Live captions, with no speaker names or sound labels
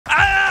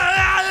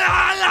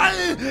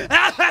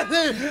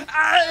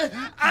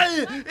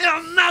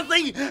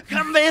Nothing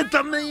compared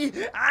to me.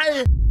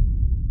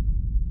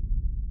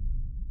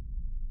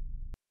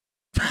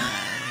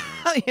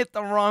 I hit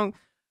the wrong.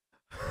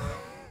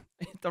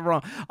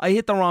 I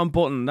hit the wrong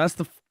button. That's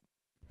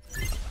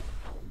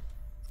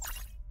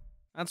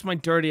my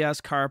dirty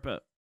ass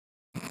carpet.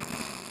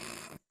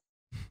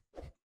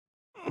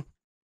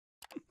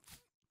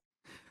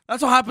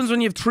 That's what happens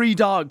when you have 3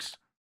 dogs.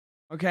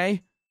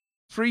 Okay?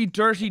 3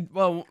 dirty...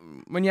 Well,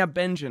 when you have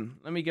Benjamin.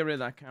 Let me get rid of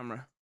that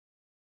camera.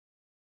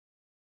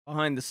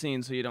 Behind the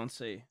scenes so you don't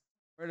see.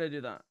 Where did I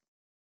do that?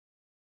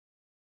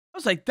 I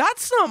was like,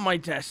 that's not my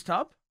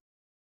desktop.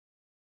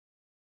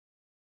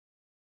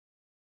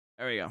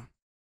 There we go.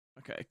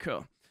 Okay,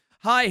 cool.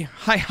 Hi.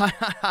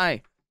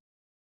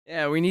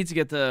 Yeah, we need to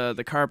get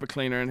the carpet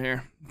cleaner in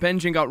here.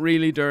 Benjamin got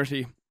really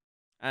dirty.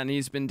 And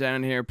he's been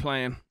down here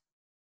playing.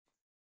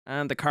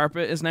 And the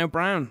carpet is now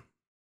brown.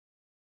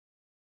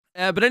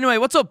 But anyway,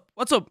 what's up?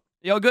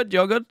 You all good?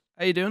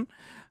 How you doing?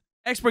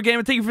 Expert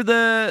Gamer, thank you for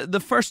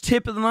the first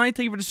tip of the night.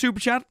 Thank you for the super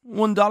chat.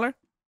 $1.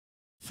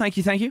 Thank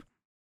you.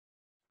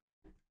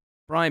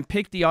 Brian,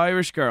 pick the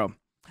Irish girl.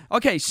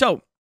 Okay,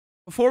 so,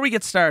 before we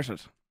get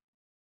started,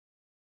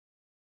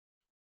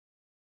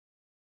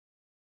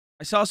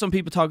 I saw some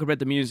people talk about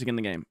the music in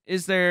the game.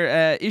 Is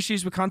there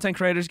issues with content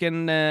creators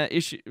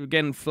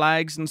getting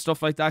flags and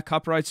stuff like that,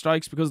 copyright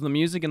strikes because of the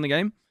music in the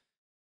game?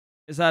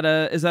 Is that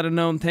a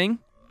known thing?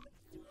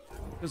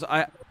 Because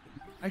I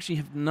actually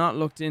have not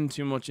looked in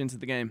too much into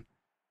the game.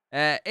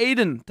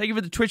 Aiden, thank you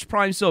for the Twitch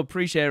Prime sub.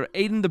 Appreciate it.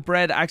 Aiden the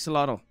Bread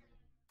Axolotl.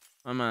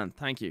 Oh man,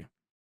 thank you.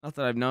 Not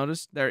that I've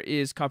noticed. There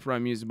is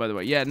copyright music, by the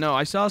way. Yeah, no,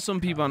 I saw some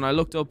people and I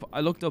looked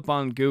up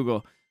on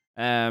Google.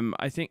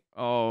 I think,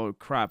 oh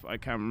crap, I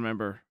can't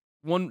remember.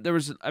 There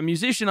was a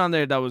musician on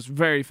there that was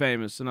very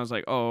famous, and I was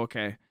like, oh,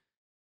 okay.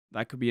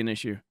 That could be an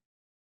issue.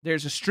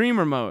 There's a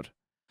streamer mode.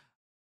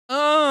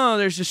 Oh,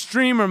 there's a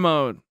streamer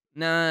mode.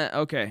 Nah,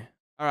 okay.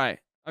 Alright.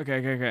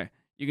 Okay.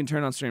 You can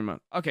turn on stream mode.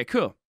 Okay,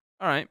 cool.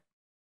 Alright,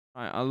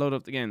 I'll load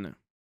up the game now.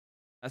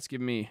 That's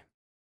giving me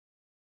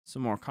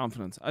some more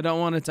confidence. I don't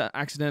want it to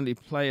accidentally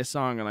play a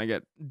song and I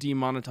get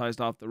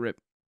demonetized off the rip.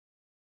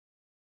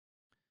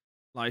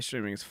 Live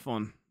streaming is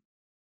fun.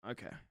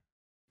 Okay.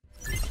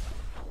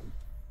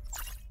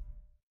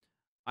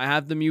 I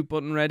have the mute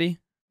button ready.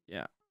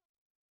 Yeah.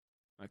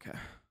 Okay.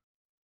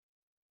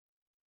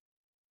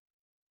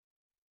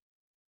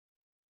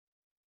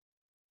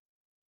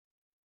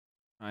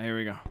 Alright, here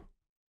we go.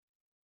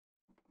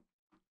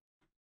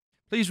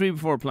 Please read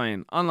before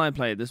playing. Online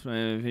play. This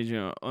may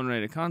feature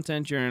unrated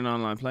content. During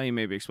online play, you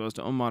may be exposed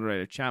to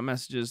unmoderated chat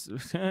messages.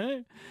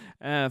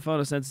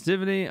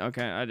 Photosensitivity.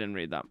 Okay, I didn't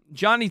read that.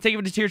 Johnny, thank you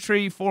for the tier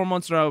 3, 4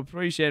 months in a row.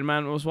 Appreciate it,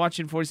 man. I was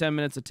watching 47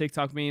 minutes of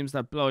TikTok memes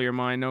that blow your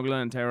mind. No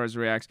Glenn and Terroriser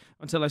reacts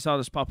until I saw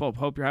this pop up.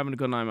 Hope you're having a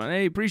good night, man.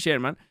 Hey, appreciate it,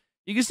 man.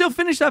 You can still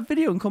finish that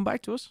video and come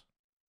back to us.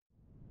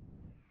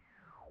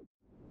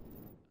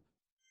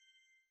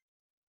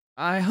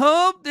 I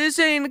hope this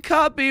ain't a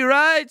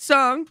copyright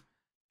song.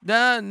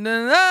 Da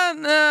na na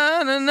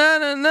na na na na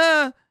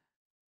na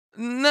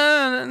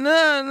na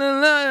na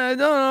na. I don't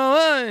know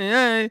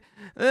why.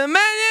 The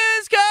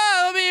menu's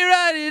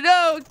copyrighted.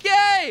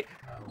 Okay.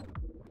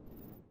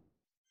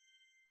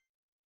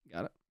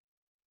 Got it.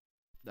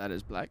 That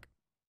is black.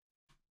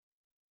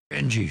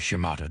 Benji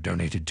Shimata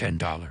donated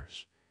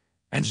 $10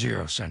 and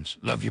 0 cents.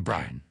 Love you,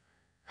 Brian.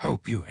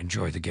 Hope you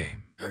enjoy the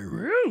game.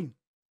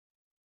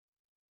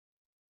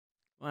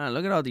 Wow,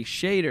 look at all these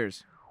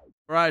shaders.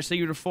 Right, thank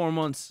you for 4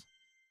 months.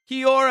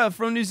 Kiora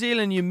from New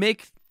Zealand, you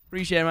Mick.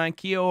 Appreciate it, man.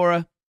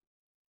 Kiora.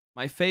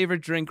 My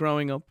favorite drink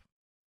growing up.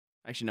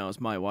 Actually, no,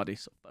 it's my waddy,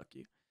 so fuck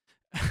you.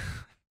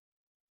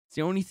 It's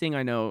the only thing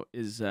I know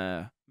is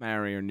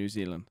Maori or New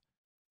Zealand.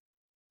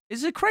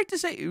 Is it correct to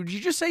say, would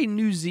you just say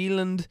New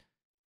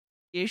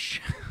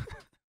Zealand-ish?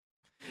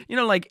 You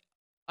know, like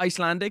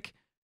Icelandic?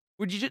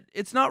 Would you just,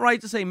 it's not right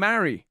to say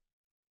Maori.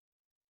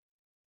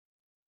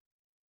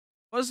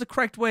 What is the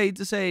correct way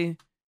to say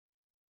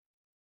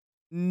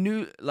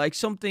new, like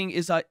something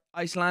is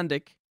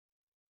Icelandic?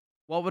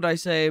 What would I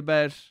say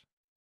about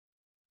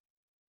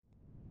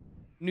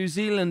New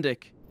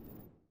Zealandic?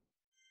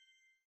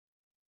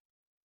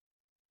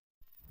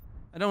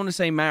 I don't want to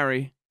say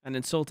marry and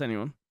insult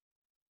anyone.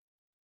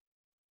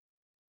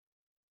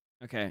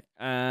 Okay.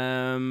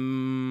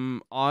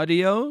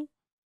 Audio.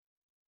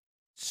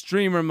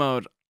 Streamer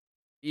mode.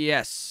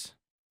 Yes.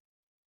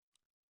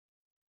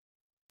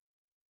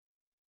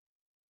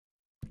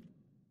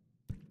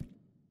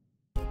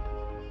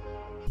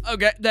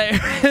 Okay,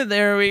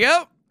 there we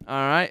go. All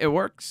right, it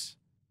works.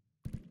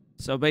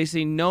 So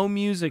basically, no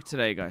music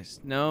today, guys.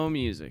 No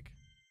music.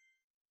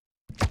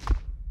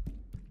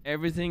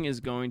 Everything is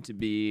going to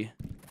be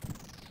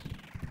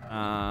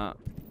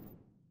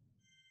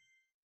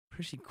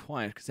pretty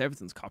quiet because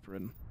everything's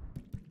copywritten.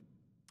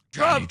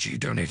 Johnny G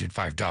donated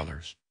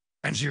 $5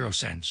 and 0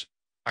 cents.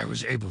 I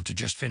was able to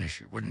just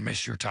finish it. Wouldn't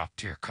miss your top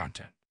tier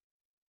content.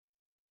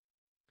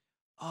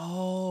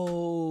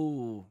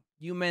 Oh,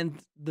 You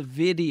meant the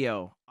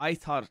video. I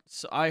thought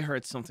I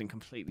heard something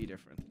completely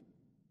different.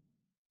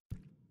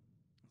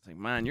 It's like,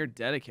 man, you're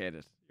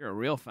dedicated. You're a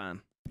real fan.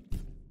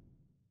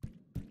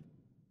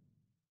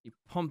 You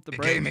pumped the The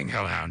brakes. Gaming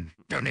Hellhound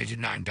donated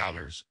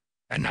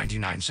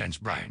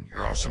 $9.99. Brian,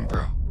 you're awesome,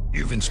 bro.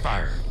 You've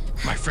inspired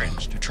my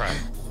friends to try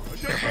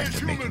their hand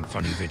at making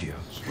funny videos.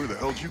 Where the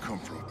hell did you come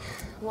from?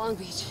 Long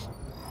Beach.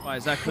 Why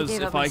is that? Because gave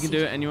if up my I can do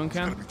seat. it, anyone It's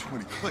gotta can. be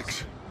 20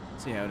 clicks.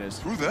 See how it is.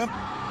 Through them?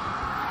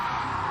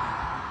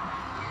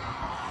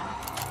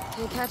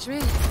 Can't catch me.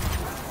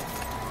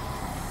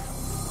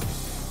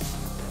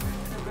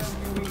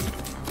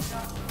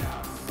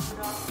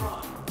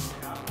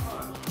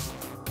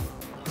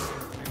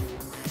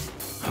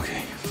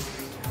 Okay.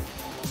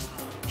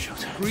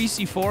 Showtime.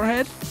 Greasy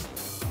forehead.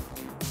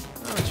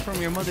 Oh, it's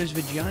from your mother's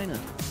vagina.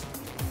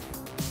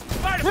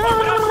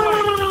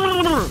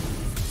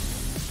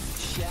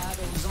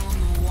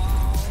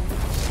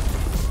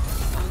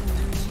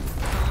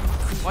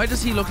 Why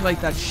does he look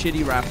like that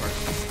shitty rapper?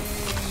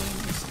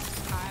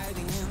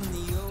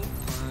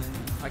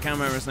 I can't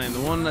remember his name.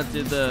 The one that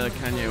did the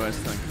Kanye West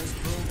thing.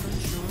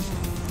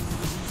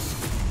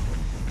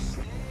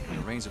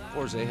 It rains of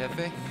course, eh,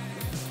 Jefe?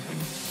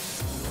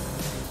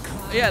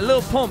 Yeah,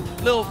 Lil Pump.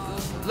 Lil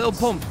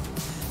Pump.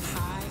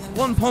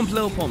 One pump,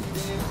 Lil Pump.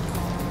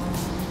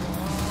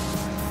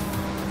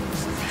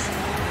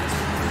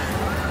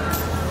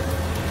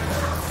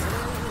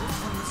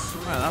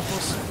 Wow, that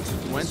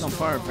bus went on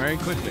fire very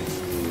quickly.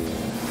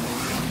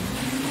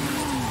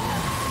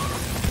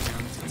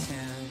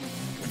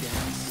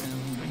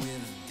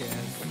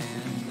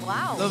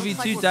 Wow. Love you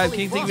looks too, we're Dad. fully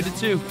King. Think of booked. it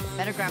too.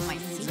 Better grab my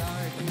seat.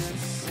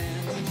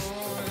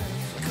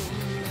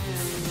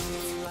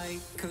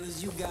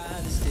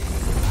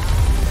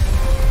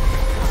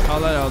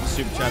 Call out all the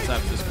super chats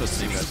after this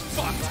pussy, guys.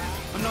 Fuck!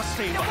 I'm not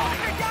staying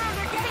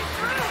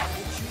behind.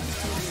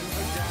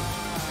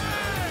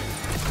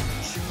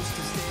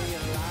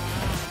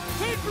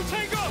 Wait for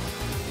takeoff!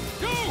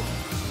 Go!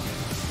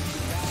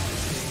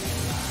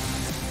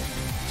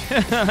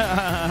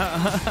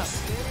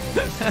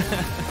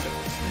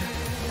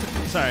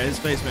 Sorry, his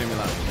face made me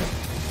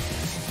laugh.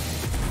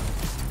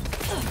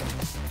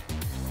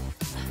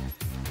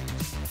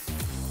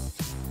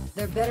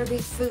 There better be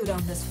food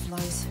on this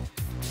flight.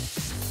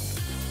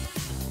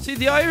 See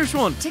the Irish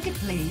one? Ticket,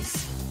 please.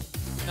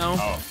 No.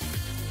 Oh,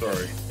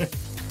 sorry.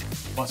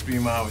 Must be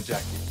mine with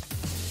Jackie.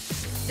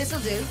 This'll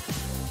do.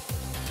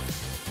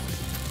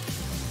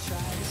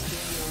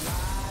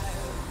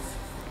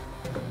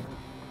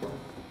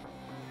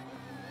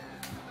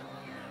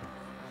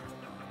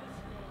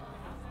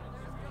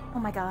 Oh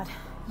my god,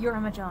 you're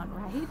Emma John,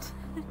 right?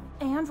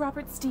 And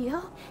Robert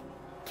Steele?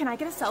 Can I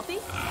get a selfie?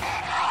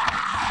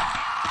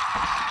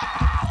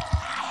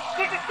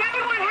 This is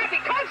 7-1 Happy.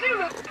 Call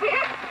Zulu. We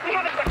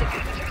have accepted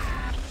passengers.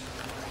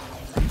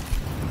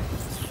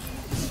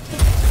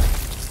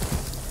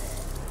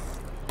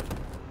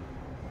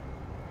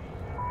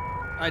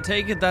 I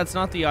take it that's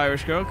not the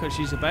Irish girl because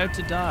she's about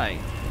to die.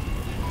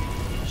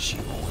 She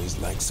always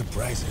likes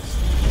surprises.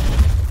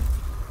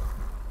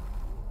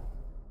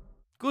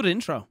 Good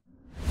intro.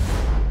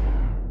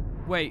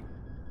 Wait.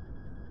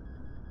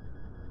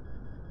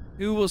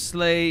 Who will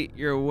slay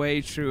your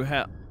way through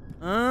hell?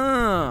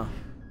 Ah.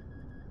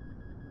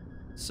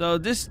 So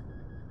this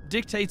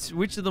dictates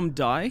which of them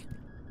die?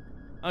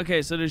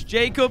 Okay, so there's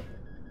Jacob.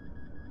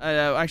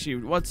 Actually,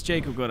 what's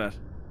Jacob good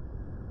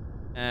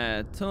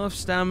at? Tough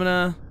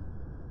stamina.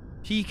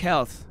 Peak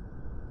health.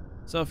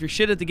 So if you're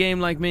shit at the game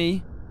like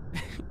me,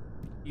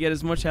 you get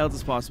as much health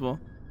as possible.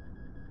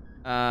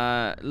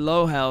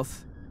 Low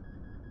health.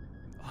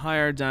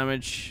 Higher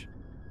damage.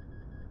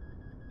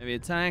 Heavy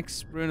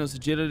attacks. Bruno's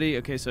agility.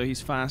 Okay, so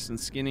he's fast and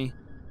skinny.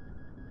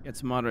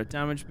 Gets moderate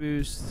damage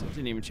boost.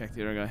 Didn't even check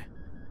the other guy.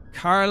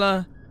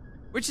 Carla.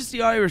 Which is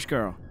the Irish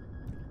girl?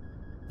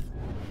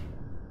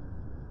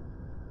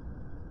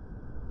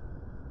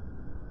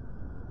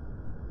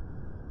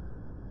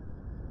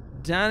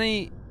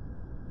 Danny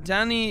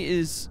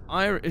is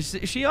Irish.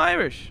 Is she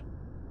Irish?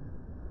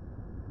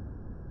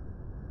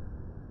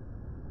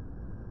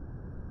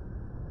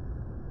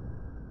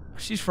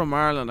 She's from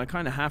Ireland. I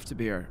kind of have to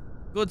be her.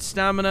 Good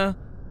stamina.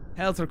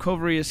 Health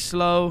recovery is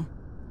slow.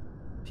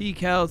 Peak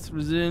health.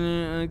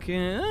 Resilient.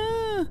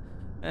 Okay.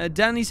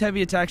 Danny's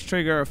heavy attacks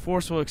trigger a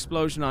forceful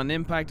explosion on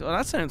impact. Oh,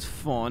 that sounds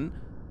fun.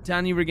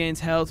 Danny regains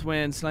health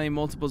when slaying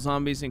multiple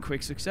zombies in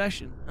quick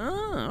succession.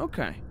 Ah,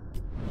 okay.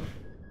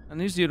 And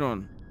who's the other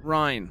one?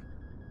 Ryan.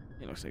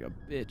 He looks like a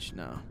bitch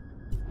now.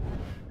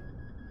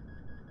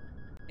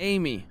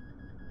 Amy.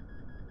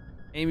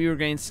 Amy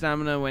regains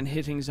stamina when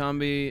hitting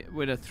zombie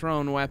with a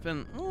thrown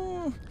weapon.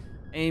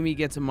 Amy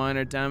gets a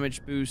minor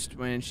damage boost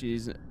when she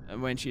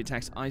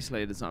attacks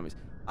isolated zombies.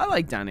 I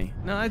like Danny.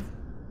 No,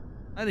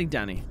 I think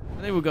Danny.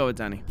 I think we'll go with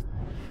Danny.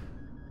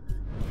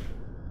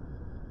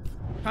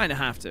 Kinda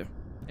have to.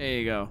 There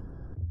you go.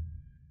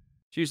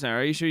 Choose now.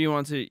 Are you sure you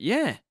want to?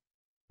 Yeah.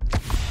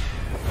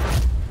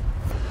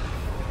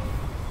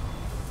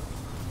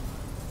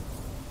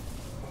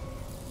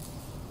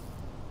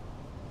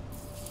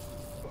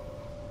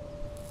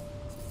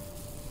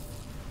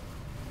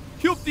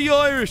 Yup the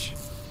Irish!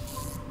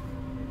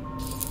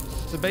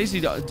 So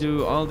basically,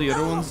 do all the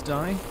other ones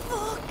die?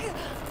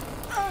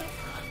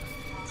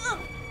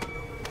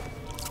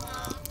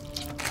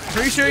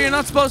 Pretty sure you're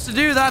not supposed to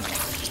do that.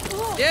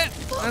 Yeah,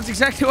 that's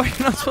exactly why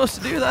you're not supposed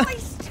to do that.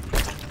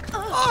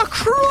 Oh,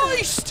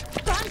 Christ!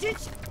 Bandage!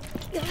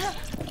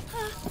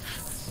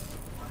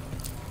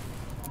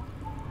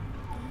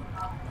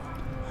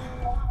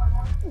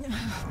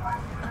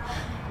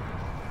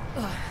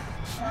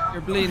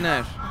 You're bleeding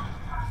out.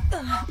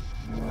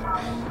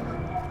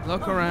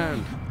 Look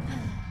around.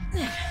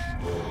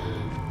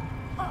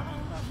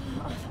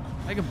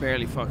 I can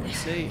barely fucking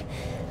see.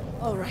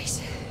 All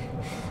right.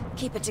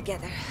 Keep it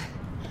together.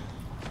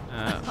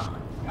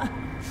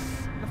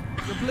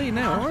 You're bleeding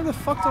out. Where the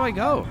fuck do I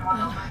go?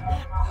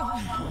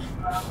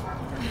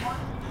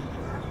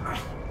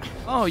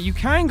 Oh, you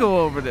can go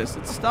over this.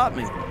 It stopped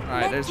me.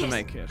 Alright, there's the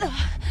med kit.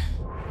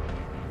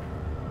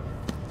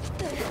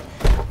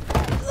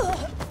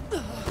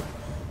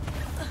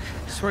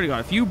 Swear to God,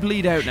 if you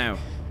bleed out now.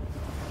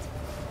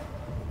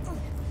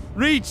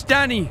 Reach,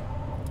 Danny!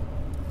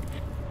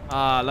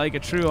 Ah, like a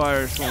true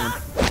Irish woman.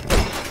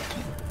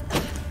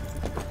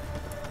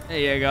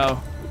 There you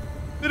go.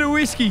 Bit of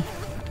whiskey.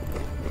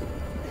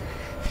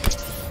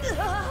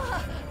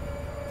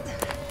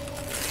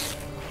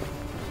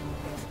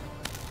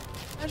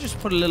 I just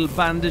put a little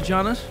bandage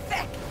on it.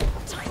 Feck,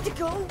 time to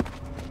go.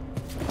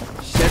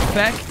 She said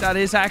feck. That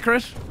is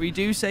accurate. We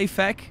do say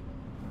feck.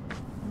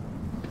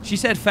 She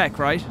said feck,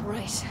 right?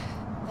 Right.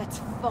 Let's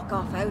fuck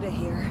off out of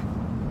here.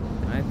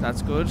 Right,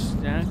 that's good.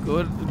 Yeah,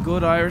 good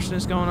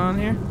Irishness going on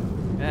here.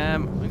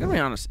 I'm gonna be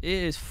honest. It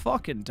is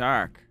fucking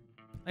dark.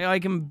 Like, I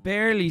can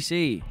barely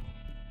see.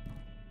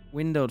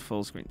 Windowed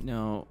full screen.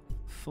 No,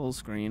 full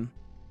screen.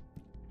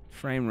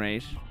 Frame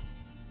rate.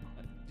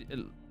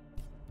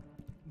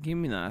 Give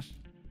me that.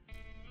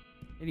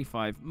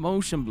 85.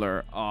 Motion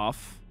blur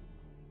off.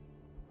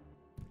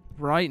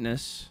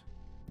 Brightness.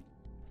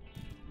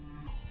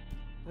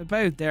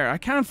 About there. I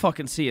can't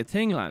fucking see a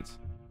thing, lads.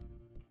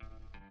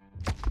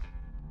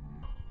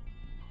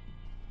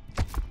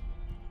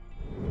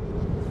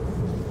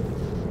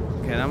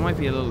 Okay, that might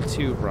be a little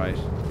too bright.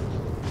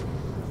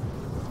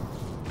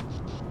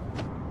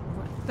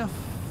 Where the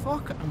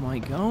fuck am I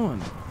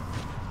going?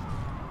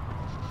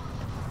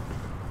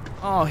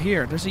 Oh,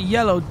 here. There's a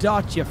yellow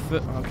dot, you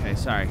foot. Okay,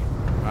 sorry.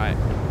 Right.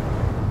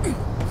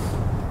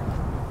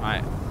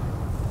 Right.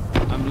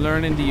 I'm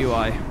learning the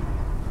UI.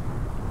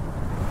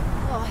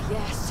 Oh,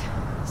 yes.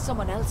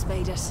 Someone else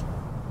made it.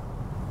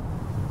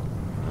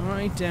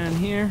 Alright, down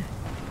here.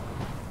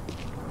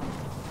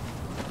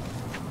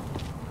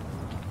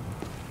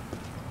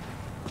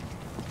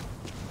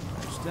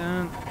 Just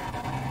down.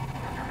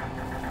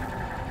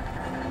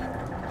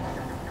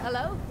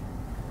 Hello?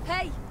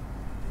 Hey!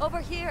 Over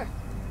here!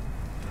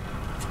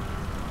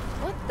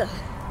 What the?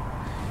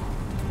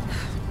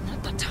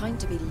 Not the time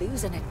to be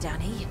losing it,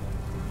 Danny.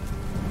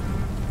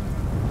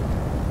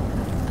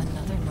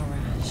 Another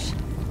mirage.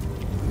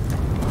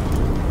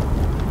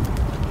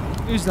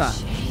 Who's that?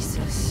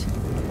 Jesus.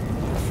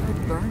 For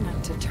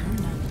burning to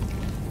turning.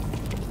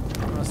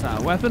 What's that,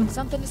 a weapon?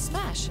 Something to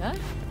smash, huh?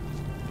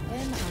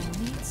 Then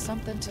I need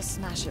something to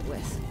smash it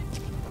with.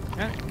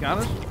 Yeah,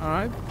 got it.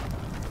 Alright.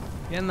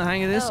 Getting the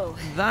hang of this. Oh,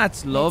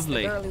 that's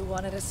lovely. It's the girl who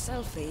wanted a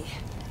selfie.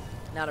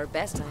 Not her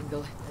best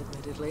angle,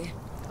 admittedly.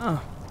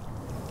 Oh.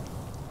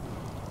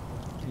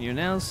 Anyone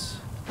else?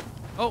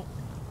 Oh.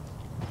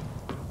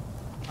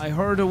 I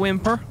heard a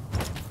whimper.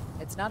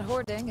 It's not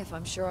hoarding if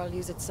I'm sure I'll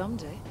use it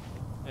someday.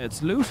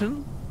 It's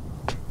looting.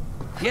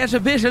 Get a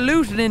bit of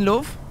looting in,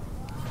 love.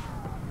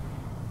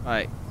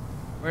 Right.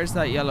 Where's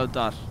that yellow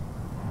dot?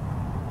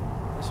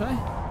 This way?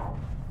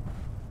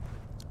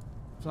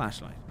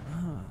 Flashlight.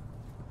 Ah.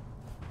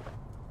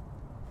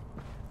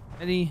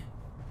 Eddie.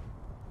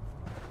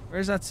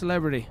 Where's that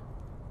celebrity?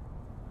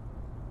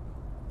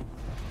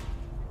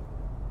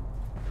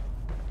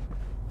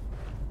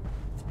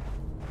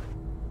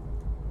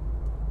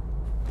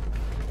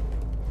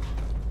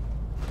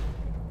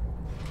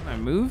 Can I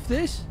move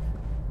this?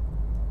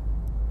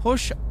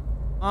 Push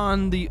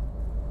on the...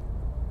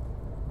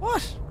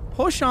 What?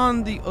 Push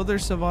on the other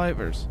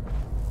survivors.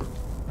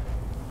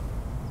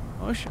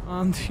 Push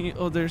on the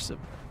other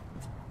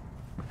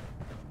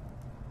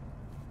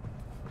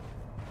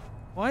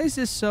Why is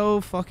this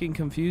so fucking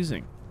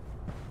confusing?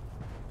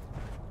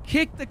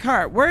 Kick the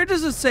cart. Where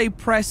does it say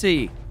press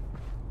E?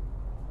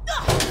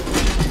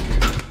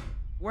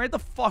 Where the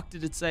fuck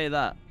did it say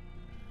that?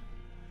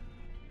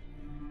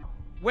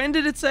 When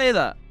did it say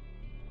that?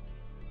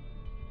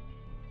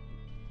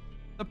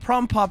 The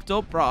prompt popped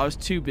up, bro. I was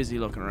too busy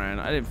looking around.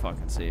 I didn't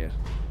fucking see it.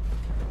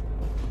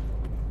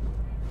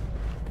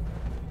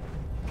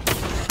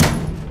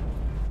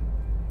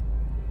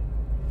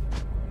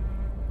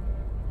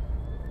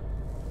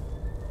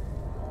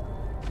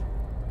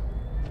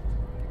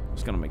 I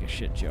was gonna make a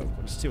shit joke,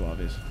 but it's too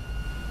obvious.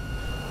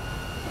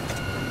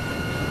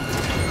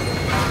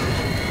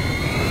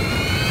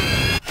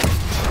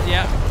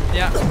 Yeah.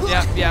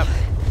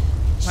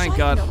 Thank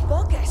God.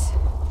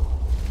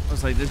 I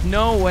was like, there's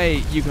no way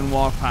you can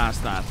walk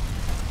past that.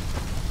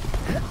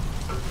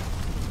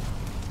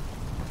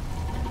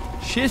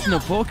 Shit in a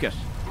bucket.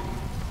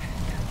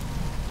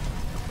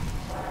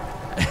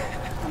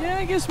 Yeah,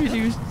 I guess we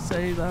do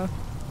say that.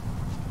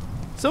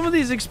 Some of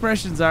these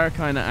expressions are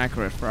kind of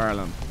accurate for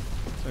Ireland.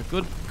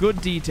 So good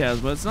details,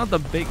 but it's not the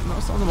big,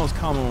 it's not the most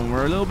common one.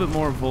 We're a little bit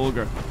more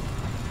vulgar.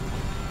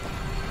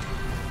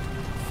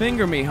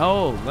 Finger me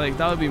hole, like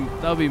that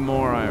would be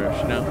more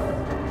Irish, you know.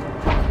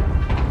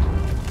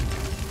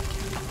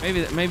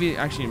 Maybe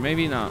actually,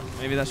 maybe not.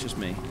 Maybe that's just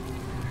me.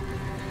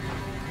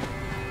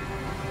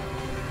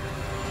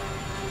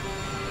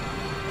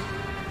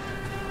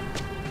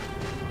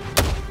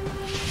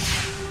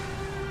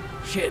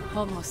 Shit.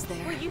 Almost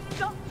there. Will you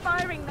stop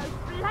firing those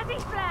bloody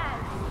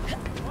flares?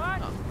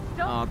 What?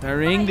 Oh,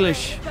 they're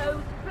English.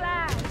 Those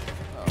flares.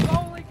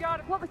 Only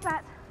got it. What was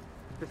that?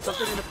 There's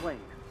something in the plane.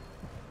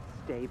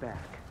 Stay back.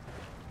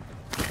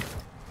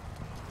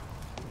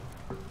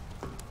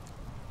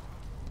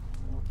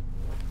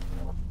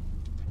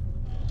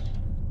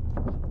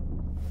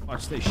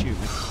 Watch they shoot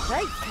me.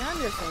 Hey,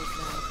 calm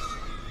yourself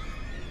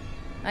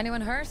now. Anyone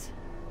hurt?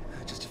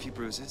 Just a few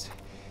bruises.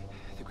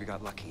 I think we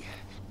got lucky.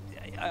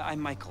 I'm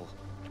Michael.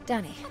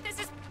 Danny. Oh, this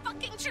is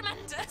fucking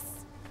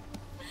tremendous.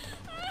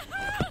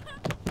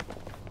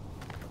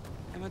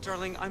 Emma,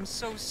 darling, I'm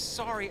so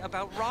sorry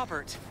about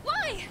Robert.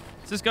 Why?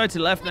 Is this guy to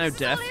the left now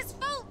deaf? It's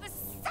all his fault, the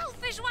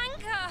selfish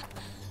wanker.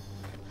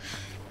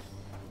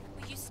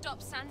 Will you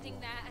stop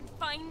standing there and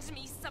find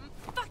me some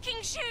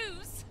fucking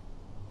shoes?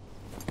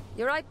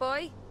 You're right,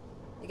 boy.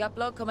 You got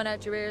blood coming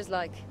out your ears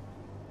like.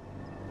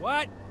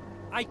 What?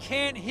 I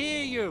can't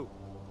hear you.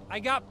 I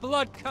got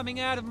blood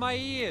coming out of my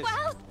ears.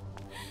 Well,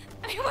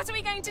 I mean, what are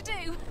we going to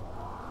do?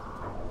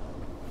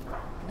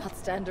 Not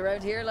stand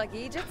around here like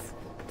Egypts?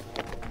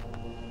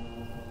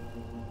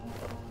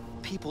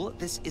 People,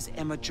 this is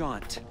Emma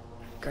Jaunt.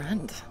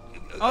 Grand.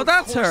 Oh,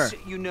 that's her.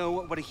 You know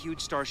what a huge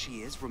star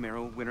she is,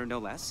 Romero winner no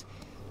less.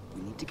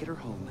 We need to get her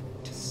home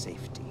to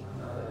safety.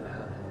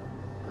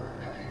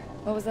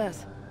 What was that?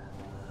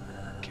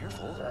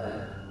 Careful.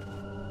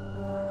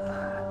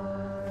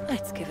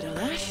 Let's give it a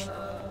lash.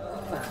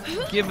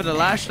 Give it a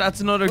lash.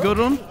 That's another good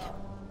one.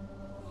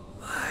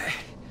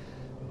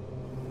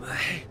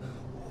 My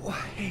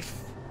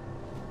wife.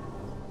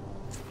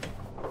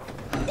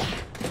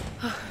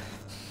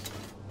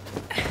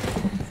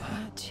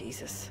 Oh,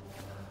 Jesus.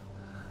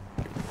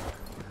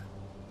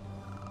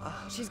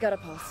 She's got a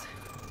pulse.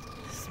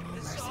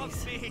 Small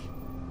mercies.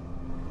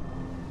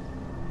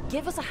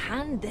 Give us a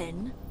hand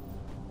then.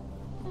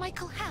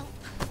 Michael, help.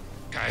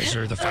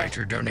 Kaiser the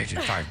Fighter donated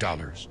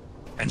 $5.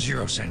 And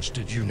 0 cents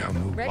to Juno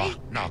Mubah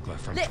Nagla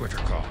from Twitter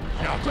call.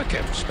 Nagla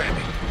kept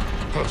spamming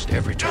post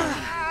every time.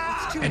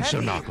 And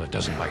so Nagla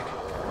doesn't like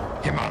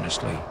him,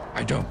 honestly.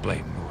 I don't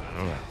blame him.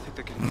 I think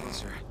they're getting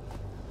closer.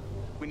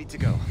 We need to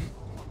go.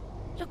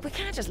 Look, we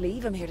can't just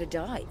leave him here to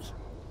die.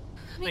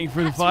 Thank you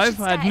for the 5.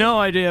 I had no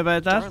idea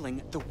about that.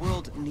 Darling, the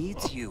world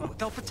needs you.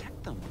 They'll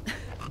protect them.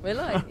 Will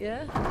I?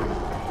 Yeah.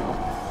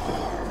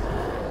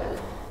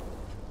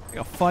 I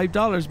got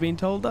 $5 being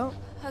told out.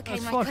 Okay,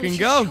 Let's Michael, fucking if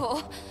go. you're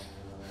sure.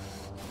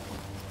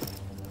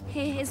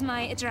 Here is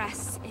my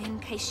address in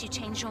case you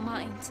change your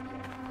mind.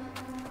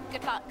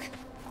 Good luck.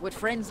 With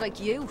friends like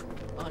you,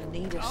 I'll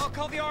need it. I'll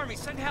call the army.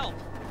 Send help.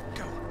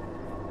 Go.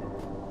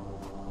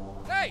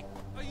 Hey,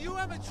 are you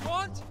Emma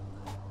Jaunt?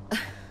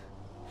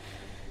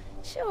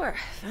 Sure,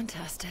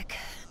 fantastic.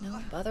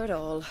 No bother at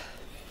all.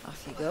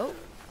 Off you go.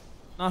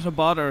 Not a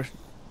bother.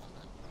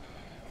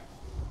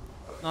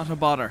 Not a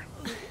bother.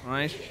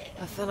 Right?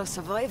 A fellow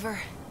survivor.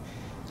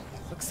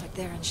 Looks like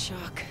they're in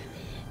shock.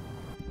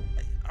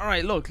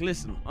 Alright, look,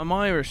 listen. I'm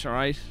Irish,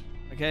 alright?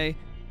 Okay?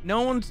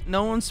 No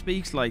one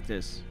speaks like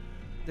this.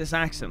 This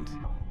accent.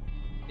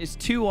 It's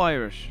too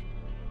Irish.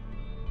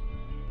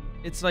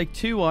 It's like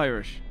too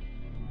Irish.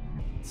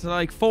 It's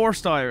like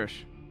forced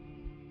Irish.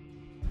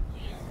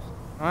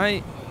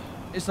 Alright?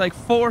 It's like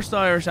forced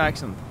Irish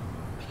accent.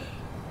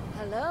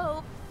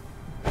 Hello?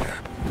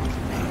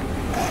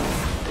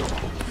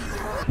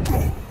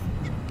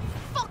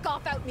 Fuck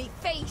off out me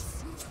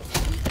face!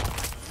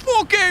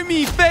 Fuck out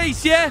me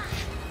face, yeah?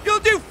 You'll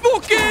do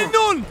fucking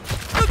none!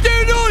 You'll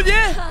do none,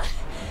 yeah?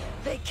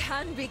 They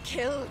can be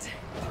killed.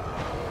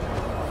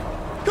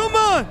 Come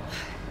on!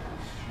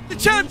 The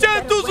champ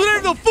does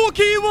whatever the fuck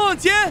he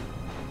wants, yeah?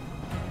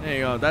 There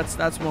you go,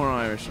 that's more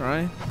Irish,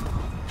 right?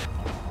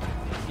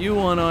 You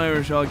want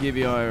Irish, I'll give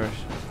you Irish.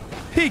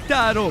 Pick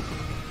that up!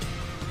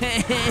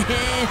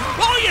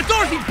 Oh, you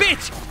dirty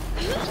bitch!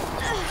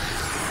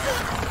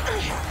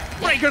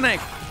 Break her neck!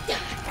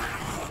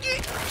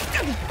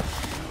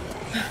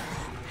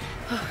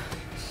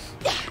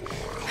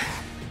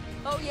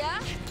 Oh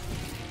yeah?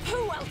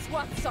 Who else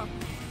wants some?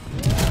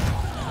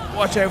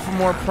 Watch out for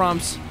more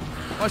prompts.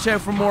 Watch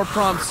out for more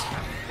prompts.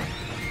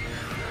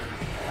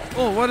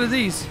 Oh, what are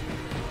these?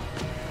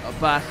 A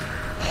bat.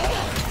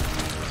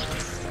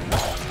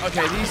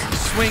 Okay, these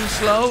swing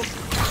slow.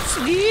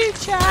 Sweet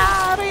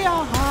chariot,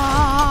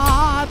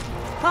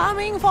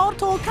 coming for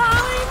to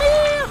carry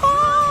me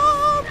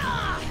home.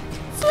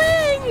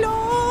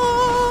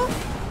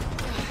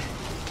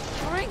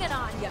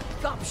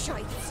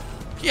 gobshites.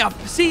 Yeah,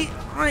 see,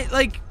 right,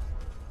 like,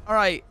 all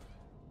right.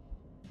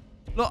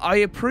 Look, I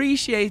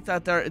appreciate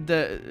that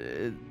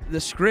the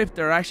script,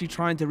 they're actually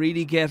trying to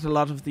really get a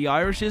lot of the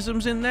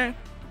Irishisms in there.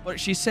 But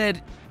she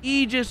said,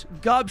 Aegis,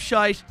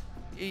 gobshite.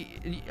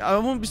 I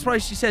won't be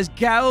surprised she says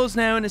gals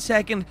now in a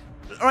second.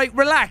 All right,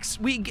 relax.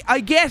 I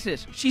get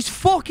it. She's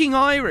fucking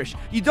Irish.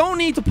 You don't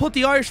need to put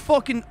the Irish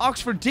fucking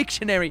Oxford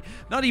Dictionary,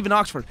 not even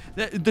Oxford,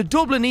 the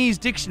Dublinese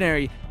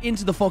Dictionary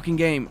into the fucking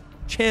game.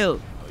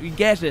 Chill. You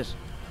get it.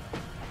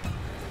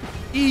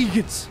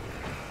 Egots.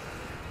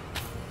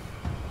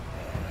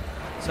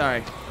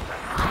 Sorry.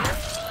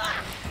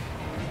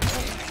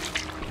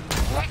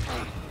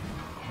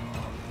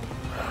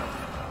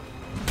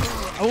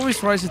 I won't be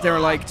surprised if they were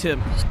like to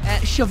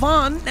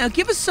Siobhan, now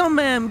give us some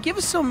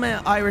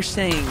Irish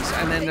sayings,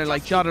 and then they're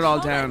like jot it all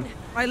down.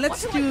 Right,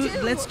 let's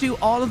do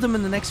all of them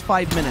in the next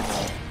 5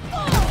 minutes.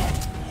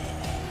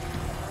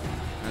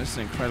 This is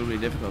incredibly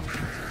difficult.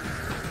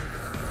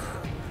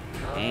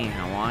 Hey,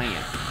 how are you?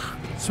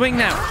 Swing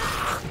now,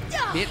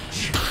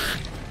 bitch.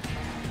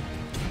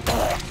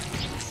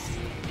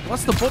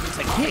 What's the button? It's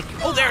a kick.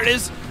 Oh, there it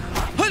is.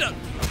 Huda,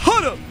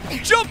 huda,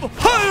 jump,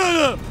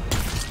 huda.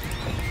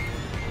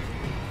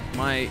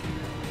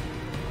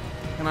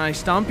 Can I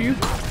stomp you?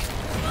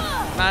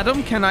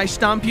 Madam, can I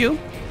stomp you?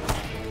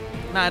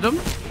 Madam?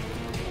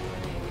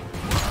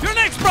 Your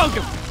neck's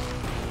broken!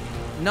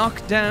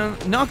 Knock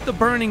the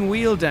burning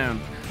wheel down.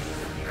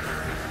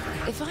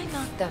 If I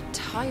knock that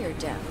tire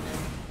down,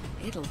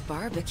 it'll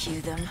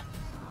barbecue them.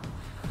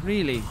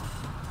 Really?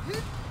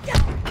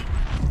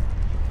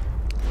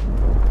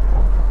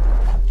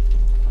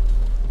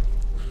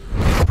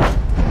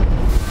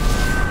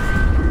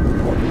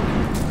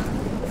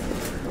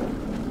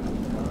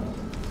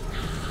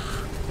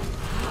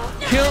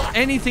 Kill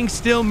anything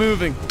still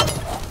moving.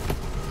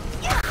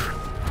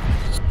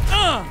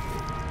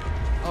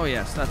 Oh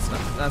yes, that's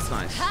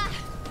nice.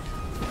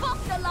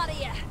 Fuck the lot of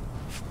you.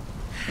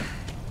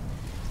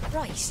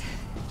 Right.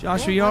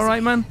 Josh, are you all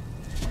right, man?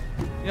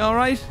 You all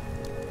right?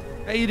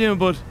 How you doing,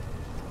 bud?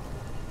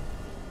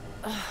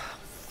 Oh,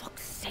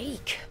 fuck's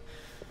sake!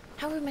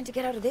 How are we meant to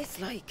get out of this?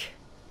 Like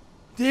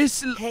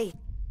this? Hey.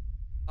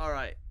 All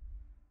right.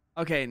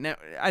 Okay, now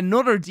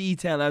another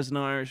detail as an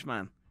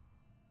Irishman.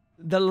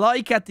 The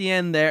like at the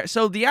end there.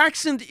 So the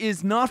accent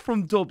is not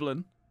from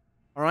Dublin.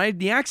 All right,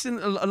 the accent.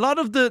 A lot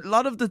of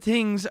the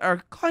things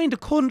are kind of.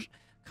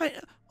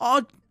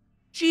 Oh,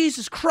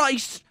 Jesus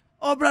Christ!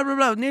 Oh, blah blah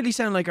blah. Nearly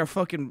sound like our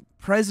fucking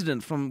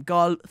president from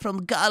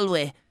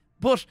Galway.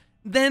 But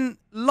then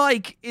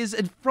like is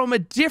from a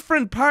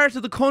different part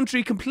of the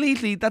country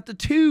completely. That the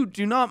two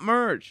do not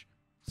merge.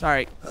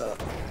 Sorry.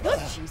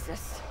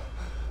 Jesus.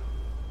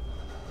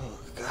 Oh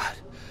God!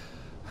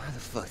 How the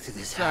fuck did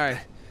this Sorry.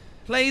 happen?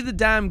 Play the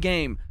damn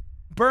game.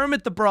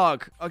 Bermit the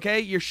Brog, okay?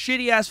 You're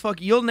shitty ass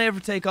fuck. You'll never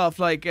take off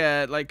like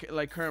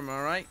Kerma,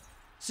 alright?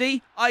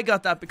 See? I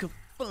got that because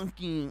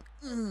fucking...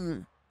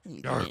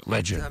 Dark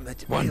Legend,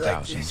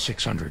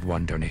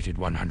 1,601 donated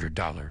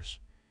 $100.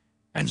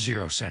 And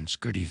 0 cents,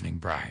 good evening,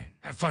 Brian.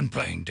 Have fun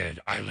playing Dead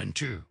Island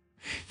 2.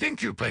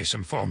 Think you play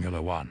some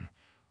Formula 1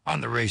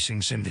 on the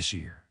racing sim this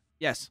year?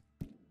 Yes.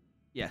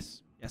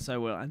 Yes. Yes, I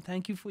will. And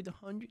thank you for the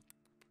 100.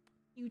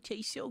 You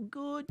taste so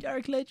good,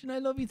 Dark Legend. I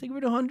love you. Thank you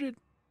for the 100.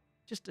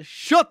 Just to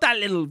shut that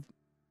little...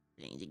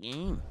 Playing the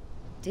game.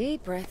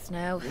 Deep breaths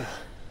now.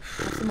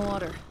 Have some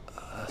water.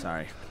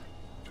 Sorry.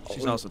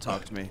 She's also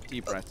talking to me.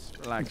 Deep breaths.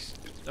 Relax.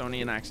 It's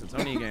only an accent. It's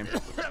only a game.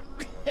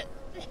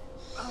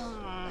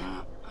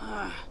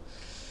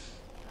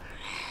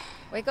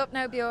 Wake up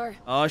now, Bjor.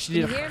 Oh, she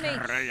did. Can you hear me?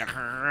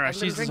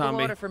 She's a drink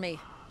zombie. water for me.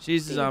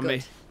 She's a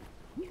zombie.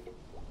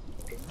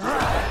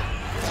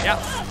 Yeah.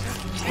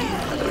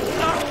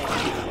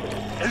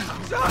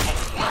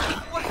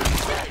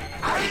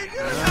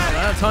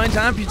 Time to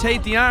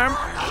amputate the arm.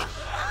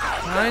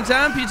 Time to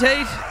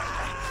amputate.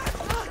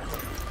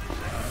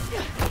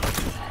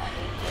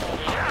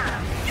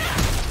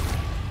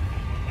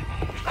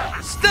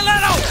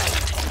 Stiletto!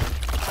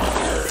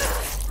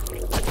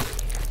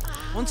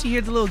 Once you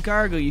hear the little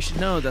gargle, you should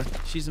know that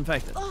she's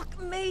infected. Fuck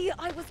me,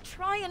 I was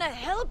trying to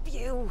help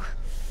you.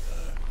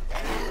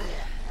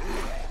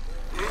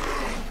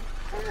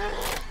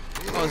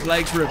 Oh, his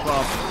legs rip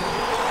off.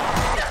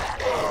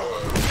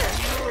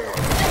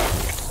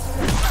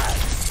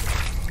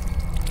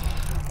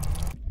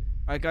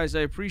 Alright guys, I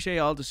appreciate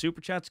all the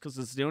super chats because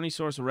it's the only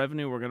source of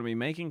revenue we're going to be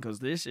making because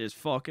this is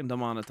fucking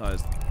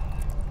demonetized.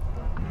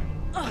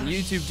 On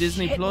YouTube,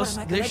 Disney Plus,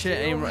 this shit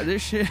ain't right.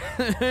 This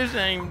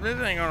ain't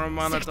gonna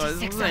monetize.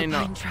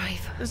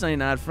 This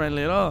ain't ad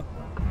friendly at all.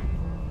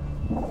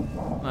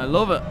 I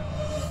love it.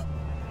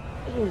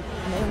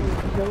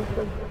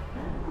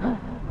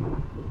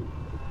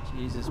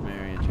 Jesus,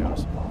 Mary and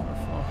Joseph, for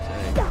fuck's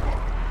sake.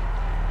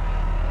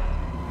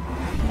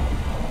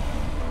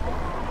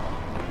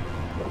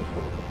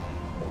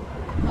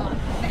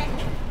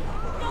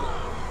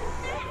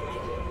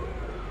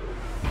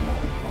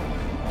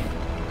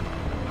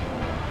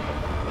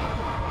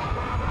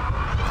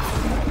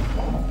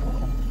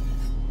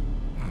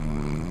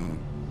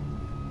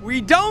 We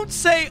We don't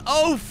say,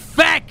 oh,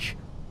 feck.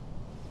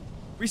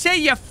 We say,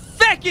 you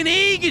feckin'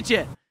 egot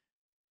you.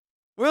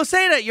 We'll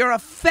say that you're a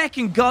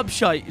feckin'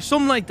 gobshite.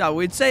 Something like that.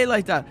 We'd say it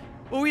like that.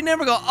 But we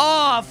never go,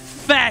 oh,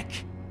 feck.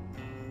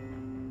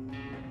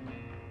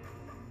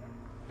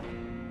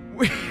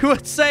 We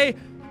would say,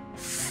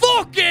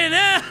 fucking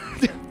hell.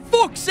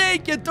 Fuck's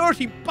sake, you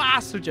dirty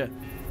bastard, you.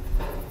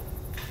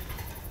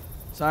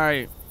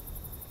 Sorry.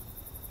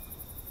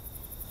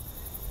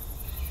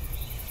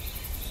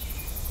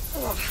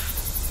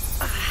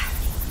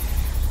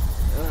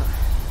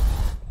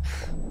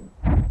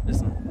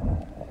 Listen,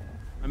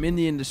 I'm in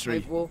the industry.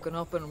 I've woken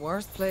up in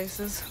worse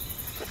places.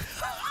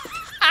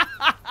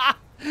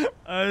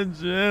 I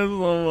just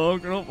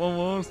woken up in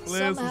worse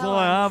places, so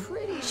I have.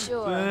 Pretty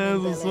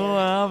sure So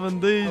I have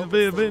indeed.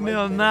 Be a bit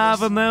near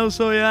Navan now,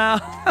 so yeah.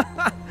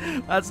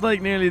 That's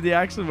like nearly the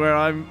accent where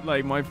I'm,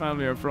 like, my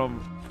family are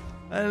from.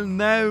 And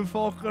now,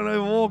 fucking,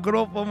 I've woken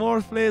up in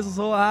worse places,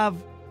 so I have.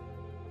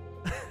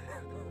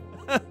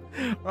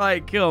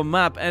 Right, kill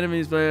map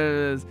enemies.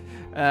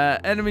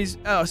 Enemies.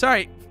 Oh,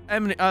 sorry.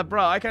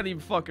 Bro, I can't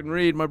even fucking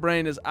read. My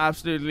brain is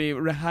absolutely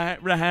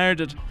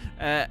retarded.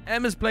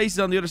 Emma's place is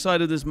on the other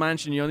side of this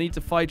mansion. You'll need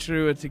to fight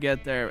through it to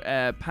get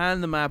there.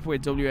 Pan the map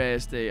with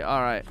WASD.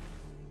 Alright.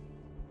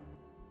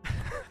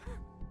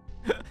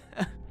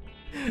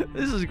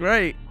 This is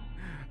great.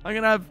 I'm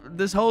gonna have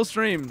this whole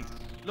stream.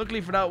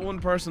 Luckily for that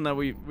one person that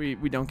we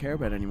don't care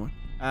about anymore.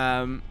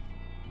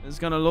 Is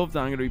gonna love that.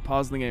 I'm gonna be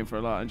pausing the game for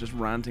a lot and just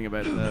ranting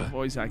about the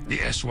voice acting. The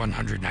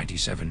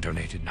S197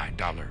 donated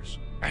 $9,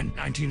 and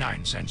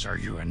 99 cents. Are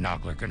you and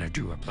Nogla gonna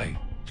do a play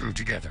through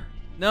together?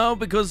 No,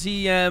 because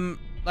he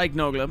like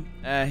Nogla,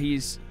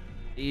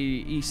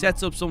 he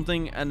sets up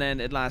something and then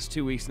it lasts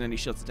 2 weeks and then he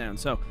shuts it down.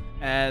 So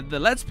the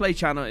Let's Play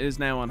channel is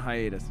now on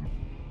hiatus.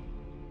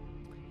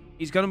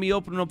 He's gonna be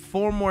opening up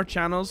 4 more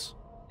channels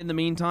in the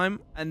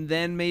meantime, and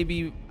then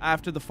maybe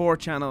after the 4th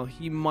channel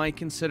he might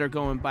consider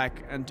going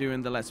back and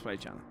doing the Let's Play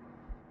channel.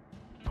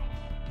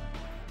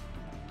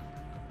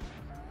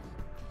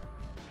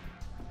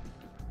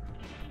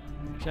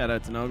 Shout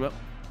out to Nogla.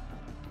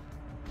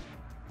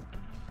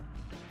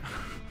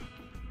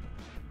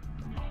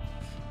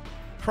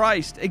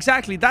 Christ,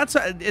 exactly.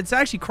 It's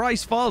actually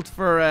Christ's fault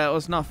for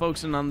us not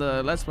focusing on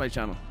the Let's Play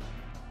channel.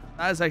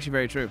 That is actually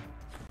very true.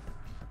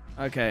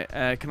 Okay,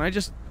 can I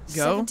just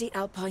go? 70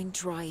 Alpine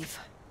Drive.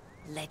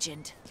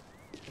 Legend.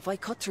 If I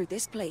cut through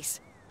this place,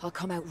 I'll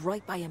come out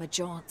right by Emma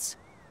Jaunt's.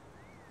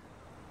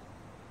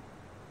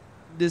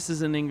 This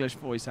is an English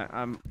voice.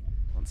 One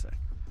sec.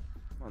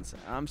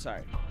 I'm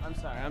sorry.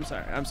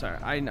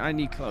 I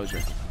need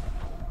closure.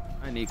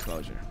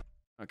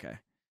 Okay.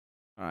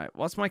 Alright,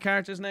 what's my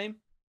character's name?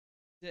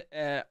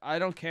 I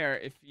don't care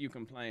if you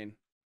complain,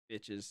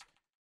 bitches.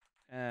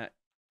 Cast.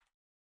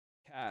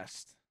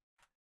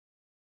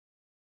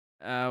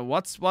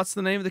 What's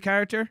the name of the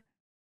character?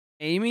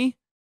 Amy?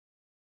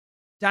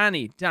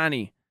 Danny.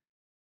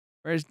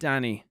 Where's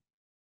Danny?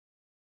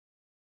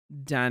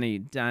 Danny.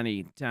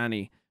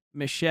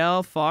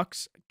 Michelle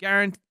Fox.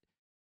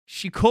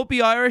 She could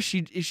be Irish.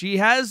 She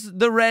has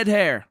the red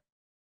hair.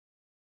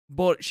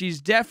 But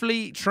she's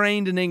definitely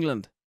trained in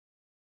England.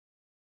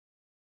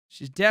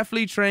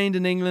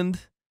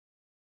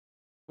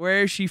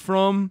 Where is she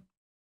from?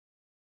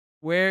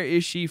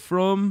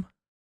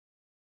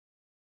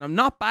 I'm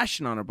not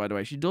bashing on her, by the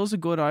way. She does a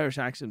good Irish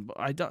accent,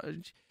 but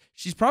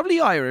she's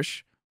probably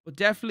Irish, but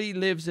definitely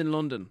lives in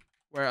London,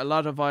 where a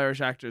lot of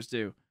Irish actors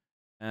do.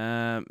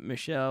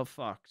 Michelle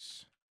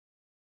Fox.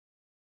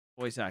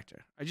 Voice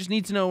actor. I just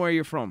need to know where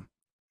you're from,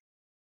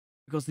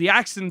 because the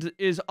accent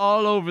is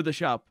all over the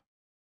shop.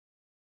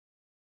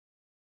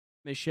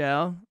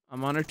 Michelle.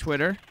 I'm on her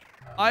Twitter.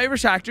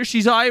 Irish actor.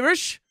 She's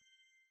Irish.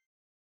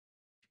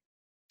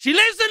 She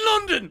lives in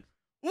London.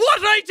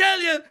 What I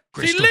tell you?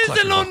 She lives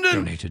in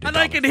London, and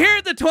I can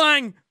hear the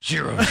twang.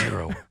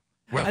 00.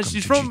 Welcome and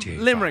she's to from GTA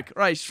Limerick. 5.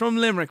 Right, she's from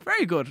Limerick.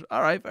 Very good.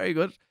 All right, very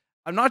good.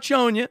 I'm not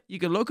showing you. You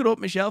can look it up,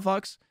 Michelle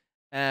Fox.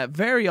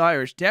 Very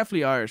Irish.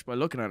 Definitely Irish by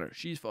looking at her.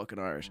 She's fucking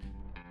Irish.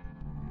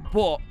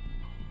 But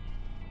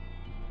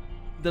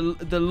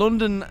the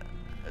London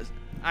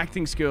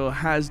acting school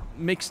has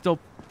mixed up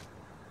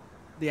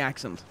the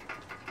accent.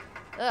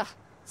 Ugh,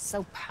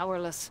 so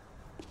powerless.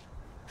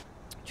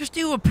 Just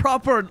do a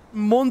proper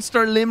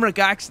Munster Limerick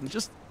accent.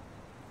 Just,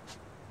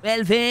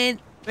 well, Finn,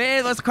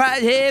 what's the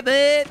crowd here,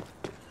 babe?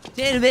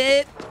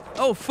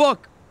 Oh,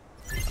 fuck.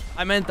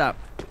 I meant that.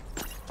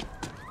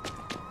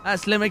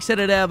 That's Limerick said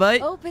it there,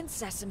 babe. Open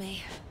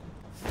sesame.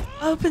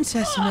 Open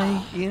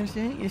sesame. You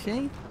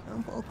see?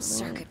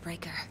 Circuit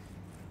breaker.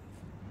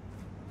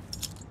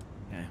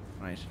 Okay,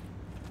 right.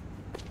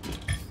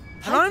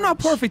 And I'm not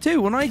perfect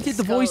too. When I did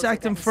the voice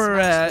acting for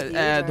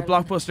the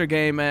blockbuster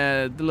game,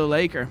 The Little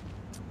Acre,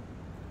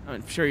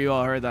 I'm sure you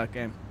all heard that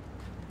game.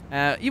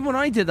 Even when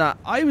I did that,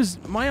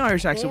 my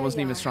Irish accent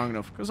wasn't even strong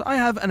enough, because I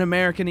have an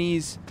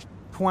Americanese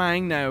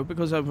twang now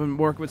because I've been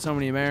working with so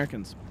many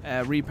Americans.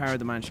 Repowered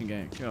the Mansion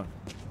game. Cool.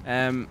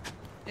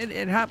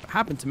 It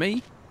happened to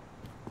me.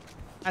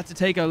 Had to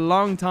take a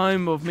long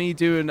time of me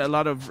doing a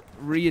lot of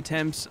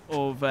reattempts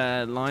of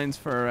lines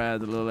for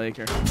the little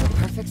acre.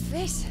 Perfect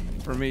fit.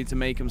 For me to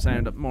make him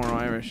sound more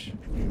Irish.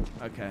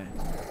 Okay.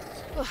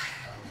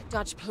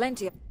 Dodge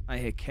plenty of I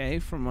hit K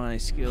for my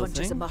skill punches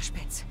thing. and mosh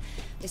pits.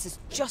 This is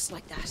just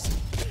like that.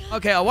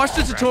 Okay, I'll watch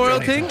the tutorial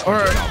thing or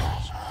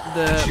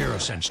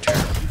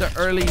the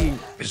early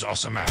is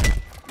awesome out.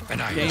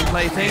 And I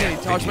gameplay thing, and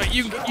he talks about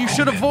you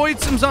should avoid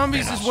some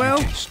zombies as well.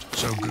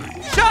 So good.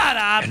 Shut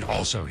up! And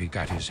also he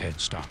got his head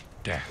stopped.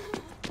 Damn.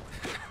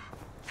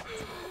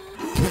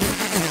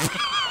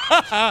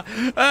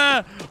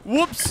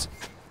 Whoops!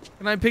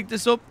 Can I pick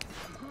this up?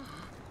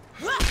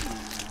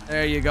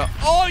 There you go.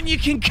 Oh, and you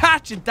can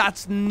catch it.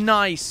 That's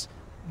nice.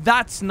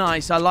 That's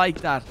nice. I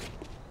like that.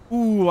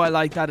 Ooh, I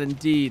like that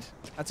indeed.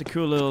 That's a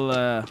cool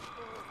little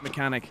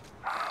mechanic.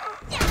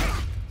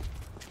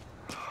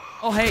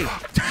 Oh, hey.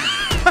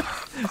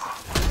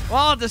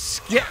 Wow, the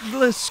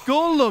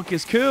skull look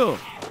is cool.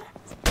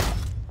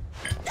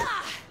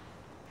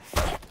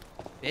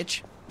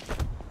 Bitch.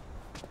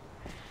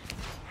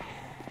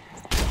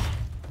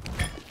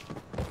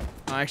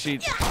 Oh, actually...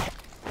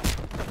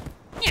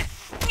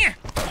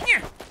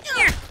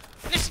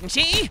 Listen,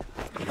 see?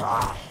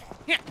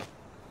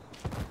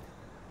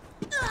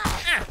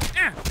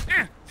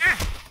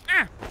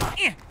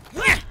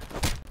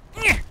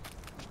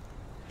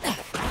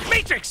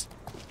 Matrix!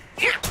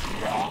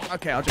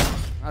 Okay,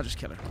 I'll just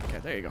kill her. Okay,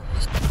 there you go.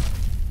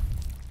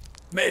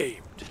 Maimed.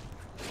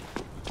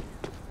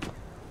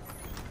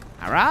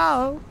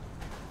 Hello?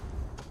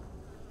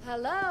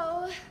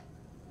 Hello?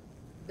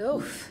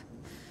 Oof.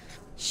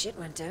 Shit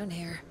went down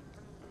here.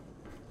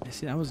 I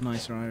see, that was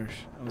nicer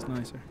Irish. That was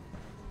nicer.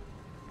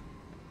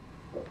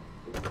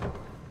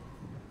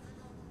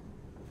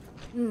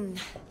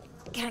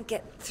 Can't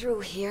get through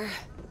here.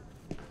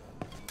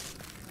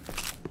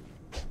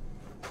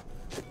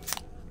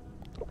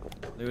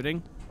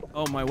 Looting.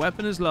 Oh, my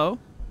weapon is low.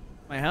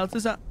 My health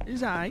is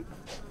high.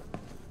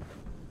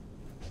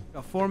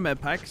 Got 4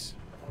 med packs.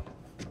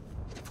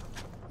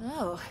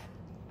 Oh.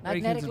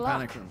 Break Magnetic into lock.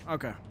 panic room.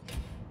 Okay.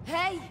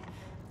 Hey!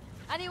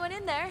 Anyone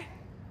in there?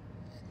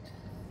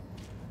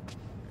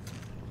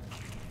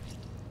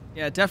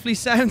 Yeah, definitely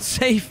sounds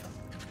safe.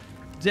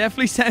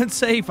 Definitely sounds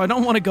safe. I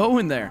don't want to go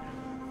in there.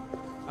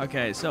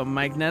 Okay, so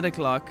magnetic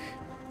lock.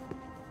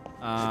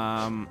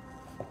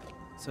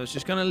 So it's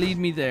just gonna lead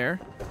me there.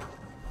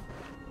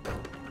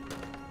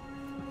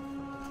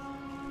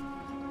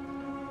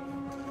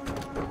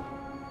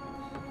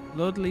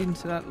 Blood leading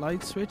to that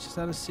light switch. Is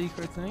that a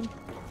secret thing?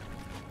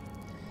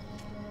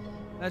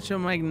 That's your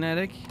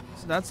magnetic.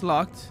 So that's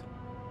locked.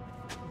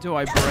 Do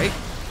I break?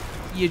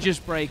 You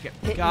just break it.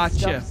 Hitting Gotcha.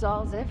 stuff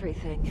solves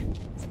everything.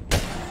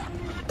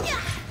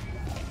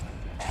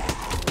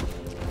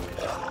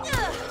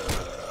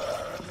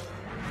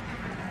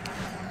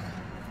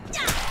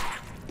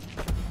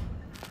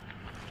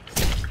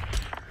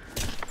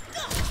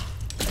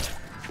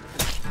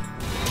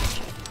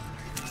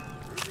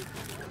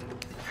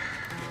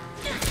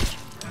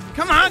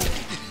 Come on!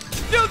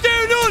 You'll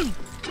do none!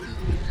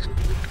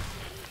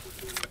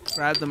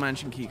 Grab the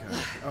mansion keycard.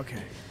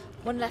 Okay.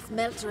 One less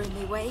melter in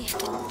my way.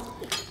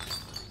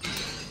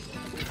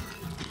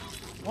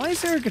 Why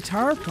is there a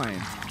guitar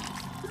playing?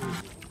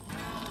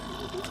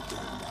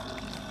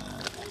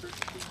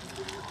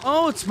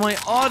 Oh, it's my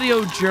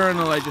audio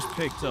journal I just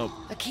picked up.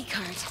 A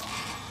keycard.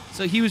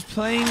 So he was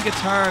playing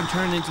guitar and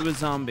turned into a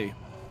zombie.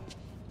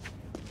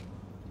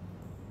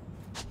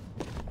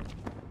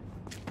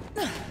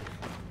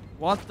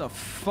 What the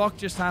fuck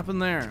just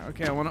happened there?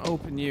 Okay, I want to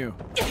open you.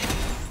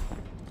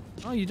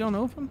 Oh, you don't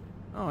open?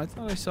 Oh, I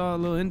thought I saw a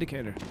little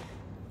indicator.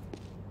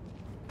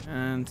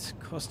 And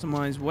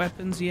customize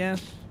weapons yet.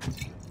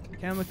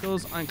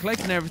 Chemicals. I'm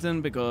collecting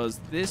everything because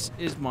this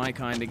is my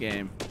kind of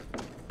game.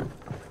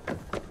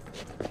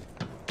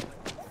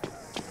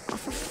 Oh,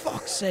 for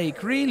fuck's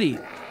sake, really?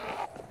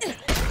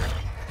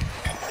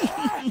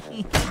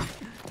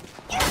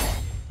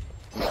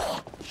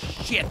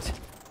 Shit.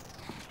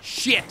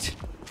 Shit.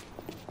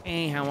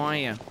 Hey, how are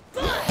you?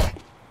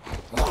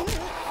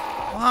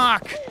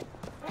 Fuck.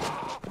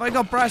 Have I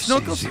got brass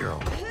knuckles?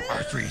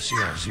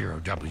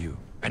 R300W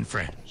and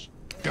friends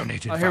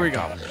donated here we go.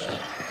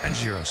 $5 and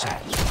 0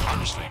 cents.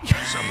 Honestly,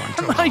 someone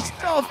told Nice me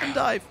dolphin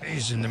dive.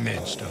 he's in the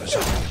midst of a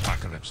zombie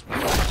apocalypse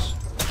like this.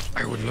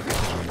 I would look at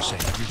them and say,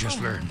 "You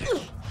just learned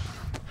this.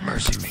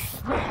 Mercy me."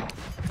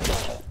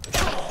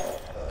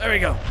 There we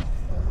go.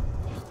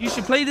 You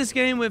should play this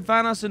game with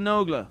Vanos and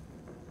Nogla.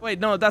 Wait,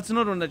 no, that's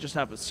another one that just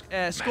happened.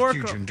 Matthew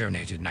Scorecard.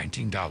 donated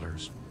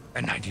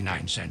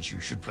 $19.99. You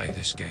should play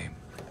this game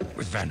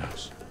with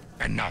Vanos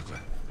and Nagla.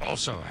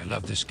 Also, I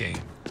love this game.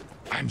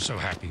 I'm so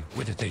happy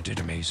with it. They did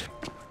amazing.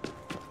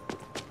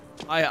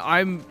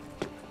 I'm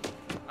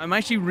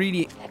actually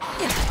really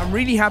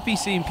happy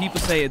seeing people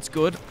say it's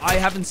good. I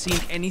haven't seen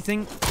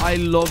anything. I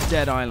love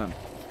Dead Island.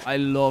 I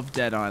love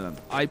Dead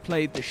Island. I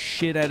played the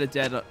shit out of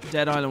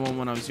Dead Island 1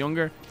 when I was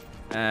younger.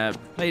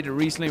 Played it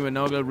recently with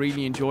Nogla.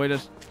 Really enjoyed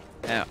it.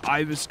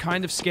 I was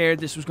kind of scared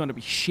this was going to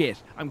be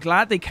shit. I'm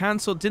glad they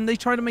cancelled. Didn't they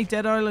try to make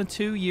Dead Island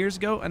 2 years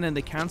ago and then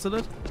they cancelled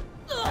it?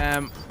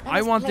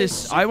 I want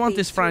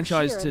this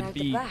franchise to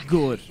be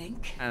good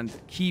and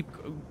keep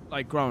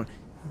like growing.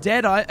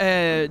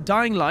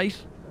 Dying Light,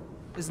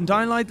 isn't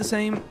Dying Light the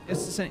same?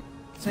 It's the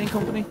same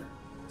company,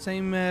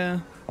 same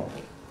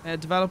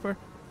developer.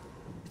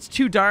 It's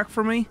too dark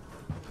for me.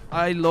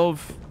 I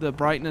love the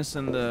brightness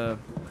and the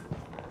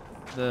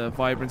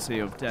vibrancy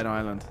of Dead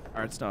Island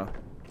art style.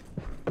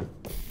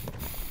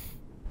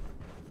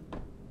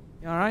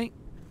 You all right?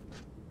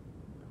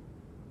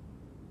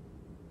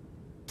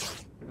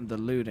 And the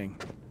looting.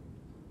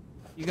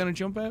 You gonna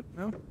jump out?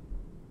 No?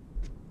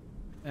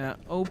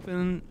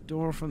 Open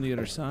door from the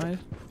other side.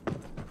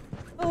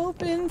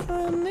 Open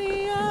from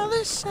the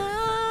other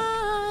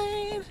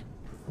side.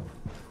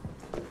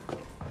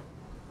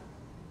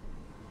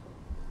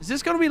 Is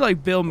this gonna be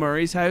like Bill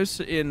Murray's house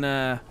in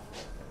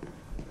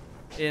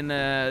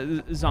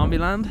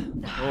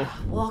Zombieland?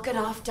 Oh. Walk it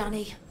off,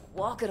 Danny.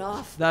 Walk it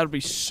off. That would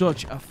be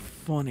such a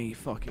funny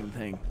fucking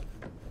thing.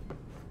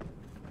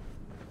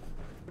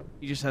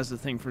 He just has the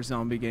thing for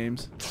zombie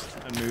games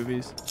and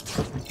movies.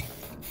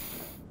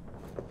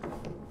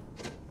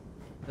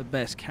 The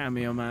best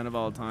cameo man of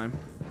all time.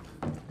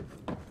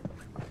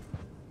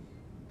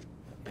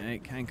 Okay,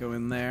 can't go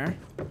in there.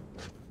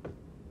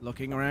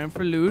 Looking around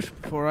for loot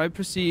before I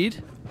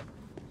proceed.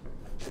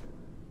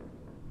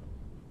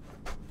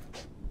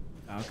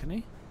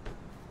 Balcony.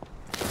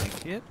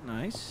 Like it,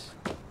 nice.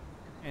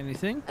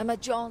 Anything? Emma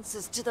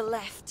Johnson's to the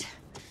left.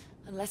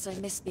 Unless I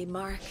missed me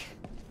mark.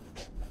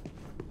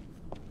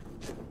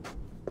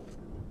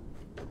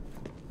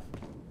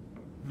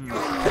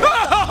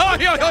 Oh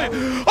no!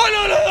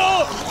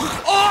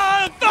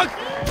 Oh fuck!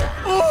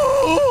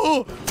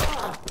 Oh!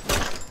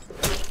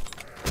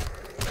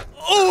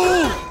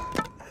 Oh!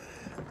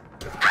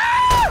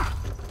 Ah!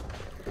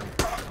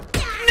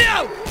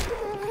 No!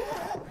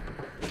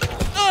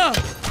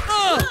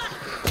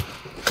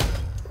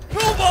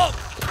 Pool ball!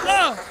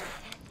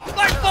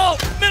 Black ball!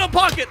 Middle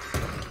pocket!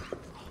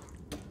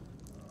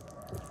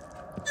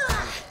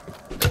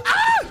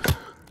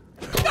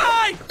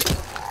 Die!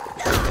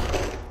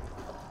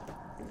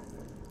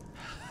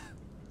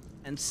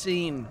 And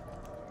scene.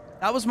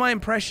 That was my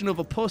impression of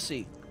a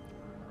pussy.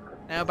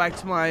 Now back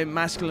to my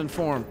masculine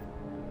form.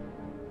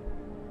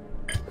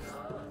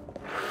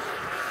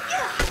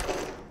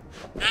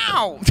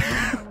 Ow!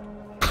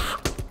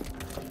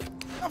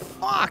 The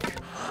fuck?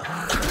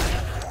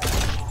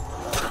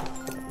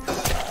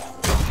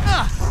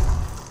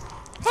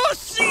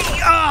 Pussy!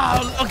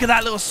 Oh, look at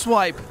that little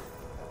swipe.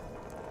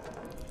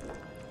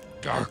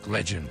 Dark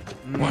Legend,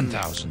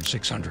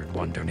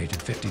 1,601 donated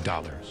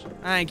 $50.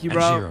 Thank you,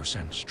 bro. And 0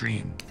 cents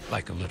stream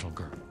like a little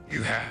girl.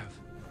 You have.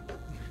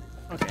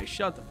 Okay,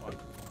 shut the fuck.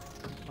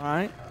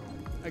 Alright.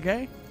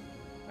 Okay?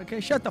 Okay,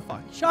 shut the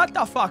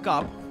fuck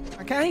up.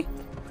 Okay?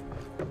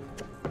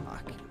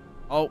 Fuck.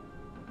 Oh.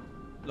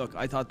 Look,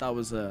 I thought that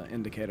was an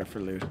indicator for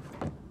loot.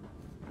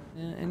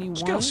 Anyone?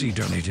 Skelsey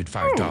donated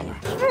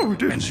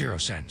 $5 and 0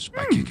 cents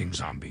by kicking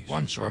zombies.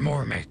 Once or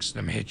more makes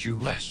them hit you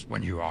less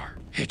when you are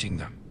hitting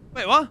them.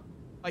 Wait, what?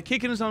 By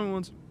kicking a zombie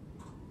once.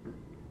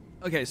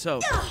 Okay, so.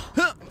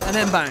 And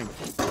then bang.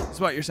 That's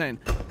what you're saying.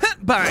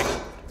 Bang.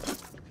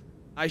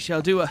 I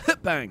shall do a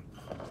bang.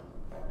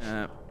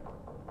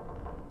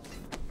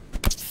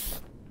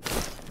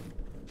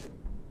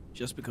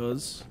 Just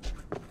because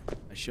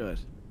I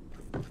should.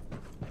 I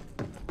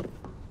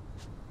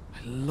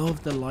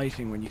love the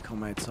lighting when you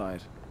come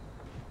outside.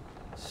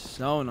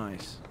 So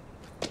nice.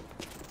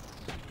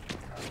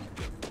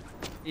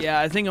 Yeah,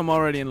 I think I'm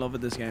already in love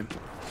with this game.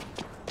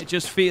 It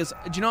just feels.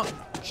 Do you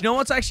know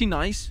what's actually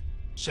nice?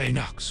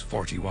 Saynox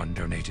 41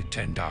 donated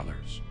 $10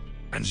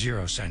 and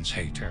 0 cents.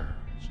 Hey Terroriser.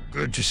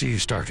 Good to see you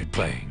started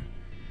playing,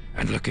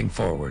 and looking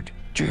forward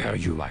to how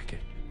you like it.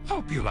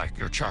 Hope you like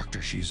your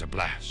character. She's a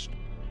blast.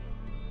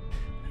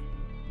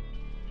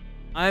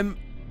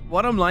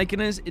 What I'm liking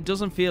is it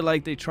doesn't feel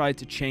like they tried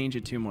to change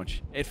it too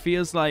much. It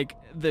feels like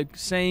the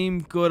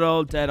same good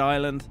old Dead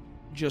Island,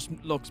 just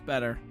looks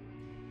better.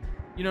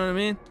 You know what I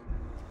mean?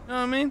 You know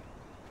what I mean?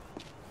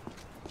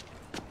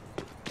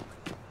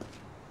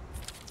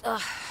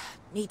 Ugh,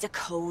 need a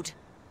code.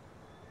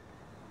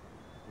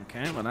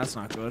 Okay, well that's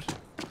not good.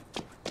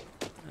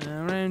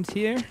 Around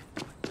here.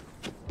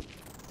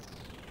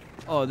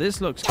 Oh, this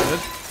looks good.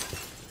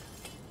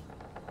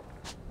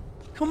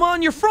 Come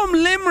on, you're from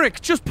Limerick.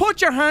 Just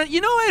put your hand.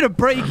 You know how to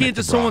break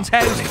into someone's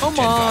house. Come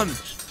on.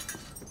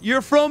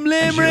 You're from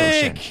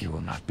Limerick. You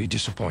will not be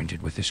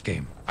disappointed with this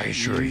game, I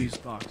assure you.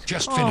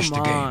 Just finished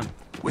the game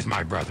with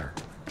my brother,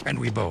 and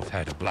we both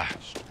had a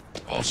blast.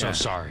 Also,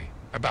 sorry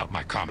about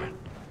my comment.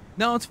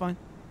 No, it's fine.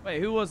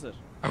 Wait, who was it?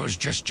 I was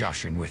just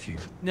joshing with you.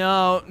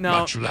 No.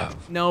 Much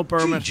love. No,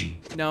 Burma.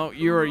 GG. No,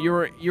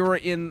 you're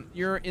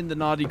in the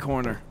naughty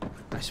corner.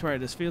 I swear,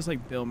 this feels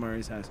like Bill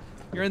Murray's house.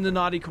 You're in the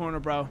naughty corner,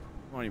 bro.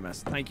 Come on, you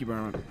mess. Thank you,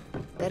 Burma.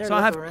 Better so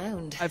look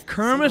around. I have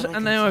Kermit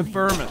and now I have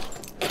Vermit.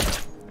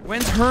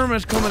 When's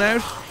Hermit coming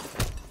out?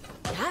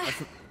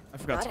 I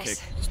forgot to kick.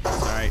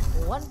 Sorry.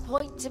 1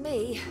 point to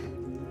me.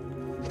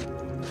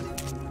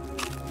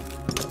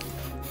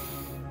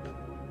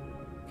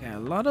 Okay, a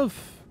lot of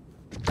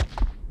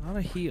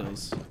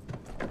heals.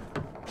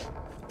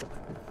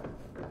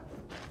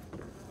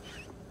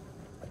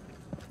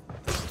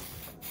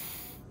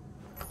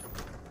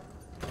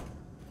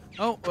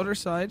 Oh, other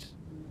side.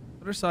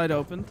 Other side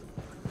opened.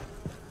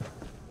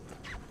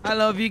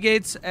 Hello,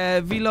 V-Gates.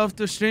 We love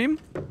to stream.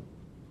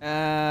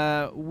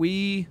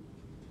 We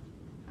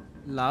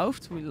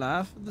laughed. We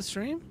laugh at the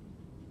stream.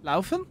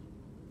 Laufen?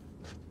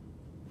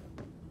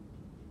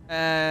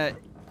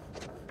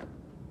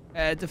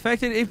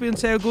 Defected, ich bin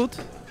sehr gut.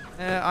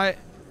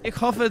 Ich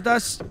hoffe,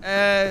 dass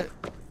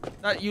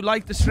that you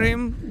like the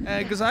stream,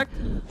 gesagt.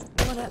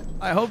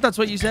 I hope that's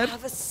what you said.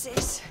 Have a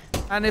sit.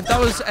 And if that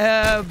was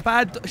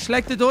bad,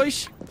 schlechte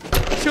Deutsch,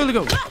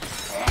 Entschuldigung.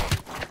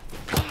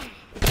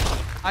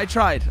 I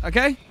tried,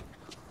 okay?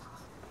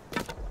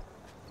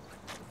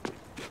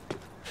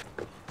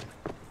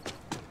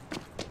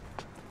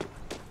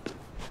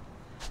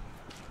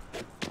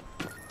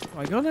 Do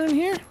I go down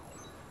here?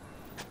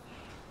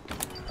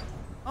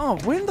 Oh,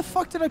 when the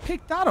fuck did I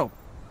pick that up?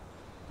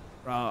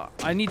 Bro,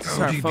 I need to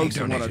start ODB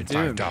focusing on what I'm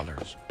donated doing.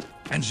 $5.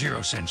 And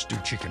 0 cents do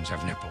chickens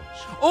have nipples?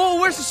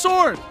 Oh, where's the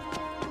sword?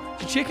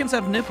 Do chickens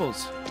have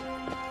nipples?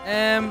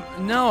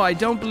 No, I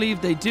don't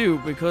believe they do,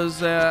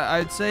 because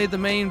I'd say the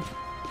main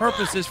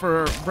purpose is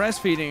for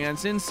breastfeeding, and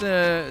since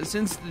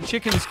the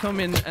chickens come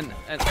in an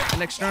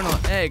external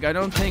egg, I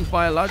don't think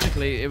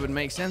biologically it would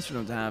make sense for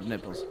them to have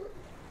nipples.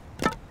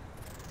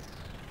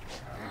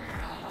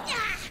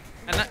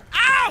 And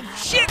ow!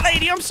 Shit,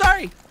 lady, I'm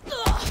sorry!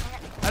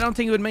 I don't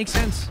think it would make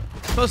sense.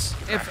 Plus,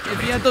 if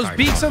you had those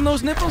beaks on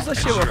those nipples, that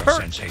shit would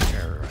hurt.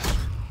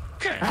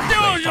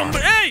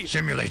 Hey!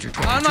 Simulator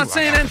 22. I'm not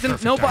saying anything.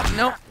 No, but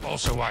no.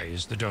 Also, why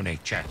is the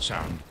donate chat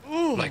sound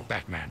like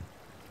Batman,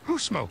 who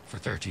smoked for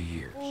 30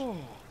 years? Oh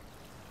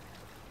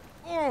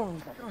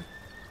my god!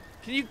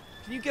 Can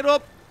you get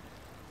up?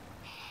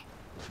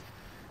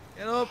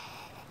 Get up!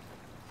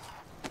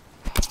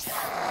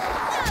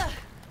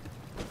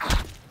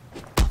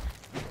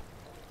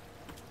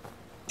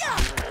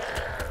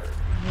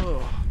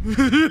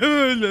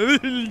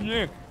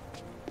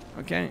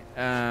 Okay.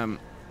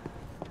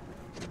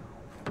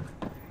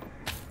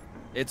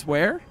 It's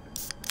where?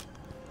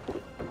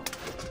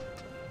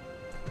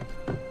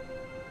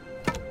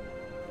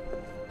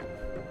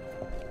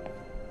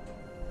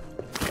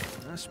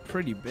 That's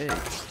pretty big.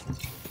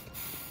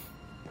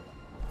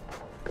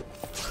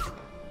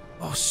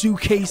 Oh,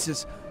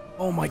 suitcases.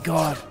 Oh my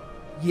god.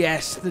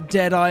 Yes, the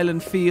Dead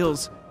Island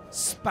feels.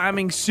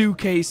 Spamming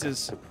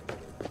suitcases.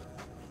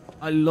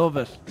 I love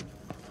it.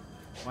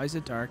 Why is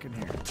it dark in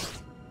here?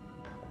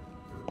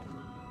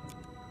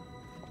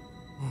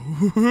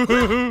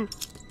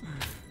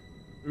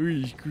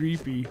 Ooh,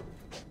 creepy.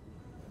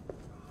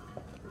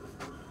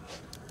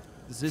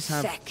 Does this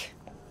have... Feck.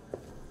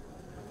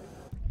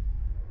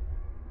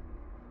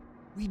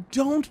 We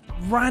don't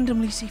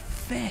randomly see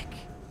feck.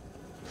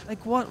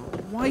 Like what?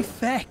 Why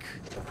feck?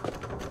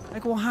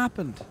 Like what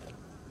happened?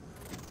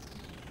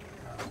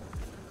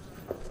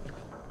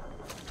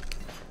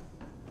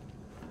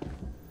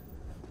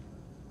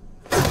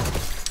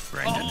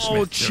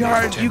 Oh,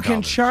 charge! You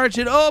can charge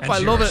it up. I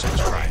love it.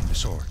 Trying the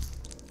sword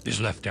is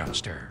left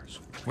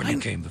downstairs when you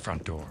came the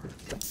front door.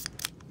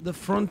 The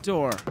front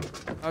door.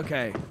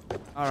 Okay.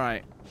 All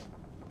right.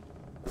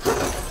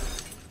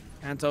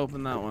 Can't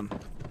open that one.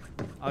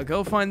 I'll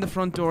go find the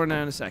front door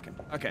now in a second.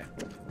 Okay.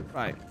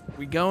 Right.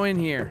 We go in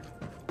here.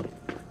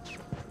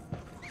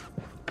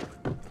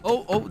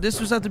 Oh, this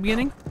was at the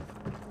beginning?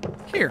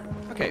 Here.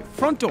 Okay,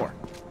 front door.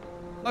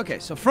 Okay,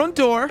 so front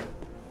door.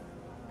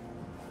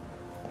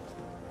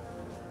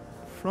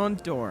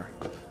 Front door.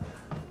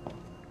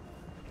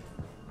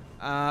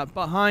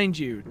 Behind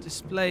you.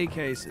 Display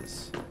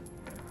cases.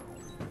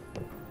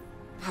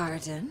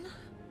 Pardon?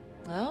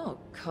 Oh,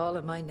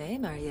 calling my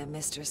name, are you,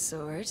 Mr.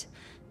 Sword?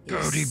 You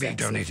ODB sexy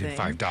donated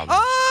thing. $5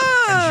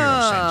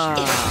 Ah!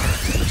 and 0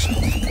 cents.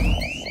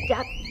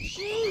 Stop.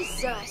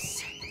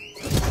 Jesus.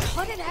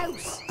 Cut it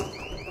out.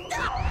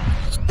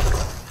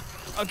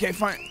 Okay,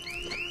 fine.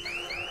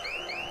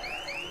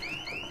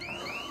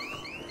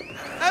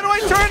 How do I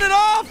turn it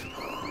off?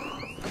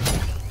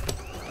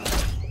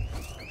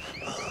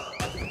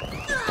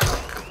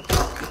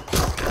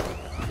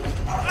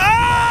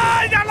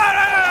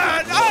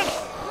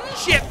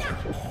 Shit!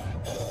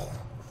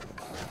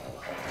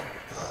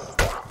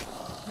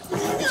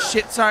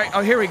 Shit, sorry.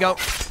 Oh, here we go.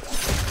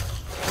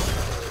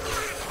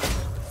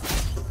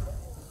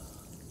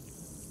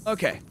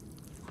 Okay.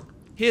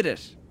 Hit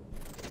it.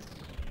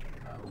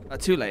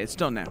 Too late. It's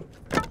done now.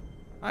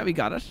 Alright, we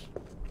got it.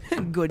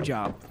 Good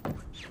job.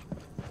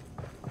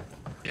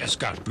 Yes,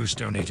 Scott Bruce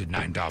donated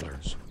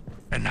 $9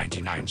 and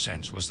 99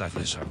 cents. Was that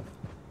Lizzo?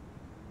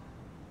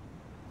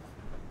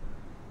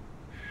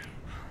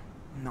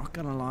 Not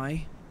gonna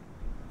lie.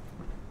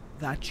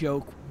 That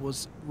joke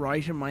was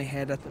right in my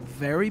head at the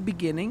very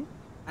beginning,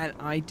 and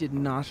I did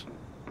not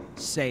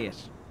say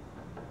it.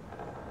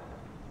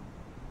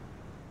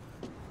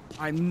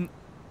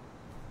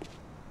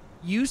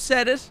 You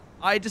said it.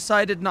 I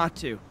decided not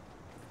to.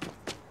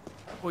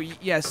 Well,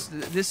 yes,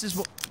 this is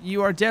what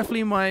you are.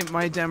 Definitely my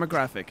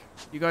demographic.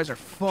 You guys are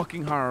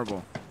fucking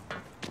horrible.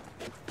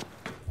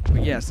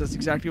 But yes, that's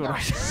exactly what I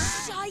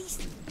said.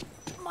 Shite!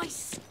 My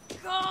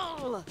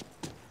skull!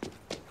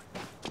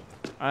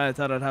 I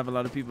thought I'd have a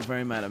lot of people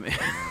very mad at me.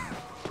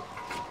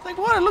 Like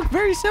what? I look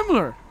very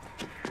similar.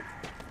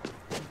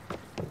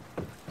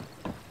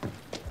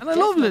 And I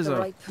love Lizzo. The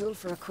right pool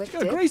for a quick She's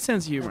got a dip, great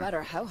sense of humor. no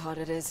matter how hot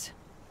it is.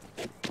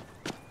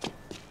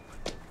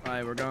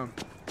 Alright, we're gone.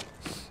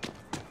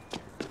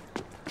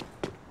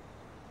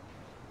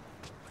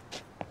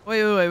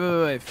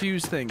 Wait.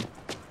 Fuse thing.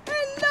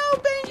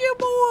 Hello, Benji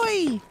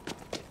boy!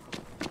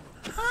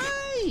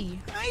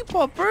 Hi,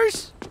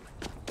 puppers.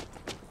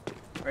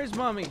 Where's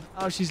mommy?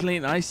 Oh, she's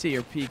leaning. I see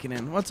her peeking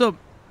in. What's up?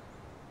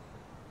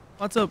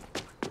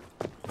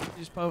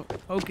 Just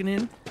poking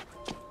in.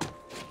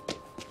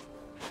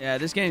 Yeah,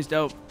 this game's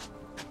dope.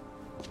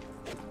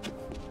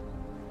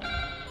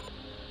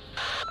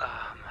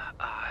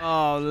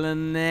 Oh,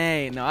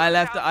 Lene. No, I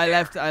left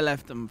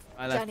them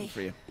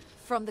for you.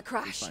 From the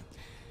crash.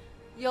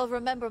 You'll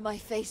remember my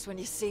face when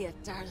you see it,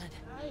 darling.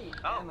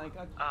 Oh,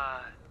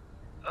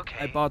 okay.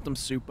 I bought them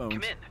soup bones.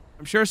 Come in.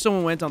 I'm sure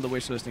someone went on the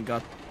wish list and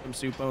got them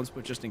soup bones,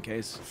 but just in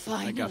case,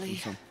 I got them Finally.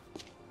 some.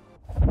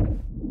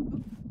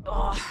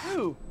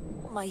 Oh,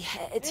 my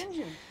head.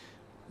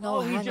 No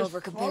Oh, you just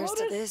hangover compares to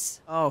swallowed it?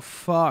 this. Oh,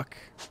 fuck.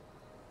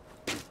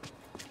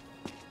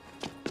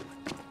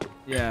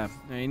 Yeah,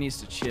 no, he needs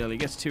to chill. He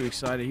gets too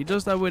excited. He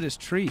does that with his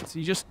treats.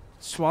 He just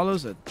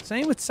swallows it.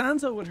 Same with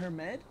Sansa with her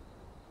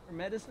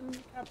medicine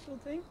capsule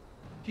thing.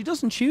 She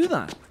doesn't chew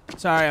that.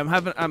 Sorry,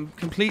 I'm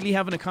completely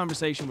having a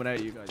conversation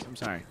without you guys. I'm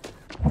sorry.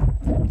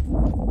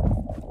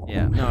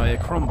 Yeah, no,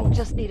 it crumbles.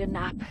 Just need a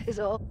nap, is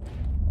all.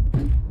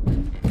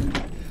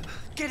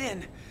 Get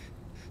in.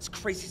 This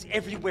crazy's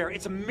everywhere.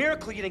 It's a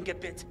miracle you didn't get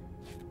bit.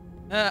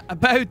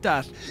 About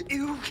that.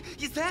 Ew,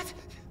 is that?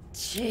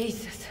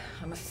 Jesus,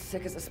 I'm as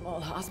sick as a small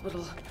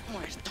hospital.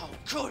 Where's the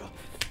culo?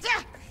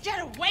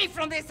 Get away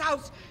from this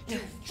house! You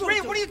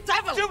Ray, what are you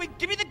doing?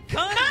 Give me the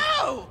gun!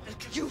 No!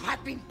 You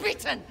have been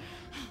beaten!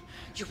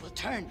 You will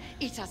turn.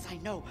 Eat us, I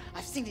know.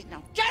 I've seen it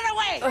now. Get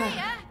away!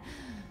 Freya,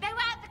 they were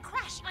at the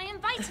crash. I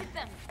invited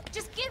them.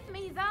 Just give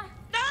me the...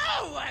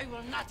 No! I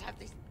will not have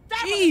this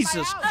devil in my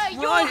Jesus house.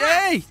 Christ!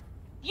 Hey!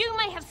 You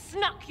may have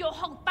snuck your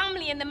whole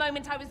family in the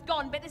moment I was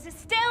gone, but this is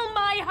still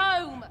my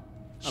home.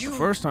 Not the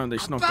first time they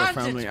snuck their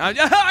abandoned family. me.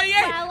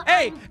 Well,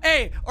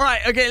 Hey! All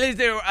right, okay, let's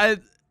do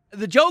it.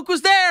 The joke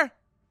was there.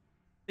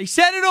 They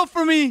set it up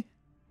for me,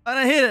 and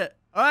I hit it.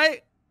 All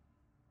right.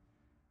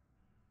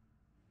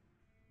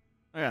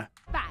 Okay.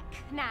 Back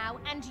now,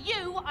 and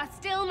you are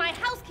still my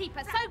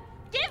housekeeper, so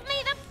give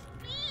me the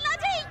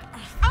bloody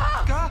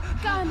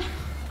gun.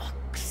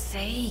 Fuck's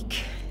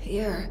sake.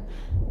 Here.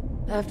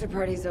 After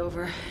party's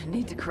over.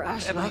 Need to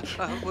crash, Emma,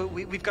 like.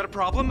 we've got a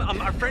problem.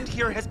 Our friend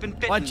here has been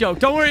bitten. What joke?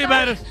 Don't worry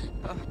about it.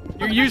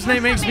 Your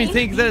username makes me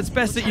think that it's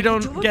best that you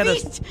don't get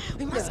it.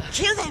 We must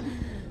kill them.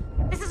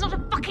 This is not a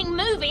fucking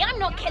movie. I'm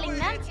not killing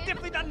them. It's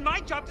definitely not my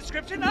job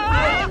description.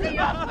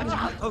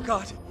 Oh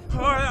God.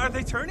 Are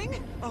they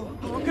turning? Oh,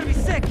 I'm gonna be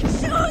sick.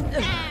 Shoot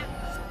them.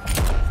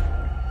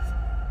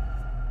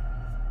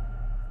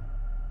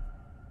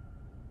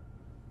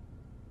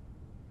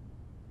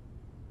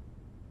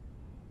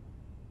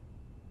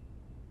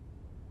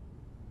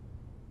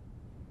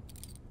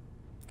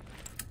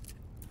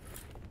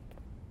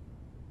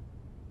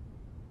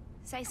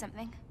 Say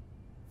something.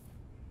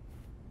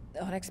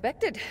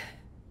 Unexpected.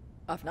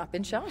 I've not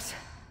been shot.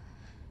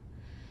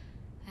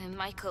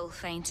 Michael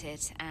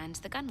fainted and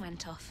the gun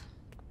went off.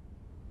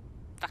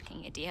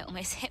 Fucking idiot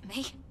almost hit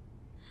me.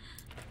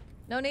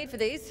 No need for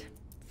these.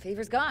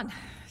 Fever's gone.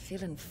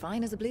 Feeling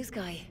fine as a blue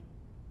sky.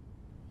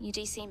 You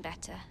do seem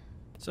better.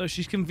 So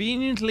she's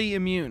conveniently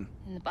immune.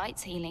 And the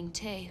bite's healing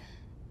too.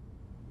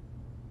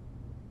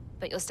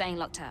 But you're staying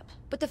locked up.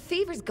 But the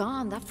fever's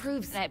gone. That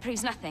proves... No, it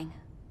proves nothing,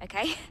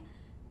 okay?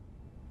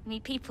 I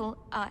mean, people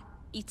are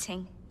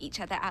eating each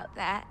other out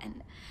there,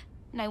 and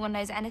no one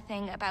knows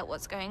anything about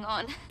what's going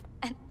on.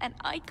 And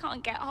I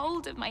can't get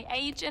hold of my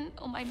agent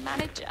or my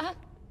manager.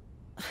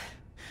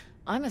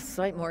 I'm a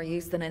sight more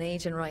use than an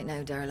agent right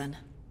now, darling.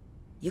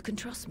 You can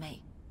trust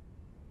me.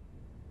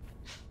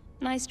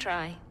 Nice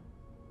try.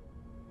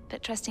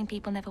 But trusting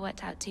people never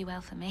worked out too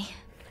well for me.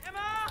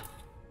 Emma!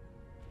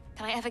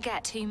 Can I ever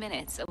get 2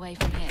 minutes away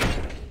from here?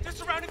 They're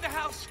surrounding the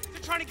house.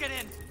 They're trying to get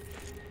in.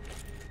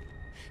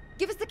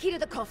 Give us the key to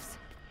the cuffs.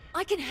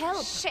 I can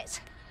help. Shit.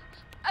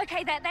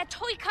 Okay, they're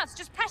toy cuffs.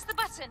 Just press the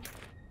button.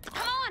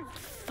 Come on.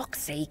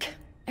 Fuck's sake.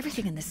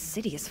 Everything in this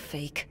city is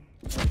fake.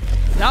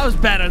 That was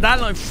better.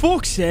 That line,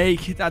 fuck's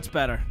sake. That's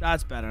better.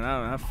 That's better.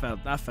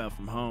 That fell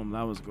from home.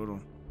 That was a good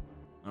one.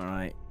 All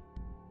right.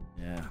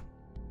 Yeah.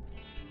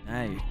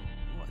 Hey,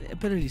 what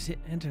abilities hit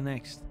enter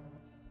next?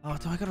 Oh,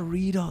 do I gotta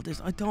read all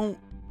this? I don't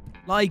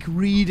like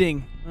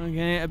reading.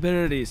 Okay,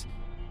 abilities.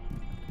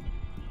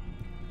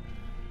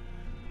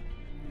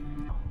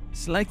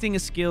 Selecting a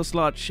skill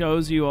slot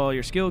shows you all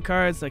your skill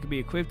cards that can be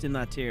equipped in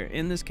that tier.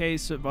 In this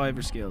case,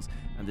 survivor skills,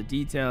 and the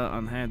detail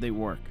on how they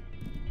work.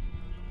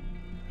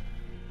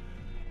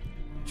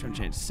 Trying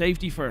to change.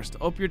 Safety first.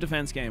 Up your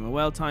defense game. A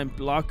well-timed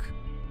block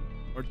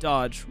or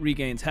dodge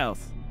regains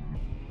health.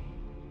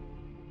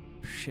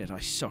 Shit, I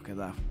suck at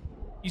that.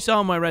 You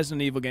saw my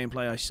Resident Evil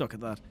gameplay, I suck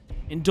at that.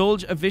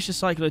 Indulge a vicious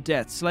cycle of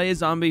death. Slay a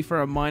zombie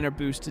for a minor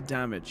boost to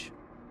damage.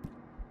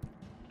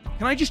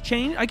 Can I just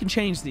change? I can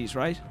change these,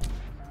 right?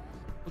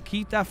 We'll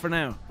keep that for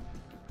now.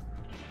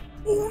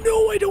 Oh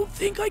no, I don't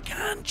think I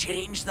can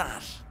change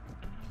that.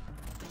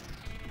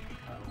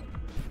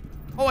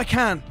 Oh, I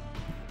can.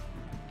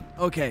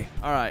 Okay,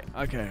 alright,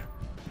 okay.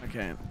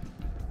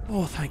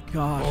 Oh, thank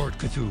God. Lord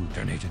Cthulhu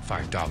donated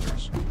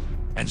 $5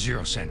 and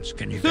 0 cents.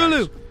 Can you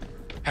Cthulhu guys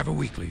have a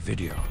weekly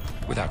video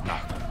without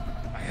Nagla?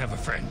 I have a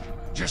friend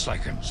just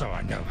like him, so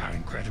I know how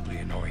incredibly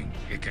annoying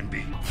it can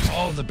be.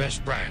 All the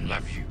best, Brian.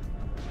 Love you.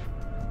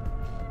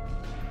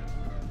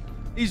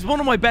 He's one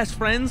of my best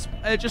friends.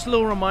 Just a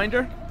little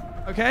reminder,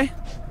 okay?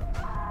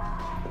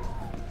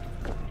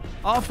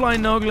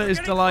 Offline Nogla is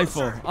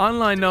delightful.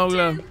 Online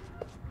Nogla.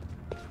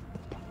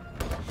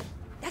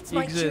 That's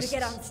my cue to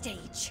get on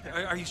stage.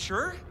 Are you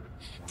sure?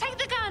 Take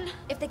the gun.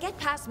 If they get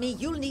past me,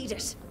 you'll need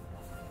it.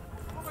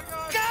 Oh my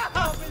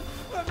God!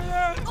 Let me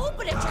in!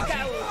 Open it, you go!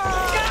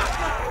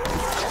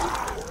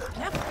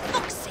 Now, for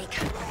fuck's sake,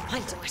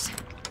 I'll do it.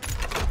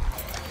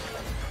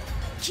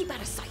 Keep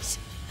out of sight.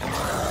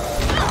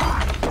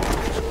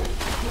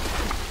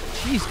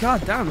 Jeez,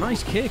 god damn,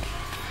 nice kick.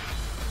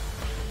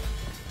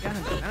 God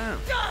damn.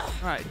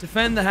 Alright,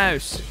 defend the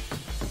house.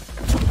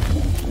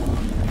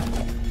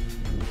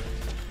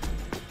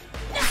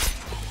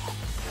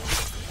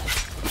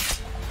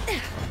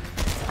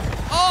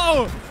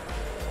 Oh!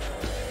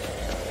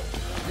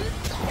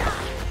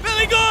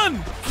 Billy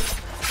Gunn!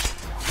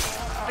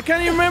 I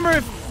can't even remember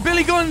if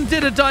Billy Gunn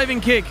did a diving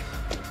kick.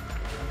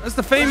 That's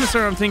the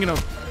famouser I'm thinking of.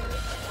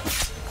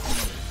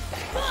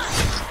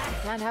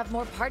 Can't have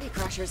more party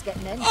crashers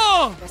getting in.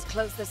 Oh! Let's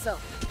close this up.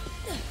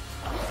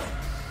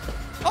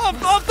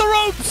 Off the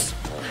ropes!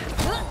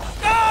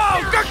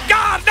 Oh, good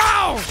God,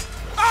 no!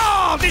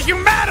 Oh, the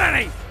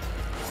humanity!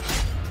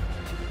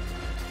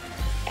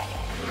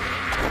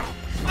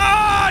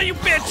 Oh, you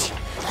bitch!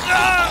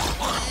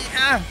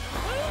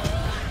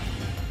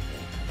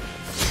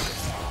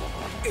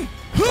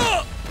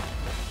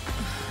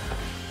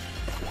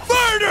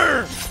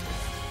 Murder!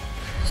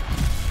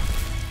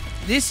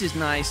 This is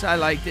nice. I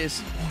like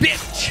this.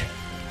 Bitch!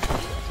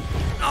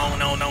 No,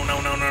 no, no,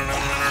 no, no, no, no,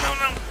 no, no,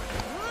 no.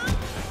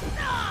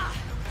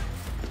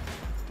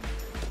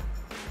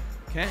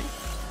 Okay.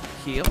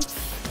 Heal.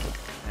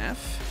 F.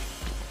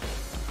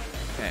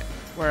 Okay.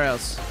 Where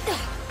else?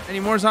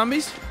 Any more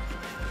zombies?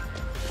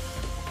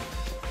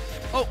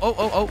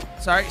 Oh.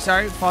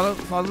 Sorry. Follow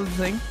the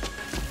thing.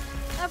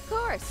 Of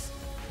course.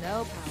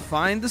 No problem.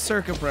 Find the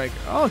circuit breaker.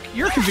 Oh,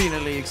 you're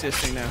conveniently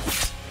existing now.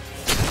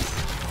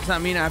 Does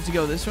that mean I have to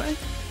go this way?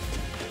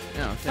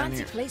 No, down Fancy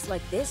here. place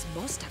like this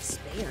must have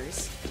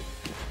spares.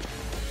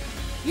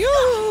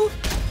 You!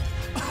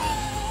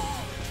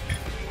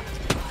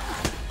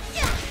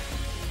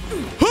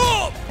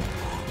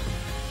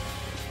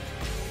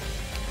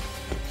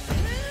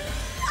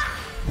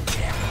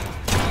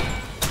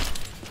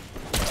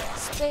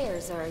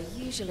 Spares are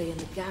usually in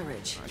the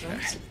garage,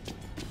 right?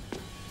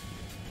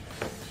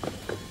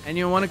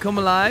 Anyone want to come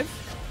alive?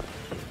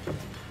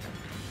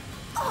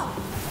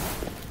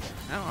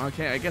 Oh,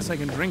 okay. I guess I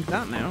can drink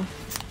that now.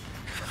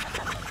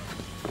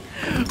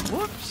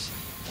 Whoops.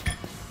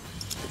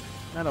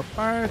 Metal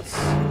parts.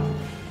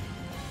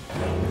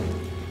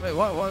 Wait,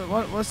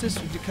 what's this?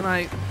 Can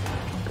I?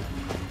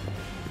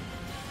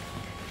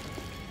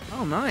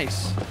 Oh,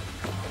 nice.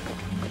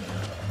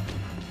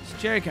 It's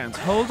jerry cans.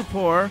 Hold to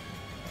pour.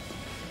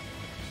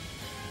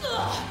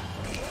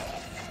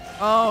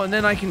 Oh, and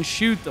then I can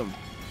shoot them.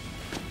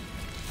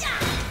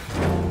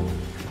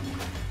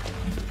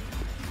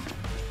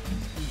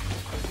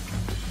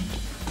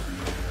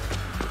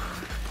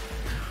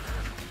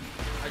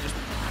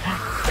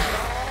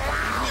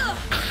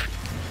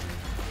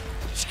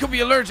 She could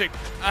be allergic.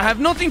 I have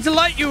nothing to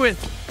light you with.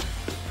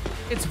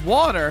 It's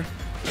water.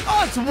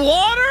 Oh, it's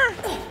water?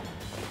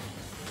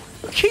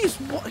 Keeps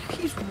water,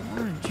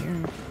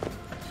 Jerry.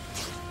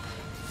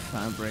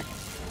 Fabric.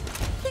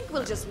 I think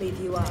we'll just leave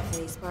you off,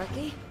 eh,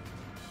 Sparky?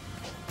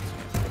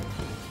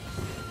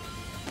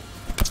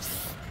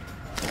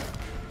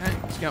 Okay,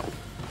 let's go.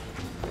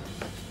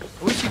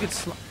 I wish you could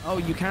slide. Oh,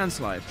 you can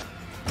slide.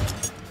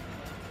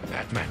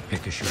 Batman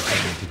Pikachu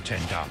donated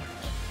 $10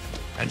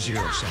 and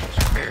 0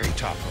 cents. Very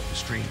top of the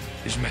stream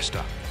is messed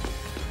up.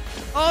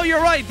 Oh,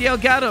 you're right. The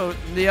Elgato's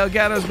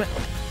been...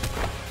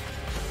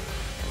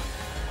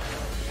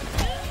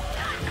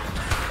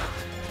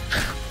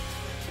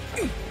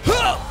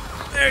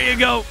 There you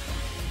go.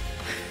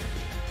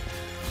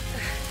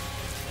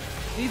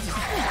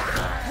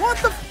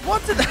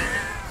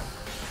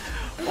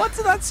 What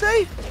did that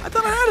say? I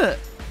thought I had it.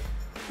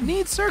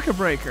 Need circuit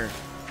breaker.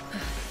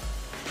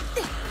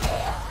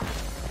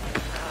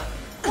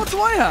 What do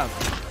I have?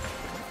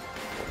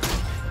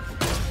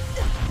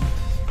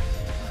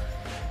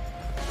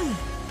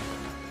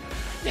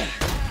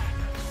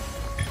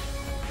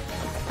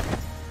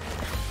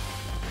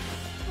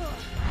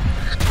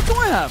 What do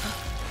I have?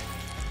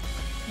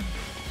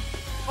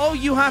 Oh,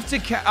 you have to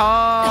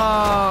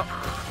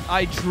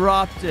I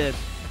dropped it.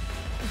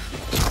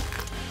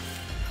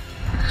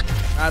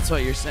 That's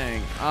what you're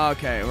saying.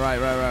 Okay,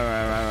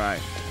 right.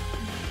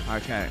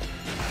 Okay.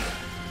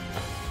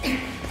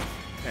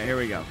 Okay, here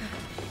we go.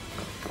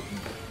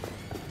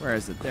 Where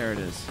is it? There it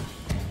is.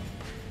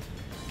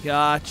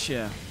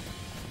 Gotcha.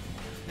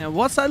 Now,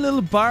 what's that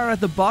little bar at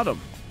the bottom?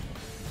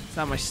 Is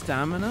that my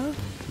stamina?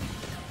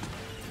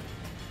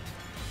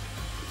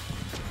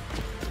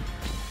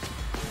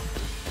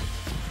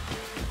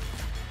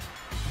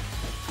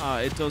 Oh,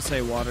 it does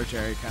say water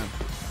jerry can.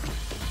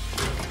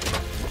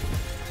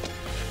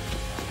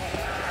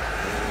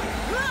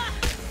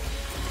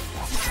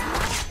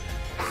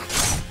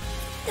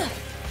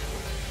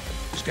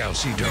 Scal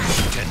C donated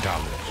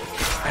 $10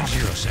 and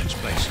 0 cents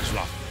place is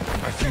locked.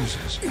 My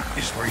fuses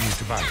is for you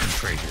to buy from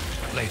traders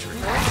later in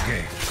the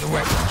game. The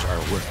weapons are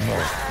worth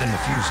more than the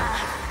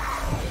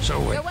fuses. So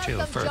wait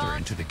till further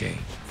into the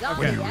game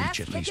when you reach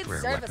at least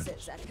rare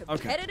weapons. At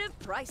competitive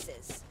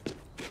prices.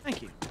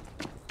 Thank you.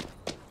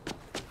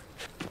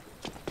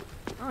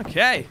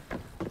 Okay.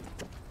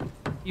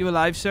 You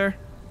alive, sir?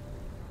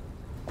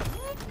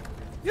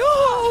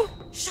 Yo!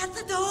 Shut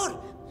the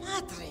door!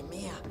 Madre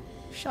mia!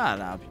 Shut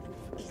up.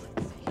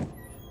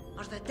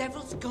 Are the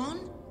devils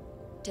gone?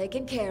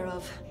 Taken care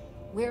of.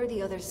 Where are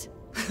the others?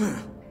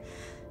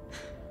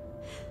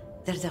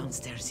 They're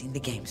downstairs in the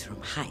games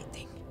room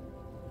hiding.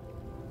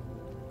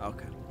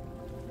 Okay.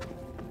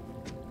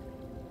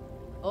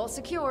 All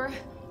secure.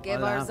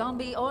 Give our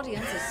zombie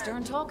audience a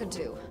stern talking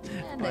to.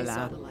 And they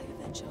saw the light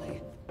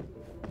eventually.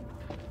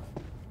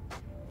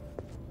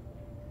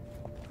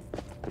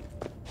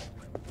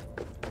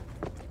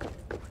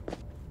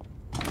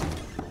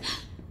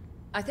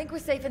 I think we're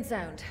safe and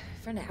sound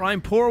for now.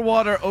 Ryan, pour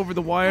water over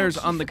the wires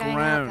on the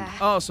ground.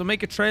 Oh, so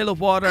make a trail of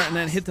water and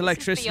then hit the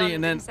electricity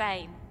and then...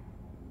 Insane.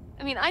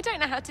 I mean, I don't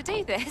know how to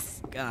do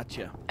this.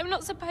 Gotcha. I'm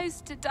not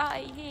supposed to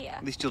die here.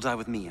 At least you'll die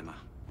with me, Emma.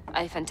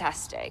 Oh,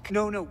 fantastic.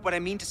 No, what I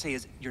mean to say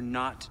is you're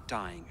not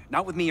dying.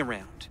 Not with me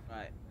around.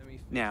 Right.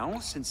 Now,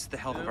 since the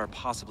health of our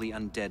possibly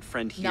undead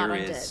friend here Not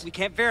is... undead. We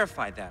can't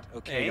verify that,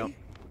 okay? There you go.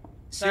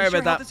 Sorry about that. Since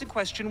your health is a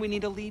question, we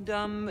need a lead,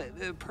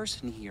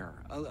 person here.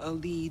 A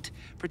lead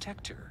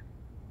protector.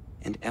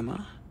 And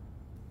Emma,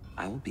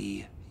 I will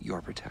be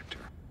your protector.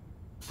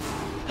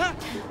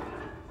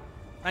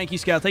 Thank you,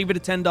 Scal. Thank you for the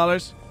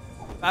 $10.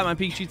 Batman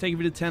Pikachu, thank you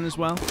for the 10 as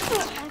well.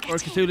 Or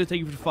Cthulhu, thank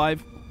you for the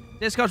 5.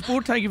 Scotch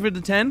Board, thank you for the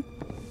 10.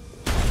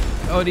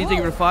 OD, thank you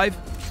for the 5.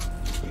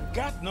 You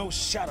got no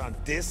shot on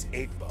this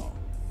 8-ball.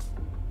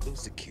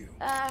 Lose the cue.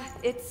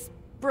 It's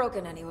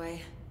broken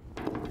anyway.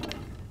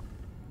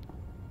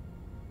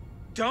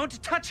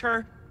 Don't touch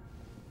her!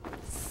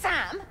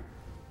 Sam?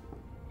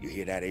 You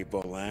hear that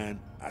 8-ball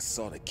line? I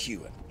saw the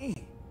cue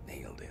and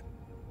nailed it.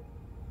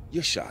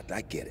 You're shocked,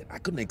 I get it. I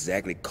couldn't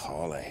exactly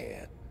call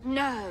ahead.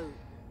 No.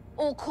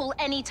 Or call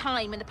any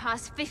time in the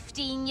past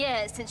 15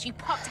 years since you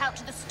popped out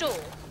to the store.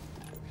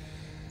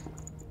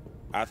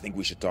 I think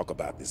we should talk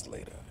about this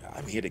later.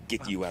 I'm here to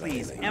get you out of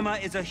Please, LA. Emma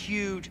is a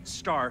huge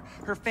star.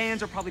 Her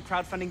fans are probably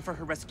crowdfunding for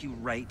her rescue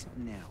right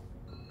now.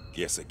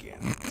 Guess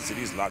again. The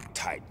city's locked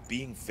tight.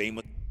 Being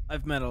famous...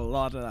 I've met a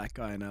lot of that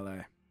guy in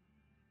LA.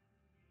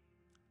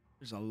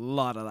 There's a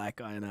lot of that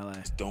guy in LA.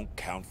 Don't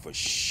count for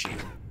shit.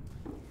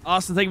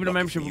 Austin, thank you for the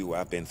membership. You,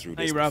 I've been through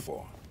this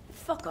before.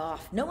 Fuck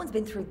off. No one's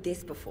been through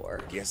this before.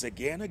 Guess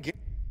again.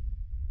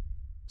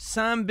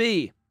 Sam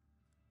B.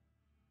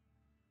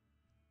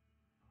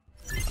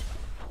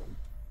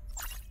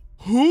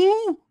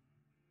 Who?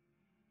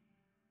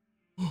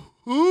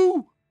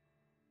 Who?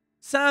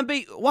 Sam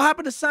B. What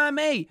happened to Sam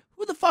A?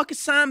 Who the fuck is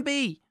Sam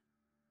B?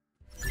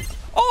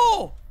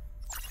 Oh!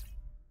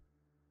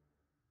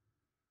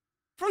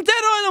 From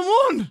Dead Island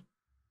 1!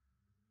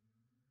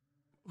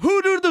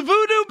 Hoodoo the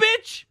Voodoo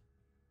bitch?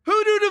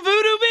 Hoodoo the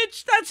Voodoo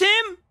bitch? That's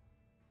him?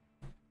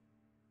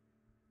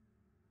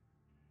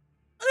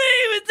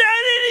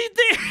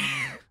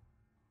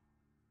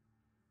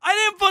 I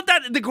didn't put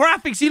that in the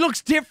graphics. He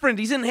looks different.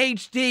 He's in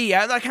HD.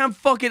 I can't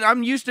fucking...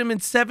 I'm used to him in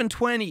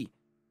 720.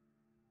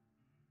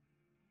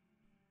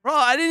 Bro,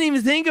 I didn't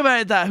even think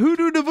about that.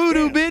 Hoodoo the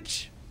Voodoo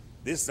bitch.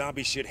 This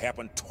zombie shit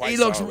happened twice.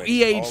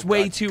 He aged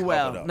way too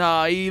well.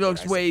 No, he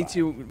looks way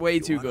too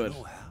good.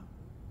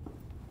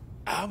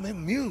 I'm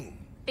immune.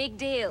 Big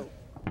deal.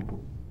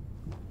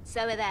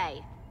 So are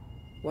they.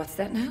 What's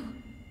that now?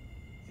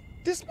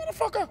 This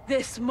motherfucker.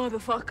 This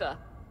motherfucker.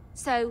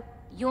 So,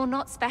 you're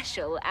not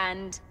special,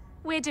 and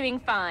we're doing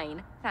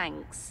fine,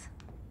 thanks.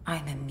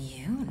 I'm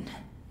immune.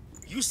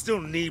 You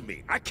still need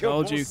me. I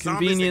killed Told more you,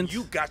 zombies convenient. than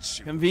you got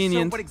you.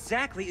 Convenient. So what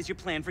exactly is your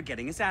plan for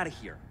getting us out of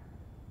here?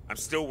 I'm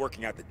still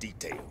working out the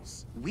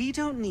details. We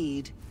don't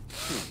need...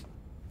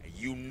 And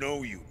you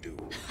know you do.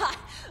 Ha!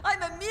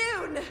 I'm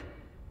immune!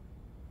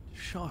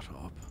 Shut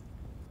up.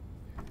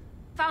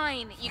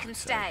 Fine, you can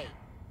stay.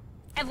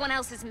 Everyone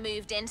else has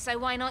moved in, so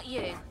why not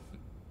you?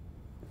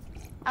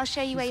 I'll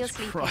show you where you're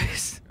sleeping.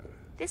 Christ.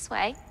 This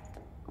way.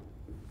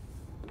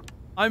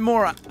 I'm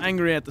more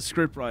angry at the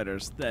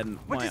scriptwriters than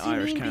What my does he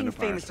Irish mean being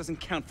counterpart. famous doesn't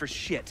count for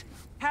shit?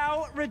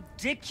 How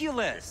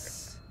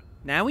ridiculous!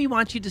 Now we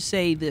want you to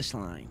say this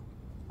line.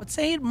 But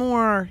say it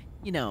more,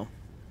 you know,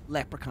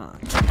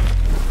 leprechaun.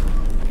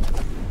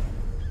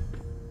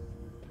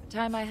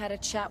 Time I had a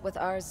chat with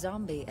our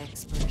zombie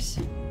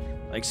expert.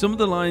 Like some of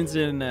the lines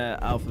in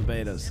Alpha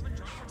Betas.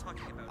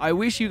 I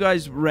wish you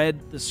guys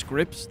read the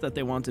scripts that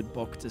they wanted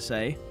Buck to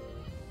say.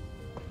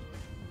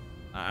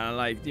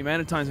 Like, the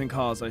amount of times in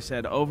calls I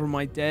said, over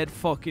my dead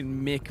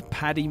fucking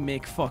Paddy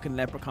Mick fucking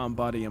leprechaun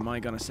body, am I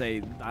gonna say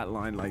that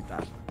line like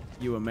that?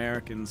 You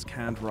Americans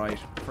can't write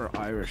for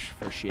Irish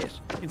for shit.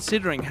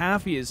 Considering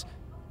half of yous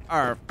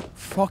are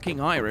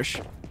fucking Irish,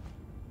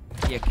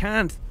 you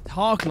can't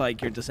talk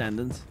like your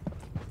descendants.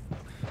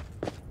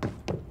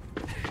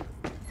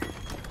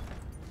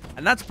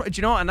 And that's, do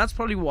you know, and that's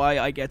probably why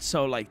I get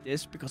so like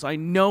this, because I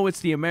know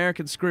it's the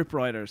American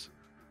scriptwriters.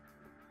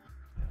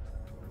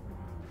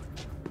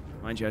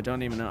 Mind you, I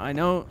don't even know. I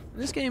know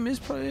this game is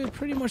probably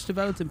pretty much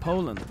developed in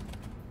Poland,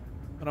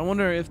 but I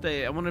wonder if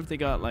they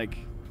got like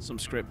some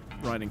script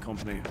writing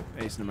company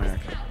based in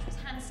America.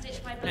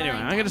 Anyway,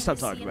 I'm gonna stop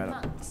talking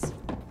about it.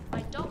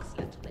 My dog's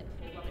left a little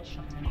rubbish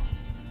shot in.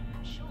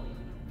 I'm sure you'll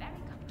be very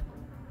comfortable.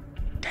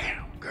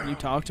 Damn, girl. Can you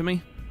talk to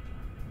me?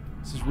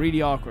 This is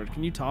really awkward.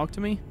 Can you talk to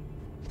me?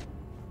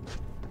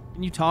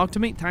 Can you talk to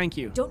me? Thank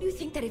you. Don't you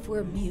think that if we're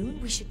immune,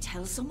 we should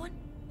tell someone?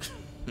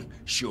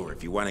 Sure,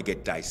 if you want to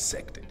get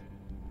dissected.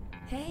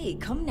 Hey,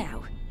 come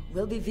now.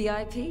 We'll be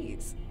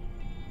VIPs.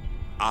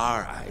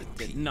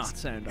 R.I.P. Did not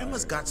sound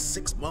Emma's got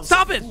 6 months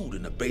Stop of it! food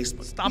in the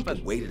basement. Stop we it.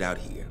 can wait it out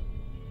here.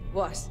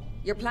 What?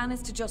 Your plan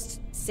is to just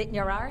sit in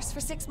your arse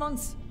for 6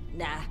 months?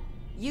 Nah.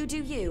 You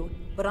do you,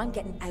 but I'm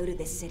getting out of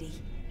this city.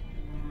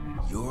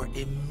 You're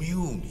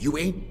immune. You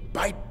ain't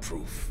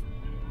bite-proof.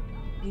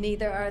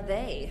 Neither are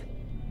they.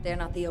 They're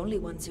not the only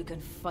ones who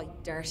can fight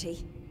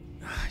dirty.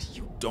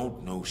 You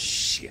don't know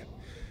shit.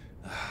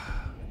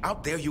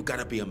 Out there, you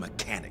gotta be a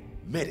mechanic,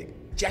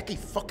 medic. Jackie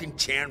fucking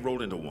Chan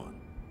rolled into one.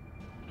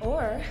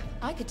 Or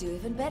I could do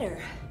even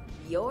better.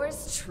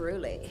 Yours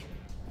truly.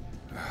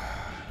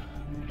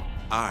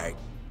 Alright,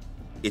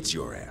 it's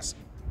your ass.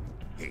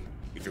 Hey,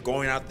 if you're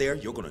going out there,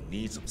 you're gonna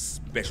need some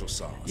special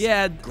sauce.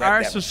 Yeah, Grab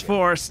arse that was shit.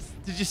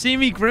 forced. Did you see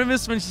me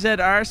grimace when she said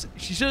arse?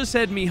 She should have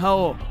said me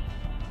hoe.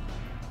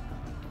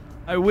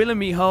 I will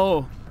me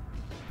hoe.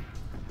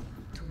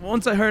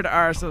 Once I heard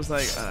arse, I was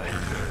like,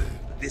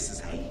 This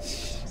is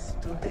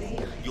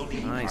today. You'll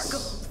need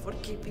nice. for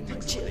keeping my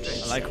children.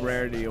 I like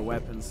rarity of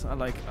weapons. I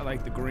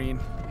like the green.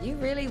 You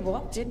really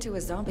walked into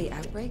a zombie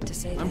outbreak to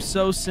say that? I'm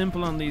so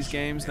simple on these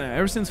games now.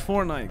 Ever since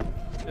Fortnite,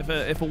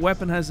 if a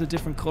weapon has a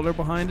different color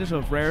behind it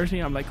of rarity,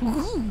 I'm like,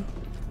 ooh.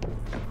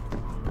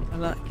 I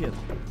like it.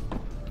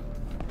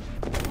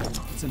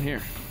 What's in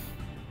here?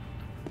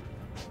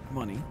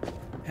 Money.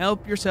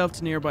 Help yourself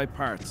to nearby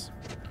parts.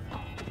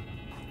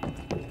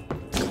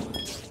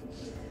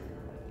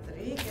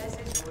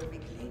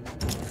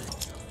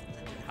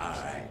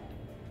 Alright.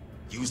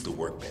 Use the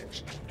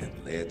workbench and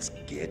let's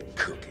get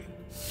cooking.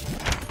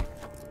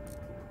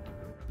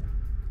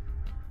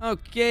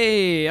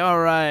 Okay,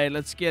 alright,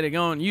 let's get it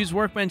going. Use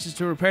workbenches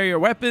to repair your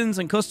weapons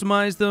and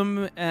customize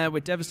them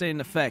with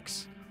devastating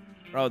effects.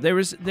 Bro, there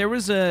was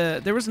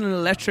an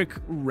electric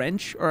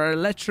wrench or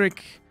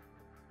electric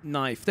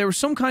knife. There was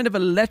some kind of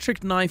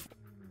electric knife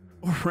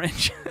or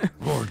wrench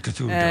Lord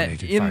Cthulhu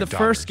donated in the $5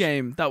 first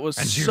game that was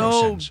and 0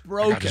 so cents. I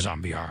got a broken.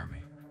 zombie army,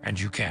 and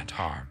you can't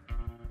harm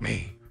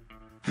me.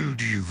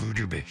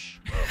 Voodoo bish.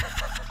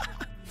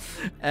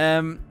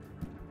 And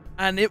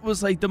it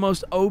was like the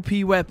most OP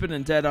weapon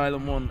in Dead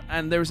Island 1.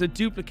 And there was a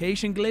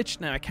duplication glitch.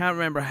 Now, I can't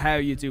remember how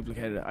you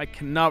duplicated it. I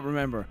cannot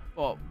remember.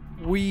 But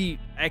we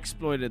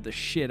exploited the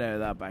shit out of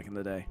that back in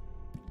the day.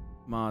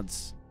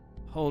 Mods.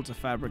 Hold to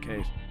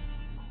fabricate.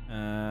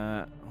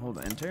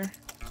 Hold enter.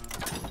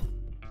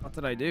 What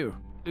did I do?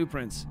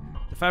 Blueprints.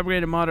 To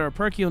fabricate a mod or a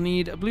perk, you'll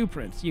need a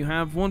blueprint. You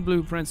have 1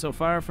 blueprint so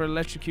far for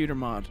Electrocutor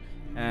mod.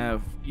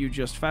 You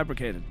just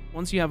fabricated.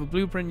 Once you have a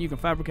blueprint, you can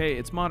fabricate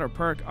its mod or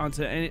perk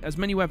onto as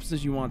many weapons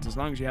as you want, as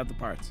long as you have the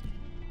parts.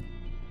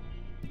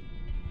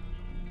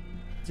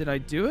 Did I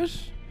do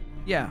it?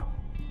 Yeah.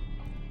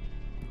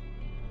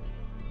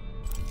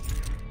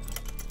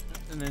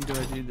 And then do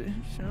I do this?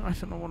 I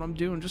don't know what I'm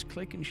doing, just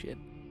clicking shit.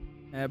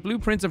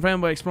 Blueprints are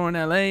found by exploring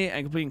LA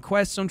and completing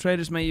quests. Some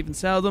traders may even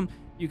sell them.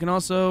 You can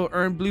also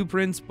earn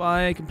blueprints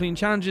by completing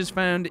challenges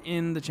found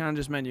in the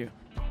challenges menu.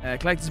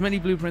 Collect as many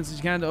blueprints as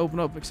you can to open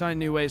up exciting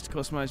new ways to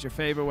customize your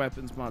favorite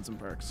weapons, mods, and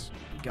perks.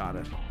 Got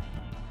it.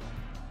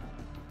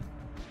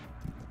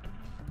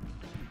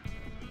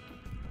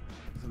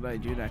 Did I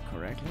do that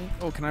correctly?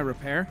 Oh, can I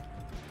repair?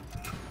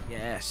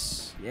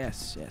 Yes.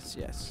 Yes, yes,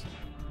 yes.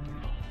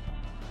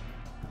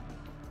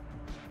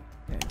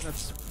 Okay,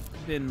 that's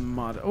been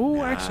modded.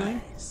 Oh,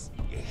 actually.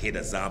 You hit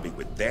a zombie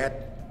with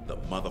that, the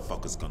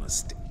motherfucker's gonna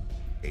stay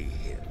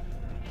here.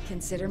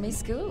 Consider me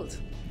schooled.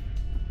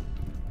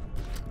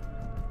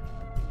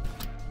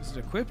 Is it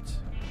equipped?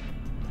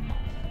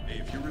 Hey,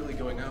 if you're really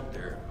going out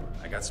there,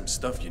 I got some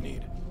stuff you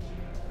need.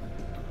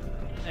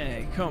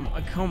 Hey, come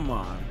on.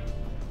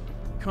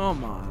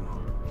 Come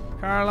on.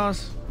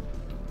 Carlos?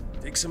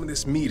 Take some of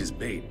this meat as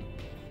bait.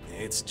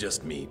 It's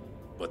just meat,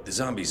 but the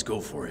zombies go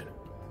for it.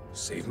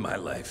 Saved my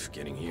life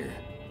getting here.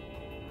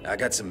 I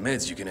got some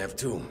meds you can have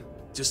too.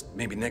 Just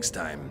maybe next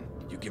time,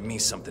 you give me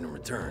something in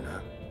return, huh?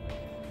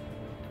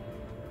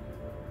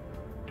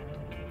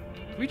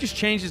 Can we just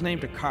change his name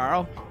to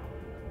Carl?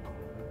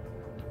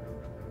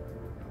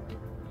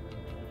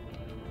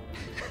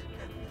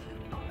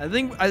 I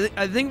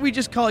think we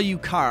just call you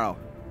Carl.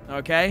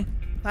 Okay?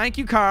 Thank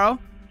you, Carl.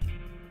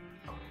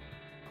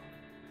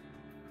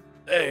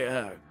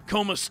 Hey,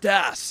 ¿cómo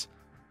estás?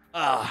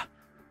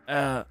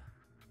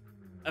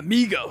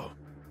 Amigo.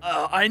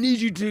 I need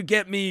you to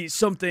get me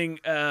something,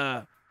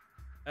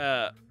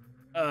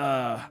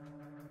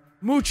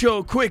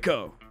 mucho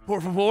quico. Por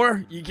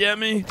favor, you get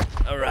me?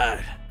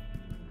 Alright.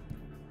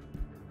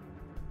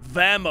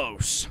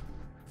 Vamos.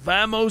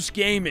 Vamos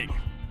Gaming.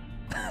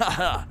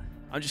 Haha.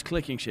 I'm just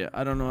clicking shit.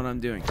 I don't know what I'm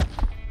doing.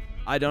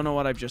 I don't know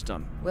what I've just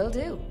done. Will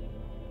do.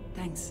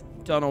 Thanks.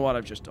 Don't know what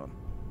I've just done.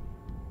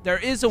 There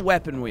is a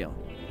weapon wheel.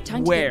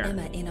 Time Where? to get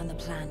Emma in on the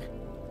plan.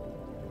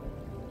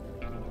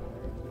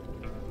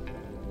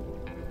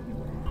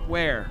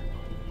 Where?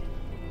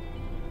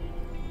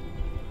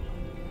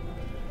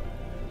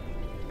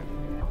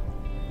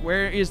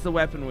 Where is the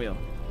weapon wheel?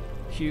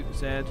 Q,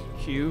 Z,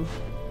 Q.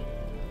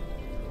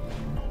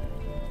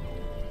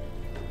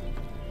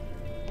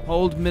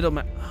 Hold middle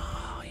mouse.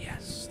 Oh,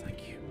 yes.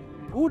 Thank you.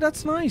 Oh,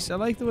 that's nice. I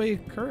like the way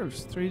it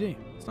curves. 3D.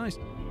 It's nice.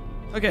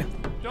 Okay.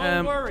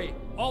 Don't worry.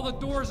 All the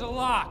doors are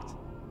locked.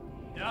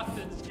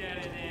 Nothing's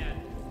getting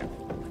in.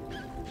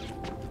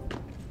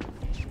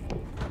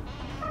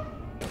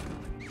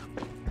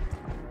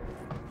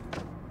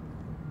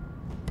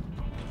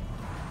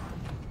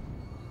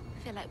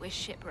 I feel like we're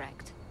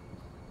shipwrecked.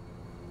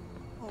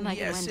 Oh,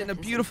 yes, in a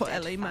beautiful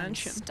LA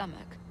mansion. Stomach.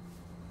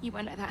 You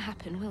won't let that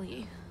happen, will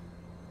you?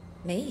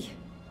 Me?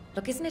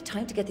 Look, isn't it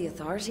time to get the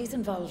authorities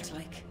involved,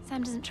 like?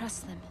 Sam doesn't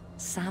trust them.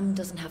 Sam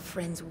doesn't have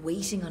friends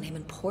waiting on him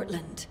in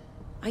Portland.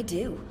 I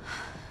do.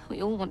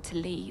 We all want to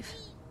leave.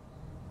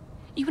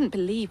 You wouldn't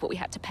believe what we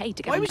had to pay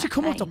to get Why on would you that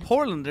come up to plane.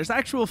 Portland? There's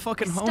actual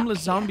fucking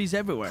homeless zombies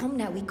everywhere. Come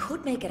now, we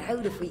could make it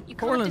out if we... You can't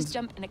Portland. just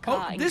jump in a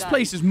car and This go.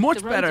 place is much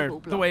The roads are better all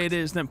the way it blocked.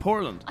 is than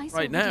Portland I saw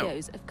right now.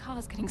 videos of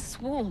cars getting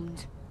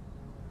swarmed.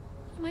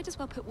 You might as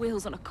well put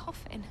wheels on a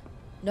coffin.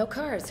 No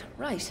cars,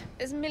 right.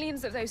 There's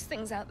millions of those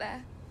things out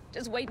there,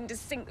 just waiting to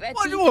sink their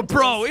What teeth do you want, into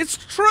bro? us. It's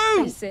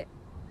true! That's it.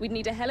 We'd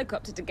need a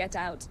helicopter to get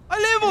out. I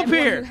live And up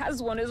everyone here! who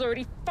has one is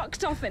already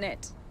fucked off in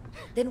it.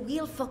 Then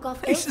we'll fuck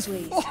off This is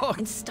elsewise. fucked.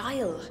 In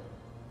style.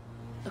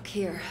 Look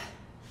here.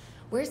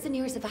 Where's the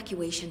nearest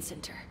evacuation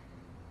center?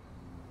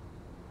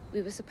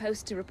 We were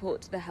supposed to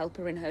report to the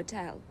helper in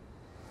hotel.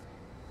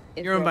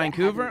 If You're in Robert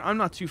Vancouver? hadn't I'm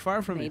not too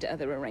far from you. made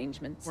other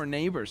arrangements. We're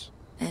neighbors.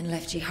 And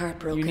left you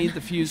heartbroken. You need the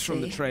fuse I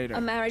from the see. trader.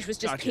 Our marriage was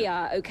just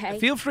Gotcha. PR, okay?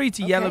 Feel free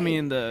to yell at Okay. me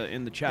in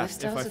the chat if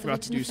Lifestyles I of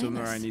forgot to rich do and something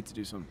or I famous. need to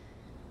do something.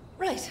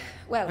 Right.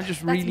 Well, I'm just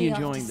that's really me off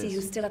enjoying to see this.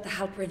 who's still at the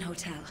Halperin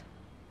Hotel.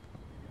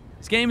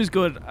 This game is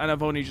good and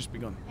I've only just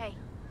begun. Hey.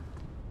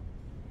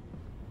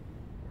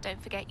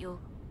 Don't forget your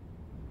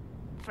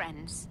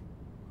friends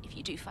if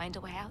you do find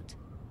a way out.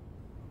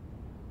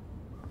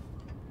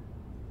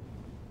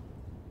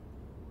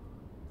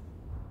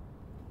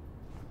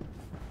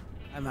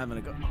 I'm having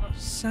a go. Oh,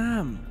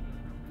 Sam!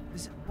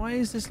 Why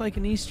is this like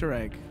an Easter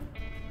egg?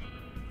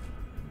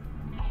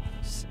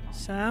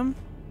 Sam?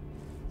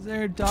 Is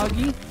there a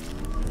doggy?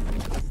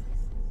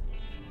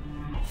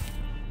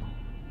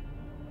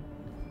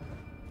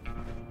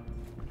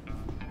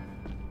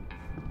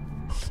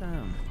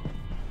 Sam.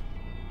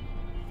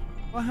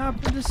 What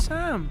happened to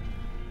Sam?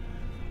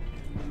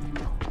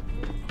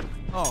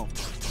 Oh,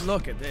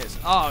 look at this.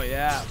 Oh,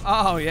 yeah.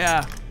 Oh,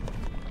 yeah.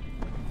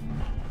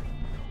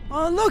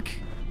 Oh, look.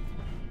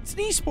 It's an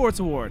esports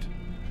award.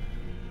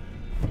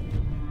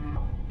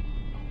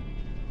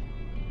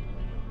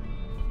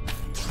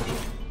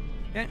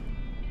 Okay.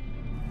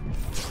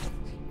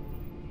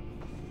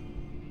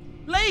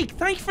 Blake,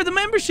 thank you for the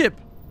membership.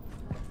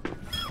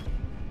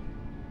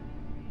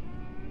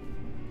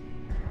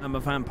 I'm a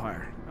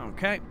vampire.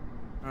 Okay.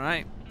 All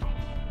right.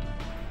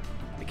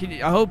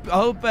 I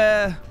hope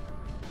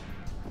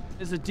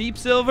is it deep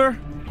silver?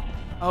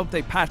 I hope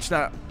they patch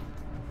that.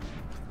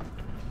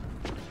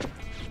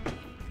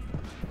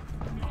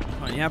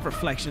 Come on, you have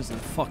reflections in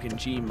fucking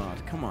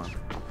Gmod. Come on.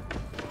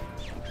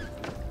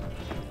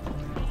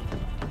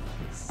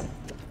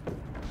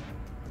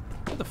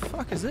 What the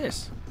fuck is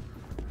this?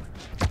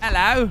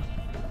 Hello.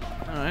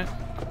 All right.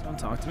 Don't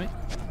talk to me.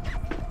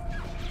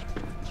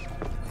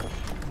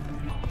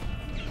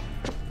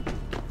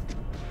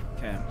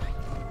 Okay.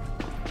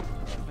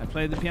 I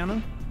played the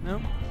piano?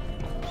 No.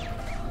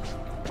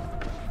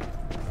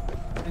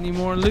 Any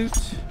more loot?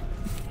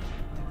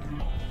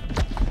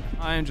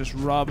 I am just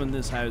robbing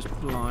this house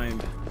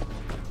blind.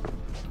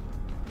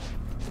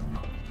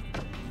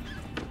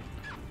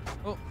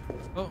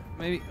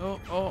 Maybe.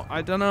 Oh,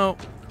 I don't know.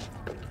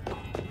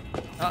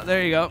 Oh,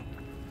 there you go.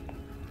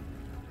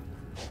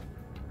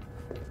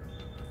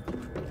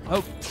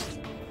 Hope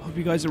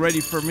you guys are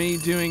ready for me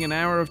doing an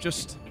hour of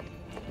just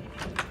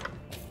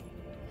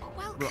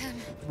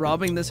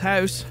robbing this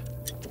house.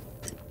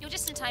 You're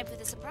just in time for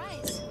the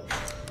surprise.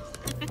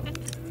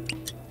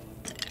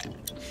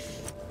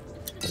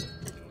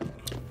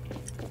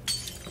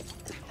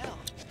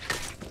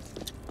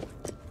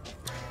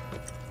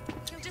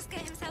 He'll just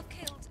get himself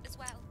killed as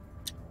well.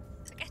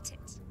 Forget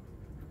it.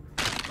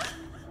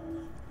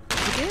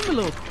 The game a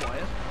little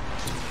quiet.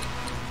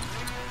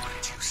 What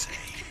did you say?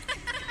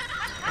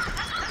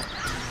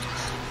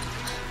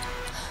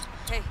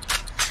 Hey,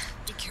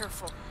 be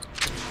careful.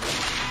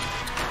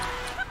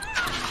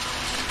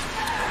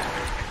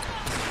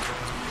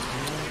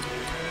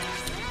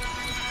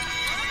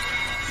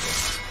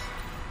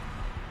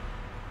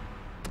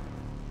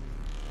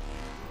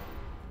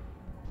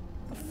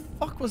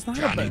 Fuck was that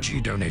Johnny about? G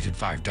donated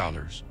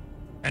 $5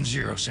 and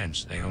 0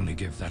 cents. They only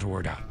give that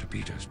word out to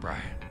Peter's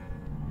Brian.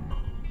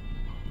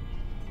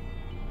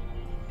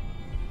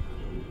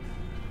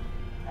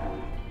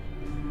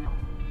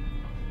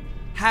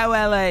 How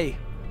LA?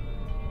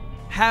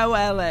 How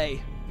LA?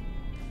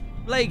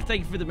 Blake,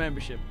 thank you for the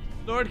membership.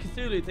 Lord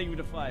Cthulhu, thank you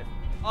for the 5.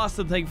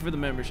 Austin, thank you for the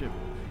membership.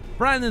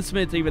 Brandon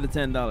Smith, thank you for the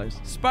 $10.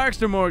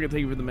 Sparkster Morgan, thank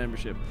you for the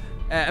membership.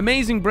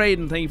 Amazing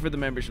Braden, thank you for the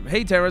membership.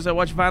 Hey Terroriser, I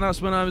watched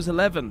Vanos when I was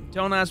 11.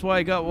 Don't ask why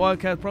I got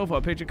Wildcat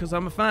profile picture, because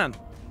I'm a fan.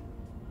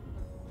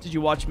 Did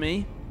you watch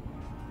me?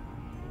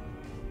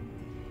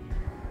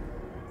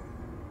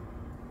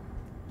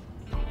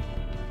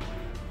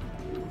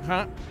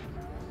 Huh?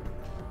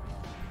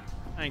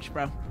 Thanks,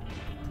 bro.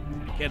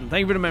 Kidding.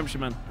 Thank you for the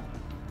membership, man.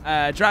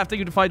 Draft, thank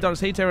you to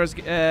 $5. Hey, Terrors,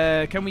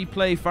 can we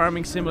play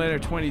Farming Simulator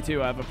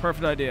 22? I have a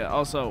perfect idea.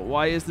 Also,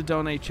 why is the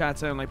donate chat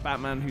sound like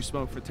Batman who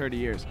smoked for 30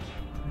 years?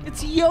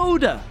 It's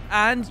Yoda!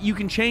 And you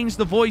can change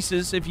the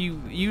voices if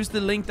you use the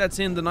link that's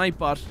in the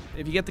Nightbot.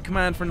 If you get the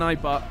command for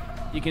Nightbot,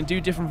 you can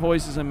do different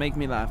voices and make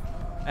me laugh.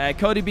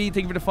 Cody B,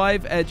 thank you for the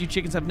 5. Do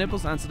chickens have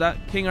nipples? Answer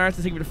that. King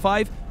Arthur, thank you for the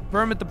 5.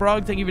 Bermit the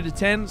Brog, thank you for the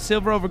 10.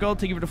 Silver Over Gold,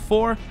 thank you for the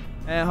 4.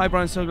 Hi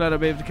Brian, so glad I'll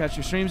be able to catch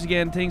your streams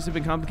again. Things have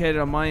been complicated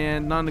on my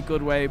end, not in a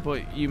good way,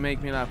 but you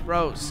make me laugh.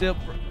 Bro,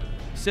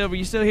 Silver,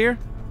 you still here?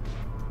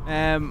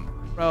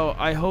 Bro,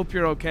 I hope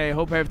you're okay. I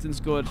hope everything's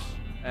good.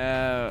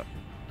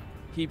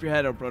 Keep your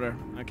head up, brother,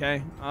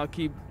 okay? I'll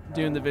keep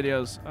doing the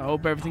videos. I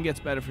hope everything gets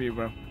better for you,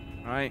 bro.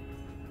 Alright?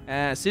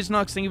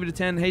 Sidgenox, thank you for the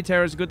 10. Hey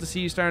Terrors, good to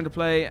see you starting to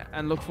play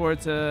and look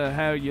forward to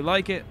how you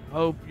like it.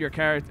 Hope you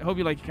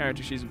like your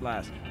character. She's a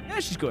blast. Yeah,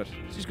 she's good.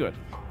 She's good.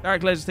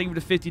 Dark Legends, thank you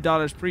for the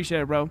 $50.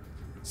 Appreciate it, bro.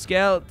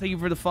 Scale, thank you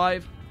for the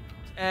 5.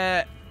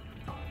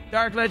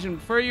 Dark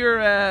Legend, for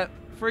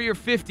your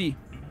 50,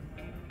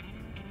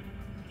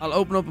 I'll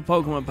open up a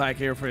Pokemon pack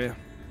here for you.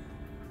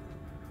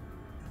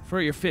 For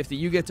your 50,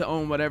 you get to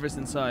own whatever's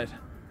inside.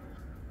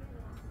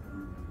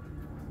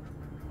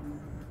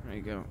 There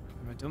you go.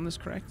 Have I done this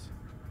correct?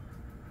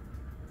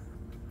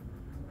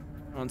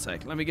 One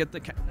sec. Let me get the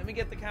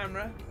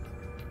camera.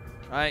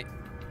 All right.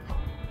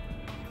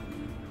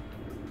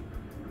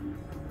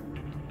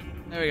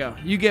 There we go.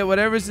 You get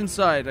whatever's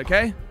inside,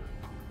 okay?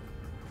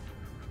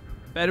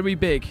 Better be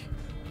big.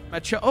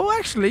 Oh,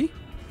 actually,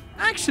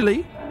 I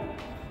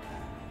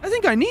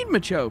think I need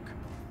Machoke.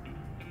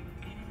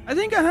 I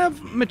think I have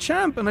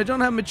Machamp and I don't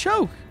have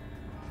Machoke.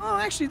 Oh,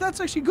 actually, that's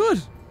actually good.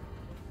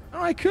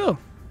 All right, cool.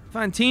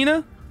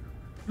 Fantina,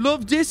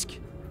 Love Disc,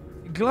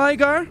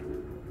 Gligar,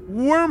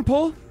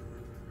 Wurmple,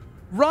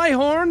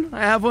 Rhyhorn.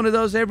 I have one of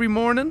those every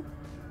morning.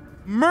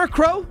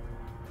 Murkrow.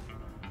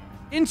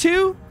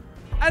 Into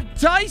a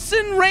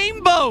Dyson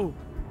Rainbow.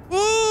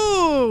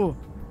 Ooh,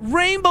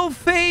 Rainbow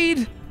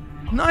Fade.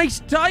 Nice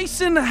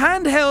Dyson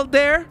handheld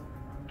there.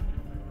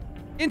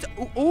 Into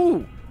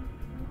ooh.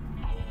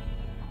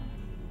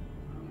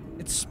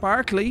 It's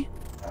sparkly.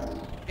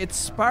 It's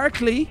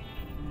sparkly.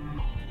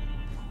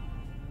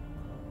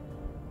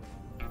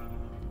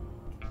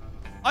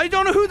 I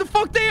don't know who the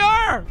fuck they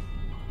are.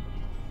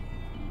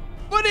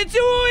 But it's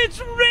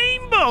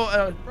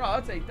Rainbow. Bro,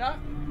 I'll take that.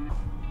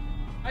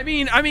 I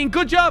mean,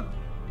 good job.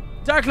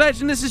 Dark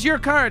Legend, this is your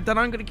card that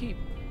I'm gonna keep.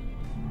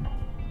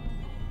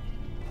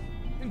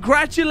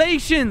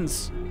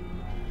 Congratulations.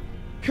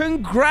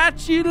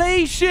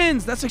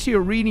 Congratulations. That's actually a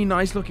really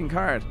nice looking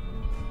card.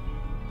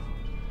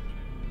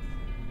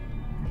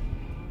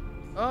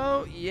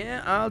 Oh,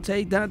 yeah, I'll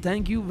take that.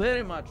 Thank you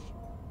very much.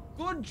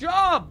 Good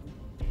job.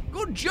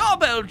 Good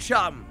job, El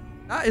Chum.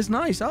 That is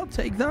nice. I'll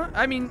take that.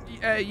 I mean,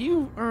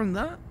 you earned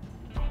that.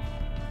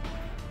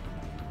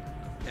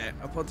 Yeah,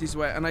 I'll put these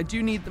away. And I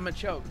do need the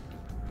Machoke.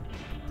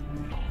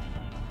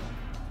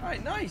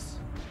 Alright, nice.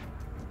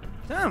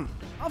 Damn,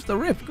 off the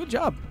rip. Good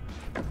job.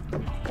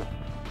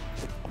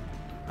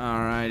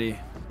 Alrighty.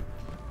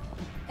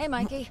 Hey,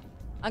 Mikey.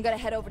 I'm gonna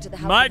head over to the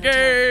house. Mikey!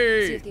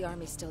 See if the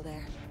army's still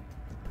there.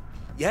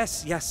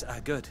 Yes,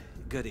 good.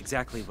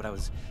 Exactly what I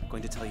was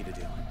going to tell you to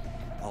do.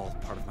 all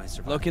part of my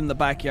survival. Look in the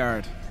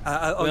backyard.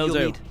 You'll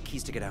do. need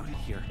keys to get out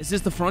here. Is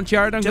this the front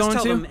yard I'm Just going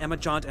to? tell them Emma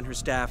Jaunt and her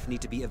staff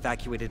need to be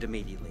evacuated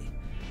immediately.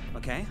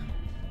 Okay?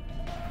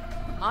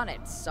 On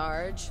it,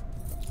 Sarge.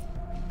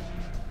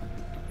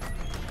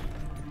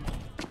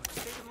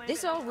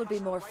 This all would be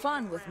more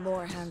fun with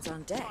more hands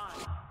on deck.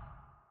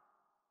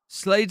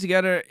 Slay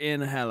together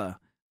in Hella.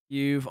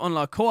 You've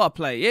unlocked co-op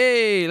play.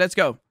 Yay! Let's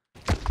go.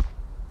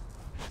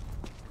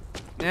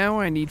 Now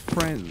I need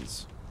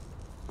friends.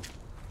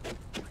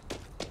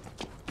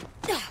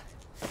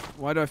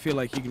 Why do I feel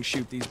like you can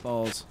shoot these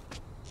balls?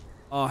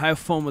 Oh, how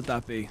fun would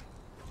that be?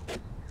 You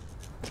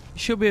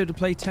should be able to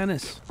play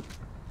tennis.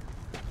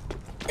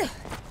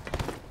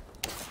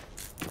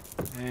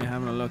 Okay,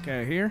 having a look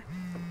out here.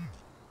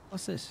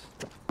 What's this?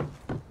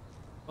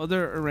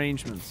 Other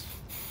arrangements.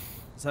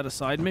 Is that a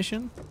side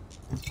mission?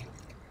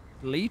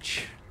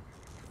 Bleach.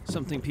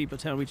 Something people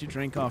tell me to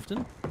drink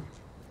often.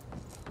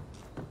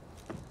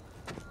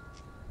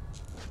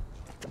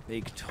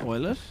 Big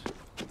toilet.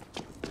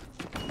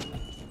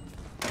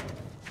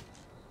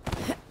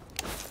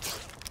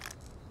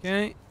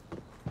 Okay.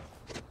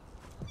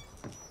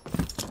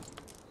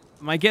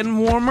 Am I getting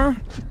warmer?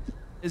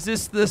 Is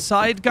this the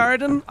side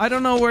garden? I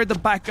don't know where the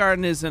back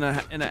garden is in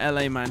a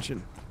LA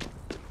mansion.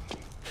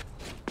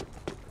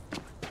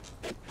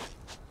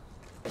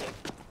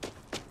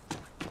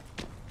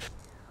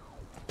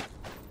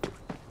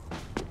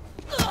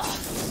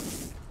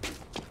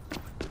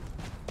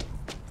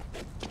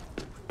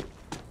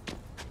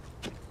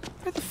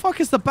 Where the fuck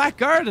is the back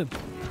garden?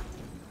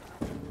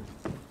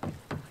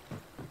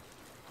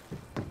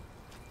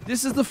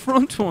 This is the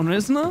front one,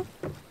 isn't it?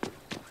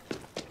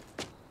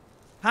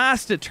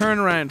 Past it, turn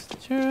around.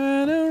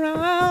 Turn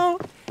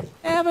around.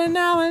 Every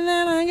now and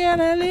then I get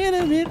a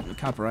little bit.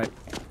 Copyright.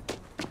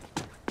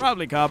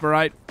 Probably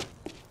copyright.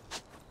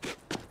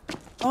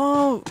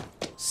 Oh.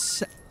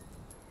 It's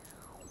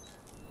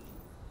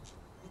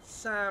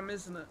Sam,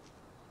 isn't it?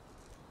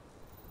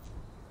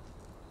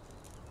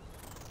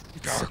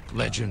 Dark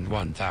Legend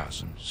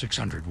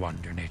 1601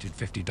 donated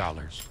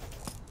 $50.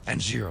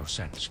 And 0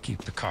 cents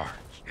keep the cards.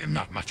 I'm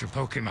not much a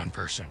Pokemon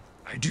person.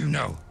 I do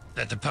know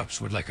that the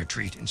pups would like a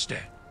treat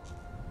instead.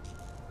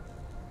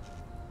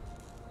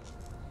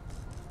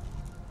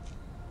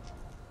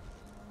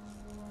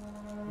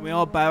 We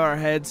all bow our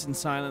heads in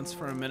silence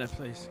for a minute,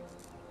 please.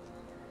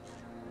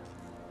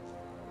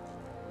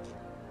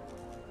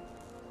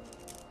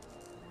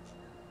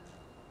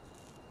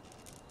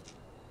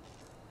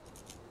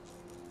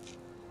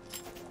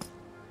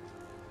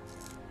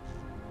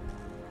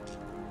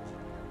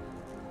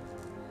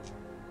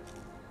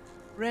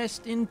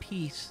 Rest in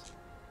peace.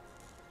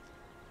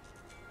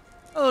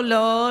 O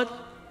Lord,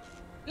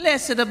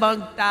 blessed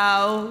among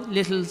thou,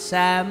 little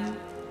Sam.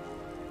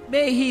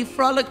 May he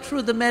frolic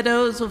through the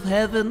meadows of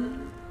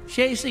heaven,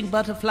 chasing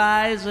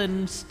butterflies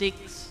and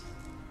sticks.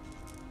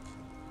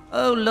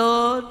 O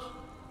Lord,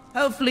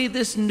 hopefully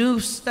this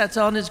noose that's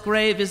on his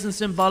grave isn't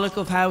symbolic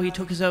of how he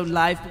took his own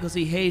life because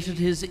he hated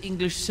his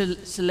English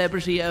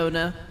celebrity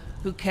owner,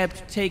 who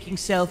kept taking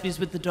selfies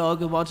with the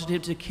dog and wanted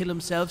him to kill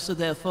himself, so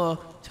therefore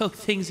took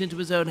things into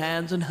his own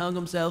hands and hung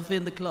himself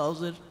in the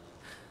closet.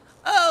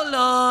 Oh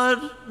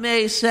Lord,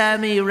 may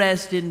Sammy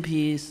rest in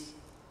peace.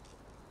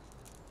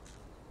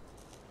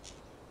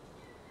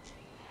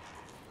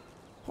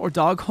 Poor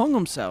dog hung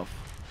himself.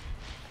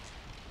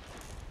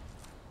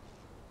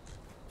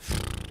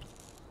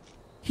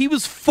 He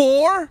was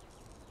 4?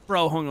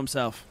 Bro hung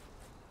himself.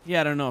 He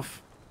had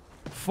enough.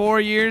 4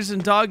 years in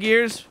dog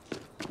years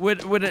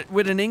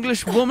with an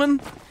English woman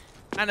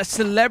and a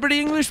celebrity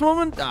English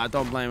woman? Ah,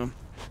 don't blame him.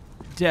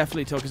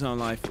 Definitely took his own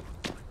life.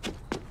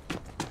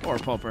 Poor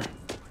pupper.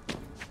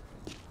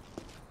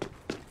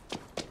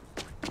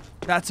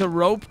 That's a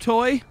rope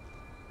toy?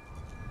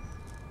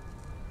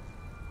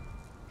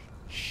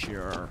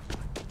 Sure.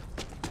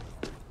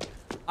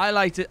 I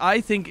liked it.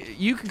 I think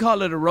you can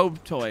call it a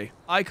rope toy.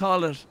 I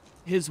call it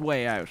his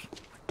way out.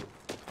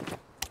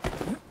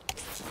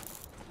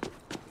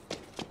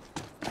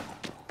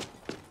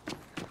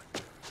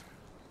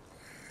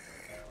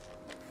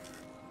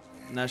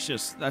 And that's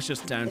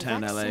just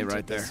downtown LA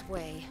right there. This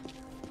way.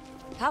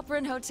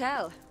 Halperin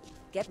Hotel.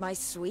 Get my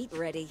suite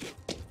ready.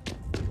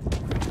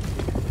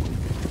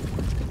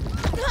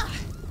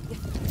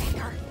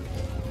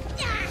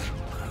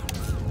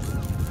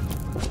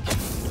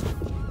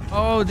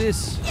 Oh,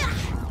 this.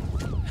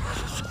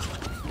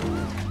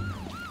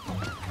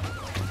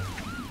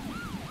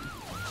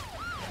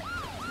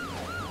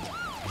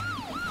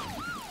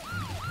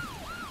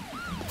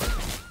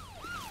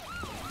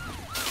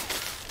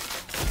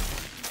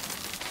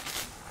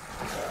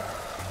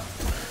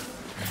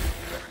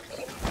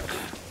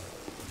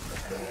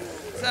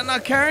 Is that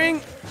not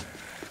carrying?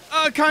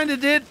 Oh, it kind of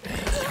did.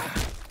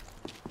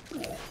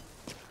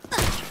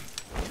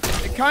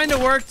 It kind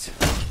of worked.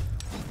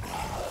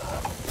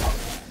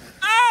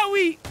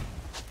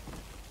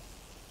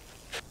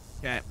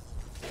 Okay.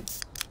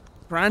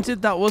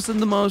 Granted, that wasn't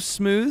the most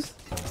smooth,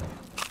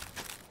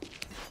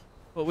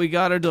 but we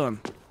got her done.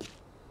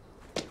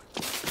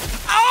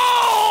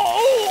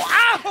 Oh!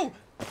 Ah!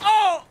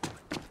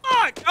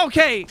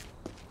 Okay.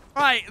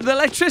 Right, the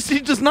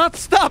electricity does not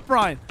stop,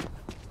 Ryan.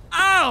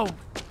 Ow!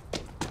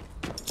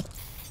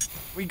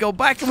 We go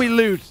back and we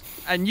loot.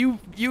 And you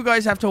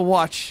guys have to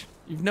watch.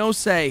 You've no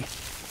say.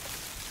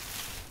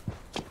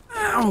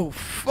 Ow!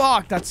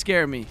 Fuck, that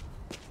scared me.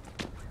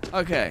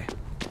 Okay.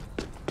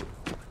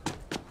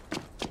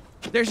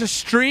 There's a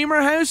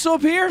streamer house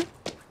up here?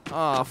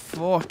 Oh,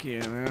 fuck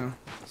you, man.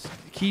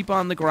 Keep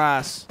on the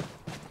grass.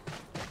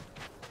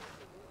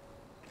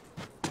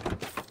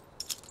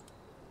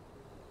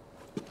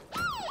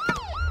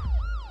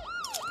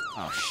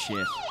 Oh,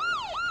 shit.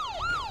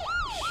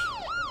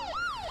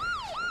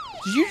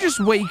 Did you just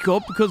wake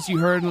up because you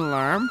heard an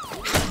alarm?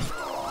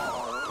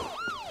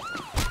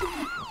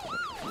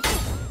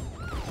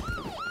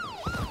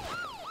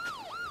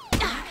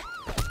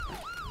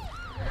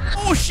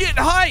 Oh, shit,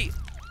 hi!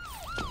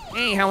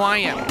 Hey, how are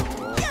you?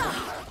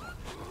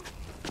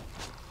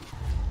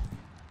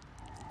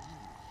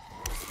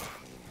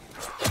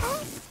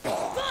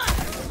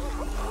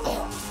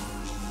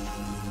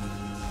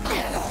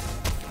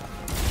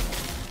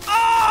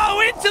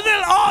 Oh, into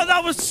the... Oh,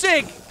 that was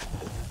sick!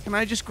 Can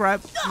I just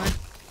grab...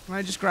 Can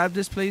I just grab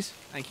this, please?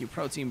 Thank you,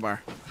 protein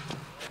bar.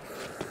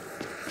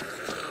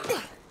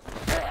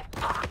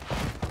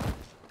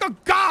 Oh,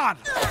 God!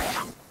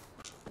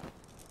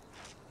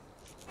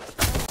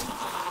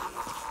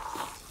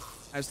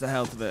 How's the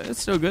health of it?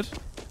 It's still good.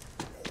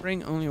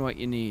 Bring only what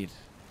you need.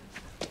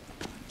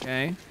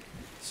 Okay.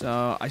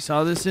 So I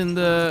saw this in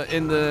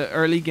the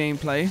early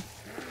gameplay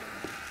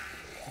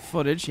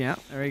footage. Yeah,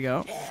 there we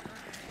go.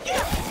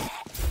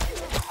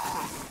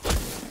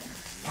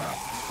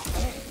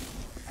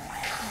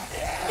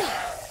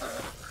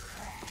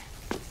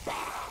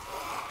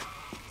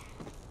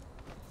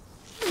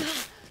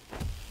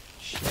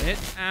 Shit!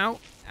 Ow!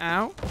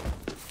 Ow!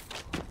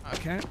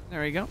 Okay,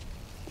 there we go.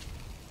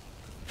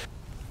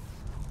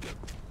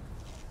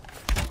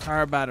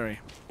 Car battery.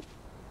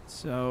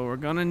 So we're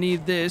gonna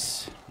need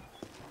this.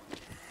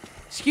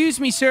 Excuse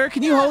me, sir.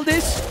 Can you hold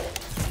this?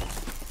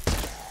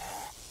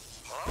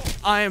 Hello?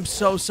 I am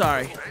so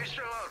sorry. Are you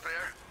still out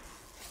there?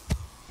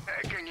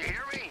 Hey, can you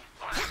hear me?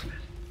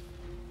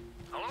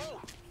 Hello?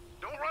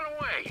 Don't run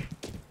away.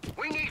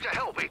 We need to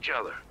help each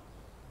other.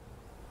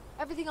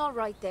 Everything all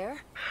right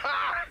there?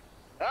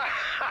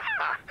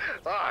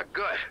 Ah,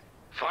 good.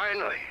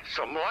 Finally,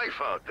 some life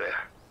out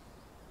there.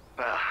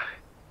 Well,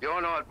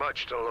 you're not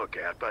much to look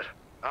at, but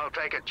I'll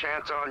take a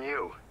chance on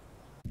you.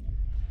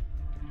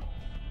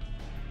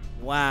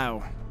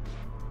 Wow.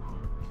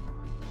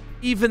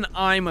 Even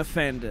I'm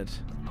offended.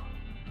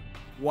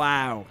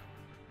 Wow.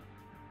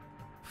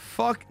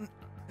 Fuck.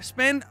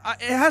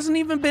 It hasn't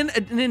even been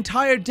an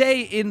entire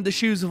day in the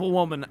shoes of a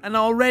woman, and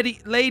already,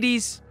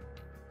 ladies,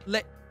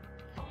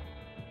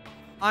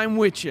 I'm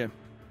with you.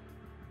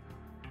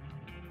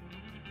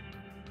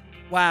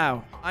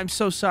 Wow. I'm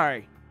so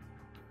sorry.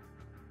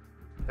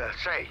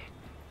 Say,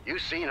 you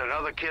seen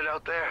another kid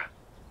out there?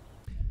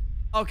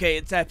 Okay,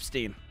 it's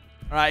Epstein.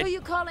 All right. Who are you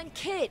calling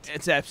kid?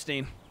 It's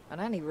Epstein. At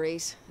any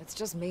rate, it's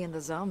just me and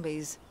the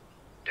zombies.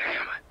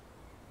 Damn it.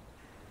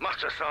 Must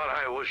have thought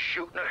I was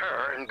shooting at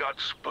her and got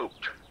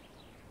spooked.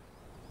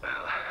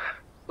 Well,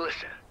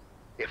 listen,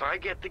 if I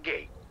get the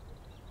gate,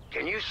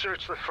 can you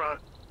search the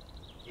front?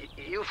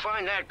 You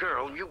find that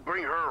girl, you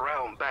bring her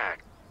around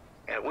back,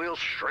 and we'll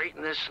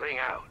straighten this thing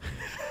out.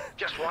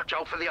 Just watch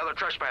out for the other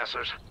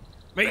trespassers.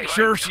 Make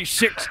sure she's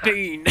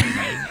 16.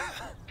 Hey,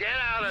 get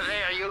out of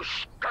there, you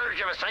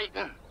scourge of a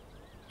Satan.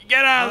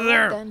 Get out of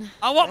there.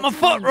 I want my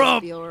foot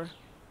rubbed.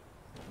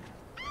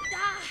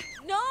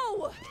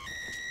 No!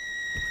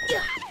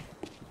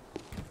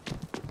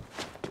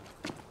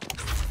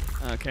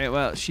 Okay,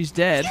 well, she's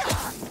dead.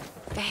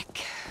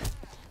 Beck.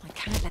 I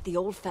can't let the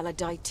old fella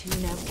die too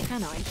now,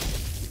 can I?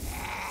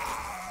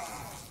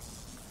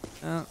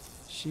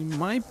 She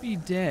might be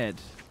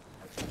dead.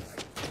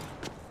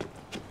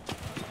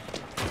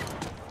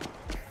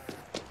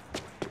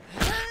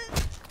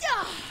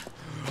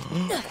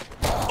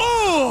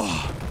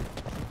 Oh!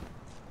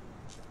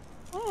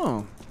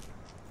 Oh.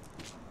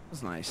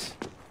 That's nice.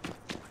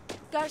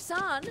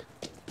 Garçon,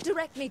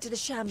 direct me to the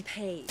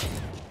champagne.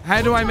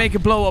 How do I make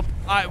it blow up?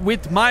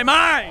 With my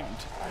mind!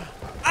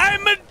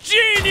 I'm a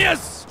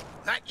genius!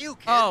 That you,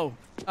 kid? Oh.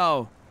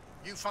 Oh.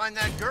 You find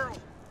that girl?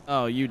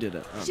 Oh, you did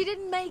it. Oh. She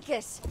didn't make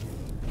it.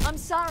 I'm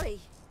sorry.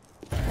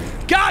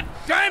 God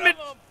damn it!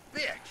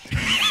 Bitch.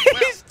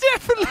 He's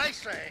definitely... I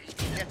say,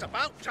 it's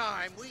about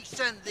time we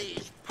send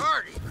these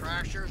party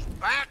crashers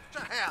back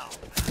to hell.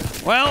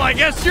 Well, I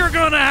guess you're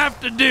gonna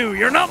have to do.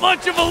 You're not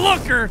much of a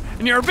looker,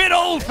 and you're a bit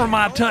old for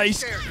my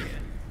taste.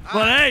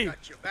 But hey,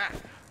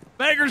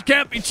 beggars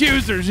can't be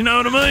choosers, you know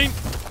what I mean?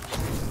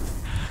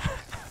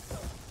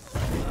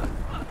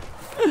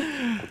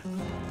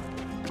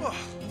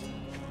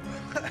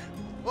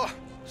 Oh,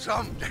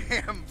 some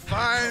damn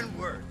fine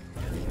work.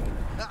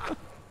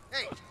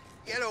 Hey,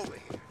 get over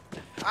here.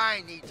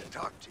 I need to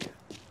talk to you.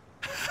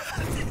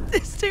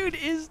 This dude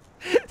is...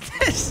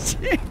 This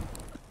dude...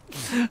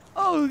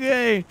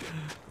 Okay.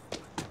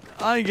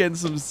 I'm getting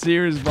some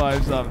serious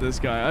vibes off this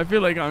guy. I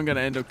feel like I'm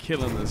gonna end up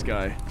killing this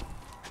guy.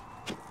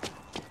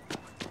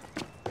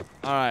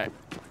 Alright.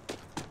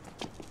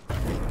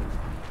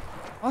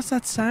 What's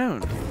that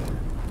sound?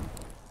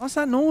 What's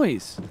that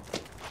noise?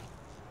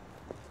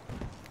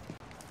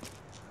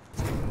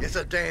 It's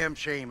a damn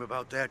shame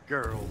about that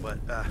girl, but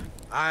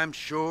I'm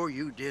sure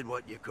you did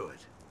what you could.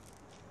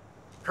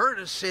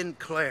 Curtis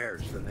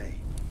Sinclair's the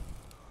name.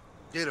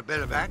 Did a bit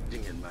of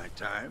acting in my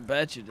time.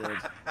 Bet you did.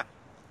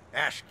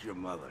 Ask your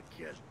mother,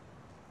 kid.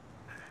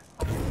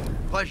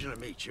 Pleasure to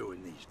meet you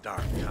in these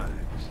dark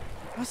times.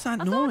 What's that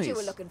I noise? thought you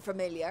were looking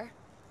familiar.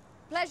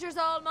 Pleasure's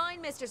all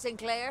mine, Mr.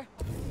 Sinclair.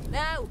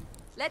 Now,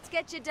 let's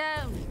get you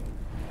down.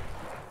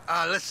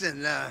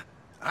 Listen,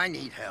 I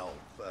need help.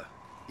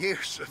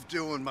 Years of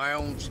doing my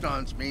own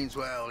stunts means,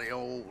 well, the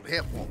old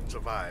hip won't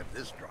survive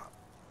this drop.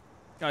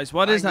 Guys,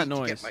 what is that I need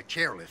noise? to get my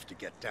chairlift to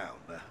get down,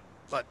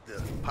 but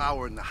the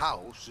power in the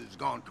house is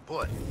gone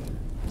kaput.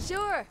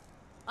 Sure.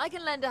 I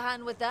can lend a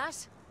hand with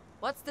that.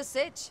 What's the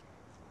sitch?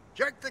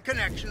 Check the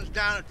connections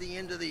down at the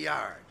end of the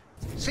yard.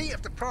 See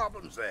if the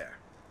problem's there.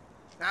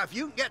 Now, if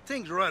you can get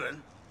things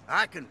running,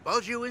 I can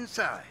buzz you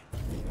inside.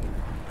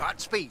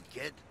 Godspeed,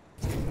 kid.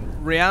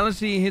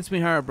 Reality hits me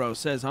hard, bro.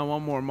 Says, I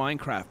want more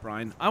Minecraft,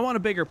 Brian. I want a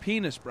bigger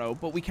penis, bro,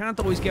 but we can't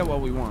always get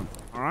what we want.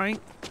 Alright?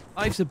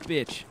 Life's a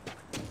bitch.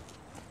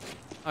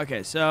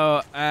 Okay,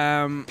 so,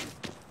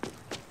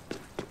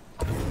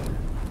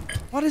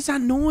 what is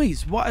that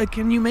noise? What?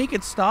 Can you make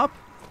it stop?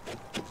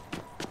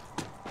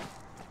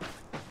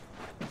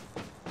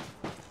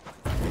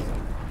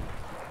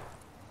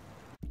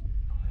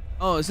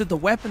 Oh, is it the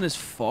weapon is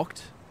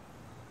fucked?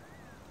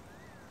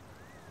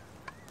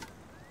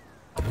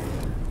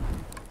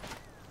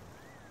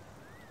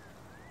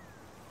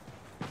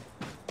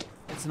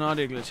 It's an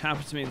audio glitch.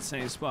 Happens to me in the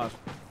same spot.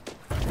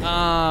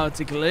 Oh,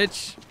 it's a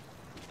glitch.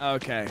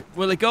 Okay.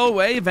 Will it go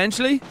away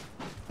eventually?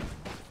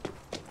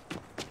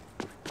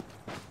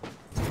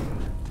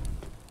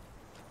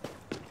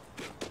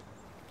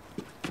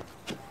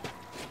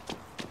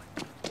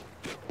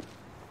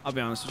 I'll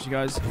be honest with you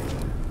guys.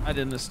 I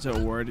didn't listen to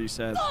a word he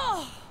said.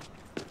 I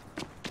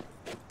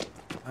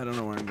don't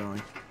know where I'm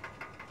going.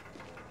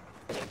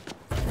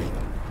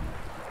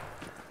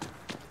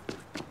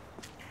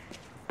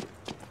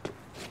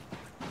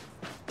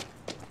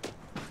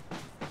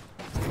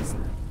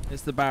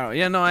 It's the barrel.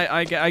 Yeah, no,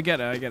 I get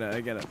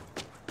it.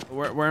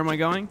 Where am I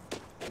going?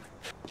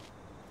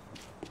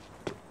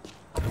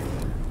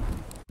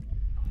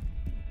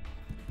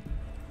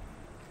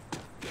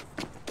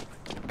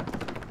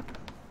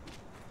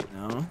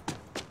 No.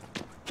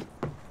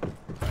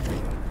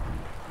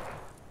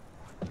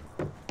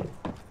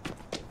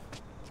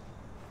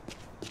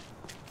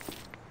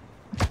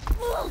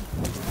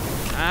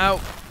 Ow.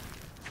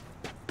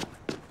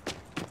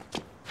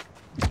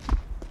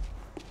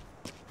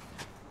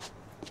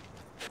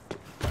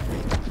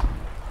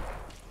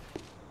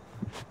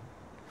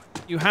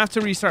 You have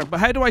to restart. But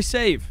how do I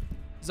save?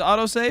 Is it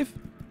auto save?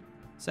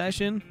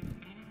 Session?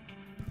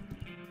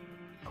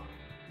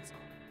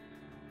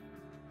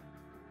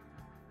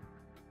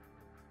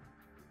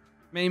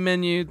 Main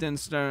menu, then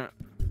start.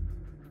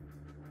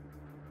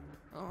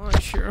 Oh, I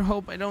sure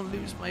hope I don't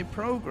lose my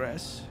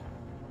progress.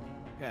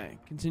 Okay,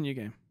 continue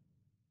game.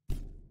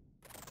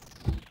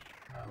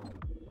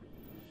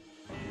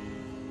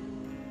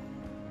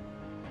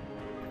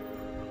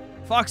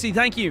 Foxy,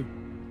 thank you.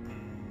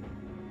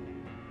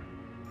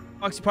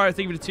 Foxy Pirate,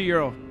 thank you for the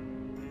 €2.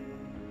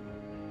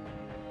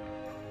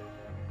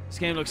 This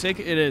game looks sick.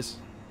 It is.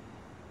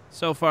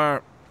 So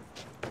far,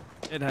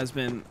 it has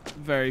been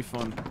very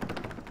fun.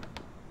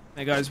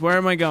 Hey guys, where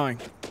am I going?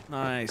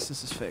 Nice,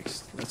 this is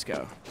fixed. Let's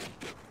go.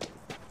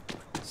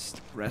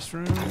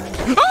 Restroom.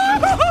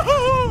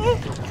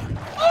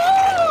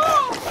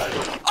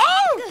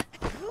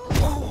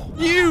 Oh!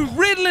 You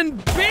riddling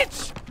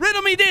bitch!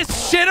 Riddle me this,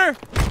 shitter!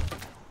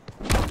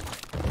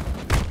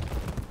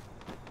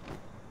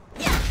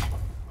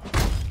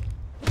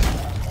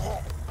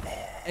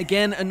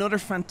 Again, another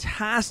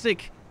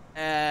fantastic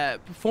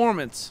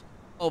performance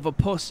of a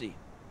pussy.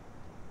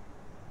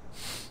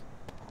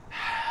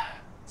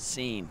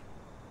 Scene.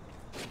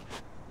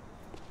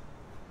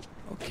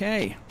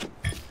 Okay.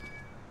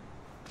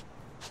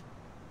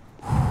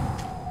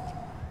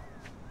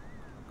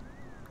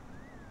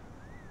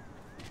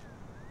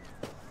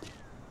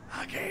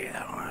 Okay,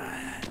 that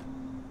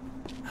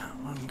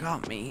one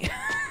got me.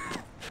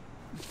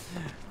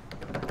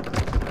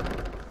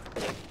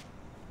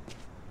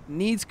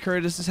 Needs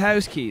Curtis's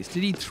house keys.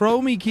 Did he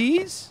throw me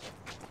keys?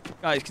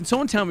 Guys, can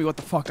someone tell me what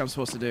the fuck I'm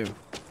supposed to do?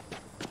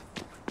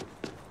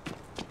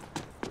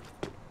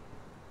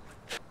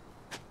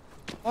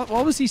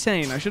 What was he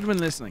saying? I should have been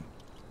listening.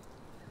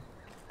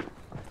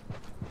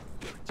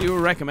 Do you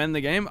recommend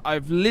the game?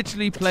 I've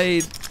literally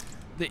played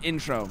the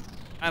intro,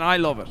 and I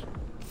love it.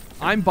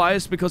 I'm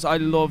biased because I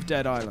love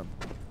Dead Island.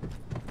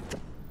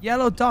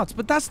 Yellow dots,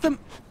 but that's the...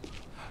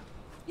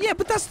 Yeah,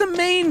 but that's the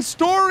main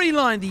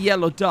storyline, the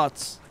yellow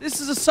dots.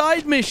 This is a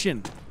side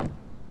mission.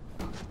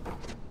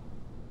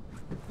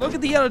 Look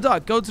at the yellow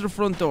dot. Go to the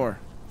front door.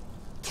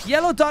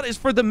 Yellow dot is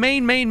for the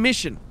main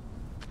mission.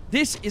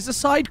 This is a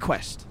side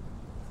quest.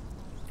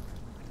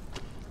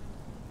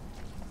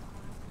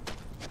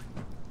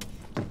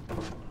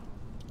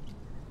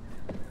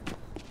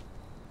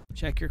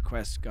 Check your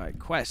quest guide.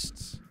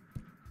 Quests.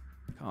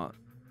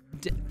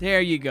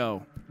 There you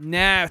go.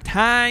 Now,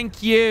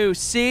 thank you.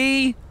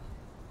 See?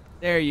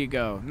 There you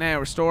go. Now,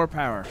 restore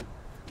power.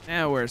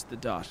 Now, where's the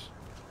dot?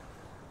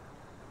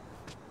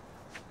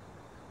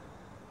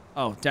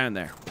 Oh, down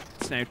there.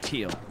 It's now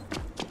teal.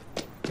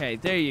 Okay,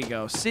 there you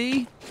go.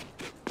 See? You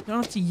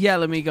don't have to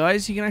yell at me,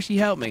 guys. You can actually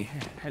help me.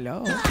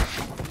 Hello.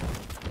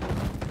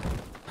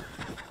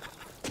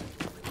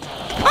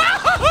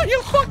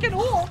 You fucking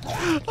whore!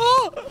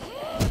 Oh!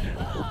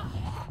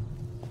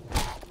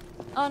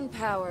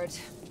 Unpowered.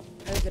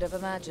 Who could have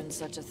imagined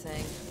such a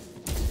thing?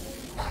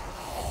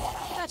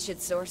 That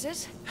should sort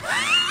it.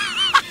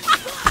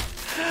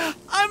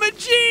 I'm a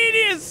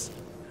genius!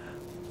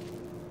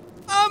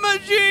 I'm a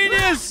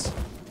genius!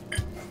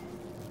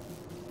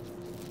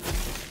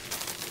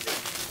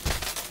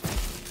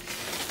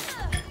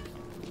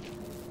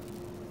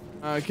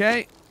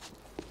 Okay.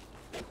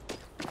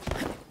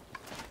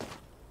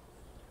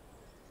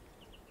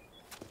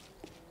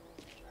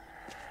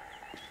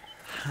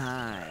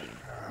 Hi.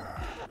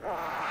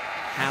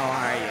 How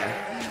are you?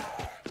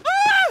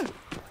 Ah!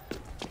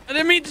 I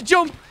didn't mean to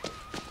jump.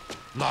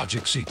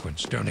 Logic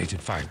Sequence donated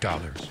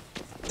 $5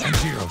 and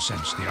 0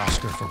 cents the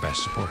Oscar for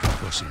Best Supporting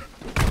Pussy.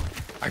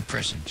 I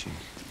present you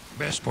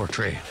best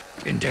portrayed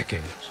in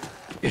decades.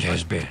 It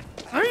has been.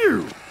 Are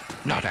you?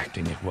 Not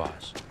acting it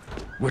was.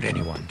 Would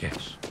anyone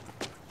guess?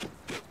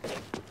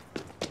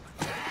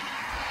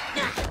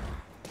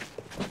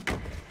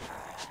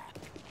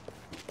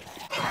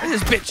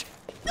 This bitch.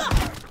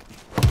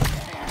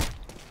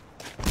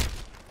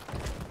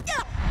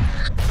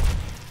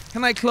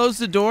 Can I close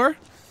the door?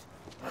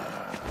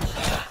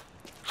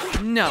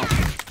 No.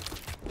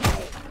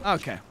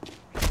 Okay.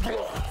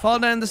 Fall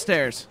down the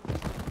stairs.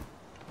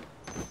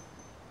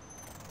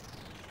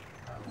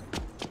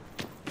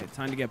 Okay,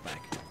 time to get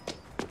back.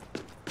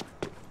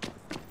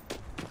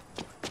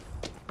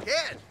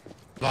 Kid!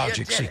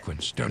 Logic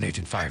Sequence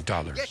donated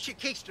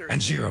 $5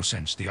 and 0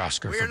 cents the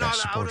Oscar for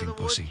Best Supporting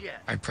Pussy.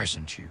 I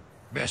present you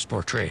best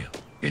portrayal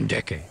in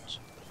decades.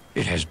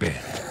 It has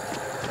been.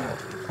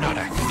 Not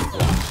acting it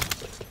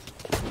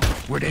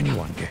was. Would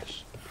anyone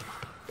guess?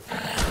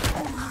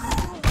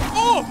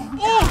 Oh!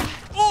 Oh!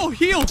 Oh!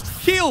 Heal!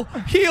 Heal!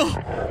 Heal!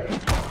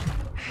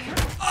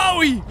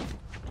 Owie!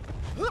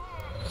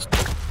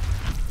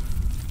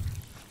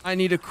 I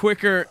need a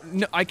quicker...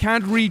 No, I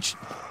can't reach...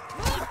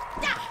 Ah!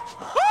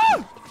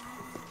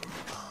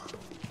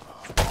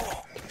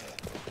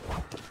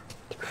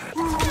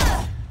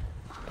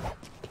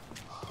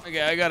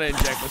 Okay, I gotta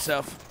inject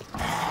myself.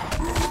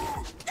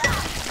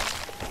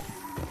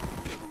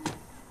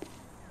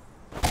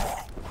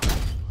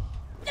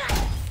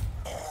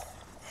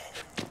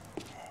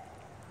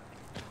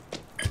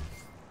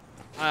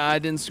 I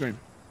didn't scream.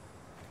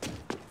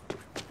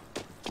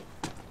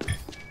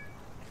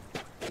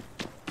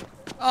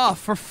 Oh,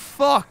 for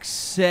fuck's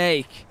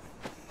sake.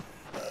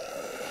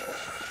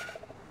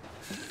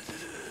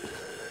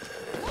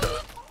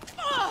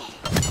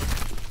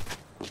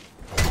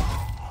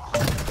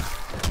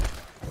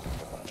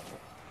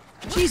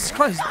 Jesus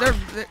Christ,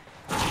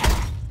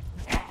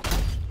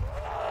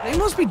 they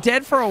must be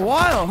dead for a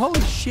while. Holy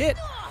shit.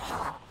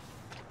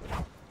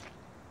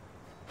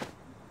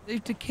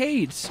 They've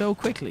decayed so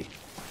quickly.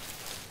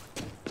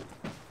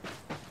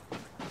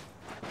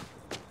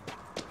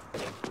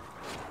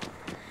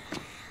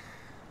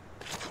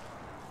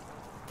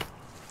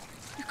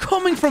 You're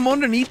coming from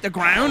underneath the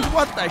ground?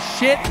 What the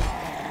shit?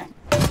 How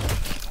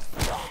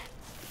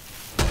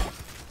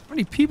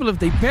many people have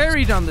they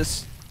buried on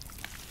this?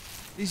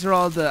 These are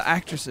all the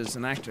actresses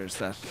and actors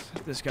that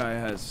this guy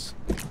has.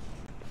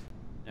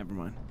 Never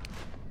mind.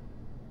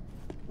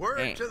 Word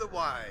hey. to the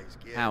wise,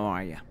 kid. How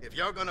are you? If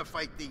you're gonna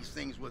fight these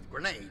things with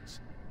grenades,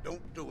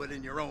 don't do it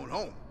in your own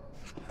home.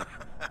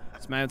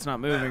 This man's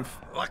not moving.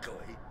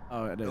 Luckily,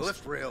 oh, it is. The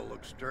lift rail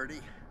looks sturdy.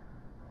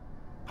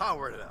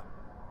 Power it up,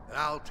 and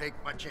I'll take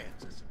my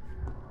chances.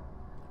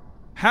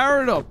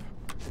 Power it up.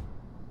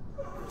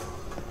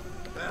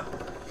 Well,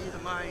 either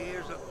my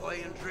ears are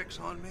playing tricks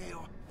on me,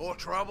 or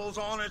trouble's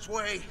on its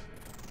way.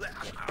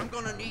 I'm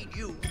gonna need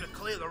you to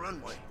clear the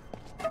runway.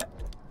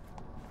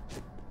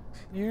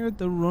 Clear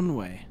the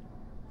runway.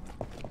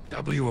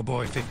 W a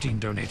boy 15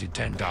 donated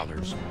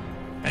 $10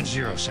 and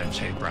 0 cents.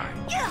 Hey Brian,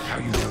 how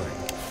you doing?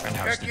 And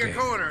how's Check the your day?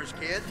 corners,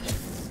 kid.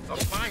 The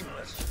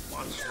mindless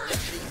monster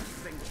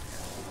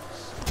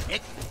fingernails.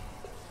 Nick.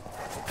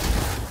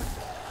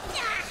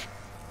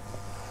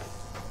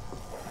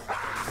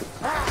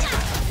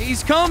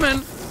 He's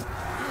coming.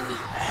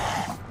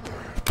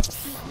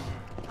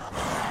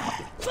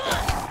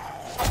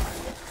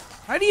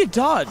 How do you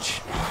dodge?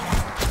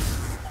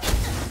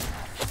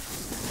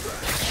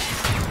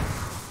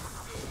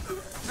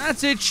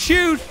 That's it,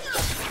 shoot!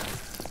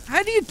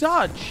 How do you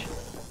dodge?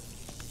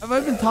 Have I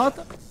been taught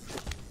that?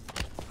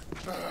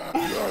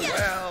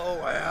 Well,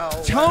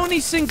 well, Tony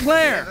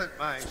Sinclair. Isn't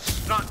my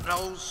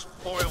snot-nosed,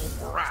 spoiled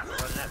brat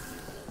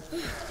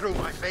through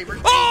my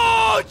favorite.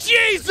 Oh,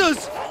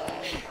 Jesus!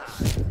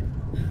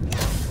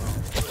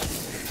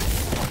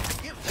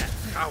 Give that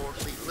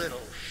cowardly little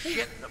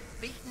shit the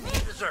beating he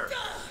deserves.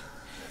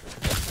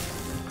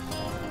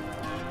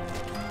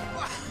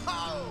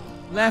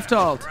 Left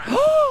alt.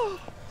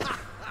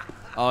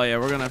 Oh yeah,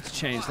 we're gonna have to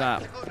change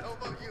that. I don't know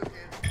about you, kid,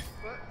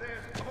 but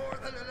there's more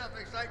than enough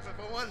excitement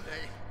for one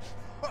day.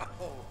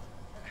 Whoa.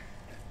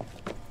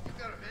 You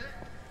got a minute?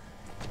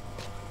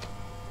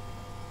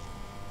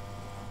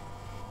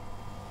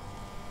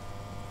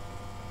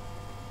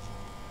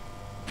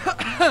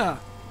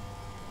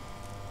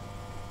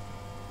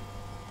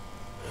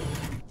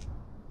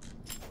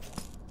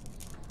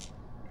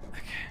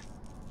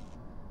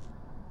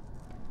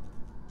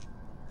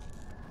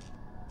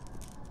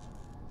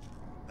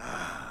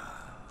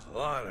 A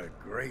lot of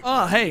great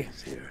hey.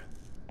 here.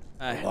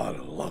 Hey. A lot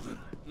of loving.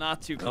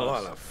 Not too A close.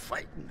 lot of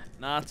fighting.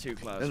 Not too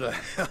close. And a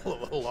hell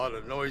of a lot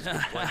of noise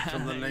complaints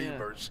from the Yeah.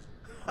 neighbors.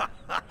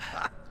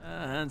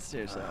 Hands to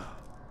yourself.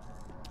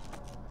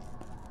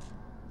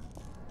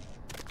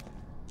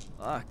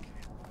 Fuck.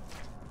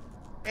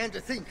 And to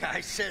think I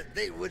said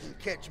they wouldn't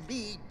catch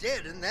me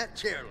dead in that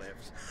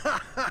chairlift.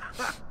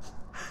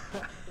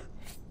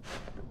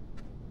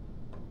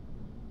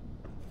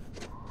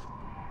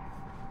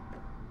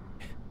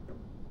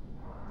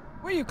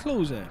 Where are your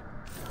clothes at?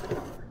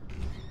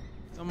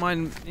 Don't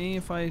mind me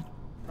if I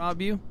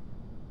rob you?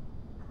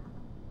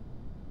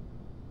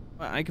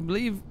 Well, I can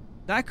believe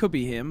that could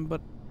be him,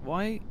 but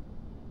why?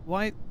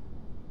 Why?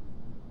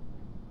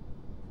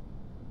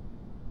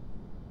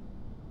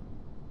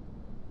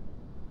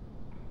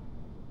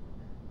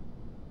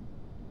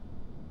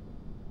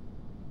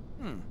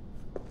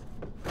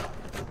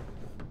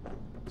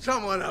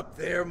 Someone up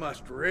there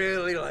must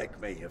really like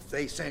me if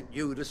they sent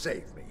you to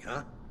save me,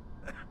 huh?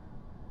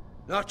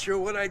 Not sure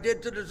what I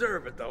did to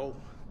deserve it, though.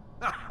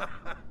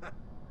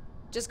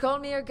 Just call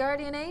me your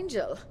guardian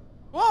angel.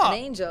 What? An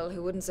angel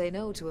who wouldn't say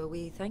no to a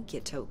wee thank you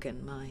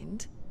token,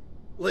 mind.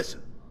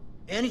 Listen,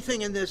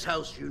 anything in this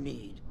house you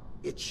need,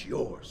 it's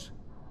yours.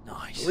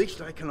 Nice. The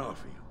least I can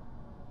offer you.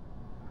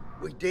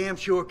 We damn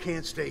sure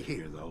can't stay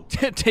here, though.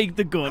 Take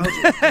the gun. How's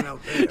it looking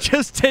out there?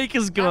 Just take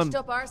his gun. Patched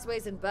up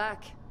arseways and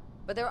back.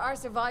 But there are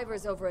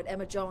survivors over at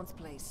Emma Jones'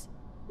 place.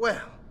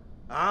 Well,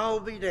 I'll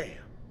be damned.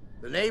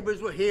 The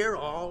neighbors were here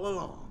all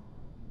along.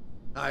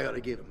 I ought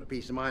to give them a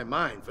piece of my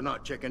mind for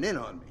not checking in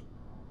on me.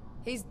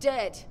 He's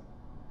dead.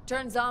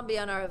 Turned zombie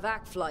on our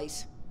evac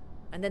flight.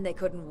 And then they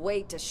couldn't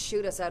wait to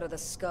shoot us out of the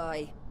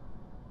sky.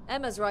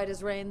 Emma's right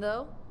as rain,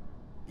 though.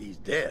 He's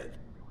dead.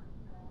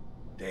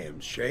 Damn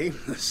shame.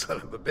 The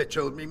son of a bitch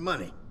owed me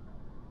money.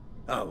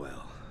 Oh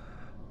well.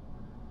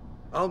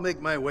 I'll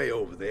make my way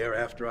over there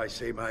after I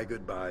say my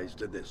goodbyes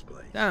to this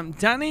place. Damn,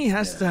 Danny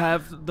has to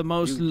have the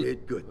most,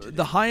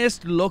 the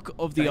highest look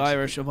of the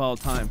Irish of all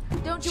time.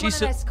 Don't you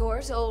want an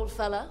escort, old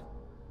fella?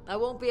 I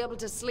won't be able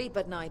to sleep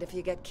at night if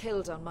you get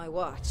killed on my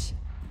watch.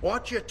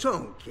 Watch your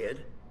tone,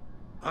 kid.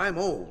 I'm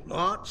old,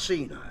 not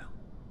senile.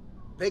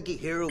 Peggy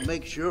here will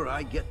make sure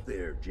I get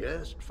there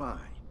just fine.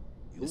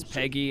 Is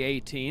Peggy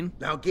 18?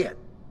 Now get.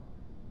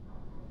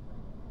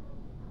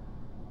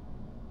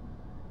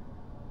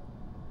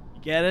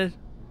 You get it?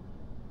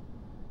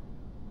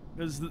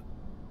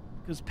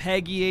 Because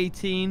Peggy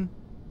 18?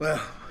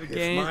 Well,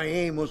 if my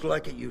aim was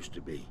like it used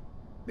to be,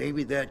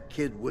 maybe that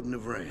kid wouldn't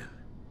have ran.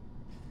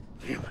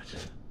 Damn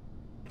it.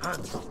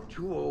 I'm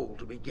too old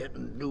to be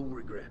getting new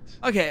regrets.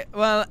 Okay,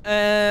 well,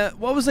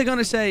 what was I going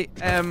to say?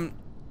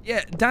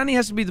 Yeah, Danny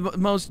has to be the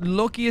most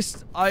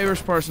luckiest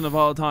Irish person of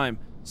all time.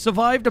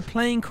 Survived a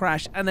plane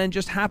crash and then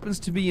just happens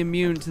to be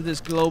immune to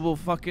this global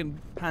fucking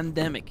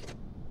pandemic.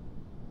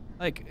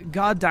 Like,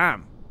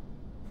 goddamn.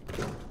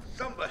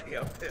 Somebody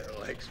up there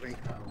likes me.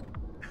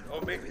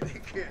 Or maybe they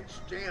can't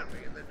stand me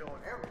and they're doing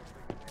everything.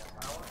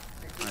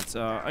 Alright,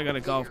 so I got a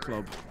golf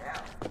club.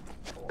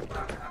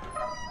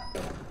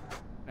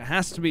 There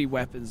has to be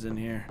weapons in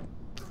here.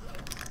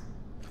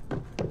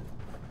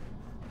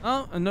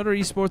 Oh, another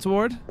esports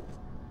award.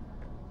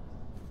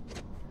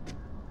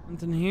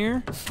 Something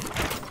here.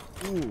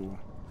 Ooh.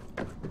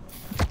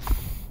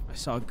 I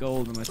saw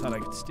gold and I thought I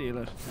could steal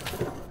it.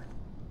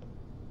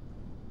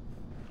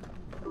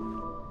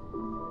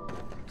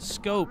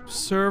 Scope.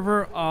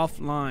 Server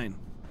offline.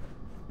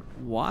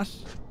 What?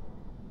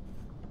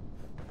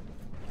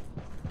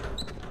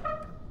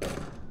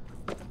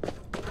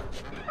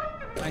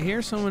 I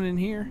hear someone in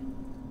here.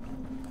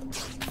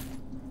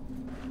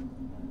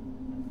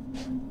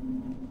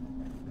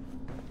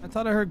 I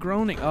thought I heard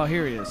groaning. Oh,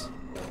 here he is.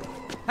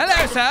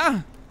 Hello,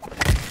 sir.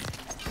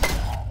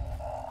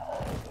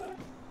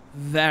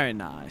 Very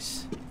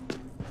nice.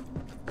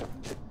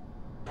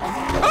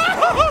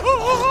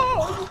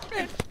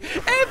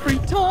 Every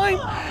time.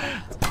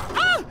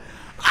 Ah!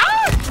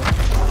 Ah!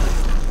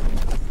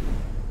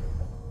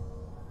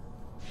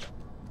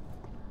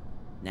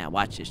 Now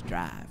watch this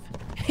drive.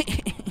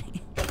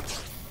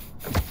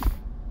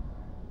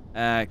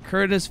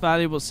 Curtis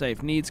valuable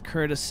safe needs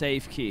Curtis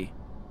safe key.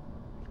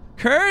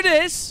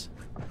 Curtis!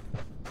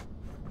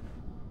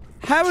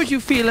 How would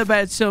you feel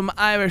about some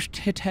Irish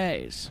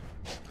titties?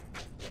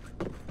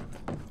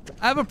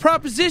 I have a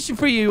proposition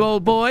for you,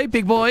 old boy,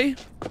 big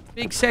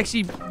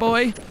sexy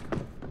boy.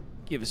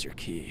 Give us your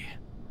key.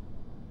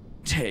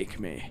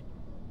 Take me.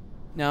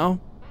 No?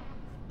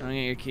 I don't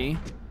get your key.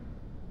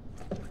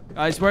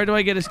 Guys, where do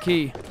I get his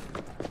key?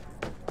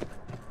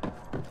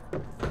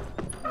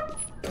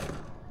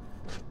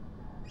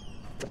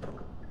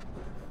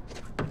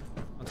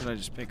 What did I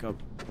just pick up?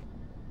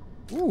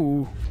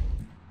 Ooh.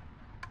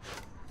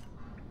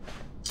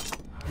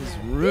 His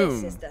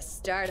room. This is the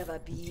start of a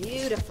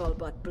beautiful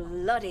but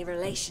bloody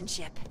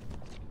relationship.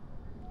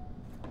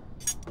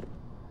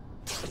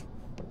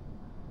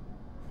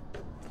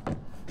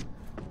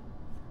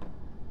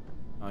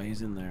 Oh,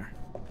 he's in there.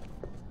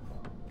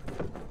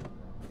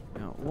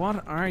 Now,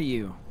 what are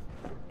you?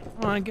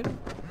 Come on, get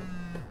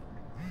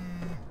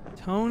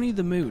Tony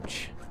the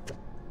Mooch.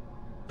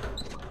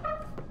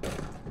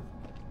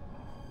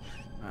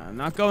 I'm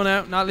not going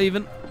out, not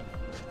leaving.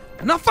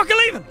 I'm not fucking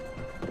leaving!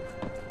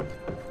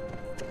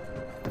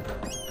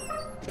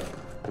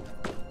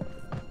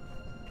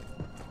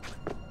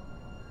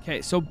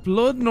 Okay, so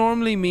blood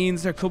normally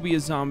means there could be a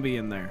zombie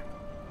in there.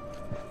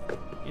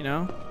 You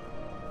know?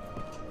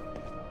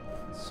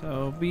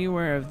 So be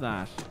aware of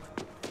that.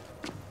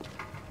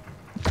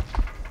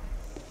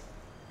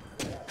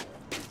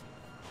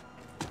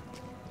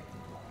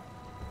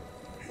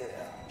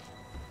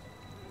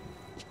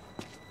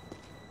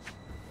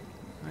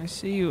 I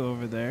see you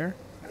over there.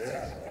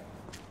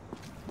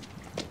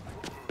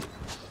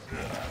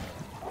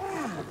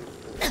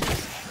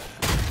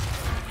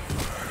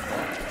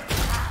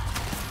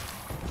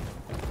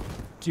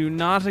 Do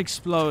not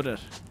explode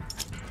it.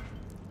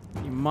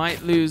 You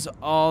might lose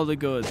all the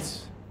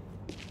goods.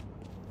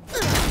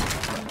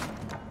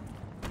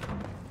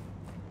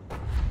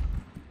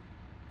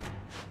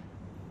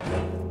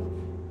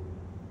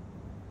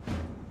 There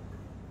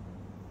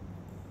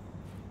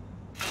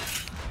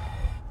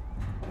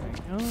we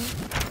go.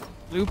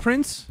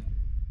 Blueprints?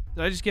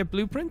 Did I just get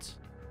blueprints?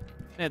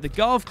 Yeah, the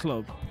golf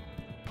club.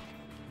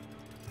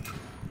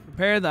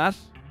 Prepare that.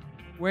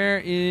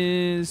 Where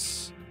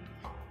is...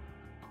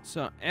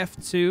 So,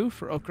 F2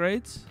 for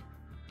upgrades.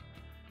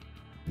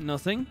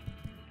 Nothing.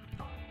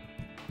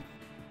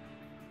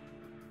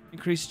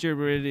 Increase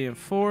durability and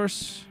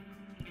force.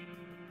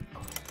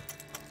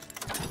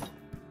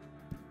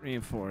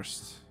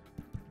 Reinforced.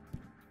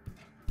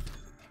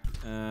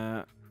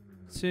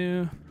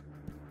 2.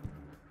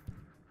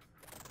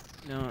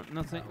 No,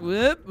 nothing.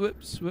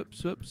 Whoops.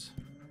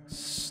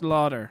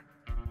 Slaughter.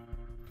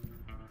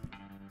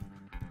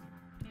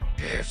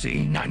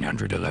 KFC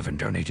 911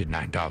 donated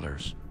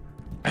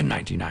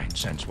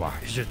 $9.99. Why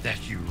is it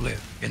that you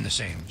live in the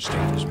same state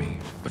as me,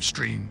 but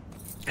stream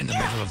in the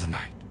middle of the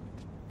night?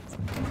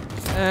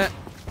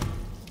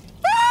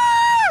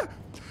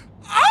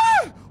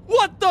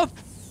 What the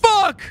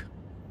fuck?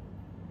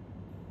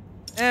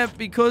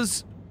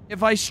 Because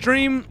if I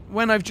stream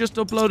when I've just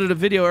uploaded a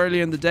video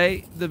earlier in the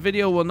day, the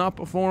video will not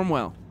perform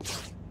well.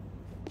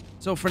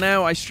 So for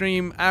now, I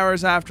stream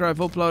hours after I've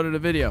uploaded a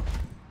video.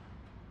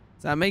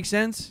 Does that make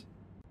sense?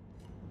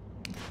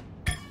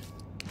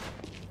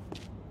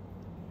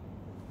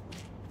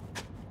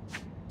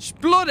 There's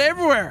blood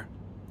everywhere.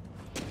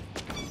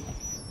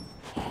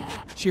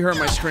 She heard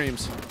my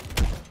screams.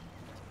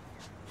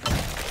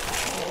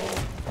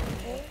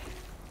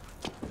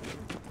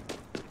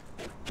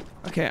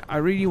 Okay, I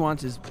really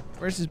want his...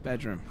 Where's his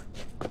bedroom?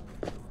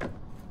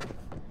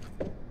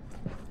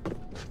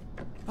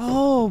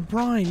 Oh,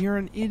 Brian, you're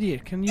an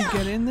idiot. Can you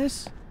get in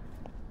this?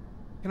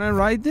 Can I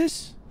ride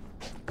this?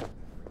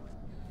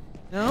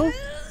 No?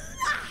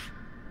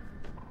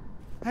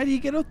 How do you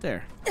get up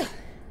there?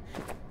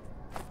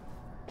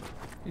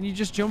 Can you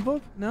just jump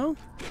up? No?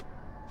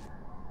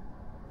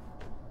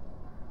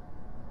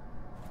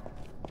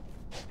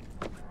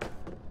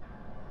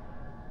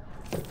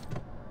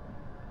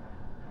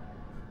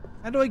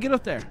 How do I get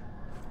up there?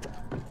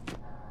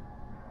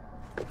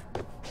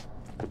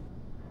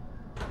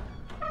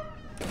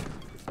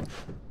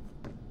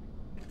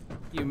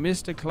 You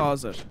missed a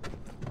closet.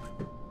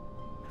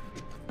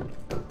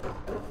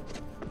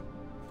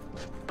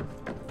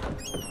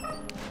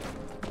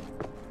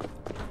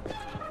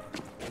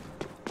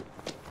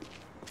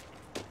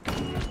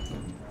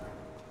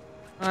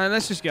 Alright,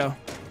 let's just go.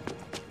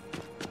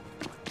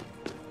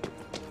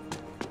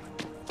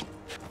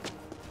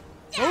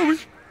 Oh!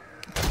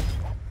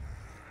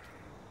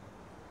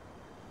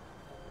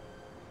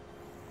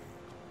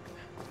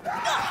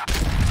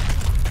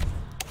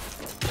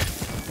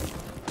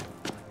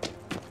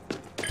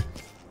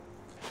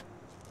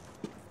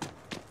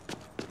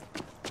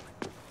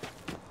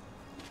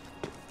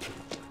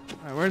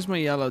 Alright, where's my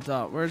yellow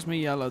dot? Where's my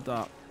yellow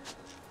dot?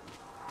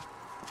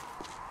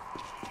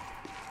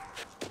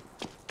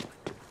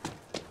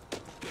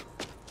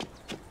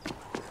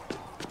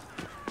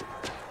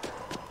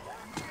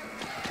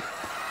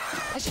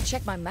 I should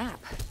check my map.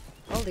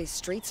 All these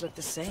streets look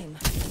the same.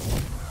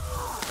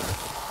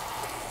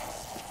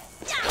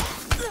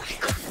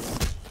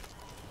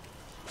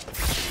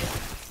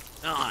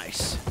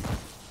 Nice.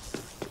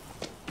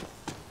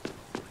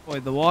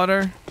 Avoid the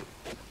water.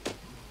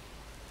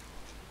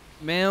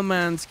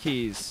 Mailman's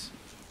keys.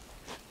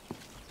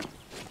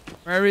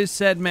 Where is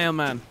said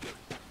mailman?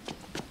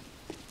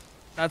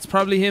 That's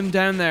probably him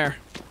down there.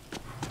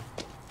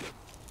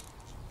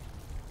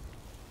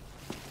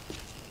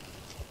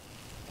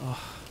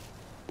 Oh.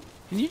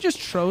 Can you just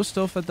throw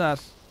stuff at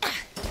that?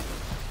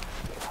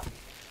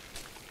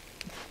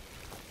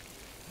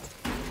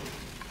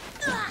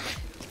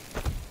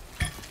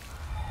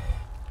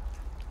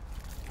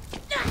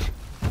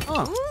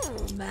 Oh.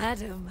 Ooh,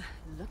 madam,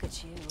 look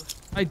at you.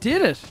 I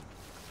did it.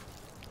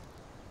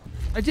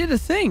 I did a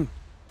thing.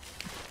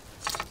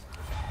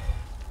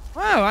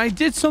 Wow, I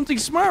did something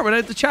smart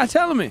without the chat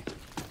telling me.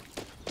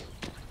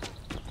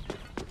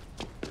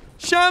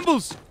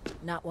 Shambles!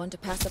 Not one to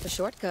pass up a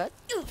shortcut.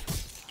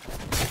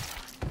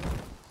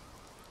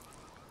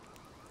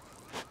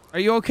 Are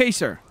you okay,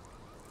 sir?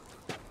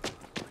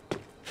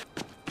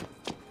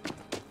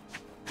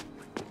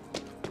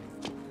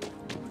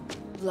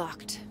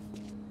 Locked.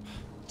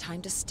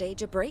 Time to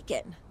stage a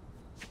break-in.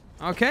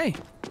 Okay.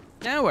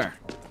 Now where?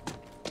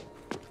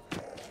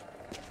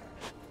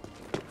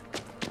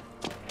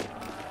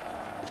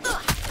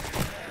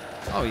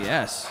 Oh,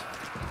 yes.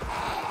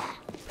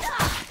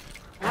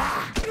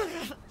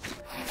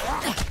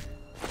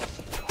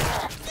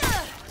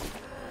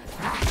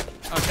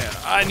 Okay,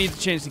 I need to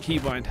change the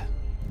keybind.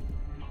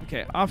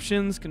 Okay,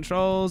 options,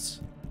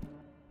 controls.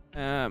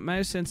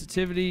 Mouse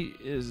sensitivity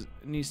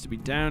needs to be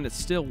down. It's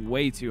still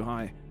way too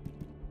high.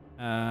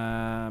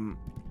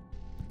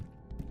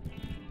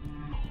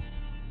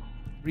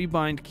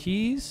 Rebind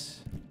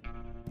keys.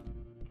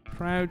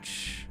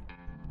 Crouch.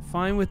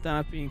 Fine with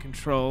that being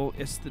control.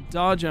 It's the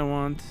dodge I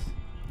want.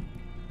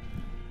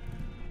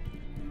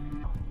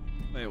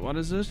 Wait, what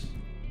is it?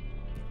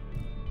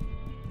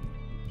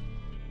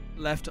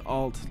 Left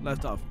alt,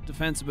 left off.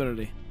 Defense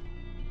ability.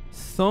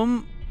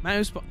 Thumb,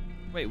 mouse.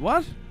 Wait,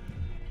 what?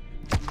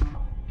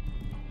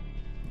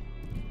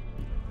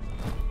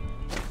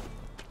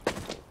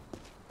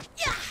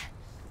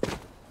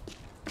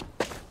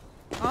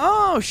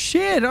 Oh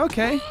shit!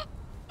 Okay.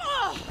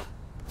 Oh,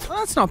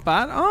 that's not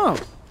bad. Oh,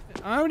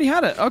 I already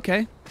had it.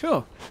 Okay,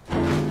 cool.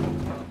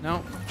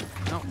 No,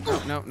 no,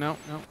 no, no, no,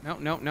 no,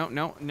 no, no,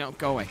 no, no.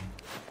 Go away.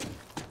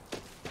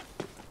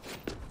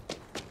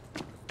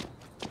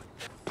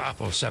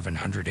 Apple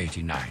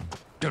 789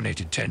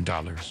 donated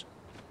 $10,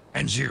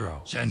 and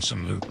Zero sends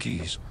some loot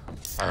keys.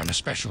 Are on a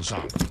special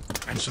zombie,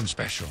 and some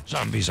special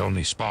zombies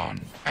only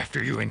spawn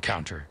after you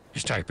encounter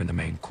his type in the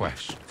main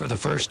quest for the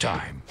first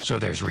time, so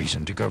there's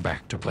reason to go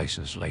back to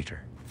places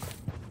later.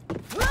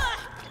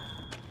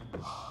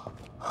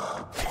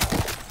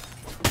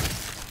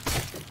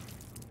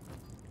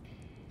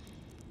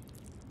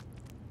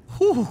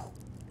 Whew.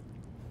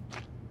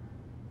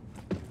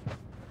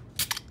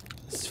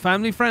 It's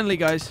family friendly,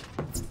 guys.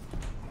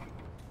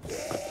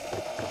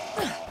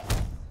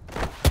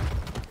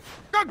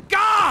 Good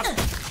God!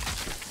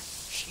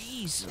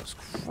 Jesus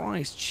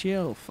Christ,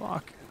 chill,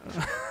 fuck.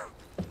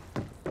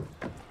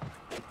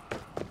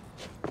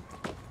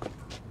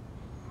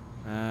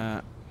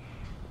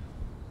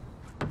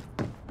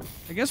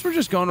 I guess we're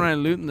just going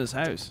around looting this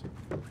house,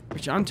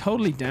 which I'm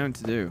totally down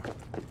to do.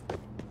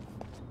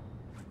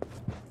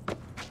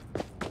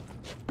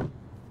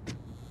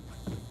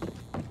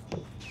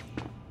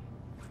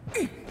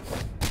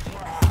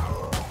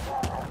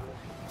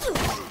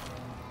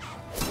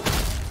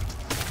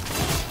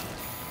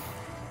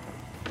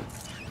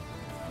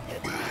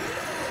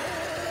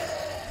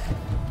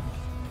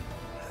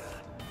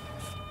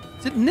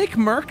 Did Nick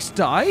Merckx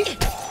die?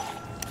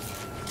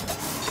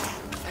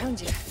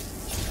 Found you.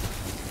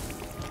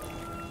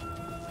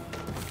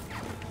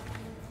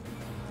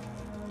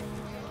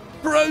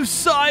 Bro,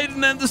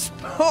 siding and the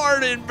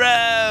Spartan,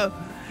 bro.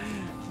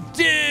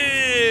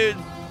 Dude,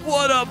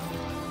 what up?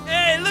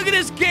 Hey, look at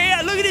this gay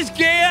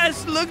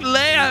ass look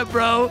layout,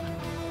 bro.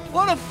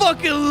 What a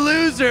fucking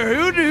loser.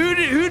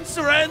 Who'd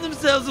surround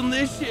themselves on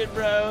this shit,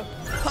 bro?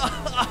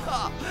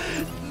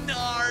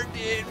 Nar,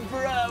 dude,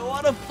 bro.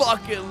 What a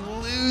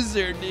fucking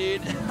loser,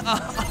 dude.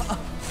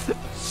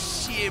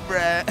 Shit,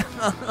 bro.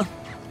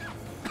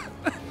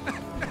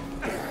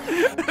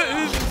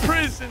 Who's in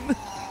prison?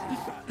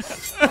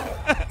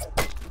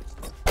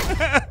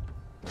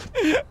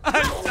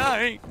 I'm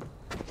dying.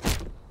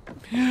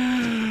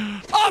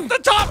 Off the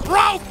top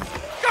rope!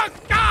 Good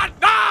God,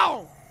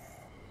 no!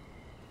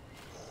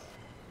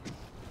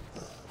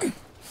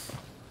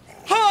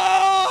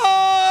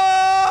 Oh!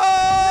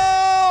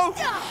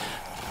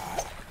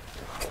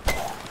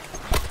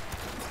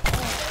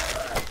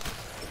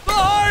 The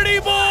Hardy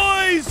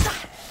Boys!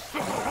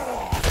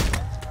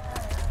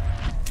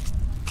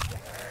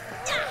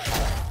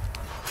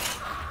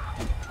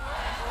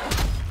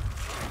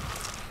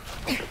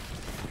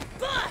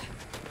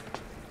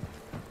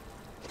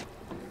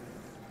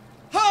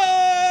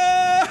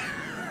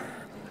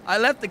 I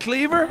left the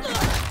cleaver?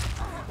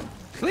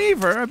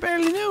 Cleaver? I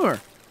barely knew her.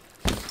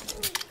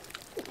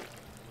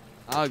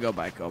 I'll go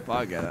back up.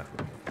 I'll get it.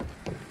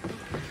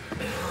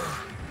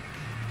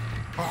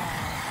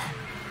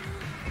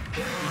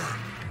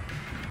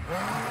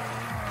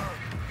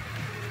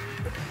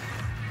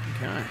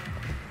 Okay.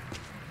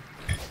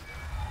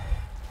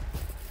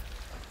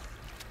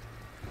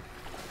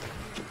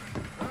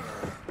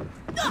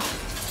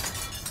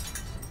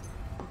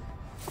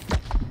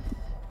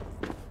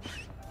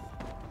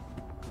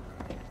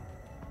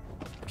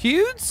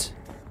 Cudes?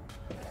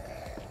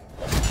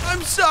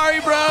 I'm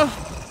sorry, bro.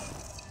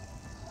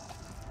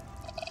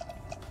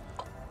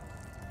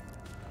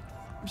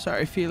 I'm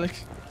sorry,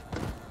 Felix.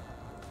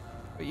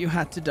 But you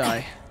had to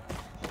die.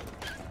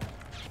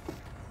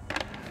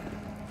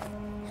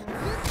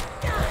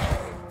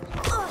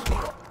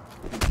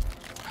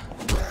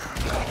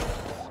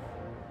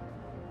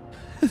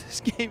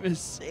 This game is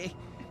sick.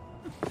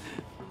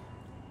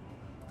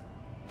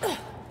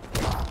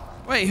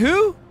 Wait,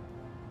 who?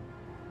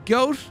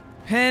 Goat?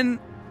 Pen?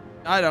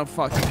 I don't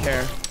fucking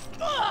care.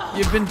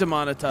 You've been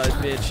demonetized,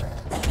 bitch.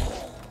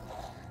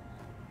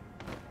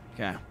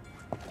 Okay.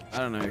 I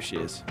don't know who she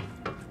is.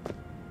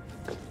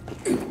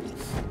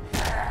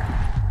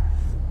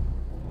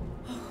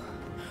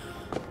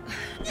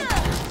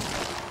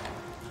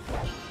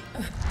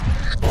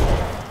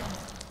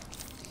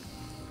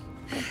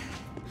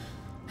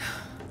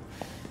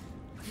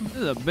 This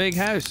is a big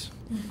house.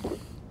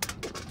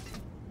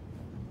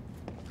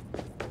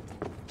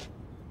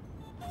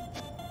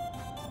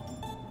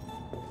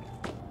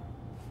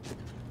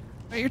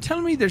 Wait, you're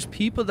telling me there's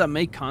people that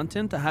make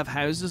content that have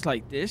houses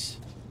like this?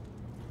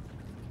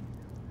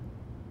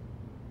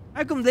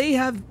 How come they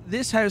have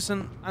this house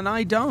and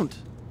I don't?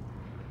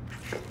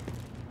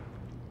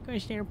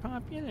 Because they're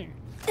popular.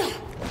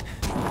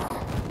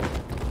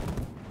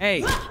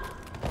 Hey.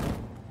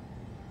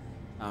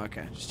 Oh,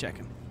 okay. Just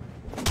checking.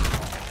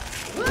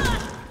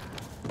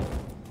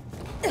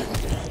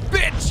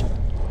 Bitch!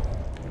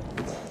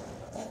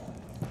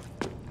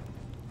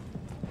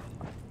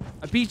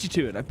 I beat you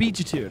to it. I beat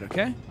you to it,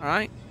 okay?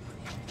 Alright?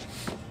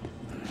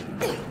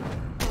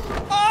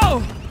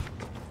 Oh!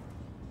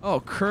 Oh,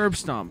 curb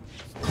stomp.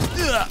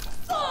 Ugh.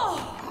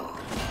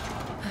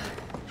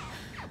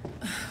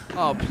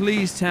 Oh,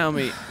 please tell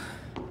me.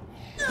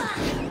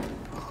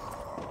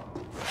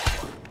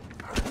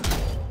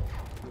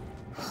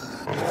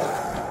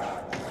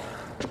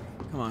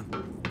 Come on.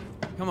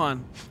 Come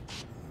on.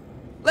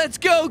 Let's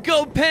go,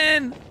 Go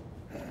Pen!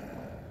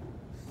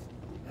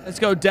 Let's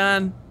go,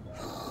 Dan.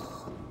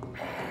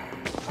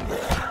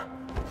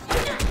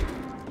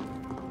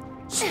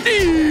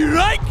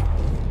 Strike!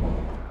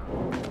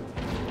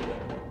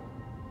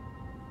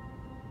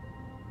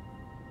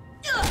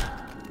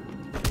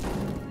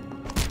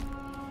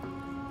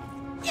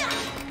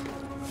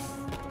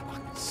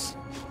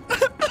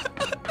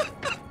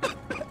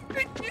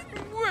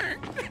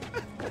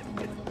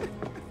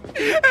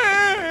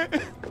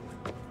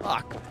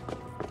 Fuck.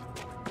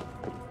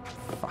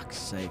 Fuck's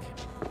sake.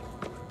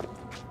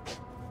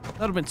 That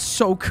would have been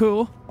so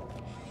cool.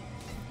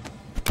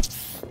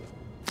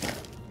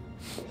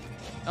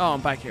 Oh,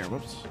 I'm back here.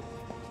 Whoops.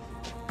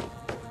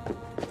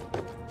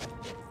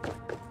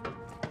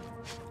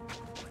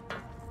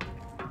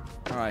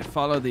 Alright,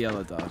 follow the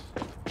yellow dot.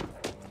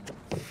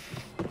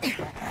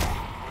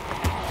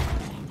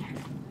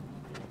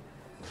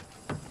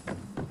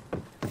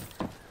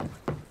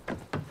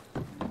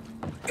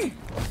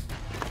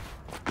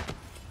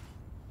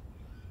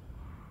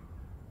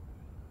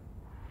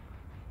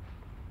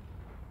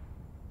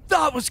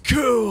 That was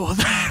cool.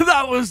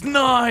 That was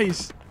nice.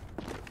 Is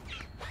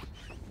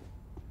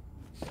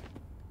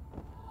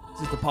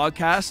it the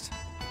podcast?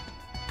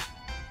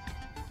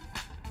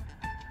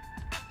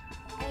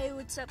 Hey,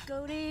 what's up,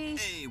 goaties?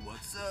 Hey,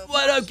 what's up?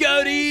 What up,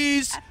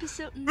 goaties?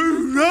 Episode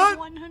Right?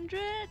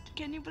 100.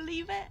 Can you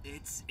believe it?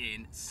 It's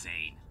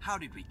insane. How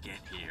did we get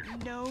here?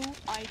 No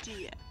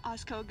idea.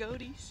 Ask our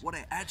goaties. What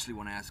I actually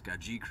want to ask our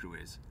G-Crew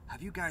is,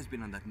 have you guys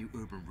been on that new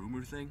urban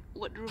rumor thing?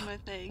 What rumor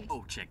thing?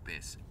 Oh, check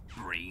this.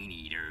 Brain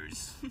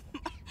eaters.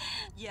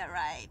 Yeah,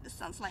 right. It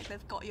sounds like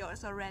they've got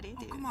yours already,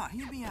 dude. Oh, come on,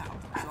 hear me out.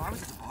 So I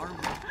was at the bar.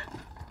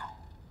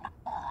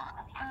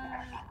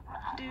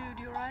 Dude,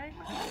 you right?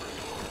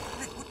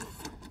 Hey, what the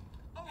fuck?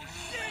 Oh,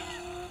 shit!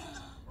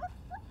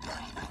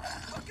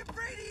 Fucking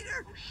brain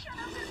eater! Shut up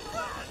and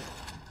run!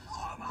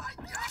 Oh my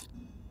god!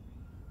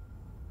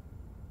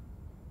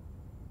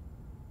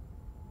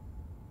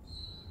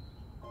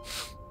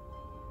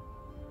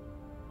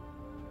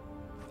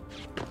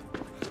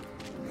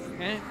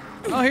 Okay.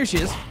 Oh, here she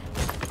is.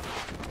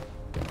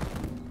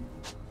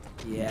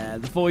 Yeah,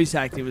 the voice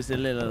acting was a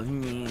little...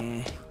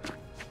 Meh.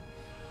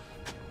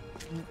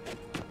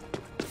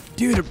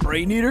 Dude, a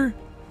brain eater?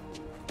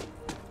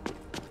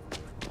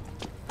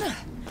 That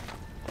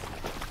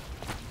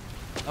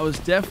was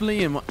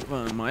definitely, in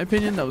my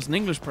opinion, that was an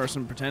English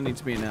person pretending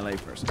to be an LA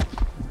person.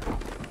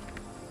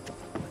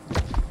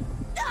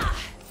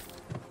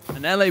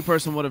 An LA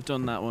person would have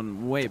done that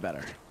one way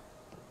better.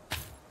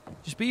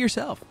 Just be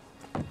yourself.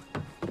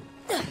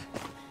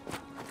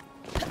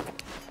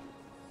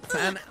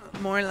 And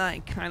more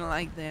like, kind of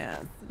like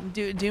that.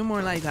 Do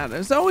more like that.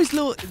 It's always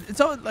little.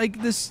 It's always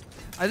like this.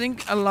 I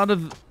think a lot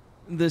of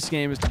this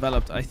game is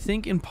developed, I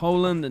think, in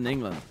Poland and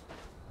England.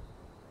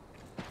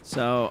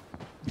 So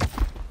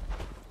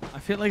I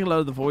feel like a lot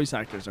of the voice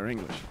actors are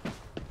English.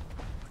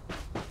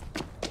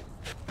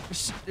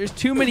 There's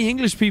too many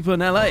English people in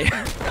LA.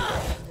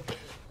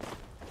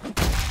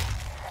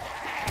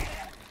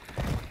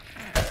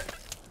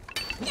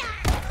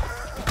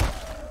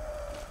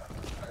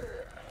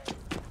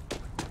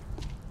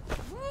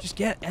 Just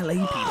get LA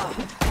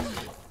people.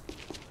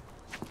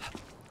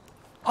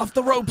 Off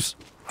the ropes.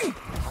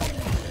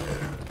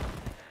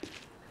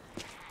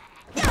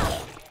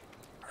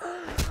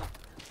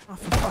 Oh,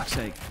 for fuck's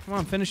sake. Come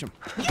on, finish him.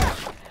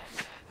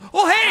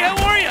 Oh, hey, how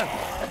are you?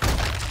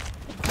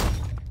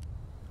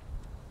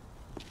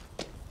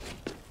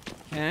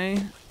 Okay,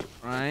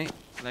 right.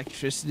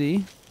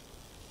 Electricity.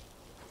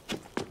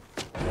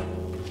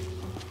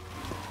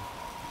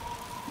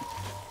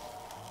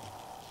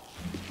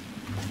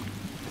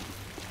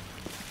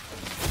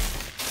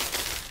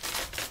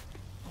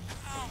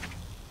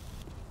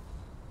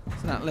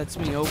 So that lets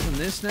me open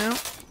this now.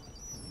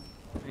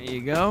 There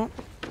you go.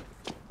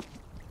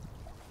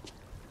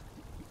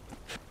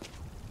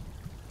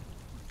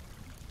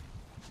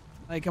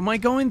 Like, am I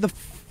going the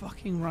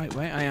fucking right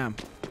way? I am.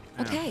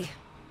 Okay,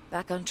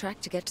 back on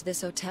track to get to this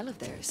hotel of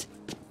theirs.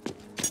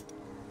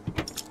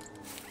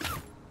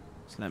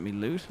 Just let me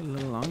loot a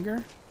little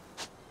longer.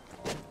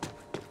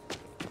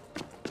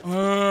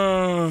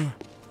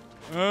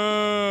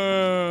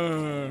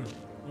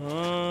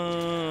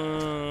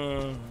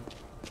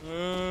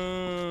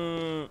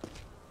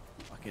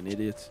 Fucking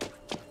idiots.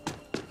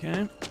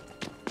 Okay.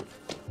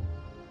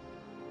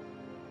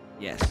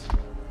 Yes.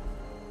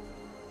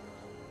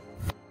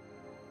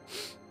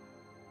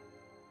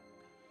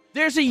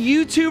 There's a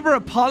YouTuber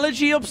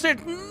apology upstairs.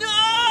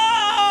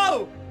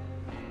 No!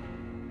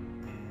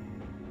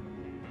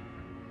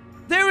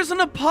 There was an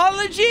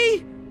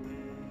apology?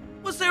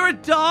 Was there a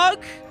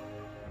dog?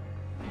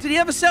 Did he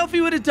have a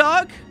selfie with a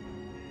dog?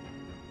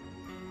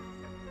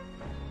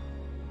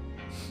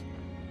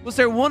 Was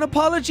there one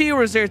apology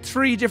or was there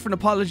 3 different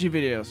apology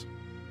videos?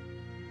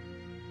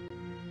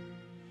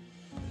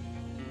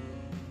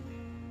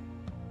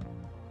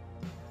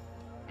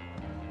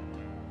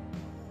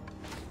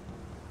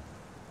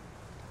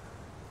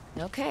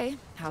 Okay,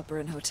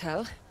 Halperin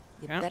Hotel.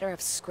 You better have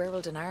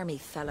squirreled an army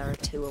fella or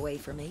 2 away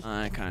from me.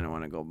 I kind of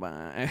want to go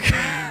back. I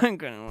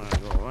kind of want to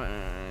go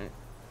back.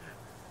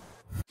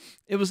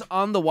 It was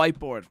on the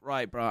whiteboard.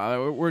 Right,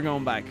 bro. We're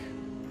going back.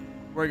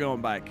 We're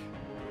going back.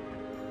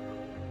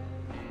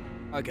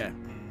 Okay.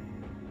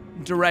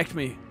 Direct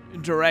me.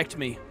 Direct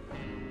me.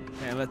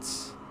 Okay,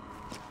 let's...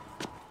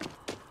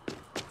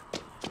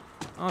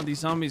 Oh, these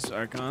zombies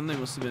are gone. They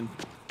must have been...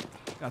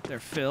 got their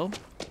fill.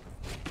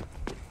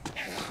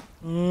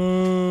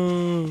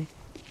 Uh-oh.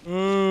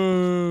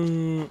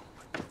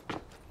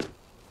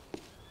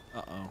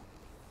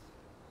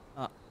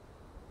 I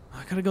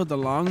gotta go the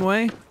long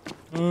way?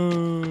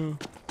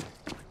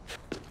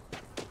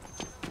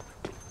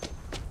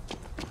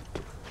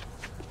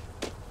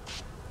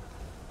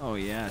 Oh,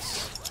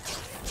 yes.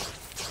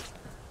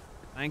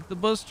 Thank the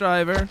bus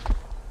driver.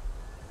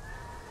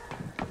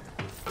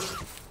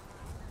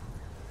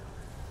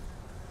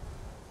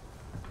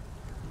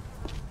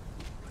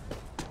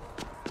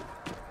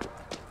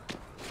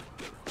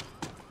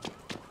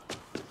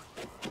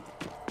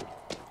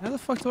 How the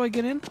fuck do I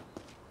get in?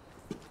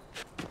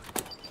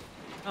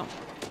 Oh.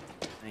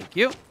 Thank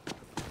you.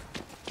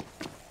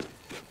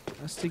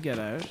 That's to get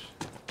out.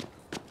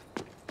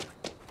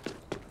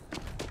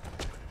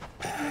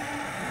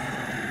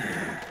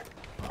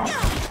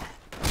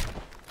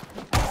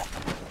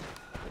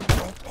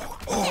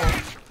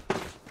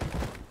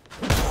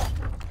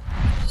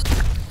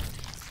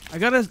 I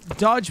gotta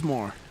dodge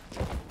more.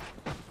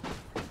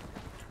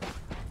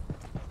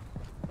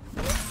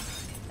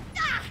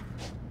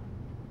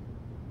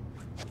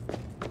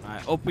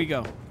 Alright, up we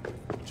go.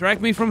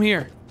 Drag me from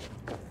here.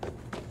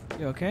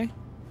 You okay?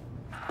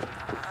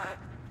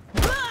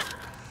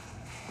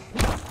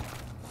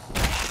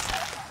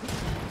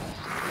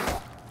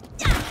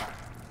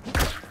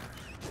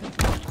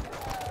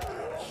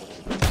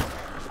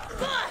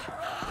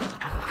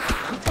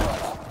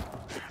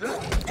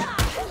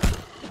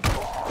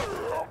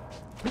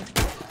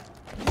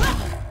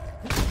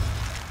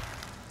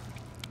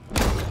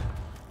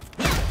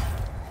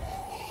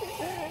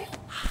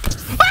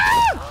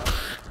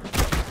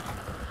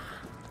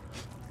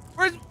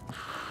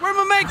 Where'd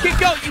my man kick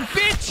go, you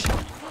bitch?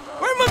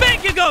 Where'd my man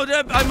kick go?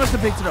 I must have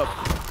picked it up.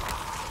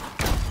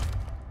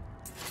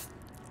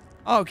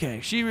 Okay,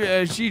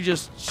 she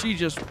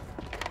just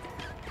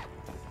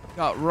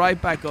got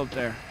right back up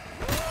there.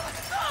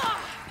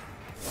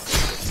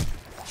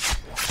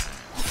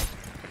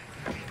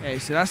 Okay,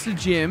 so that's the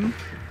gym.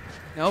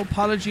 No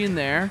apology in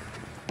there.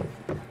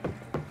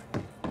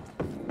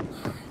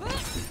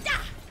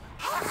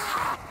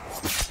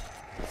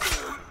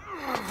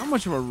 How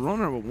much of a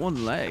runner with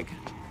one leg?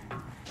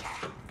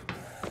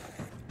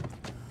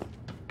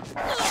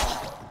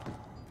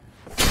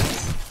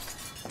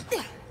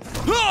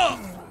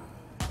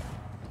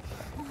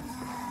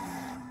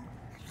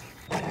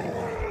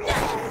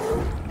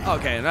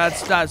 Okay,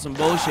 that's some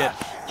bullshit.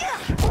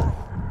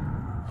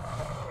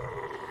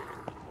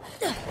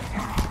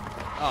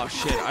 Oh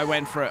shit, I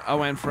went for it. I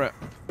went for it.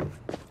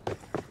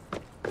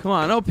 Come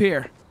on, up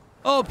here.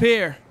 Up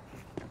here.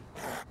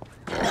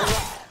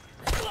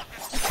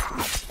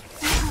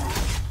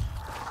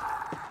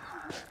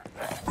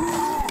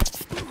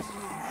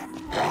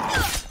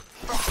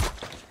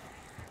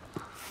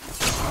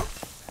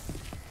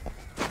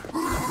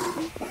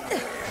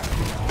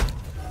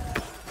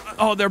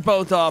 Oh, they're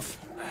both off.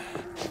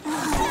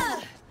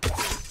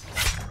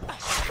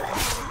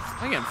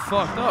 I'm getting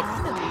fucked up.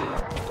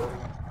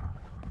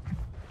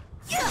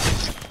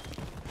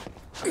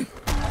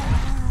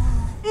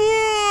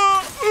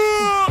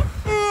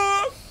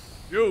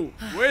 You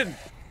win.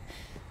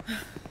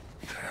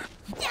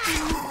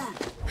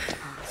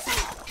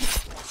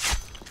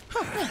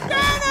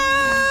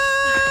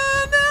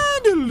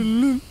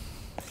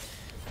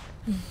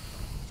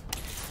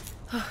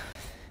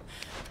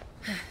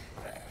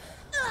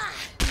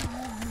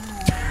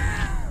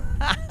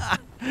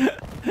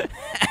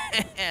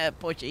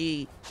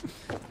 Pushy.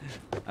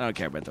 I don't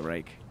care about the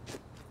rake.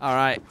 All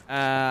right.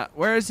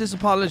 Where is this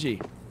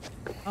apology?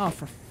 Oh,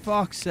 for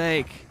fuck's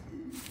sake.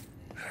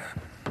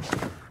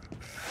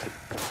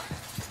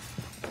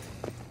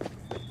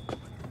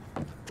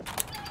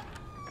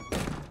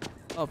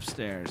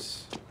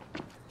 Upstairs.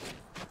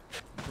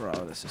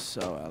 Bro, this is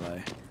so LA.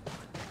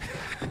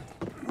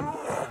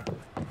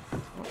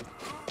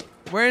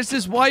 Where's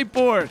this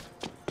whiteboard?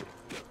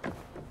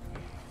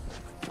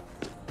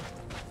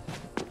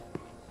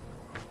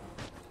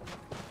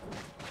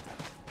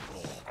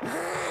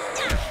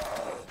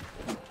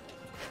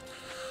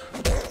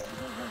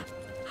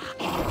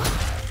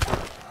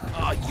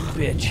 Oh, you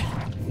bitch.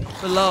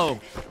 Below.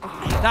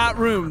 That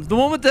room. The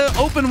one with the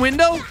open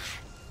window?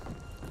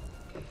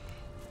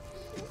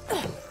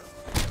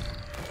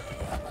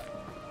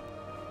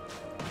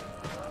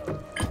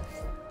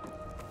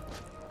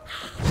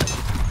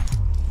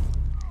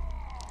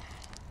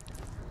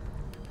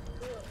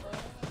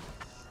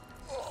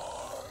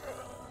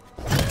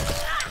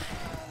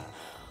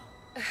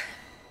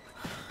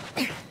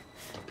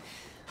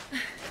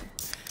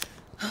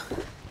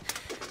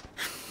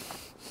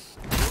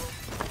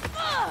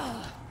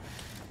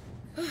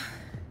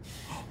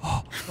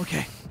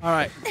 Okay, all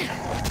right.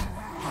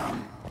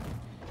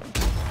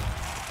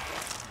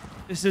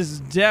 This is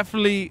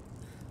definitely...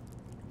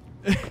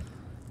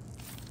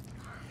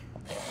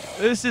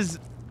 This is...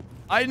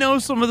 I know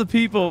some of the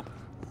people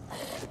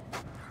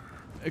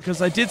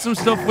because I did some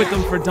stuff with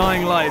them for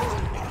Dying Light.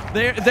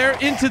 They're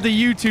into the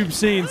YouTube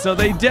scene, so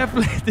they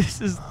definitely...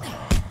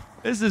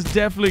 This is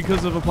definitely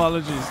because of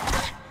apologies.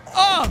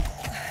 Oh!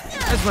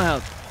 That's my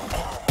health.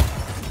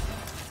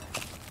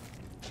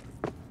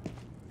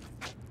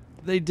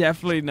 They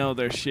definitely know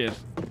their shit,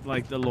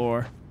 like the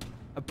lore.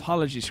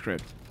 Apology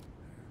script.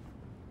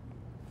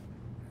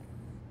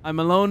 I'm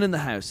alone in the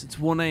house. It's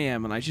 1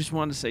 a.m. and I just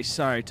want to say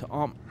sorry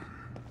to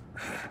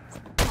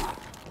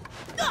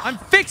I'm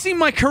fixing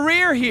my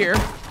career here.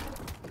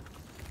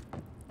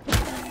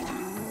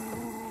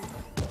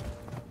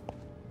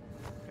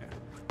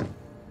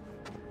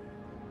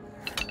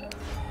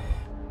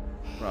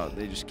 Bro,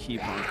 they just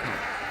keep on coming.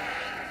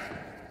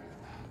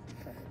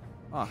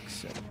 Fuck's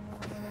sake.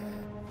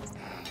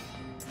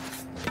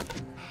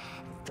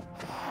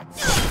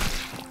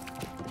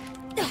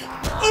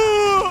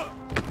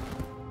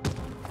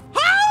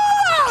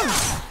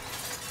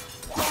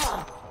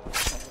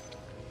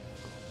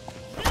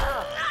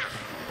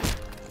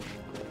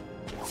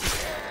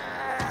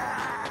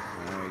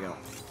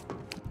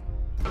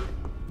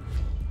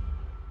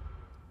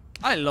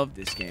 I love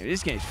this game.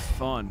 This game's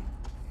fun.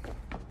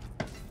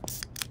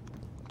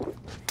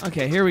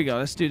 Okay, here we go.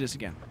 Let's do this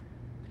again.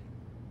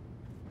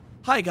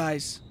 Hi,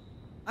 guys.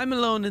 I'm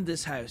alone in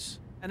this house,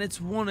 and it's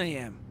 1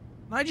 a.m.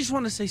 And I just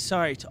want to say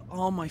sorry to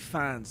all my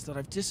fans that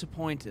I've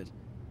disappointed.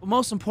 But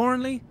most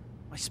importantly,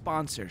 my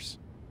sponsors.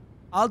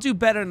 I'll do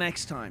better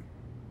next time.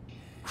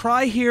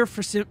 Cry here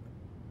for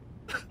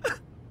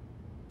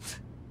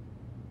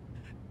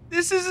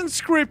This isn't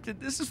scripted.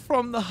 This is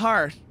from the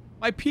heart.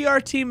 My PR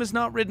team has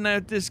not written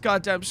out this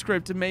goddamn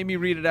script and made me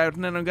read it out,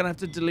 and then I'm gonna have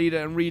to delete it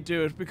and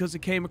redo it because it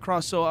came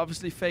across so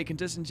obviously fake and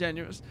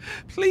disingenuous.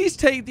 Please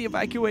take the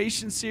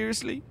evacuation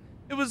seriously.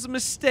 It was a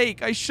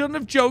mistake. I shouldn't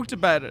have joked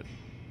about it.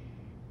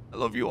 I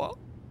love you all.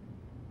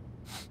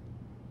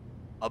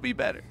 I'll be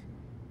better.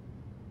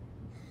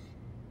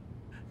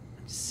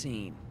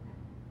 Scene.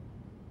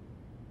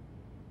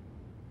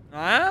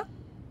 Huh?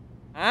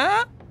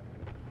 Huh?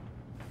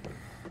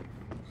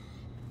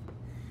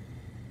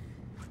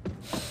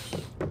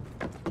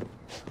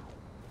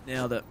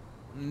 Nailed it.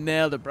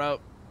 Nailed it, bro.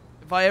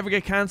 If I ever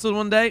get cancelled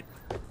one day,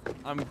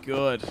 I'm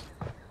good.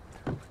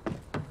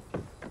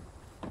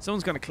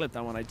 Someone's gonna clip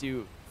that when I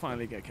do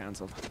finally get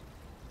cancelled.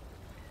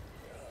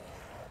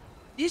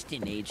 This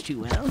didn't age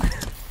too well.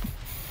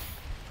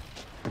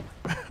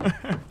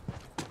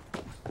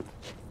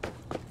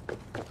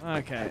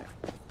 Okay.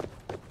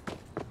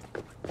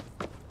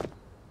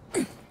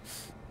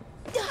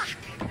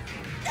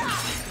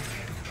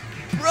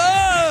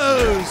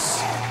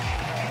 Bros!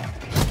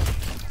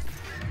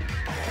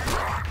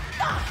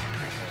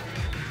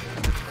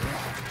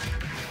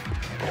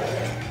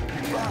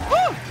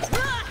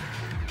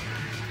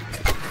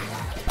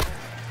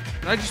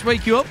 I just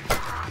wake you up?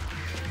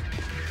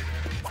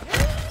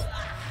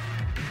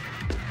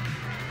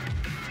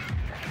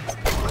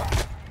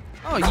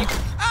 Oh, you...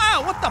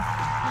 Ow! What the...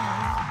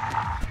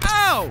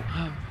 Ow!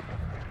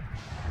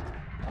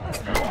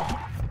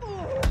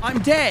 I'm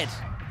dead.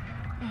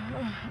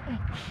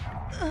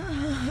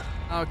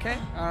 Okay,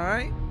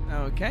 alright.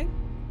 Okay.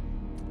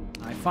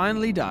 I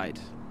finally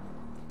died.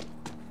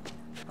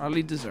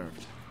 Hardly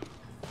deserved.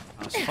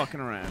 I was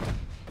fucking around.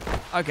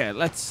 Okay,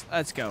 let's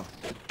go.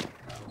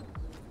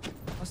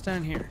 What's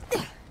down here?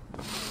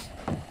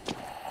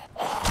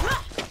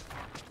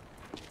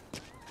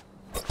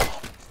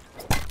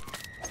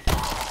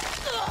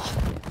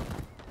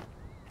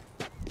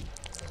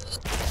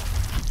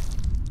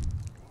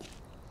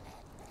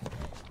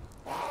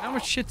 How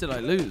much shit did I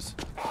lose?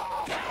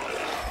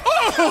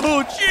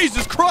 Oh,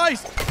 Jesus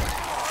Christ!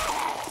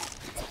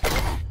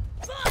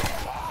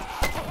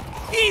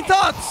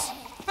 E-thoughts!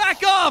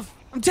 Back off!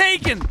 I'm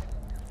taken!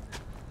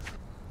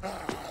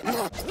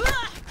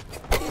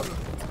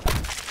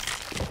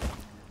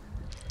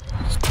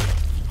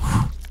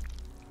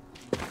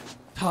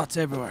 Thoughts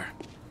everywhere.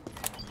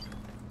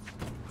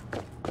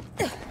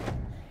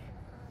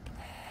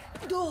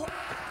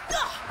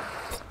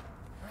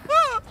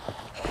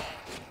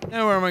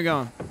 Now where am I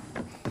going?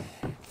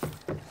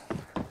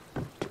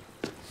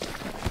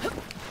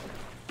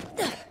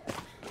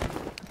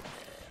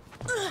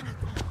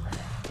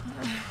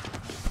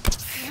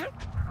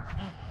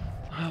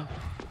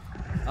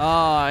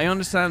 I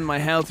understand my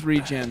health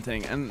regen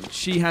thing, and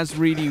she has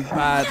really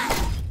bad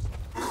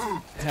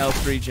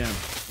health regen.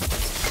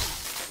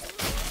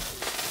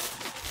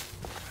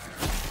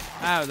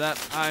 Ow, that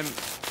I'm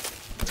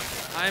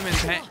in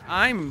pain.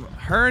 I'm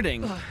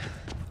hurting.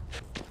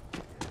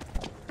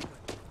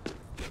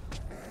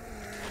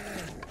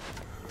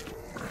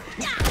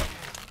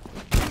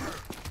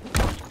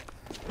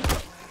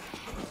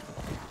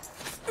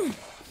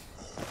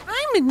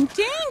 I'm in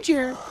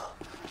danger.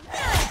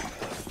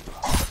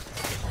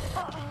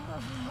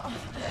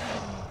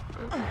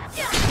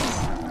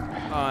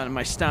 Oh, and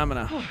my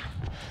stamina.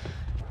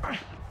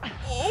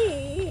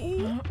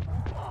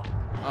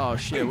 Oh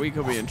shit, we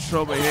could be in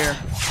trouble here.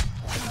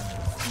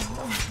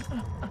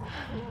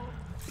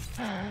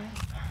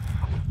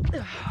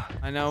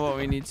 I know what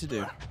we need to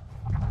do.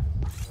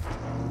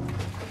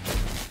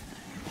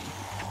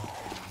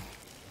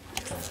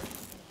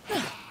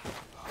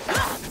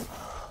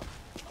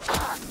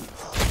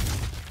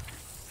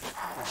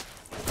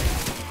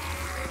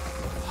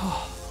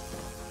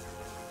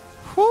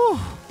 Whew.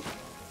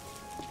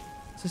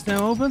 Is this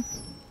now open?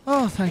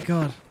 Oh, thank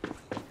God.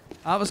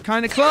 That was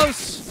kind of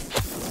close.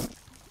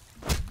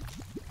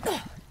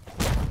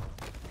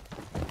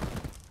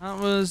 That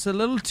was a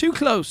little too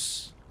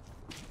close.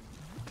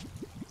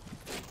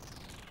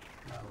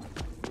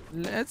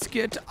 Let's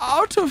get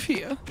out of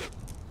here.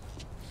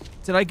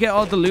 Did I get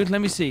all the loot?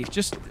 Let me see.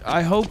 Just,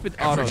 I hope it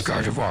autos.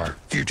 Gardevoir,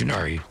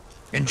 Futanari.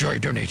 Enjoy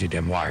donated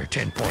MY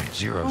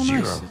 10.00. Oh,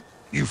 nice.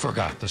 You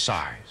forgot the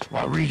size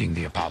while reading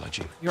the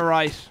apology. You're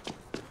right.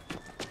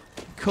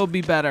 Could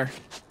be better.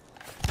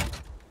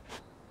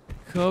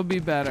 Could be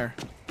better.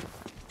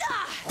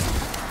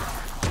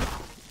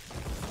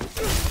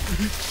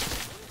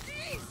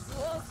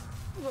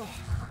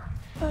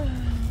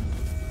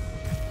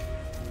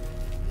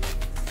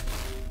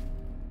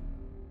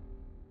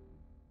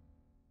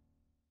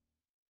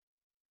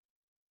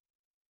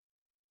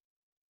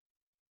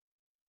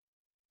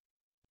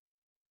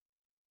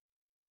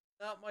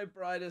 Not my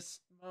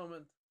brightest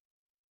moment.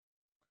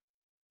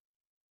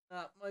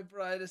 Not my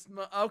brightest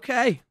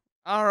okay.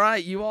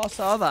 Alright, you all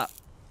saw that.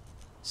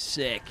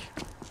 Sick.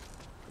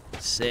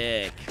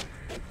 Sick.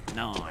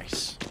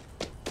 Nice.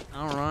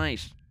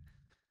 Alright.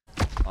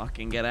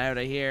 Fucking get out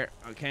of here,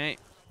 okay?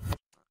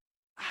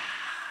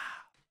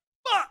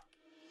 Fuck!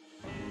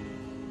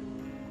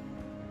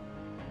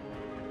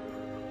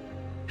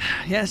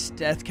 Yes,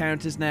 death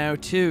count is now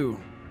 2.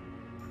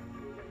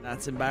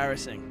 That's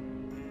embarrassing.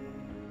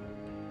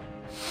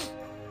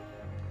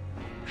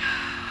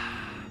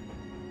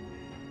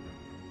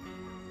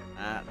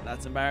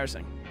 That's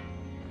embarrassing.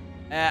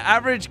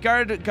 Average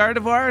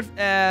Gardevoir,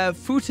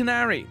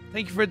 Futanari.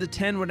 Thank you for the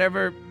 10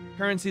 whatever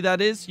currency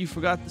that is. You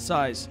forgot the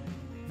size.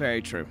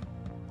 Very true.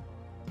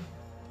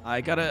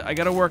 I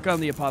gotta work on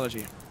the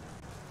apology.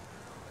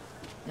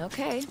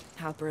 Okay,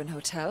 Halperin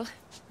Hotel.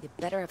 You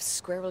better have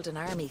squirreled an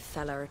army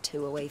fella or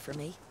two away from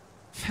me.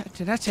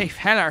 Did that say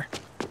feller?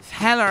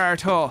 Feller or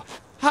two?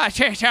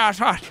 Any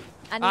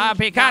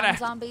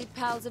zombie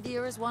pals of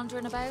yours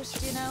wandering about,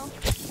 do you know?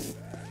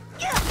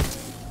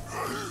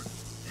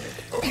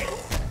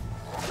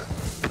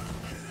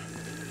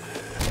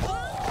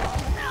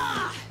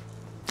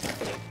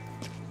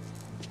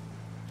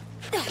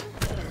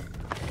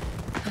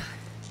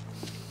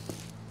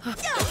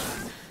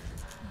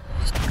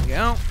 There we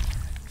go.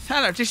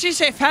 Feller. Did she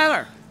say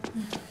feller?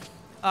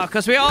 Oh,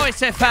 because we always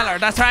say feller.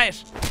 That's right.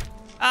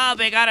 Oh,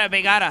 bigata,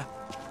 bigata.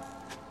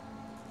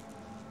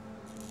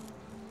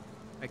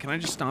 Wait, can I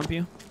just stomp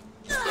you?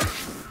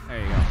 There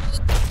you go.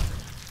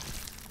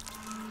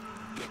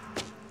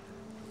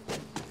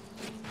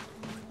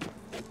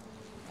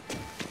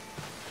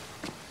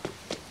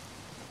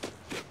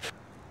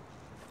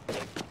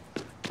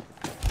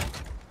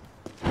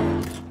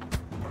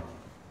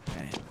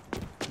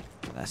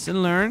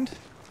 Lesson learned.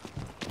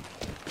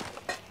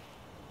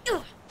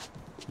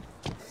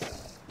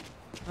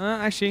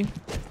 Actually,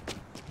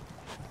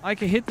 I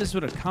could hit this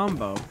with a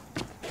combo.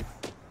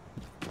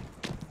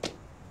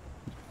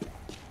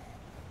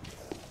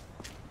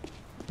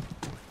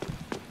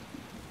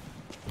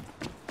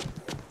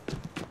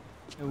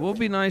 It would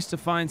be nice to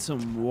find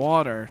some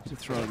water to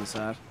throw this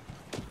at.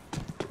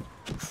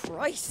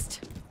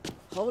 Christ.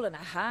 Hole and a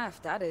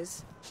half, that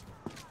is.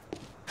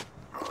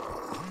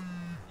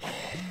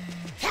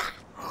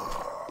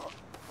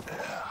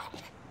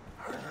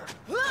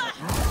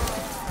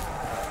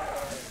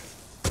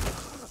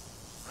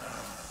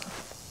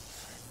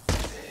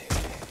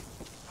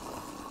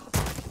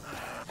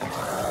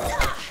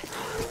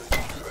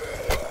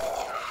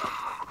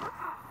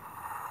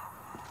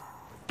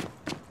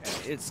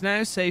 It's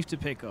now safe to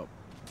pick up.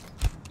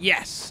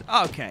 Yes.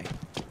 Okay.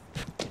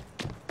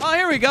 Oh,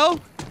 here we go.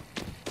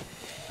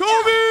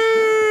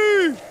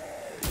 Kobe!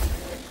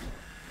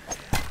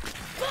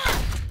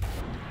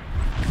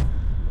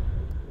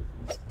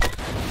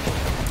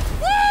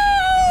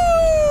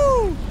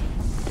 Woo!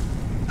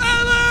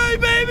 LA,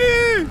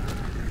 baby!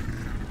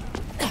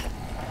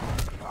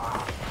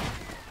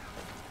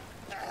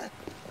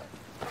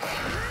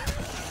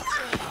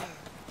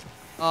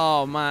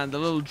 Oh, man. The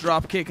little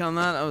drop kick on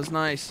that was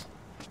nice.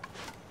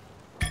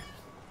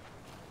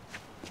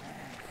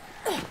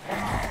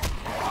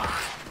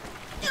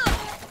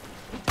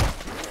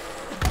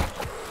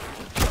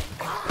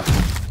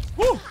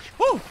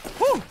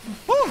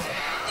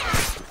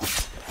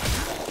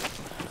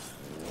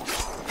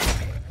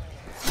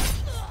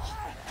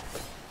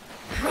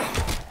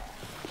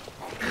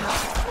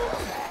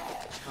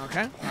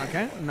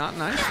 Okay, not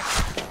nice.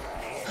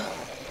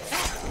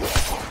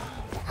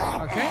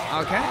 Okay,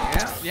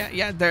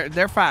 yeah,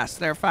 they're fast,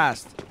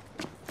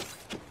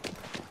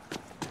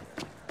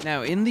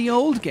 Now, in the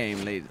old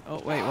game, ladies. Oh,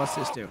 wait, what's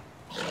this do?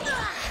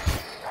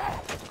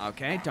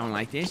 Okay, don't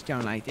like this.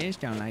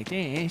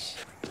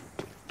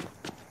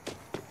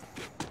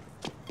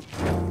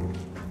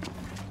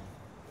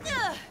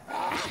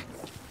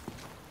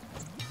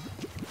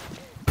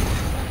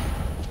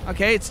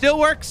 Okay, it still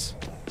works.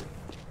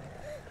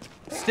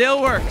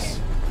 Still works.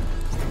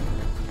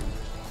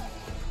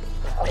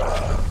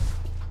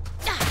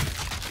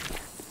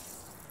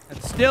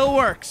 It still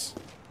works.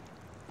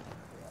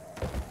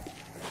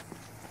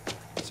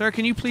 Sir,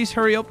 can you please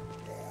hurry up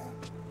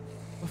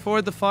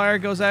before the fire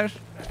goes out?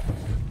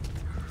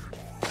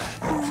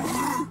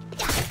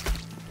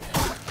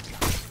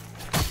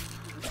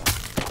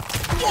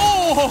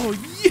 Oh,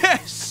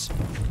 yes!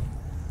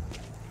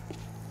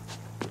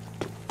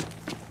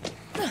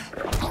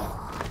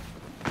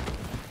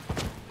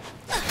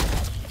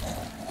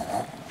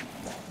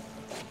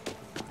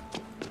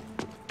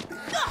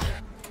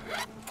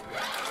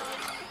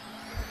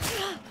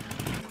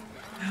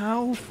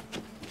 How?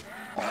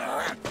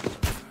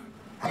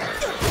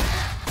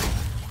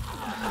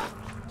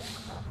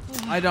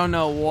 I don't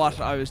know what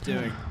I was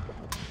doing.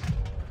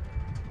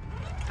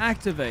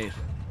 Activate.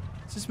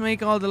 Does this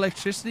make all the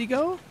electricity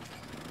go?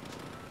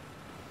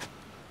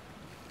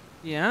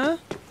 Yeah?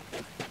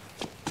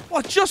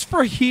 What, just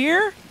for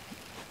here?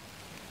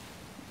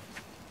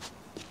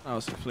 That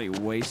was a complete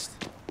waste.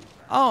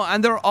 Oh,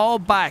 and they're all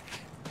back.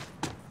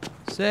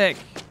 Sick.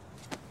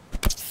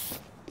 Let's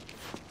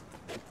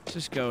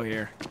just go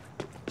here.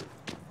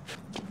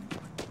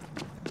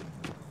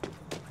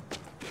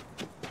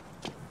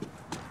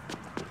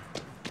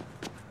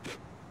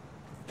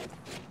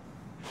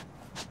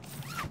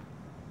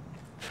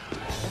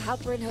 The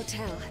Halperin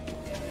Hotel.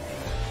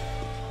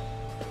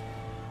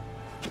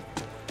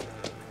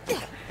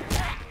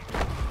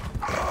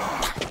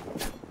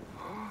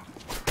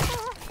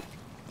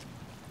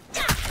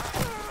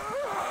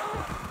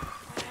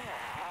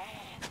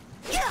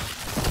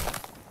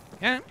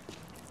 Yeah.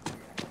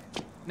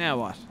 Now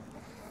what?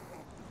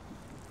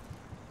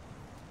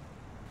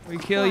 We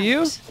kill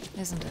you?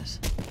 Isn't it?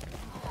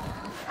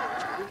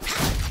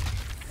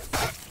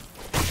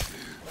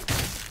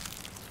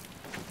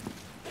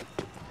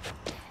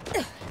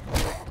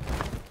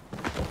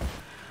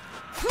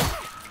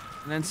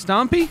 And then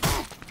Stompy?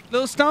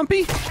 Little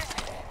Stompy?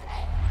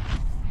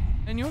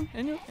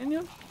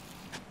 Anyone?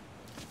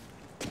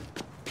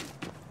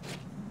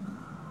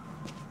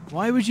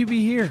 Why would you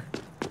be here?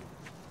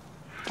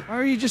 Why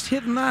are you just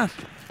hitting that?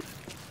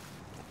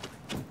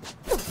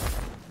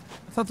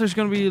 I thought there's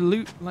gonna be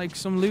loot, like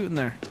some loot in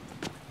there.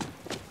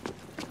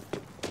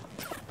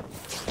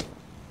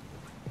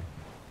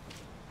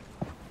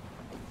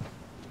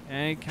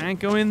 Okay, can't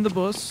go in the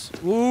bus.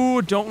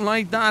 Ooh, don't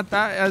like that.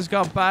 That has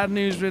got bad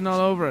news written all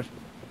over it.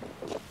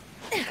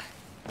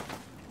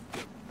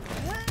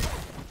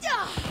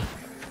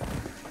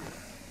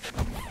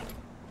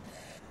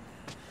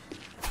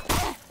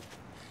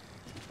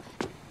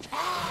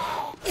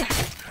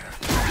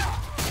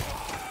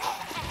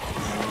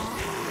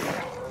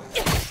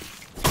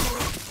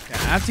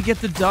 I have to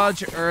get the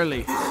dodge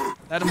early.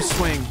 Let them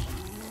swing.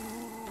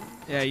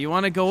 Yeah, you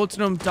want to go to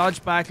them,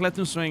 dodge back, let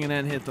them swing, and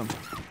then hit them.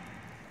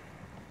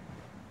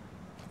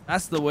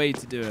 That's the way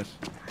to do it.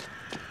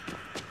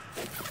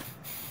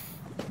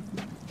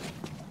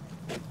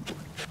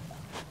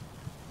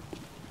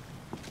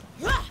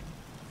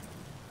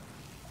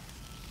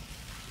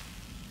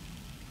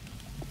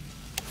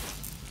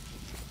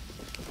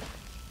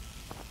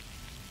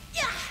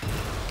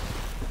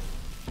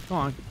 Come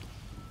on.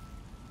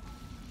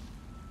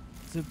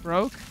 Is it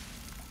broke?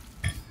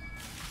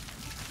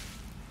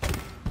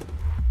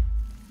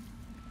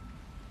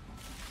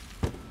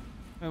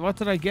 Wait, what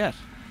did I get?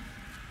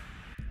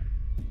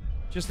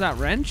 Just that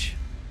wrench?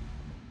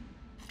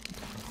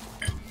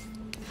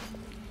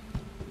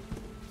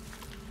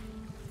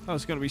 Oh,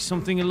 it's gotta be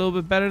something a little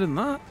bit better than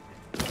that.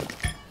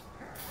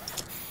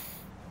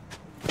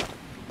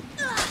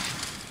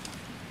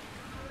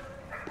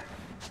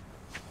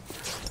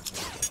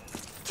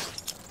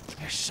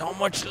 There's so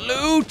much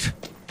loot!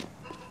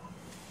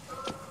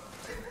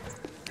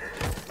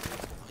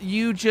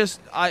 You just...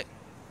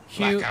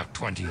 Blackout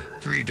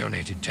 23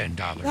 donated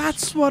 $10.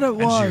 That's what it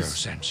was. And 0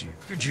 cents. You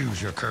could use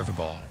your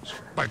curveballs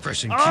by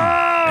pressing Q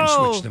and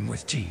switch them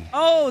with T.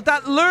 Oh,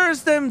 that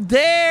lures them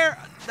there.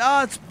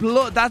 That's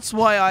blood. That's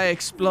why I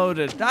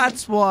exploded.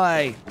 That's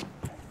why.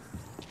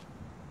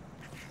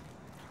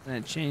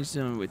 And change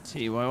them with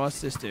T. Why? What's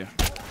this do?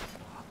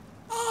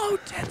 Oh,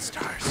 10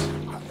 stars.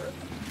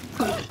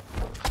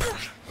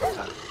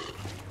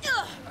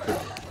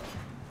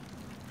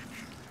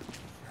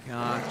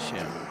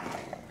 Gotcha.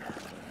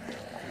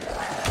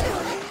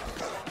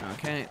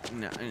 Okay,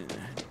 no.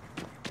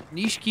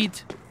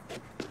 Nishkit.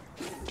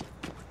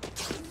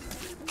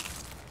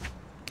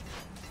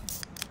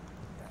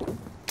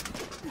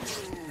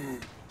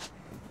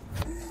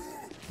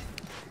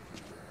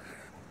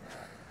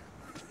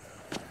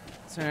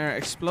 Is there an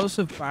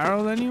explosive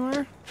barrel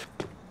anywhere?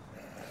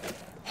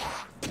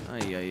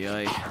 Ay, ay,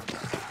 ay.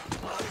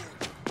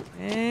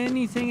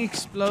 Anything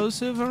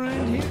explosive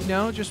around here?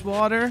 No, just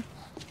water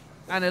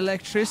and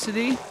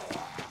electricity.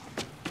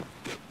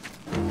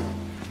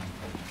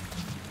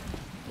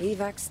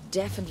 Evac's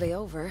definitely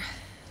over.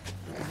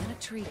 But the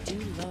military do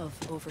love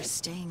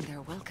overstaying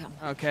their welcome.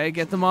 Okay,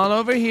 get them all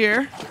over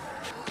here.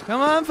 Come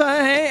on,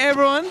 hey,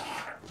 everyone.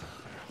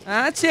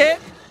 That's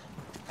it.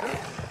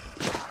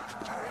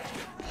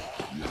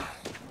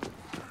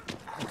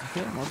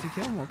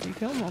 Multi-kill,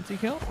 multi-kill,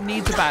 multi-kill.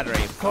 Needs a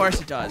battery. Of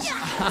course it does.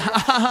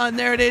 And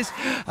there it is.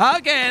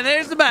 Okay,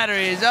 there's the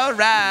batteries. All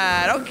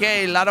right.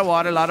 Okay, a lot of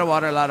water, a lot of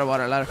water, a lot of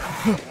water, a lot of...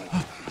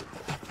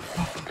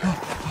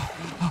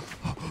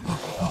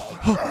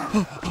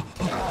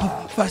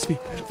 Fast feet,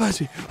 fast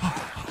feet.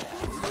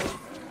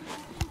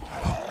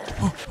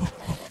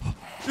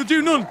 You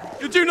do none.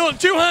 You do none.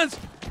 Two hands.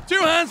 Two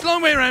hands.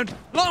 Long way around.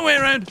 Long way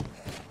around.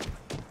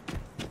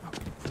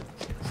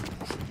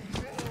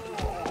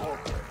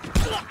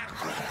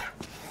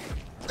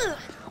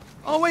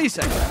 Oh, wait a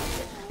second.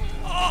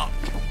 Oh.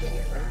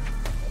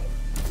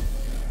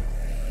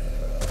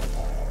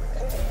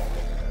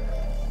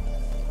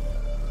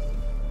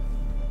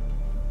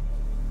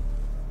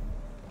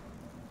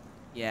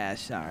 Yeah,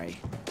 sorry.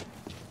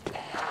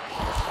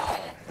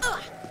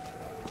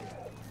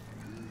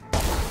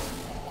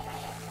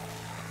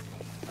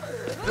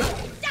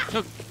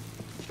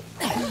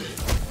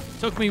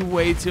 Took me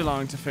way too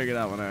long to figure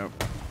that one out.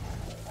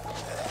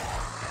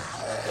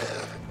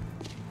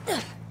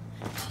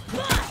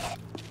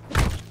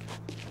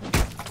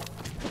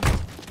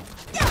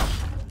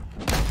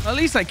 At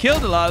least I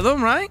killed a lot of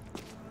them, right?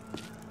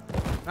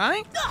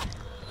 Right?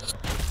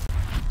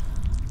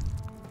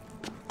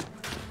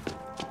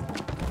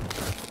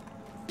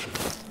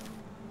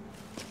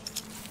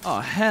 Oh,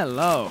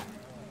 hello.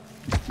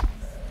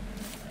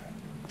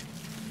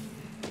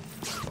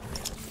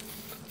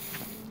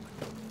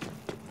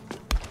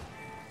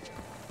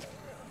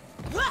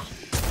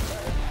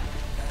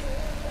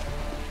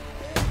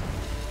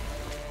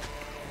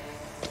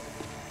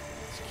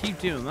 Let's keep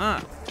doing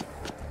that.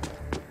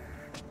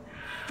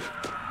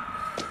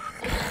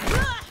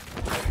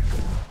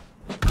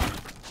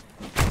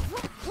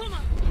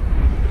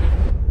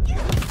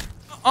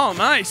 Oh,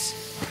 nice.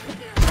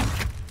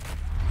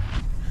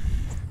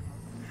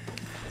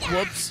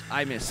 Whoops,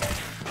 I missed.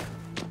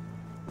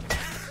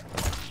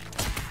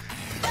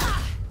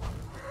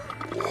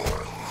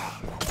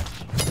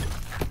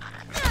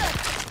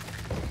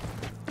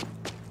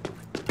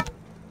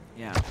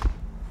 Yeah.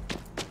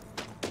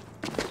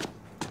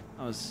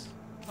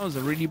 That was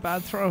a really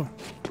bad throw.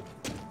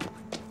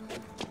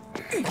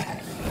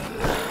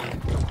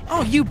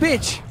 Oh, you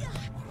bitch!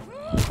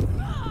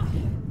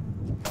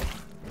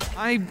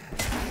 I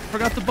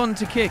forgot the button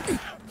to kick.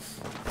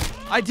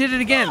 I did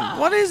it again.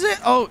 What is it?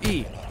 Oh,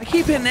 E. I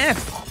keep hitting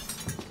F.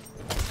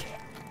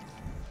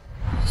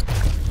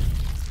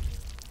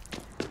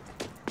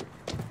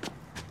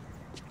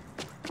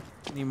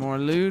 Any more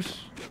loot?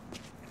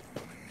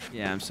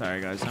 Yeah, I'm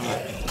sorry, guys.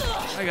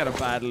 I got a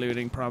bad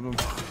looting problem.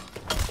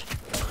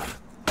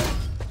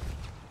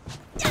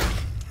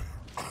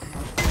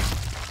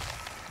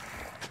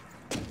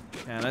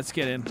 Yeah, let's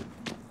get in.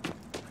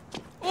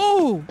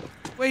 Oh!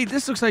 Wait,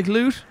 this looks like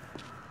loot.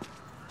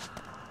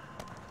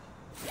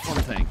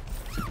 One thing.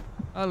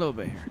 A little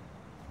bit here.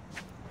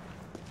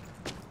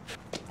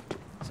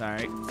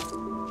 Sorry.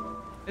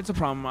 It's a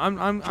problem.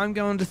 I'm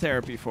going to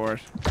therapy for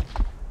it.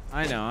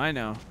 I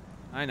know.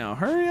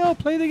 Hurry up,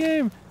 play the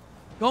game.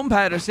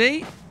 Gunpowder,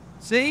 see?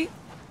 See?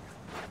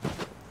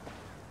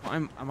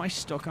 Am I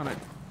stuck on it?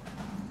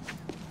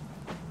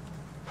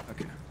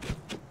 Okay.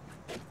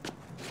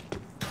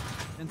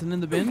 Anything in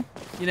the bin?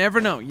 You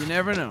never know. You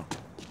never know.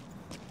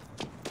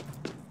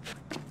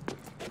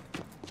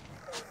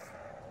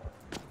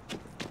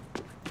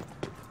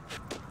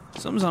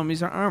 Some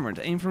zombies are armored.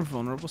 Aim for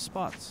vulnerable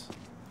spots.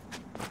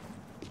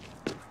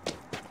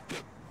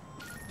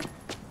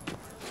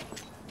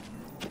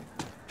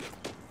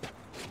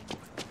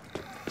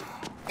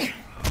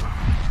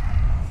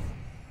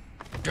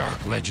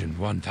 Dark Legend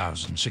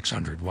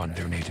 1601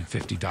 donated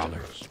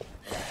 $50.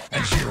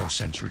 And 0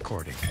 cents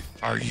recording.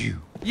 Are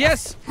you?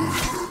 Yes!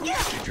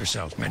 Hit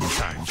yourself many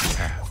times you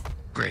have.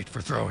 Great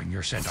for throwing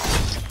your scent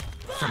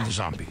off from the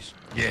zombies.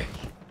 Yeah.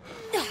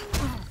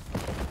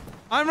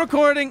 I'm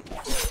recording.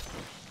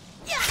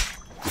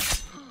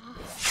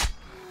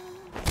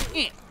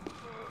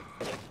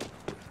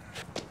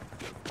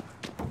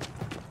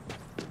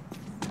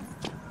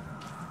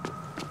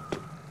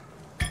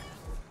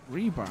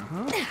 Rebar,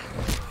 huh?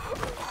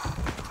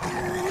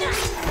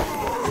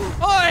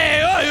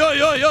 Oi, oi, oi,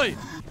 oi, oi!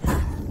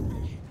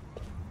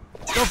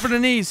 Go for the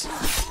knees.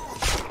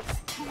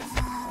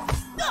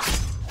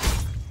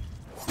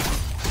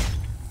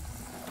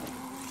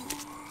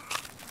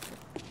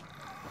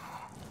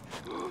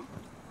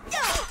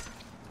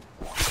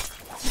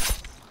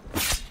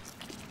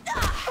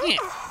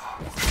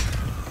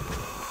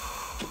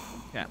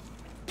 Yeah.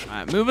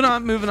 Alright, moving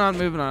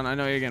on. I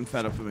know you're getting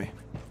fed up with me.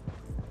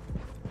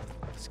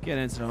 Let's get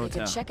into the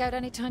hotel. You can check out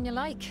anytime you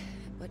like,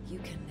 but you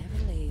can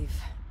never leave.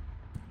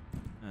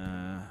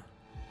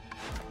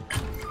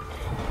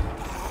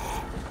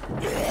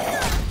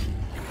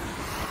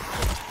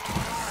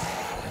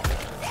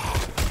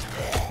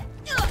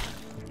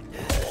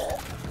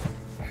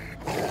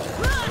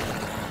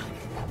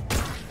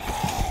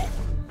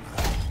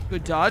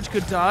 Good dodge,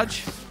 good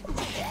dodge.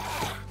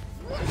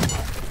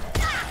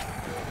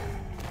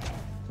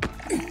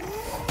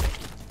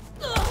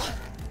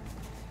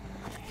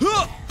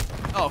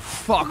 Oh,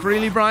 fuck.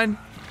 Really, Brian?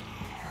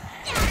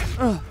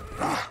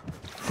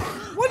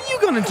 What are you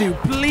gonna do?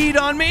 Bleed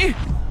on me?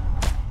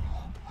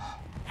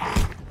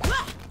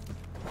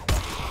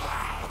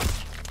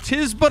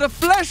 Tis but a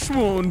flesh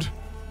wound.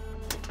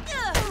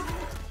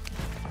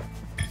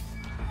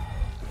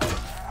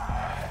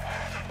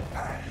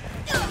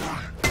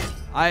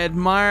 I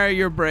admire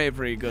your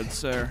bravery, good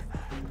sir.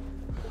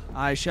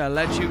 I shall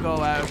let you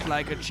go out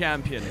like a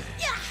champion.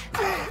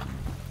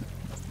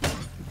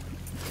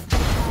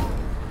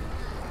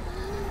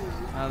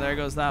 Oh, there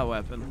goes that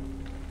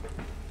weapon.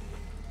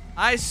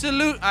 I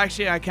salute.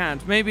 Actually, I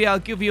can't. Maybe I'll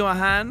give you a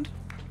hand.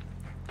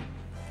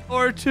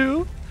 Or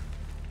two.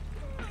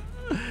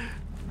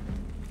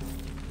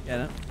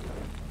 Get it?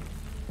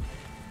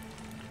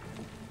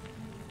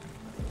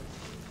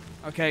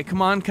 Okay,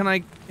 come on. Can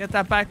I get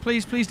that back,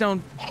 please? Please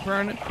don't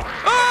burn it.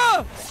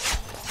 Ah!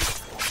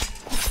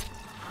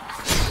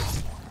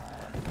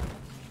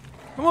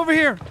 Come over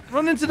here.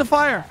 Run into the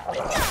fire.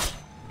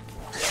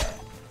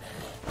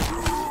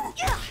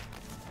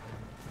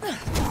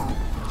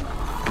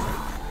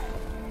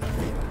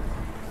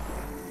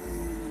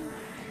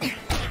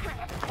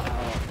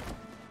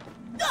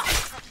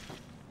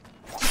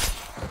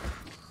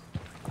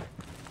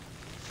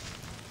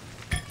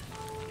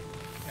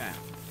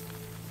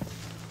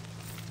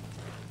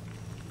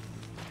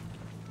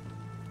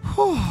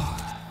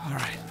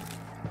 Alright.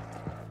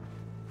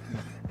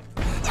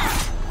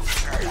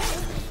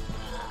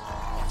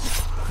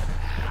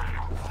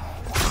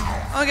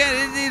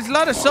 Okay, there's a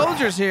lot of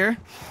soldiers here.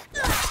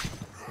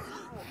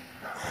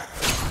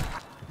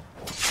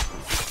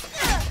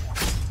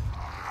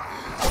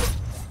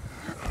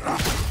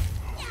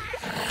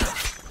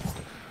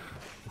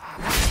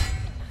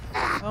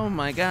 Oh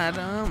my god,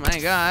 oh my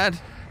god.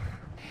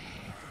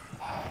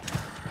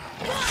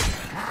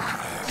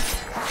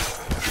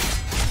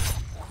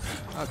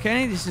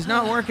 Okay, this is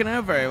not working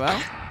out very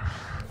well.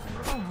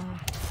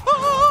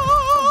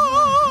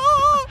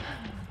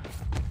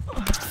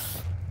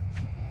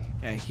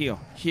 Okay, heal,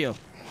 heal.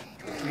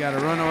 You gotta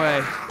run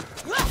away.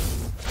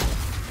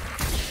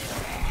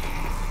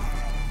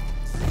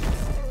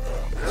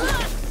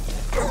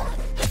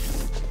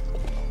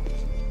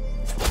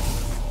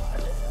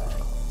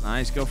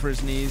 Nice, go for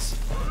his knees.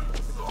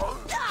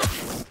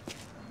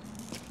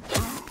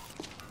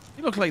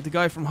 You look like the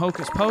guy from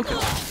Hocus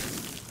Pocus.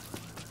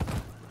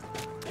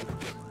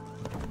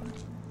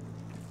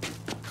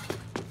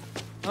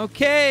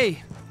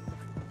 Okay,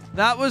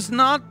 that was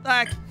not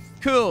that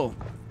cool.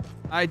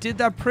 I did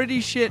that pretty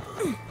shit.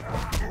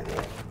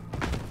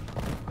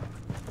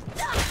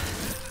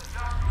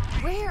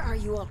 Where are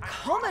you all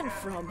coming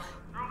from?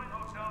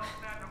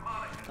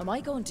 Am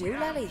I going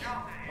doolally?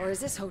 Or is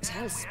this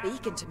hotel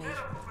speaking to me?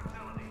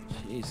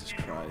 Jesus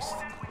Christ.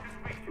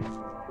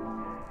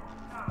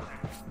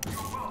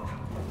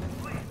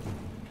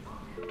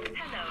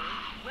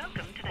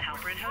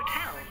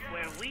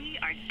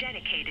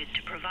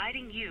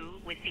 providing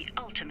you with the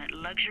ultimate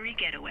luxury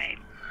getaway.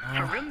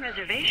 For room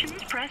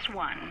reservations, press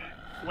 1.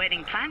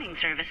 Wedding planning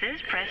services,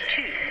 press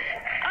 2.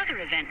 Other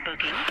event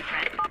bookings,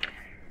 press...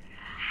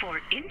 For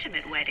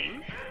intimate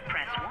weddings,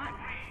 press 1.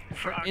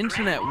 For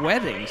internet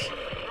weddings?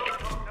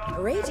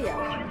 Radio.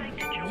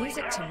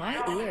 Music to my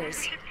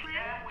ears.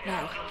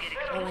 Now,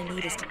 all I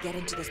need is to get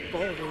into this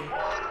ballroom. I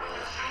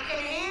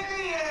can hear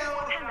you.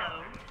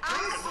 Hello. I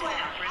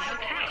swear.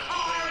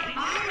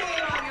 My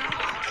name on your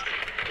heart.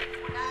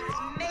 That's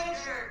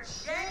Major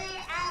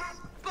J.S.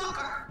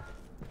 Booker.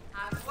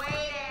 I'm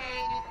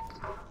waiting.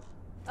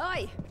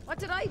 Oi, what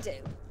did I do?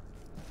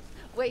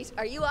 Wait,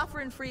 are you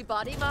offering free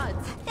body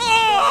mods?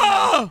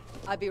 Oh!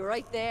 I'll be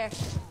right there.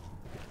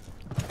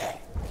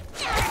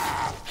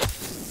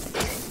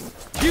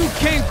 You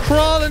came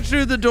crawling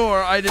through the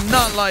door. I did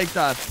not like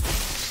that.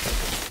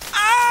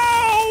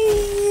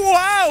 Ow!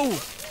 Wow!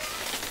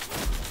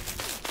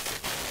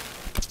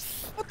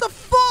 What the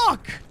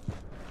fuck?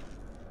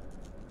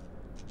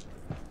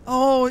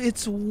 Oh,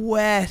 it's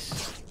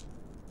wet.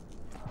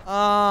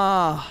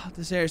 Ah,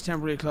 this area is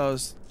temporarily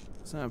closed.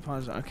 It's not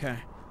a okay.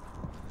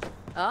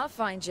 I'll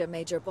find you,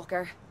 Major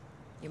Booker.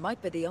 You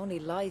might be the only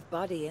live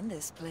body in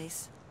this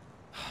place.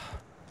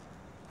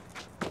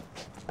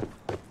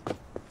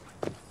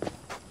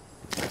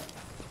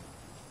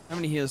 How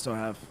many heals do I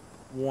have?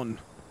 1.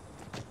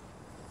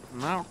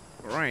 Not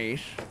great.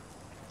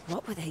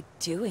 What were they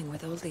doing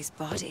with all these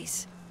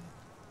bodies?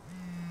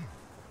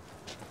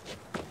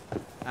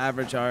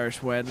 Average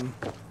Irish wedding.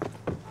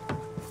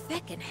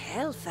 Feckin'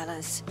 hell,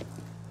 fellas.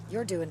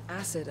 You're doing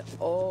acid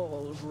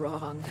all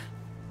wrong.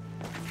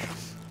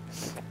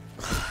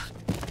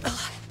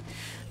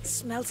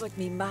 Smells like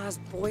me ma's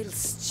boiled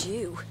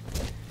stew.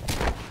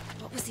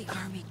 What was the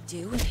army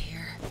doing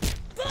here?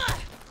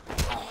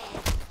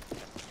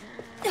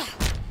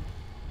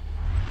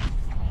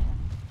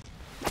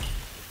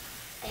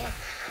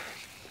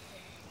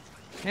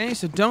 Okay,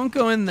 so don't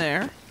go in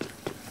there.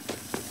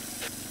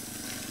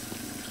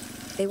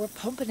 They were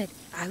pumping it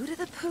out of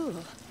the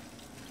pool.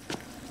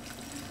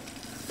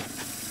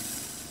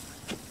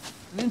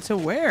 Into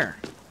where?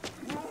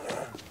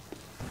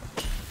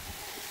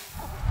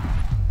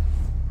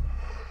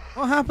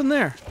 What happened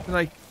there?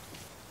 Like,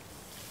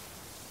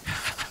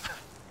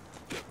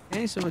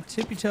 okay, so a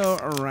tippy toe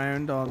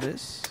around all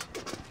this.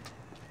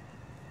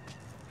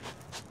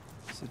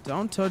 So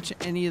don't touch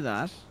any of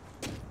that.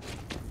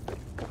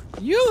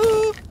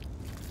 Yoo-hoo!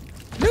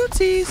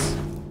 Looties!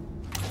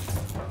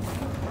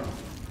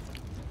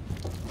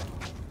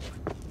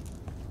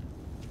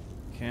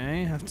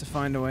 Okay, have to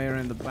find a way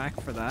around the back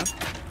for that.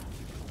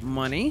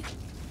 Money.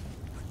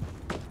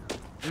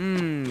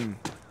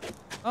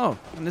 Oh,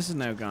 and this is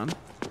now gone.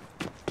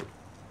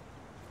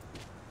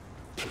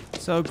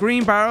 So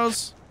green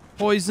barrels,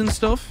 poison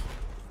stuff.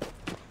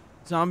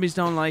 Zombies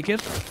don't like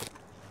it.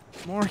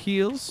 More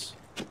heals.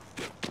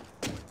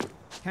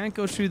 Can't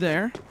go through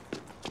there.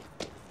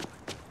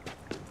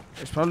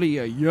 There's probably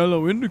a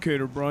yellow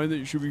indicator, Brian, that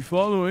you should be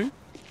following.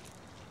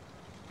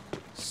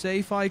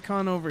 Safe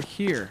icon over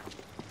here.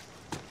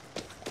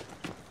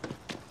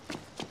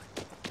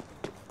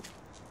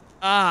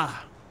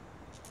 Ah.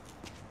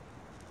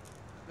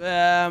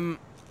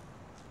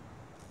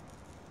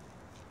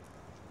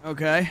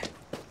 Okay.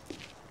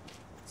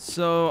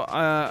 So,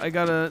 I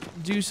gotta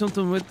do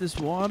something with this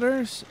water.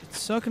 It's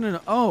sucking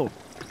it. Oh.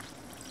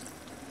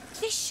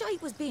 This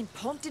shite was being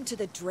pumped into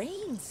the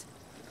drains.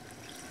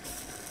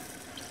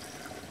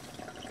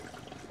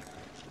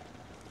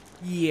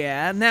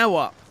 Yeah, now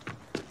what?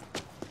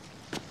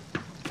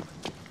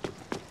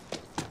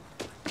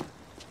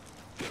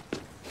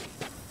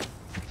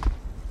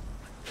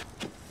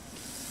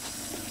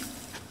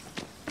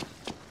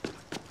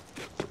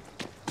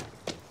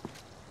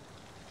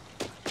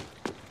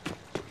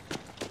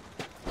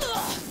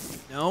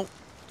 No.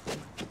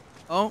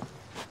 Oh.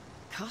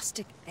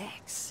 Caustic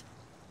X.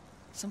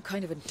 Some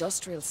kind of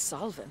industrial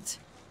solvent.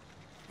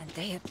 And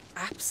they had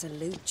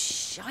absolute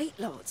shite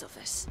loads of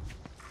it.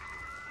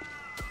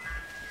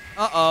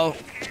 Uh-oh.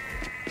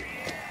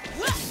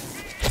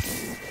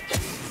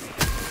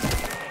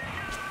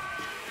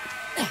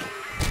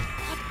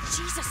 Oh,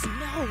 Jesus,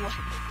 no!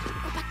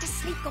 Go back to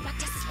sleep, go back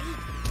to sleep.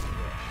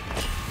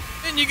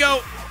 In you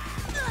go.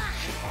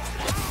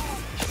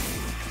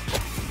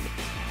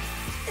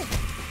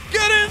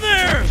 Get in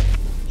there!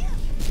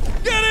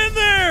 Get in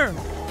there!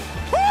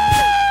 Woo!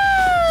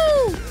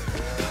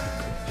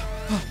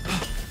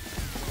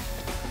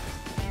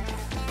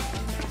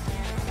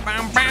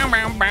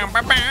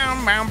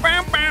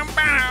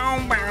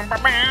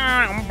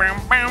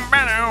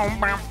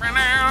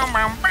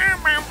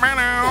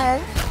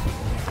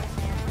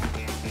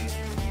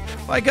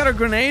 I got a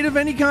grenade of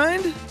any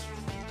kind?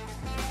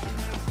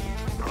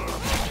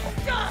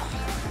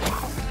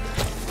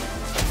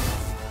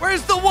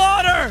 Where's the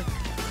water?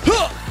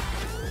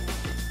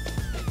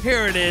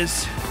 Here it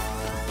is.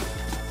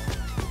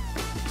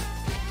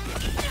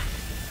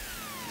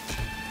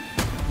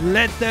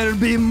 Let there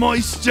be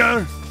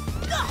moisture.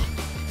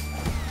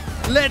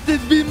 Let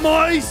it be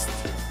moist.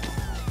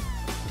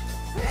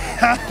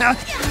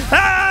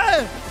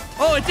 Ah!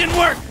 Oh, it didn't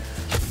work.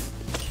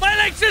 My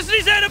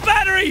electricity's out of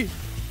battery.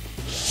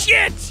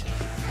 Shit.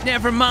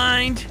 Never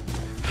mind.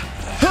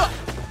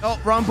 Oh,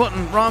 wrong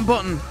button, wrong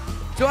button.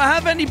 Do I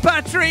have any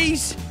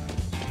batteries?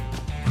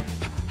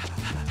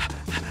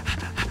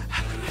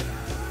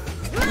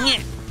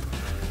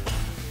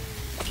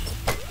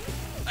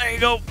 There you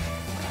go.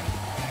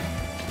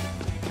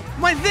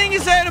 My thing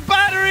is out of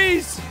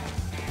batteries.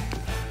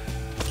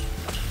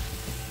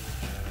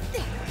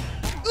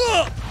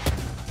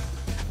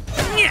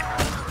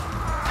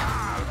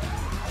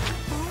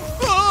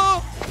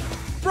 Oh,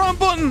 wrong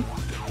button.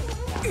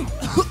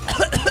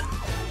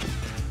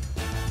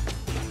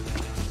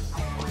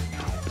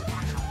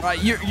 Right,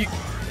 you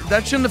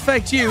that shouldn't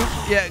affect you.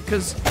 Yeah,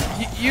 because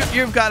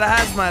you've got a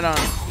hazmat on.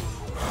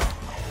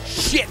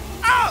 Shit.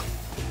 Oh!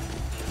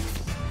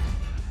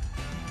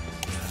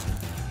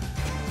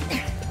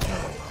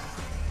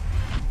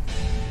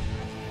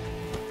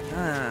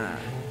 Ah,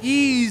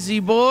 easy,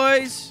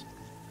 boys.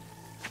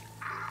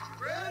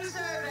 Room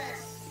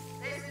service.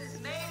 This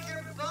is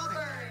Major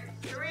Booker,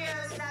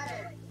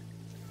 307.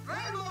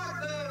 Bring more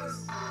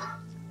booze.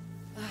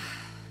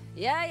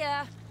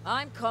 Yeah,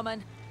 I'm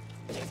coming.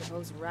 I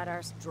suppose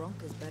Radar's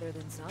drunk is better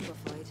than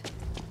zombified.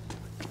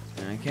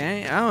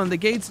 Okay. Oh, and the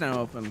gate's now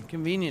open.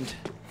 Convenient.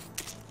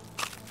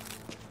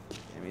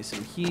 Give me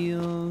some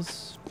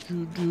heals.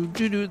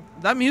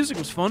 That music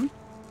was fun.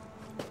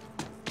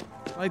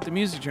 I like the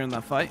music during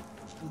that fight.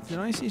 Did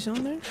I see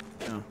something there?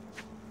 No.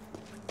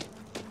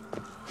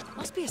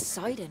 Must be a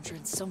side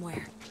entrance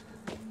somewhere.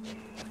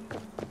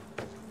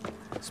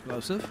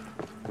 Explosive.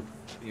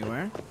 Be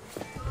aware.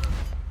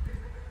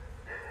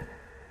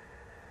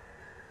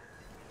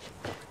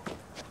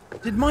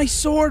 Did my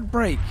sword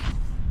break?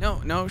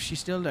 No, she's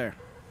still there.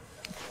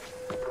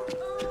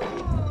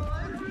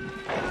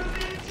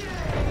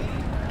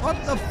 What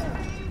the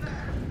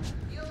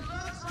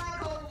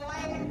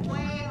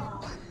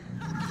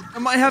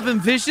Am I having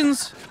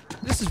visions?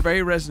 This is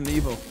very Resident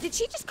Evil. Did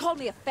she just call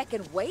me a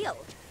feckin' whale?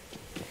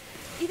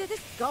 Either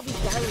this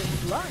gobby-garry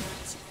blind.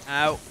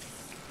 Ow.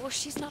 Or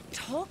she's not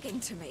talking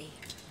to me.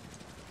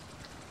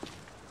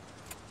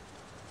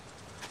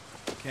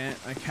 Okay,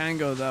 I can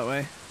go that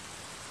way.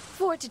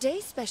 For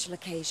today's special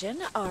occasion,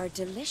 our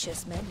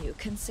delicious menu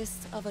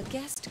consists of a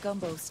guest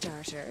gumbo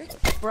starter,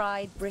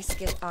 bride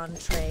brisket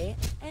entree,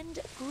 and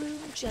groom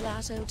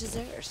gelato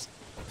dessert.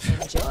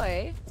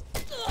 Enjoy.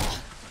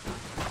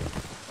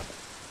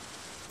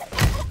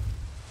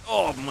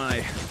 Oh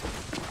my.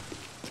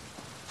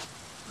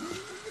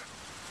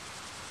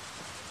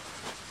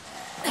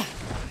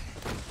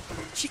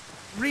 She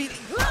really.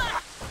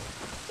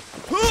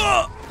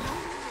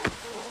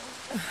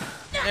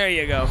 There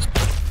you go.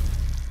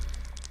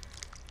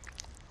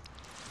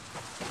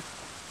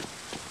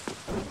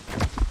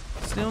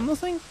 Still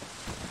nothing?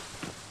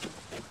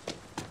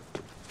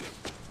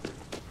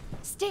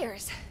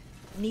 Stairs.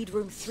 Need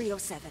room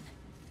 307.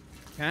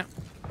 Okay.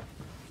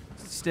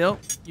 Still,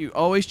 you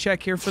always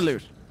check here for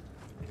loot.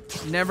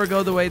 Never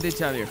go the way they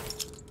tell you.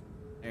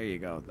 There you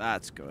go.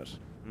 That's good.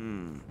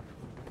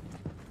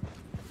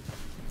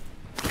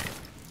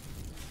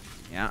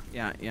 Yeah.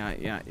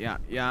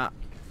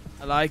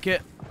 I like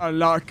it. I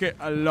like it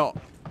a lot.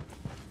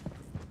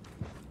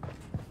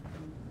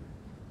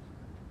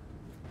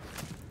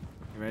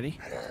 You ready?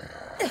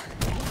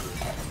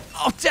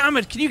 Oh, damn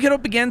it. Can you get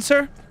up again,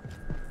 sir?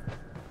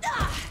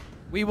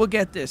 We will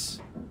get this.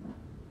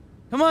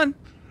 Come on.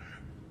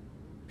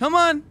 Come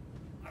on.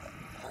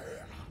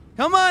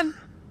 Come on.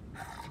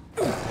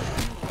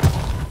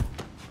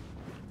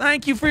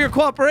 Thank you for your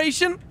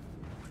cooperation.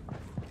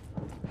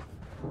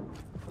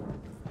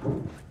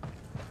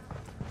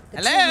 The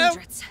Hello?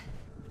 200s.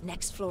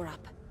 Next floor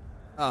up.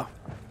 Oh.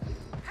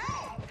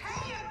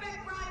 Hey, you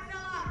big bright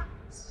fella!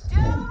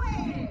 Still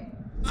waiting!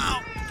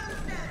 Oh.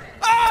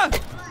 Ah!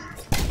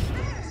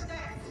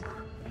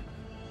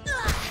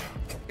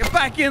 Get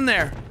back in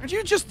there. Aren't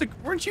you just the,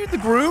 weren't you the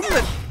groom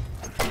that...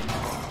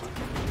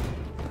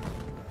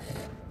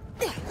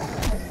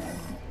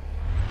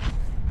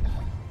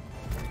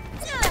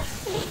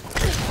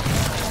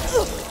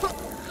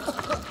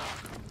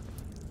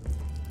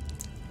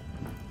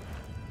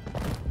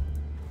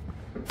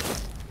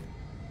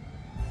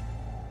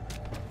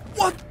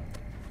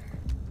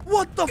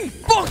 What the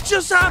fuck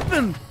just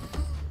happened?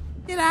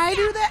 Did I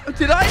do that?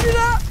 Did I do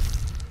that?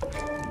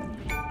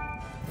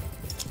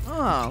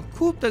 Oh,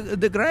 coup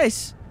de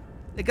grace.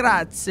 De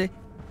grazie.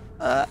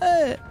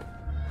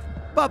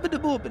 Baba de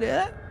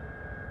boobity.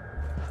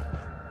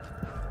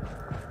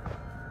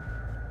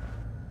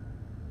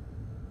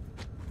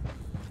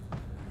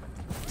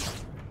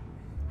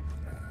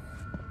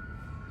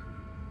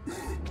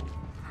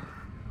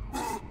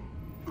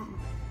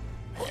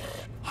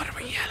 What are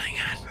we yelling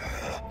at?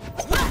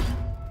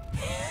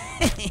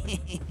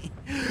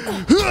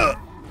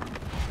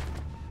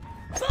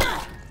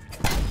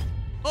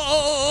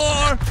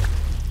 Oh!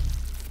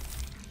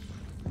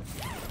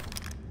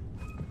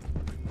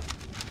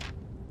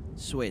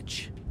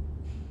 Switch.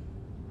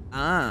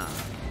 Ah.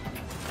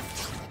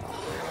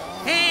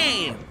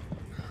 Hey!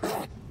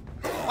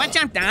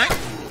 What's up, Doc?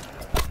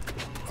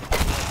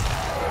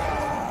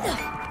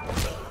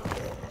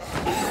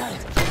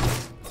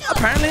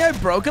 Apparently I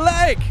broke a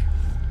leg.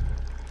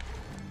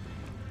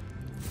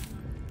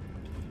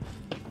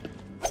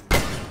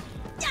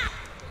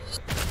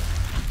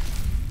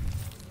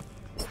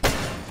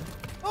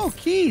 Oh,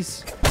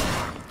 keys.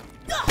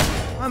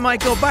 I might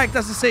go back.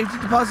 That's a safety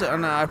deposit. Oh,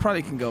 no, I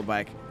probably can go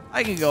back.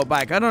 I can go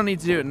back. I don't need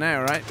to do it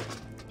now, right?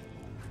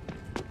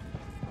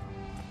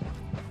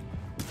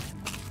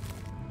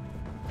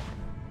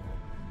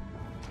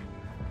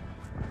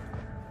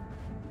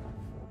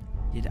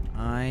 Did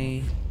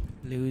I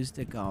lose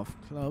the golf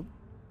club?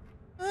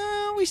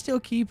 We still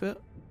keep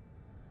it.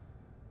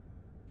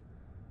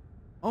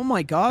 Oh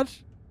my god.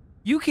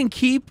 You can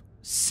keep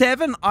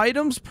 7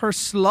 items per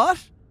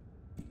slot?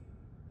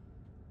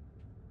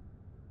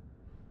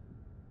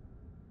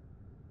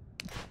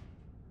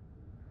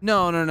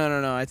 No.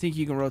 I think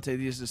you can rotate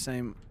these the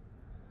same.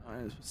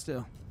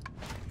 Still.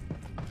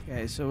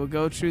 Okay, so we'll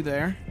go through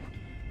there.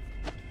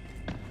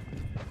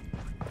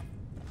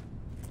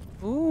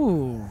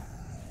 Ooh.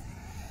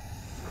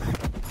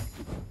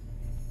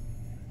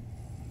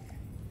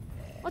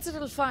 What's a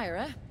little fire,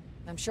 eh?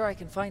 I'm sure I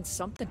can find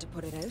something to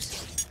put it out.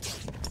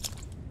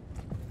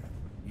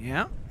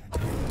 Yeah.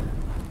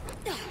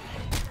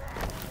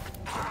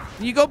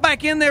 Can you go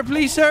back in there,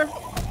 please, sir?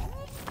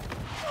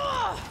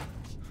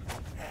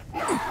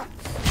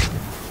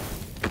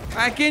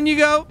 Back in you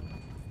go.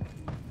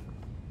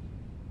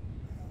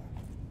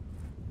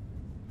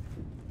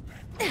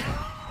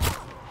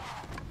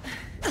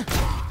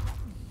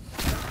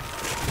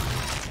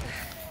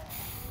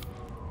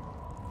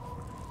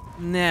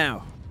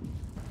 Now.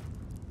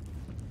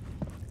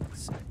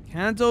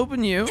 Can't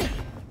open you.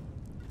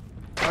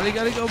 Probably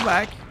gotta go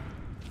back.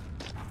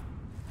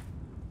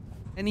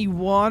 Any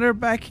water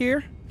back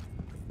here?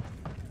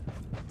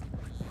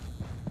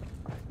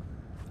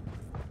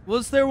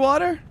 Was there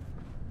water?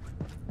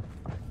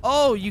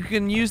 Oh, you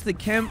can use the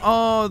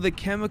the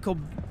chemical.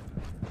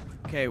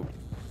 Okay.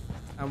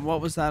 And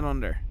what was that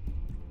under?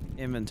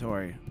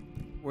 Inventory.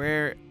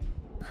 Where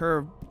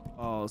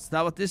curveballs. Is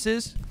that what this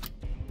is?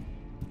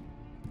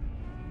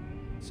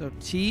 So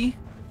T.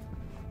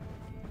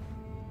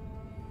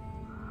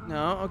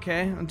 No,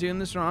 okay. I'm doing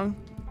this wrong.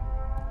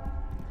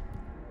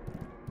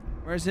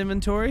 Where's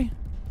inventory?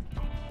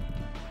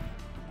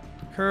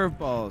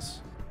 Curveballs.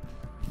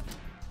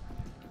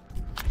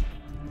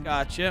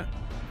 Gotcha.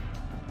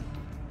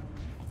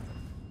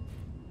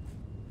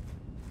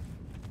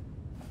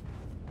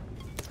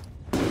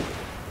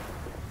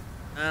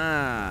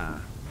 Ah.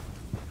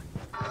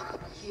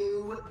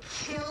 You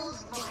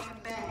killed my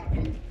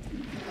man.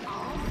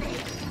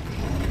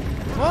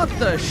 What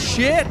the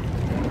shit?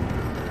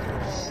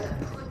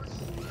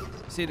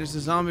 See, there's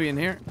a zombie in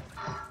here.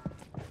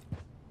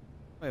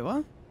 Wait,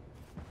 what?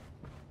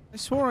 I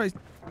swore I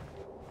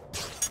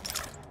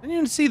didn't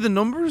even see the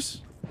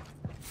numbers.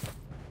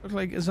 Looked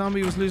like a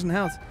zombie was losing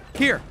health.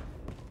 Here.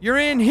 You're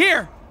in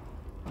here.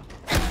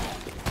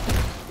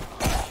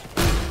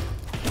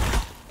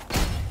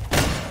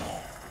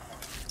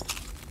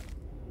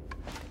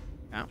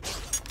 Ow.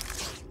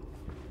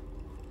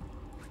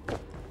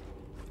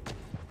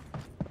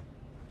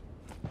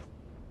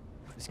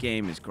 This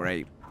game is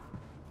great.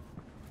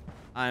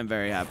 I am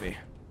very happy.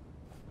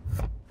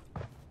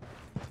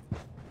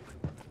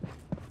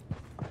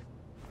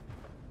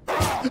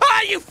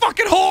 Ah, you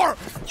fucking whore!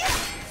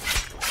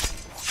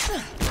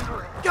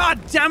 God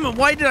damn it,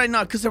 why did I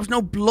not? Because there was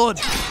no blood.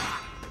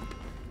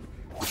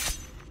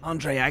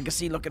 Andre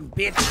Agassi looking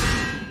bitch.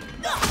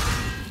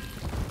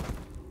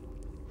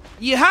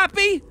 You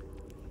happy?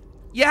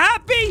 You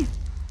happy? You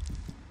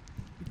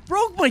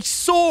broke my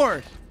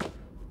sword.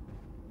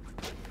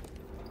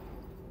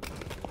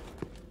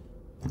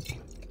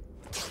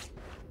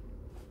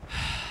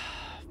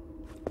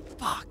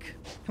 Fuck.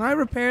 Can I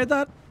repair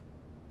that?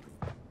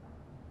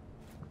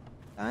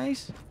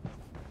 Guys?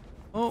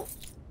 Oh.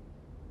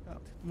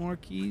 Got more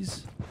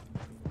keys.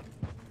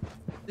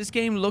 This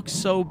game looks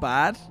so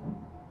bad.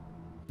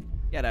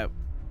 Get out.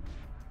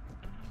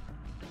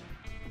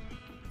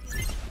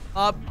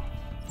 Up.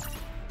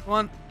 Come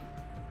on.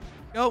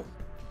 Go.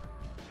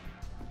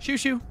 Shoo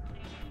shoo.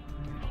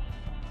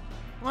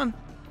 Come on.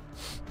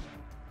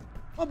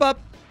 Up up.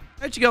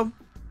 Out you go.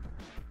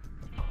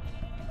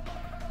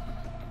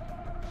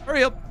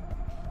 Hurry up.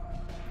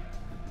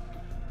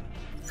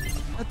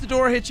 Let the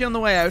door hit you on the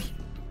way out.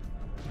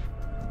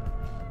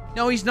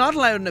 No, he's not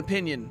allowed an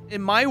opinion.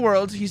 In my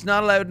world, he's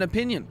not allowed an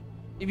opinion.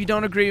 If you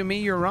don't agree with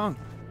me, you're wrong.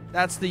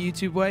 That's the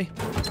YouTube way.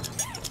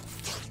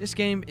 This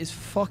game is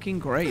fucking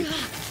great.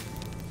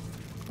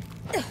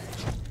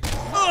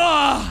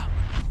 Ugh!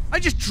 I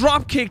just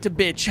drop kicked a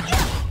bitch.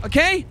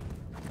 Okay?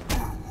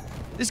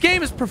 This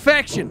game is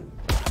perfection.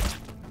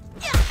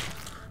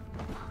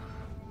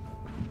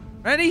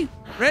 Ready?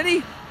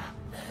 Ready?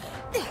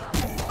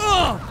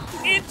 Ugh!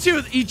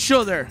 Into each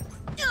other.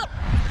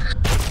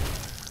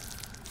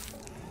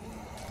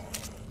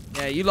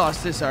 Yeah, you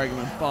lost this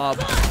argument, Bob.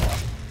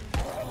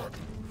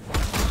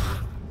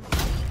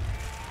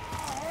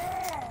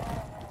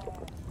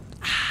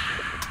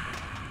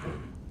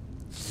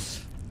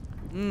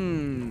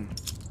 Hmm.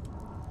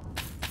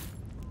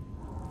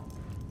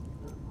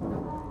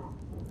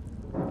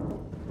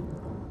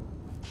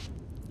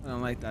 I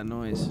don't like that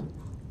noise.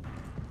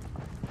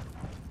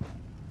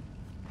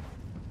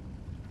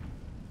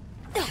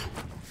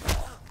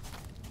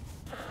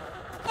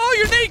 Oh,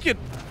 you're naked!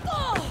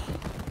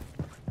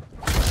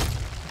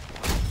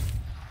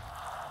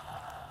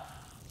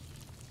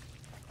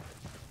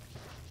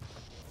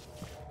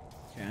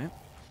 Okay.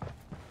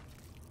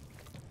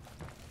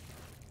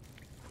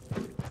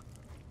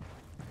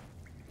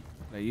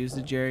 Did I use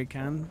the jerry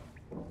can?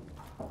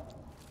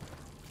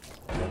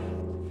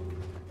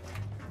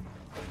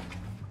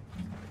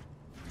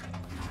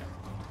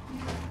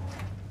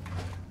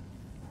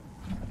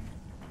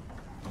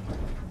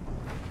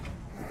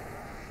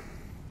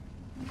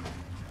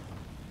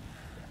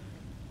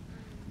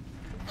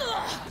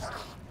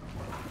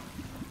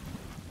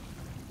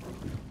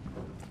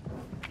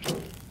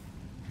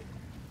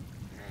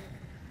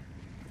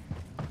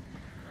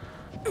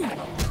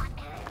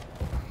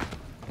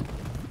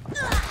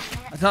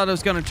 I thought it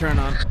was gonna turn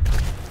on.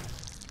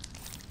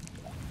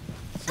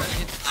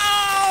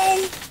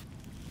 Ow!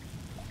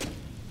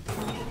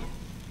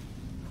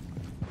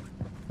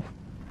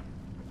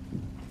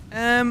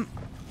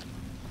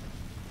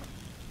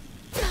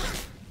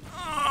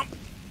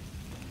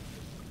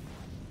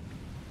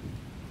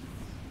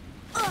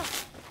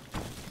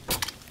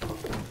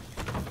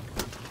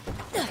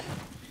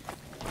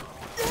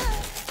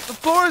 The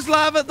floor is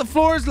lava. The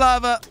floor is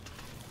lava.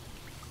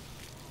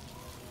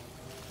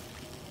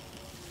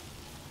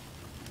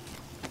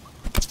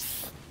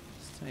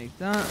 Take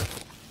that.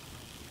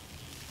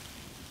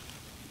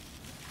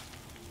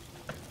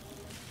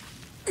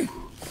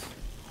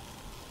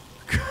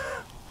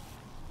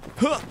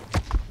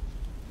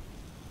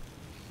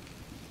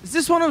 Is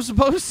this what I'm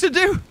supposed to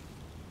do?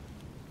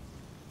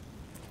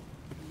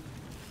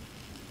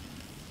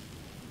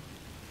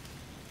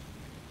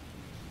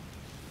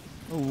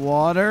 The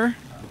water.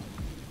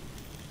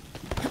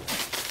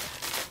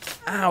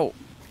 Ow.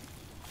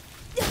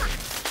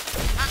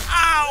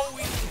 Ow.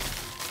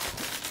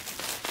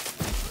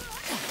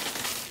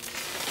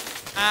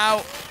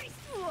 Ow.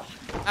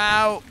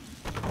 Ow.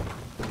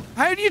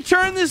 How do you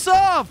turn this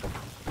off?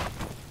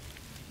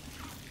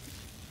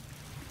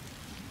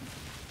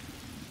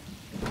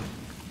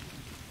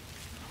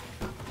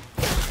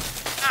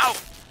 Ow.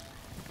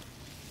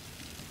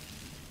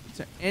 Is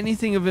there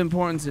anything of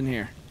importance in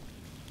here?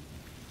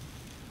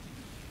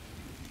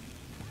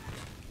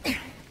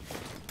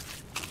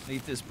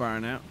 Eat this bar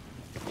now.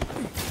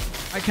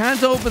 I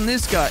can't open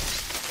this guy.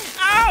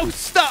 Ow!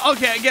 Stop!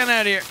 Okay, get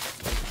out of here.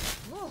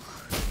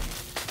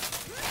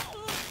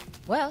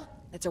 Well,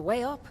 it's a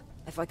way up,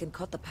 if I can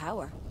cut the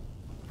power.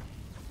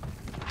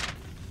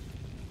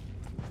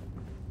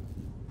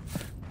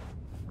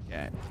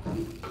 Okay.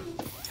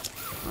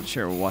 Not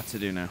sure what to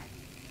do now.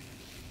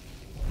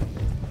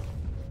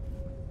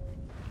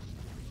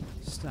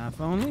 Staff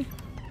only?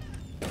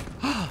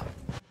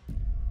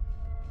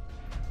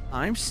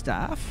 I'm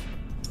staff?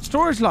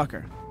 Storage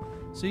locker.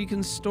 So you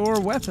can store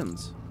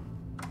weapons.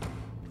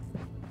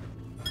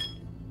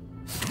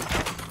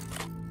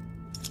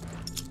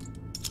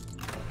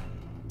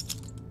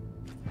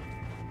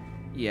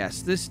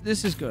 Yes, this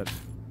is good.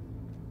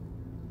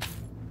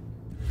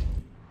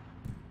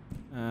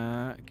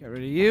 Get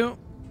rid of you.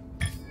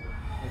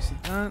 Place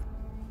it that.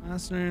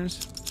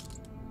 Fasteners.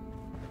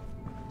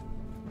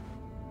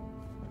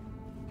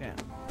 Okay.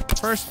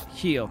 First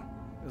heal.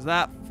 Because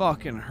that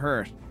fucking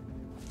hurt.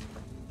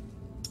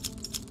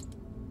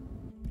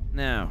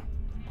 Now.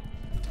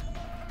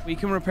 We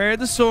can repair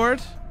the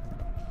sword.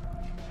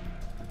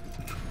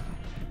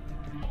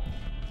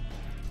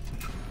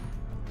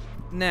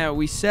 Now,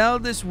 we sell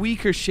this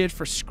weaker shit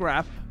for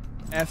scrap.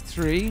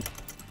 F3.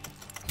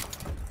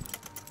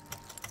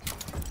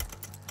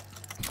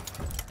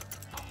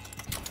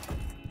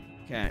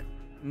 Okay.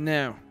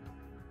 Now.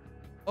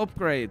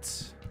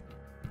 Upgrades.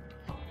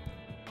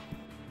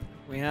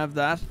 We have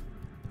that.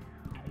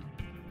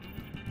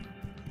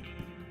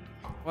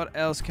 What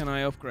else can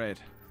I upgrade?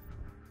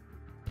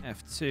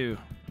 F2.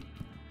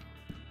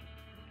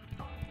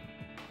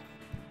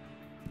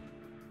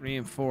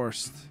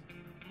 Reinforced.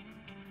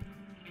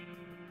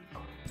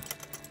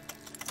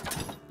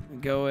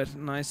 Go it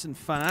nice and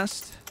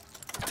fast.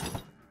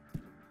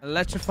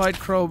 Electrified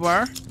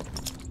crowbar.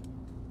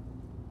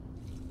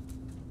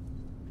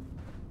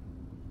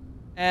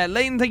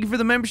 Leighton, thank you for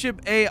the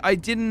membership. Hey, I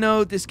didn't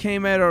know this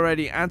came out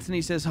already.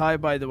 Anthony says hi,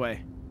 by the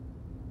way.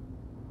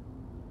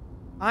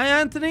 Hi,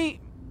 Anthony.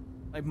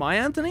 Like my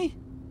Anthony?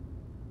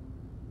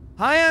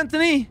 Hi,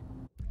 Anthony.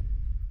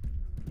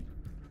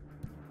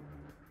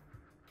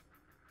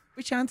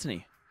 Which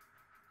Anthony?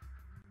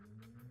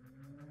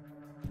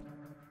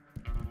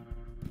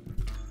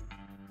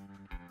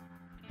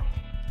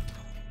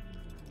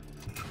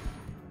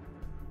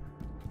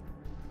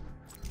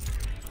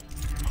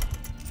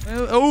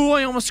 Oh,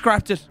 I almost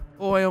scrapped it.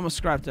 Oh, I almost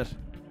scrapped it.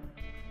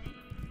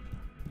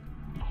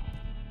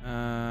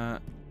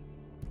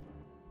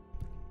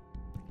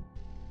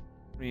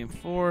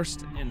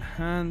 Reinforced,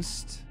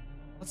 enhanced.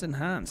 What's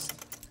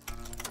enhanced?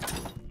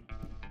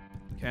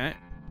 Okay.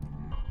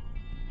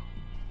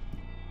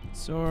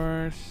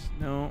 Sword.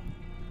 No.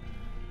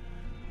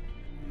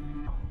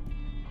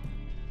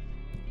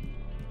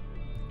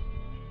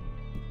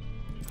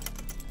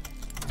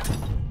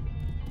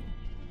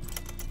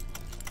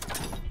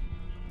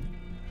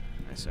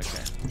 Nice,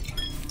 okay.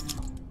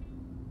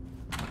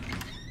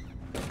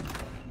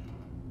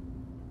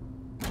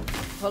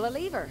 Pull a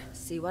lever,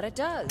 see what it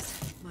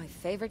does. My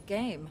favorite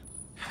game.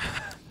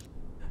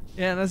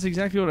 Yeah, that's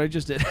exactly what I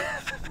just did.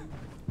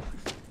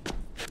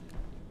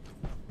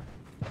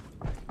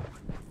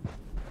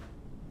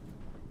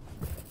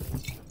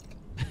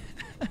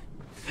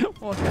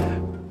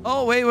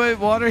 Oh, wait,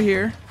 water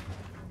here.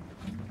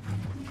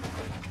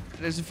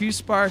 There's a few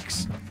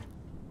sparks.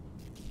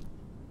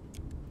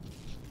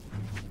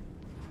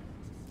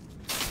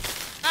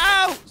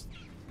 Ow!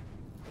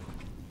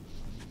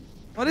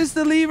 What is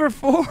the lever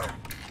for?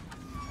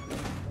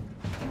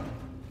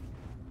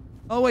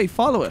 Oh, wait,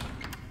 follow it.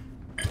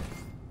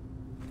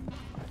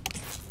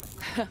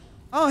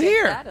 Oh, Get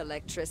here. that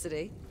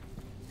electricity.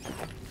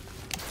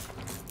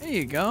 There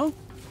you go.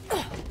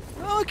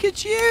 Look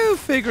at you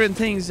figuring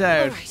things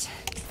out. All right,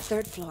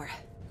 3rd floor.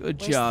 Good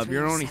Where's job.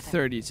 You're only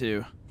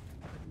 307? 32.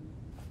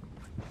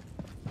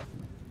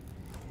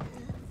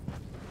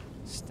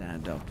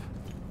 Stand up.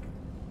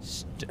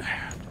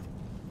 Stand.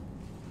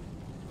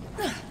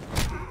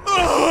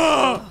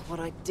 Oh,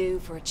 what I'd do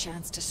for a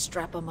chance to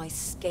strap on my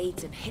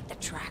skates and hit the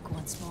track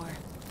once more.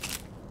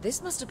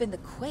 This must have been the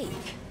quake,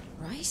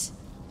 right?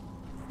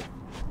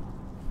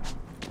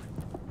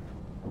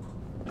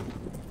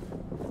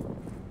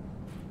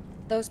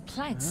 Those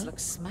planks look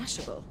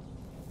smashable.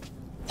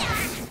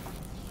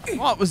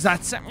 What was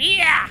that sound?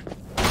 Yeah!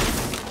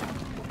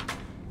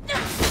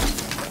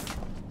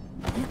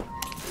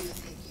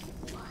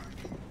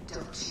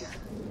 Don't you?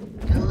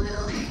 Your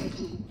little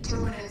hickey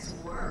doing his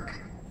work.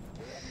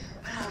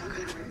 But I'm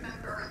gonna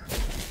remember.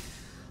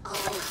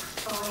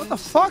 What the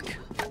fuck?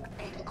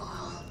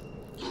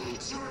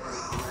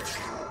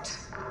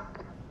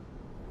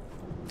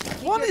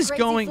 What is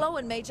going?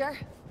 Flowing, Major.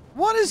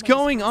 What is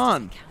going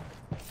on?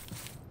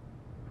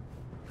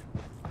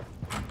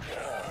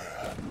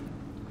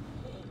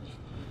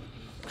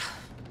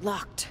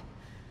 Locked.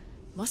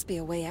 Must be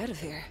a way out of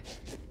here.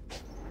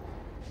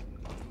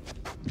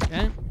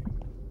 Okay.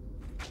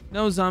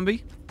 No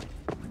zombie.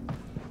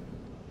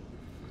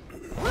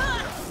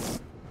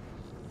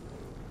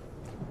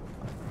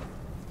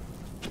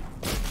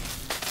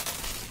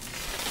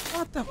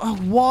 What the? Oh,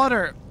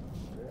 water.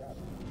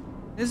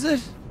 Is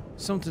it?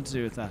 Something to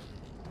do with that.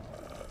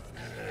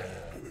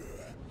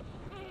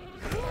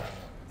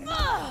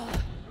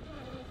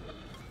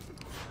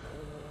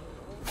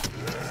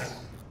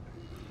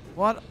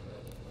 What?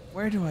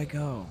 Where do I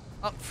go?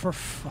 Oh, for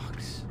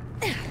fuck's.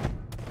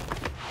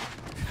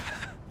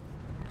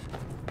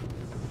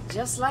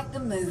 Just like the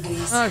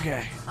movies.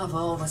 Okay. I've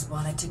always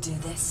wanted to do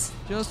this.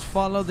 Just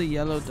follow the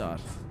yellow dot.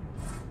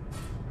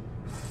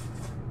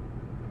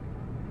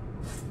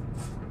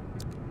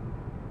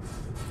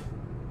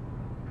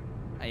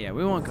 Oh, yeah,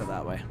 we won't go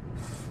that way.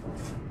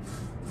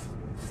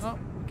 Oh,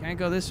 we can't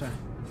go this way.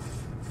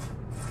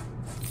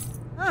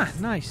 Ah,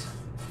 nice.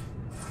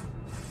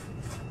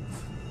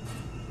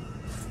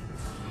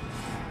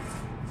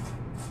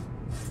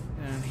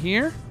 Down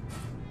here.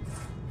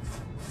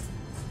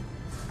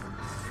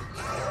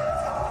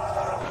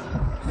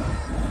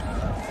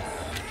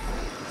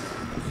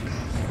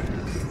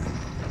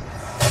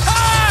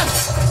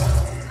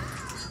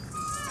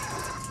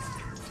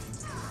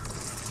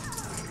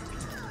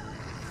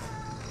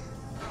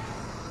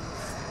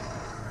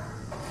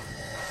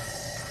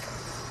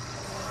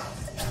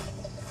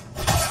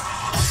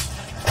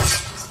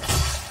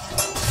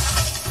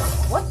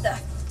 What the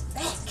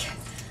heck?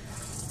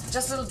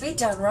 Just a little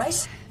beatdown,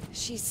 right?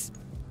 She's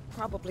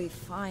probably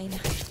fine.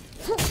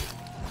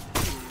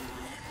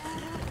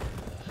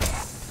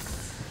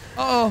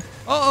 Uh-oh.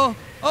 Uh-oh.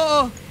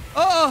 Uh-oh.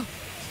 Uh-oh.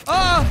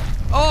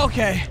 Oh,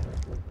 okay.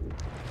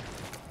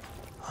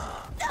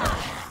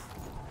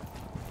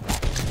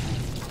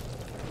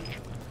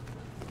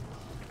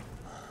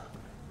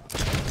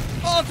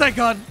 Oh, thank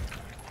God.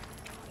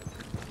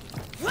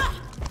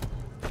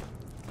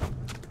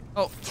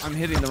 Oh, I'm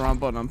hitting the wrong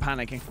button. I'm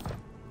panicking.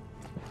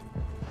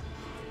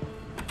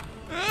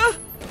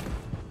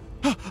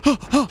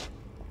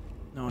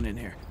 No one in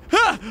here.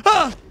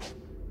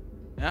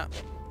 Yeah.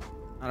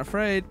 Not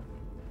afraid.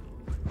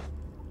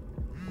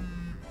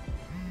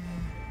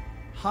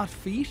 Hot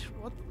feet?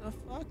 What the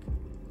fuck?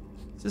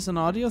 Is this an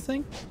audio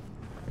thing?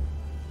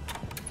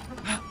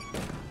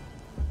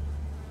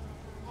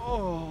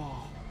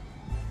 Oh.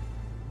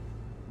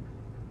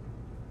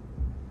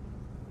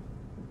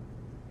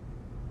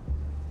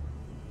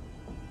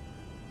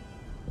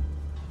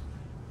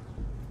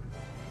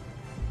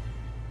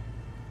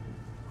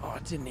 Oh, I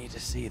didn't need to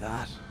see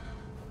that.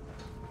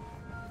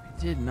 I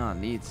did not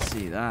need to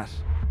see that.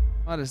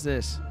 What is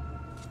this?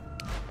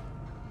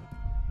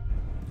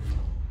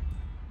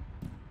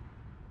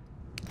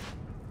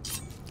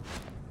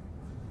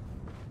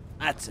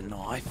 That's a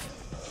knife.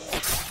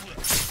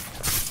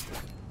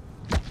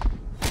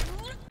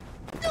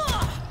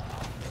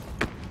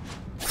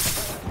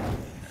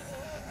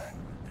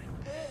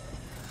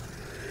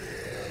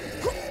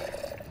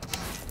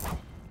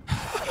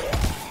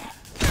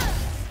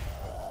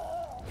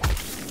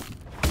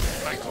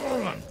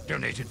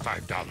 Donated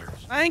 $5.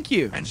 Thank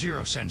you. And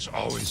 0 cents.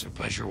 Always a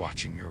pleasure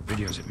watching your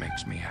videos. It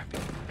makes me happy.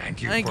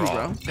 Thank you Thank for you,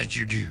 all bro. that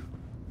you do.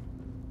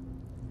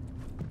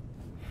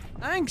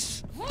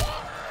 Thanks.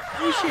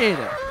 Appreciate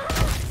it.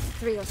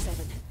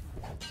 307.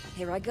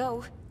 Here I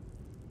go.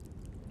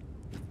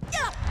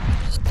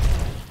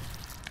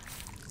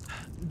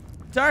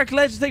 Dark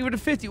Legends, thank you for the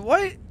 50.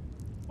 Why did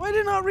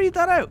I not read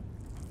that out?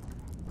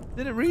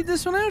 Did it read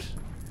this one out?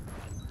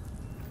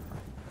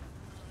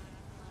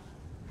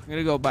 I'm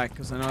gonna go back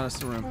because I know that's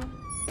the room.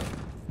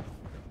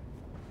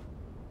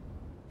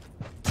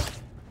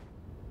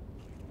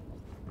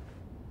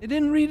 It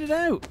didn't read it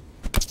out.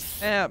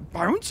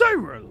 Bounce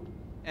over.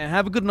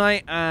 Have a good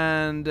night,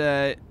 and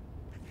have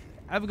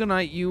a good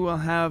night. You will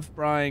have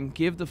Brian.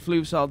 Give the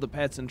floofs all the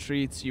pets and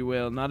treats you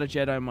will. Not a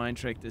Jedi mind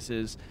trick. This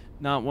is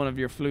not one of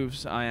your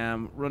floofs. I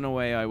am. Run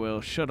away. I will.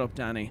 Shut up,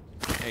 Danny.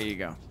 There you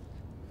go.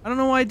 I don't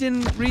know why I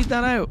didn't read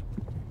that out.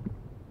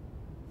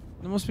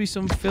 There must be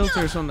some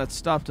filter or something that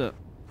stopped it.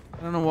 I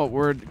don't know what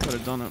word could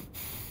have done it.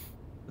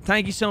 But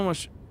thank you so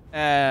much.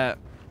 Thank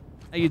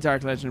you,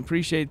 Dark Legend.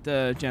 Appreciate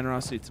the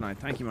generosity tonight.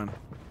 Thank you, man.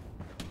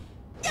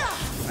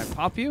 Can I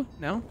pop you?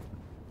 No?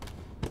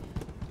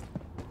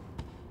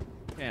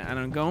 Okay, and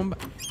I'm going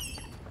back.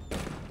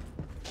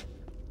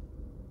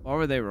 What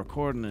were they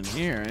recording in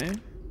here, eh?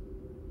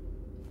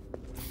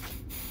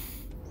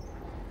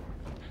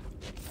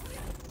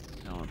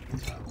 No one.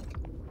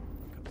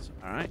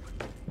 Alright.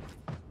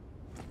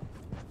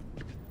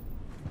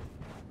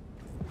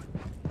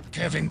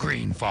 Kevin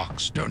Green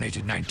Fox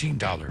donated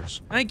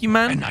 $19. Thank you,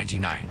 man. And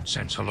 99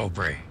 cents. Hello,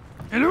 Bray.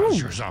 Hello.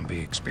 How's your zombie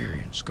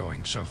experience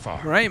going so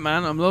far? Great,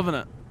 man. I'm loving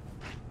it.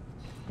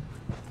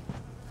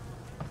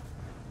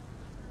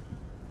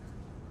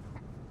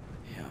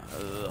 Yeah.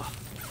 Ugh.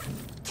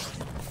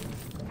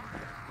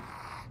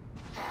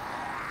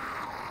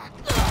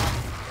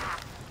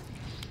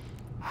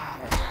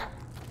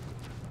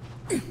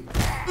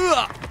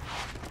 Ugh.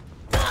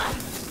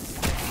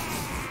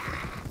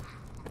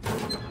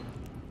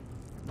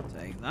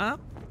 Take that.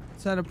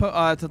 Is that a oh,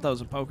 I thought that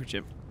was a poker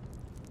chip.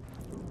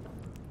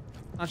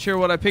 Not sure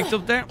what I picked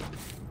up there.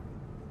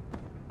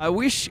 I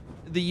wish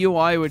the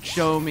UI would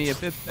show me a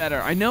bit better.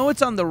 I know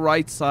it's on the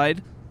right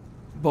side,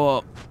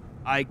 but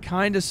I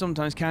kind of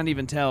sometimes can't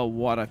even tell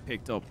what I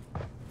picked up.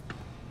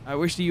 I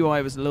wish the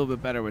UI was a little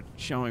bit better with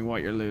showing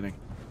what you're looting.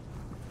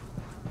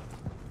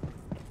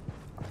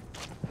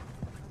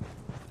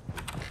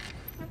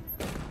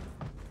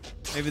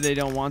 Maybe they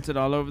don't want it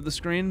all over the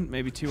screen.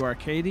 Maybe too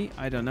arcadey.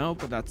 I don't know,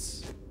 but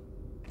that's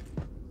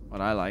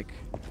what I like.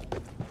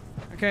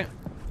 Okay.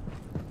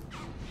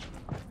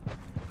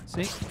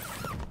 See?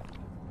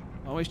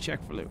 Always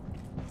check for loot.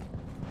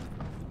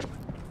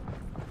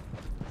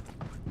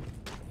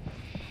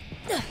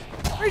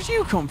 Where'd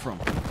you come from?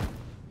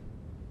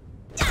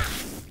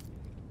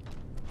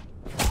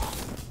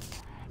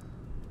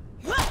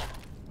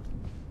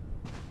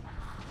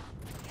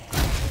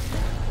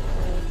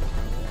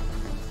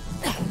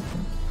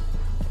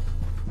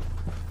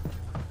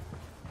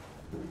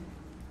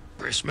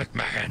 Chris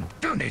McMahon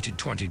donated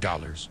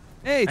 $20.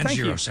 Hey, and thank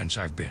 0 you. cents.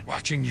 I've been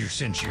watching you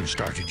since you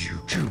started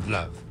YouTube.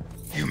 Love.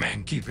 You,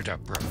 man. Keep it up,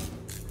 bro.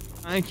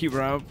 Thank you,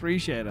 bro.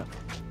 Appreciate it.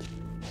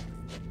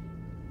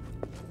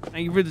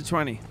 Thank you for the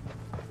 20.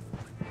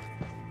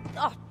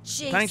 Oh,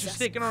 Jesus. Thanks for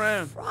sticking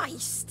around.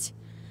 Christ.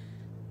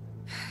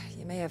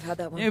 You may have had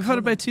that one. Yeah, we've had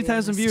about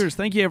 2,000 viewers.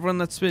 Thank you, everyone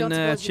that's been Don't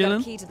suppose you got a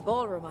chilling. key to the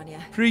ballroom on you.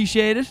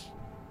 Appreciate it.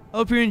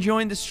 Hope you're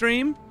enjoying the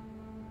stream.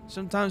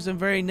 Sometimes I'm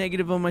very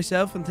negative on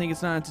myself and think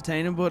it's not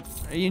entertaining, but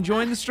are you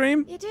enjoying the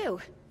stream? You do.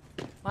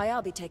 Why,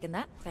 I'll be taking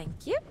that.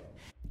 Thank you.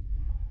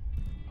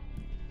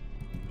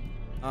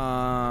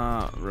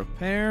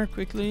 Repair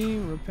quickly.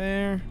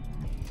 Repair.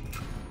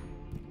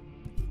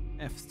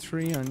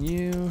 F3 on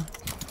you.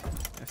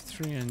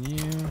 F3 on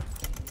you.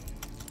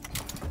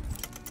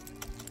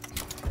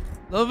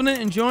 Loving it,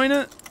 enjoying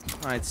it.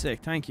 Alright, sick.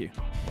 Thank you.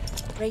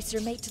 Race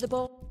your mate to the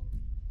ball.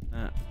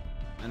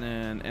 And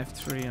then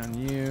F3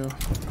 on you.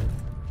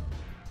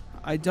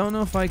 I don't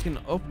know if I can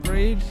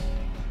upgrade.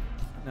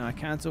 No, I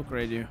can't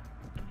upgrade you.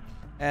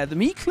 The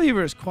meat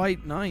cleaver is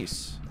quite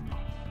nice.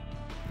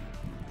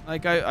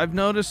 Like I've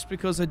noticed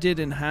because I did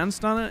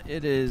enhanced on it.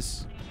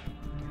 It's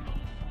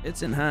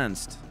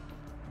enhanced.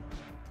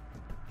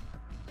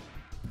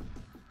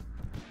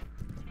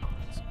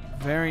 It's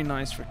very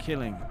nice for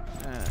killing.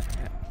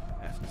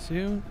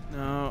 F2.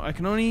 No, I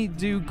can only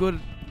do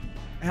good.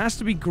 It has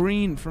to be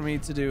green for me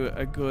to do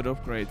a good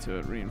upgrade to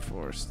it.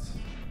 Reinforced.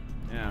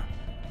 Yeah.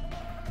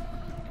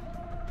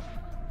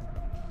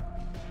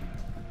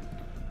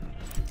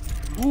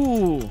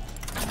 Ooh.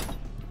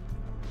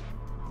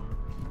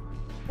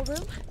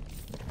 Room?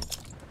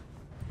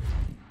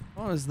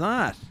 What is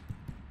that?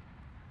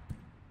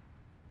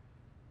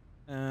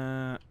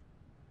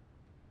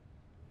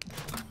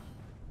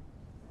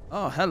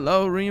 Oh,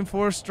 hello,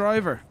 reinforced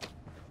driver.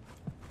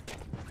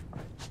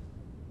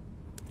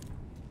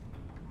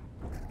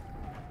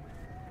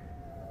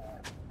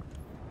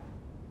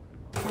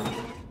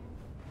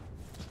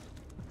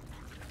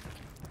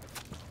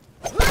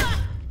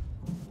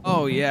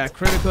 Oh, yeah,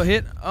 critical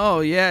hit.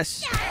 Oh,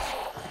 yes.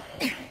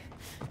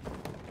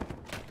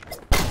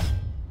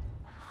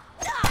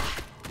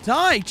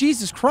 Die,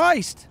 Jesus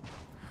Christ.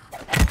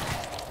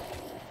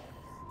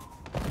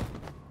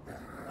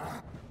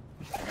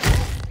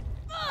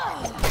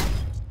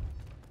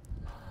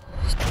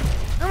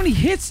 How many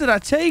hits did I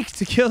take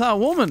to kill that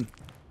woman?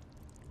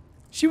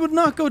 She would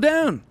not go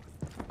down.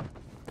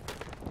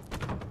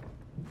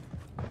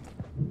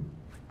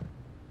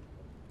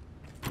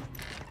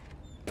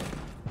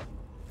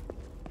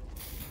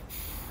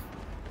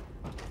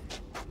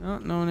 Oh,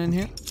 no one in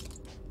here.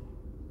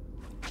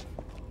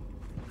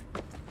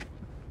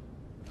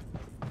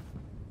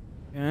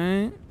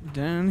 Okay,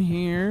 down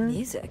here.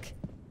 Music.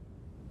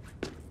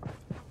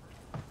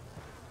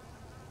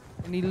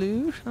 Any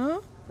loot,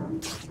 huh?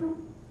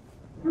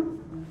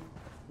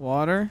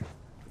 Water.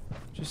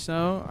 Just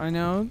so I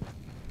know.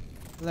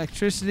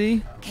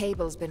 Electricity.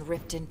 Cable's been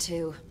ripped in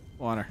two.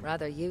 Water.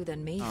 Rather you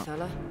than me,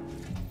 fella.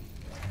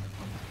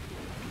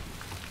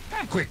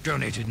 Quick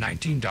donated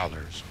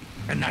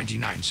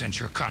 $19.99.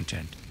 Your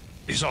content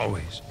is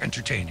always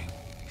entertaining.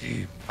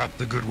 Keep up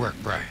the good work,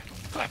 Brian.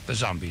 Clap the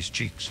zombies'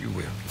 cheeks, you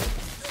will.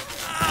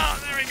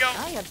 Oh, there we go.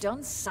 I have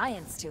done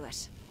science to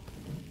it.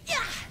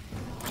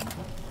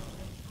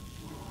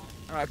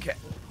 Okay.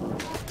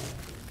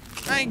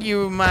 Thank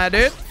you, my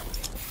dude.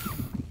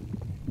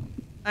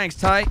 Thanks,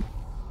 Ty.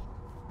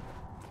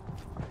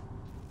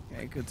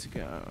 Okay, good to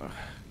go.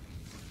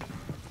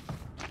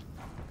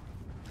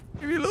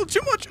 Maybe a little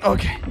too much.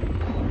 Okay.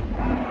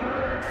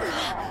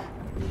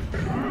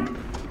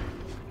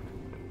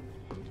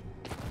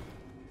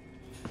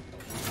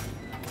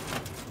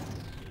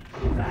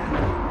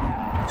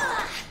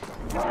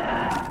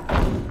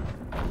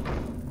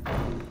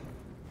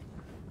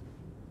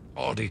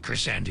 Aldi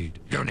Chris Andy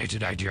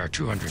donated IDR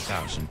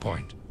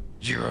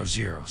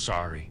 200,000.00.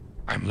 Sorry,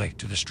 I'm late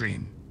to the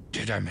stream.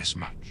 Did I miss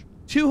much?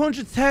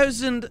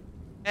 200,000,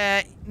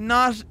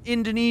 not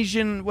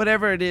Indonesian,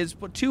 whatever it is,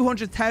 but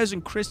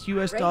 200,000 Chris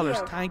US dollars.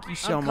 Thank you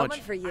so much. I'm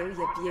coming for you,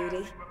 you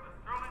beauty.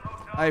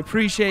 I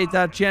appreciate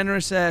that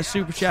generous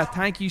super chat.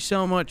 Thank you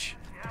so much.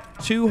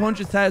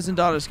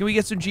 $200,000. Can we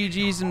get some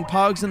GGs and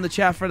pogs in the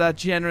chat for that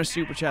generous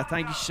super chat?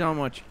 Thank you so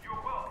much.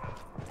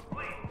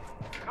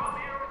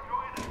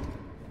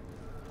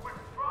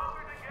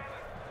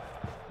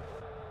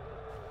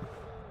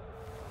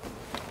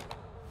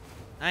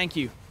 Thank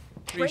you.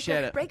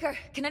 Appreciate it. Breaker,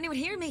 can anyone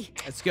hear me?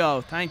 Let's go.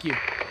 Thank you.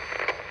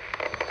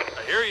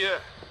 I hear you.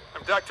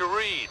 I'm Dr.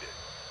 Reed.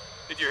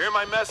 Did you hear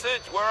my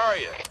message? Where are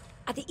you?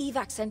 At the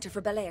evac center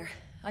for Bel Air.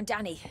 I'm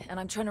Danny, and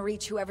I'm trying to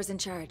reach whoever's in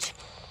charge.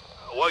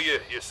 Well, you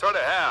sort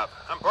of have.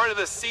 I'm part of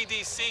the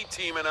CDC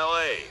team in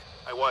LA.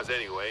 I was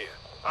anyway.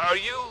 Are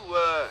you,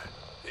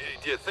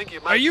 do you think you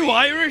might be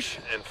Irish?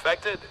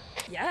 Infected?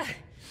 Yeah,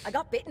 I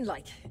got bitten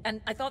like, and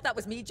I thought that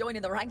was me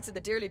joining the ranks of the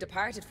dearly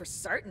departed for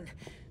certain.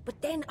 But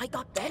then I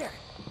got better.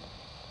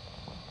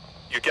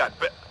 You got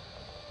bit?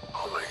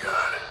 Oh my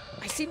God.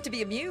 I seem to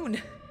be immune.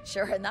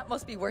 Sure, and that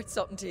must be worth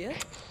something to you.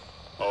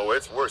 Oh,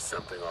 it's worth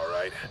something, all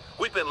right.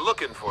 We've been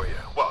looking for you.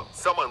 Well,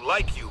 someone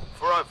like you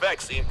for our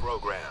vaccine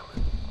program.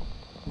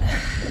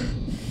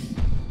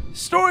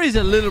 Story's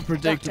a little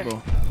predictable.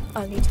 Doctor,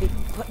 I'll need to be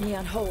putting you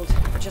on hold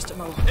for just a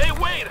moment. Hey,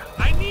 wait!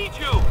 I need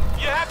you!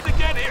 You have to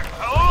get here!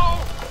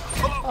 Hello?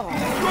 Hello?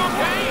 You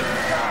okay?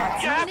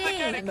 You have to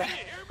get here!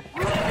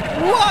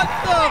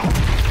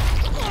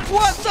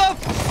 What the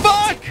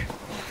fuck?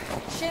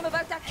 Shame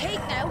about that cake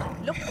now.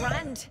 Look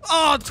grand.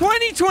 Oh,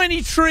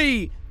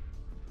 2023!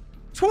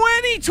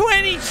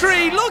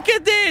 2023! Look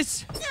at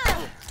this!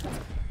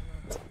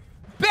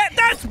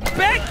 That's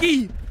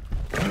Becky!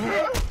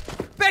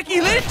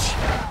 Becky Lynch?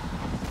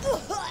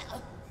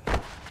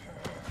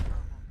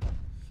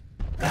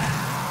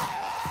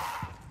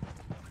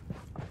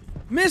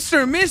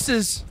 Mr. and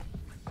Mrs.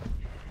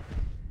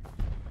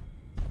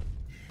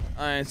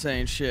 I ain't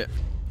saying shit.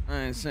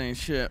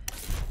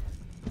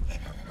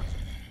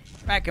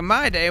 Back in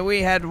my day,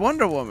 we had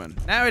Wonder Woman.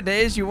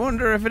 Nowadays, you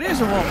wonder if it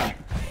is a woman.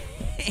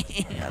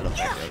 I love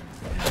that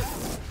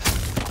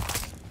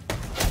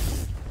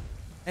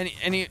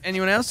joke.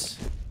 Anyone else?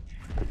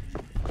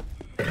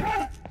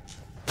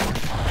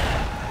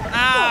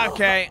 Ah,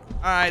 okay.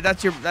 All right,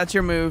 that's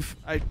your move.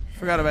 I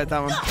forgot about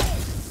that one.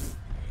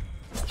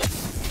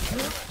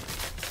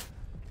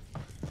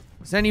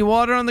 Is any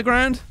water on the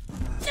ground?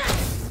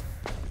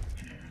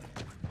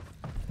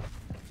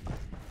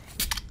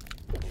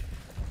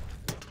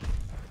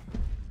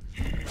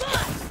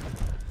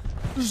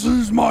 This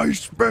is my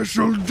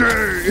special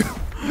day.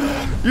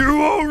 You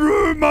won't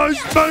ruin my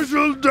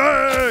special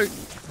day.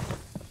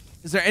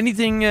 Is there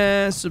anything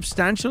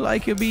substantial I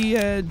could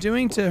be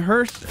doing to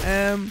hurt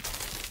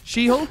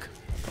She-Hulk?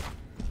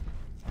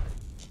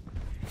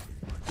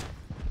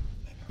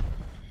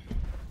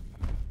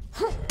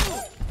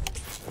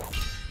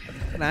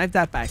 Can I have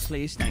that back,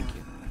 please? Thank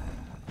you.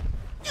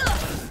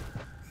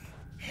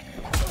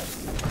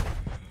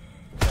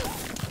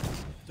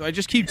 Do I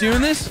just keep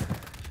doing this?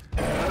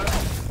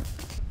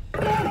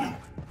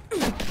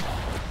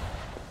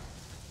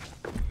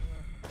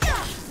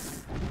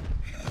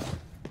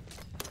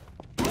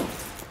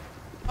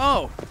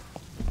 Oh.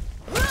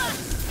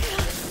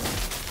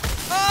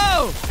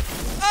 Oh!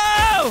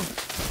 Oh!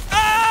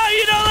 Oh!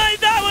 You don't like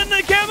that one,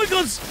 the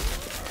chemicals!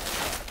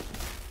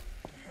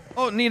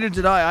 Oh, neither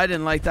did I. I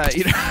didn't like that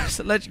either. I was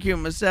electrocuting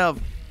myself.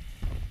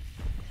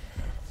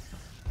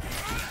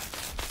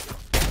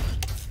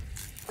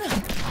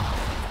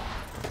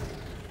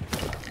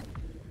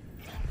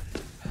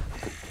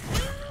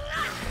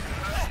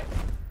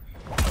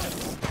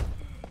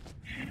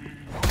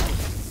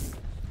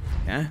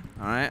 Yeah,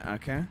 alright,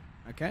 okay.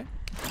 Okay.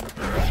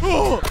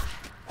 Oh!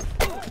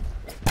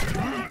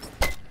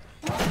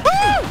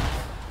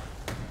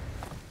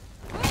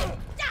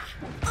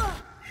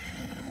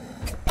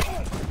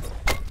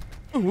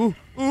 Ooh,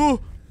 ooh.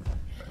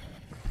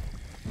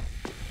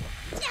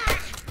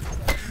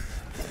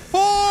 4.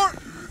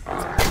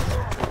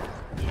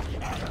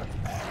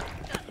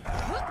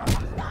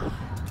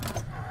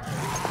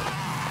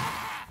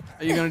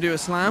 Are you gonna do a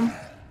slam?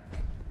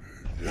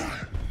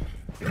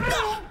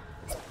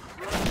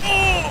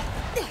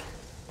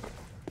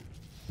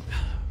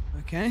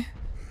 Okay.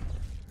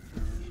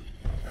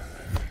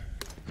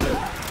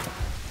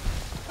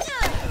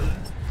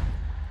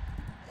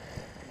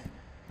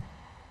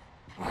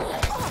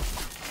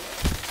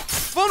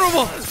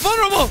 Vulnerable!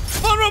 Vulnerable!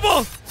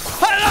 Vulnerable!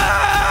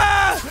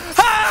 Ah!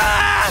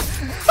 Ah!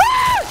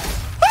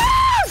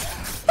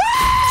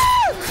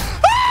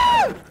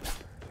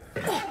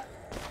 Ah!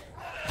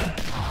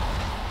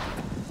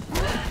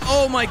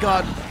 Oh my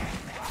god.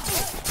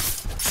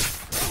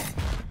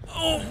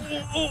 Oh,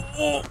 oh,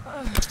 oh.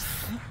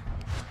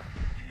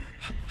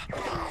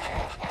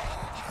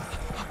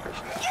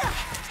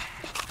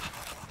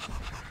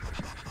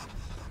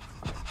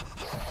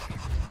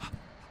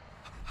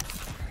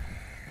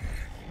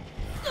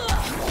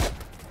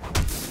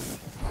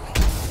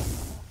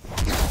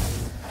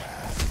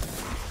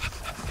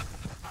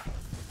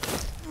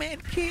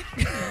 Medkit.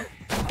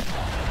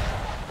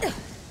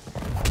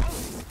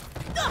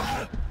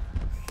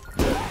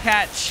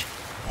 Catch.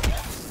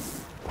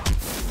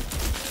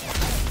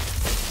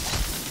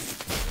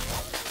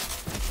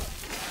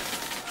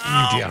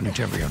 Indiana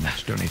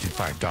Terrionas donated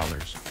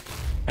 $5.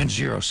 And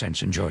 0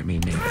 cents enjoy me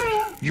neither.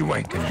 You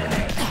ain't gonna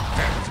donate.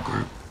 Fan of the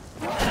group.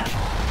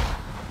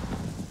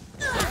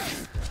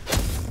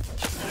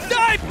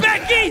 Die,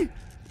 Becky!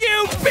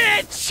 You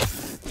bitch!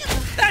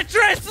 That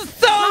dress is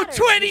so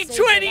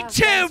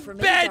 2022,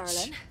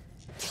 bitch!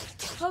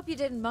 Hope you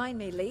didn't mind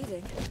me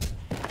leaving.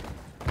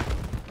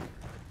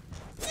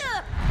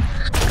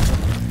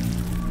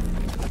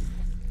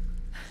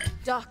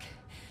 Doc,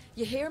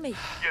 you hear me?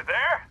 You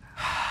there?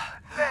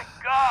 Thank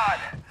God.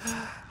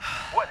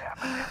 What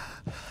happened?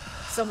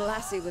 Some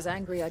lassie was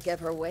angry I gave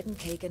her wedding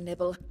cake a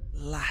nibble.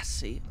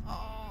 Lassie.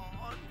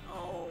 Oh,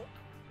 no.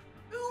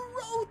 Who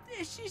wrote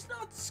this? She's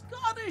not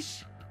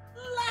Scottish.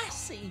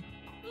 Lassie.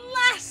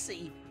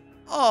 Lassie.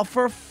 Oh,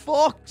 for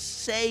fuck's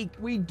sake.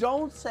 We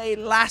don't say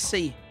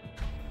lassie.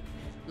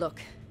 Look,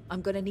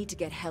 I'm gonna need to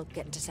get help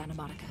getting to Santa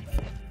Monica.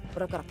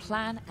 But I've got a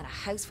plan and a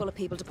house full of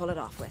people to pull it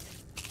off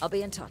with. I'll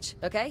be in touch,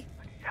 okay?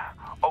 Yeah,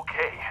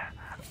 okay.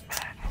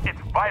 It's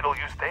vital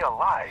you stay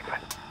alive.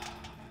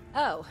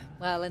 Oh,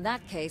 well, in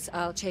that case,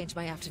 I'll change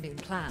my afternoon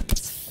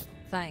plans.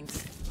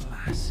 Thanks.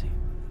 Lassie.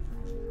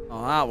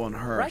 Oh, that one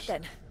hurt. Right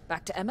then,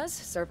 back to Emma's,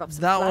 serve up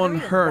some that one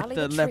flattery hurt and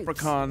the rally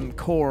leprechaun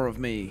core of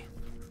me.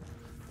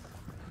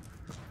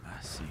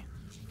 Lassie.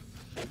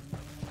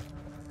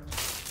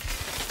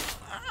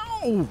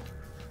 Ow!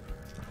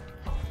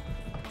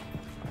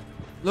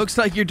 Looks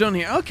like you're done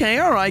here. Okay,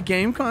 alright,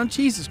 game. Come on,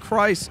 Jesus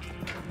Christ.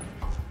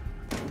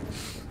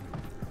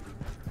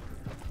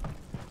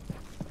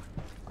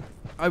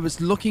 I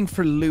was looking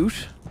for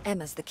loot.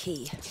 Emma's the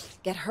key.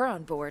 Get her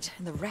on board,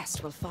 and the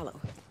rest will follow.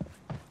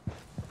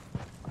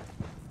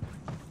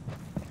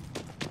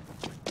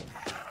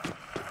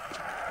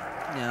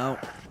 No.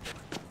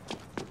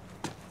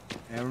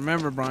 Yeah,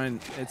 remember, Brian,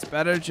 it's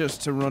better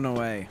just to run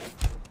away.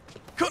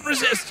 Couldn't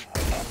resist!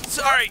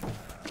 Sorry!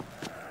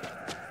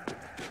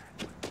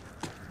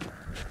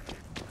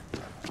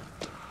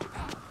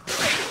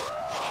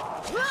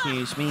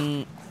 Excuse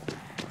me.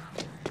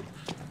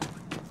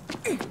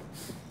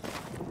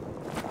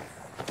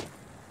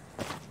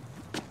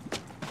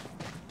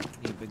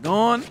 Keep it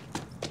going.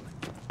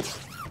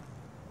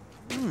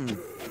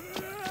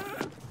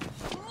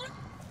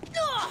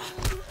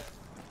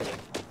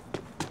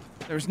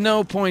 There's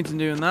no point in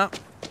doing that.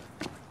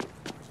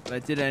 But I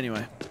did it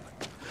anyway.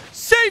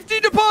 Safety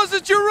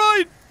deposit, you're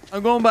right!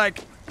 I'm going back.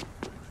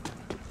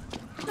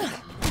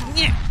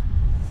 Yeah.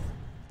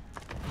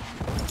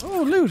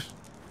 Oh, loot.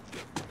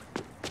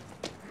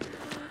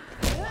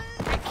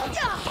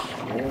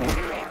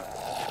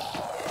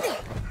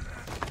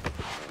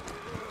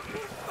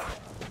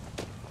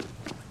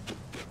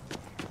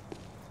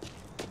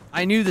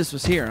 I knew this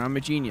was here. I'm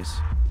a genius.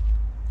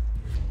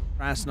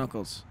 Brass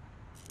knuckles.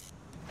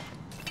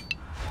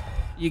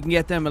 You can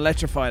get them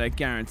electrified, I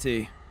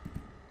guarantee.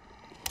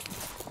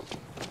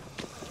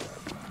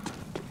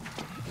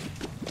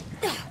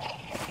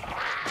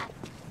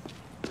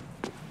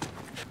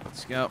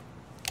 Let's go.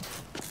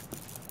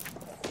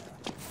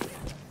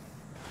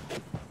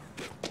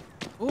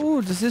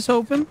 Oh, does this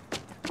open?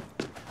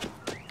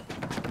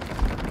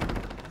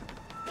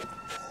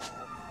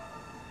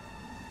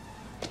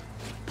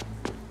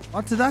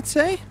 What did that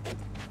say?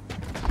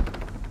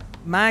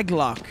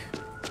 Maglock.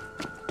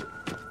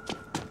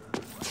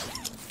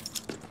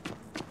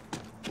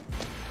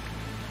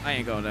 I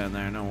ain't going down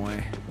there, no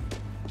way.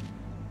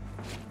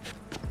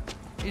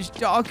 It's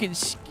dark and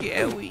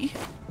scary.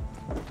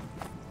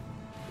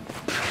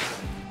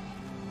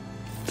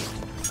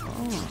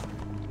 Oh.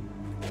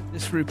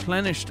 This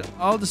replenished.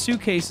 All the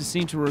suitcases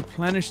seem to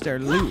replenish their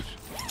loot.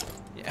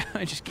 Yeah,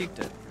 I just kicked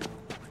it.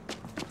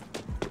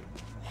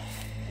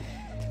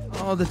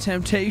 Oh, the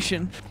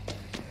temptation.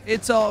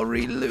 It's all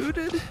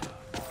relooted.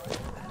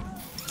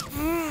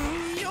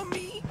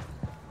 Yummy.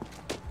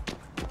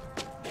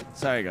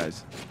 Sorry,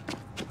 guys.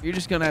 You're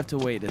just gonna have to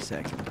wait a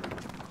second.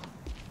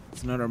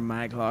 It's another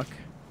maglock.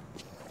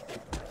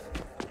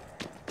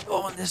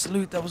 Oh, and this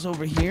loot that was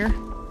over here.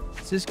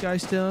 Is this guy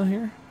still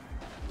here?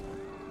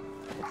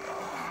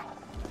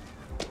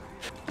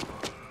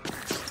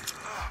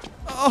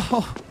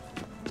 Oh!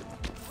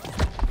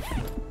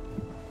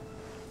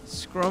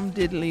 Scrum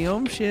diddly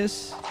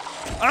umptious.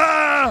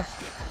 Ah!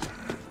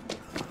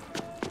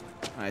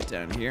 Right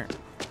down here.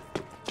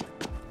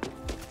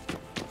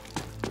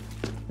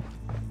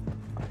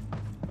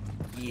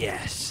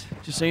 Yes.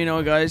 Just so you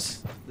know,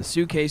 guys, the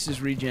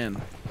suitcases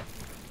regen.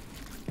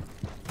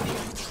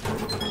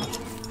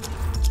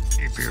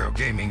 Imperial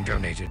Gaming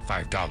donated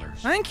 $5.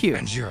 Thank you.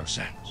 And 0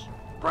 cents.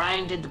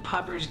 Brian, did the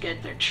puppers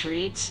get their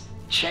treats?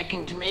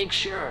 Checking to make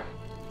sure.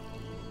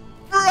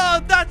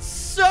 Bro, that's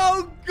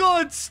so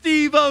good,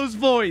 Steve-O's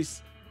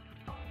voice.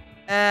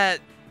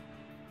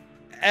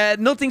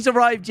 Nothing's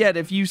arrived yet.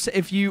 If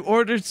you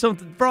ordered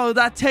something, bro,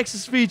 that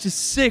Texas speech is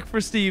sick for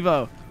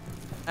Steve-O.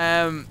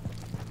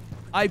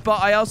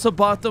 I also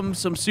bought them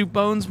some soup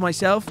bones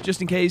myself,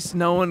 just in case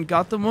no one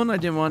got them one. I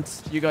didn't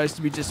want you guys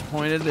to be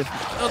disappointed if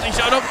nothing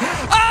showed up.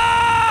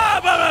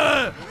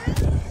 Ah!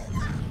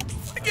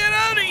 Get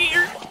out of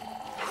here!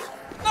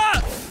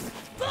 Ah!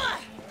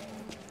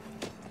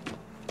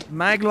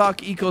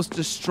 Maglock equals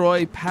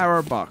destroy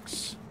power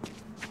box.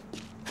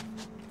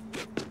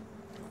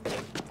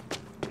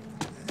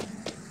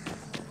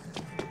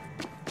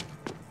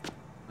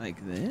 Like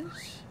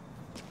this?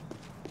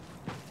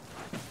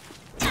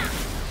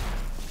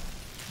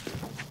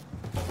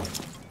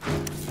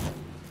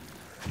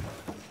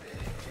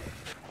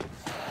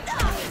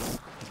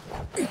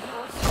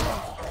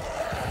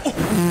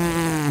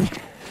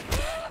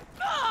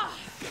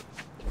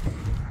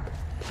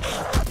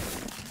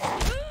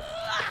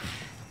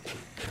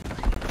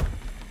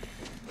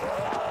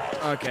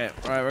 Okay,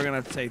 alright, we're gonna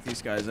have to take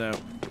these guys out.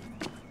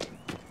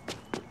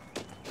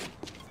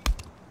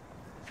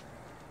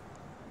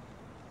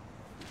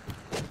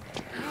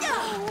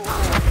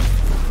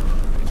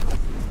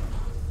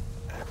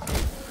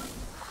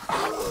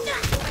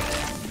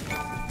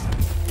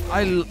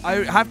 I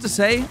have to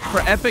say,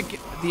 for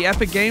the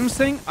Epic Games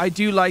thing, I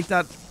do like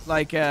that,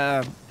 like,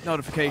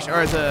 notification,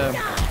 or the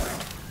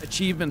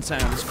achievement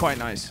sound is quite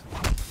nice.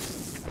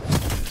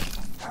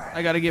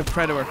 I gotta give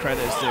credit where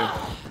credit is due.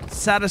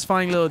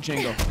 Satisfying little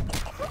jingle.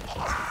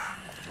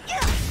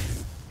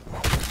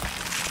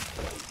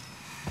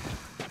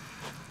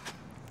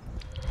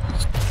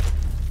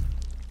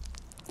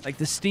 Like,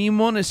 the Steam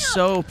one is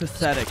so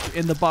pathetic.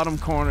 In the bottom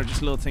corner,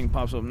 just a little thing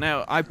pops up.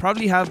 Now, I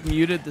probably have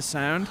muted the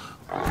sound.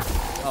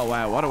 Oh,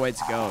 wow, what a way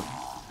to go.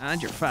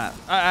 And you're fat.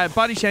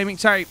 Body shaming.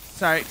 Sorry.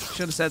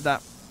 Should have said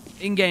that.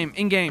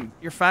 In-game.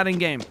 You're fat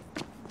in-game.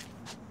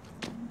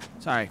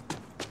 Sorry.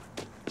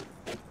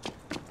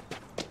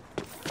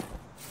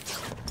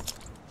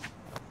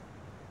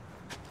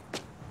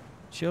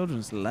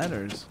 Children's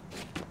letters.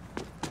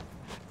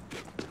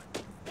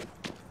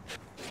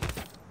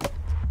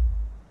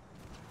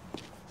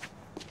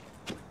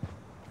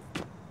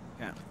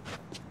 Yeah.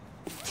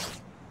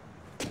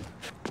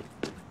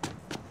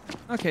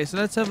 Okay, so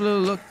let's have a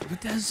little look.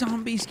 But the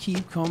zombies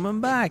keep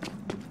coming back.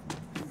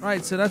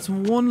 Right, so that's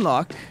one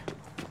lock.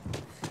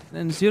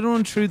 Then is the other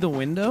one through the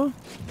window?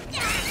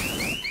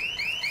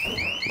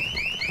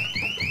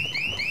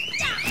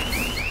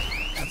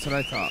 That's what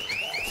I thought.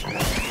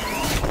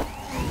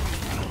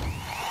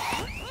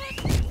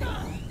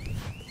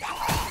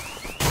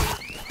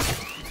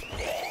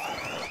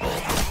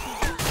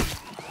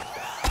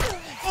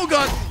 Oh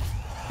god!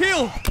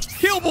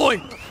 Heal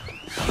boy!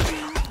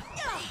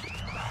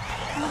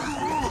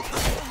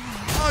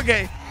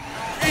 Okay.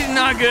 He's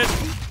not good.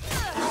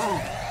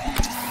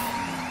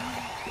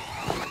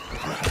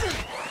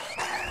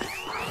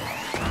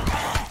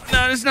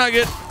 No, it's not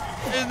good.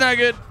 It's not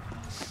good.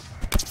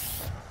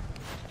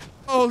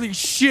 Holy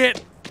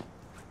shit.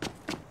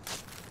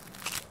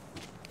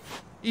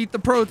 Eat the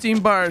protein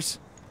bars.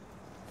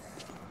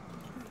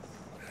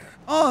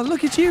 Oh,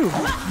 look at you.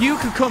 You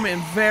could come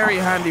in very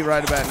handy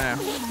right about now.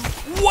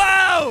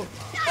 Wow!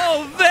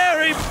 Oh,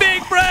 very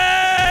big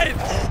brain!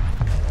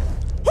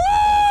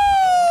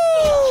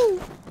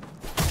 Woo!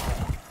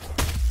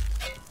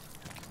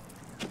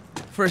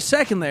 For a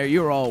second there,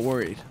 you were all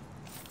worried.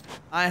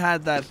 I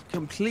had that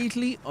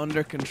completely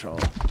under control.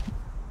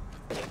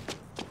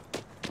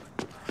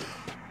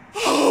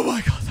 Oh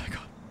my god, thank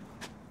god.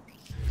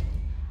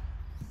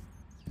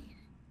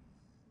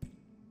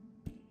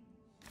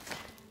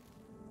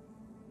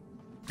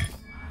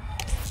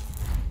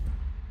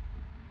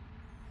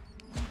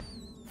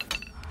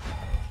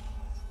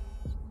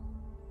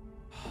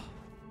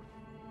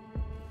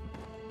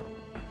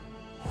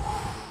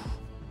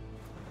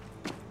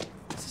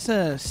 Is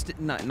this a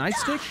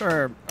nightstick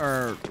or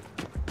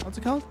what's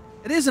it called?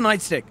 It is a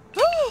nightstick.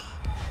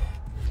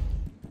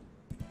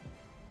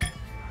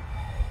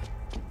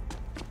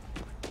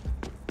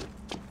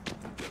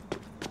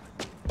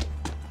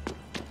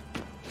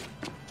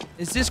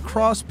 Is this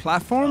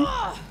cross-platform?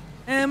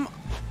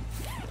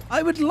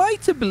 I would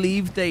like to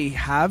believe they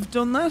have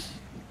done that.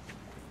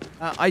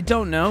 I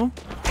don't know.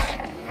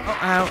 Oh,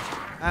 ow.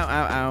 Ow,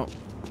 ow, ow.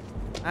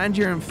 And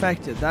you're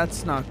infected.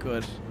 That's not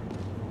good.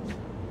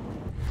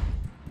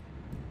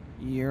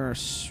 You're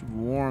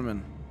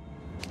swarming.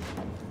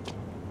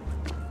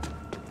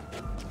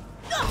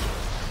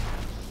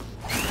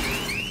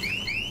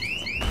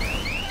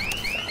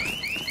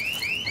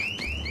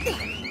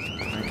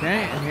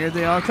 Okay, and here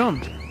they all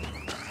come.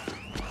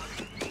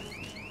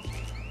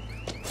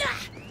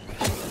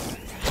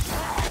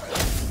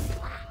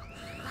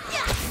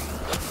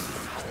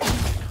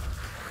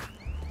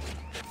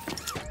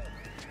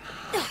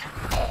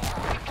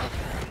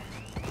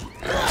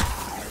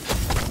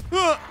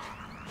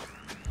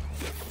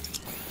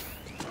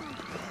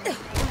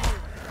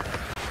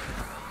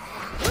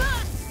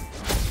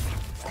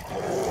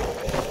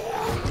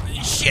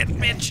 Shit,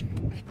 bitch!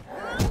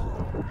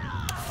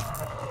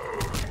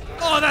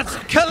 Oh, that's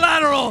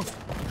collateral!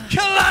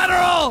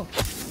 Collateral!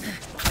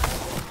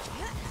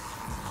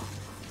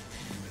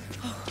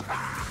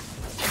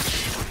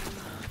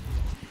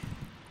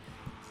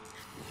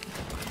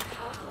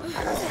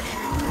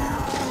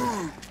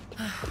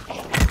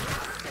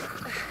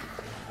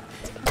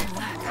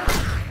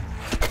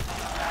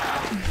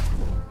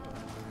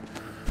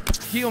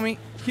 Heal me,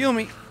 heal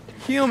me,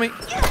 heal me.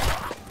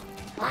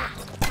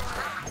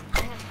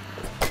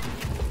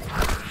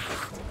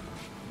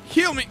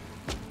 Heal me.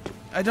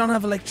 I don't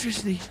have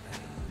electricity.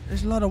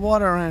 There's a lot of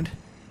water around.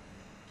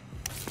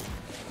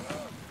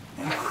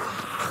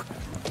 Oh,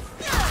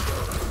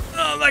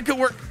 that could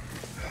work.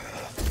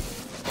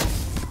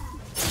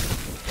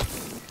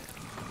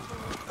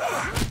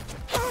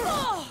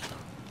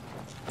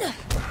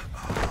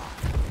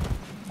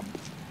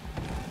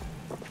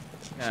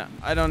 Yeah,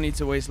 I don't need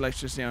to waste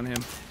electricity on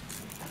him.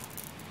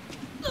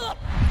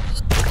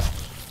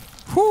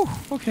 Whew,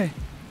 okay.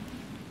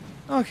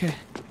 Okay.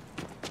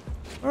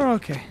 We're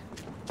okay.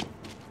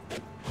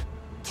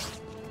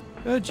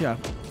 Good job.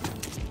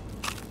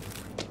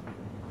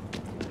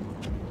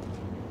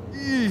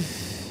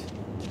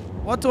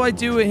 What do I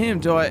do with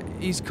him?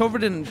 He's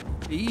covered in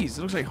bees.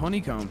 It looks like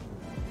honeycomb.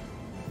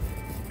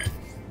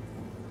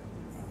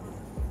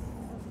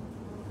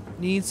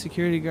 Need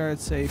security guard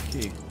safe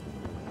key.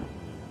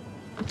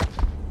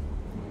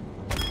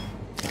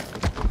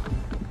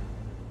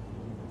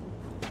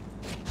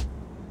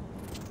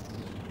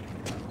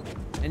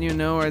 And you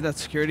know where that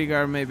security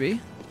guard may be?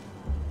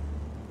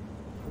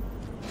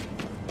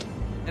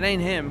 It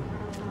ain't him.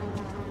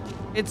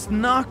 It's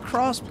not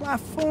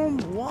cross-platform?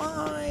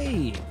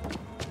 Why?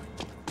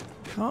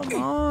 Come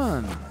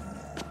on.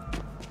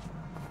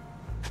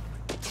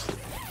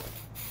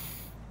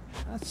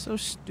 That's so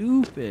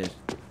stupid.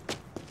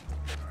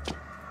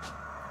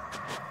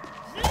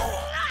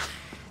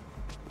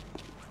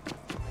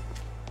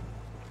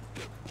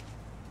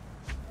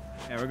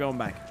 Yeah, we're going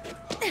back.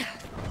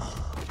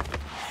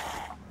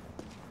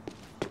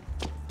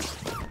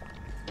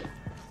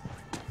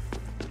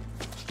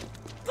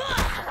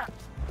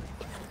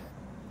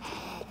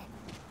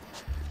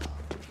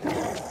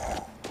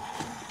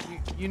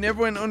 You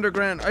never went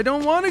underground. I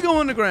don't want to go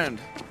underground.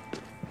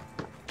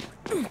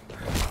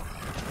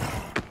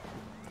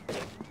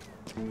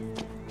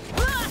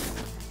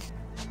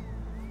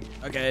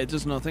 Okay, it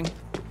does nothing.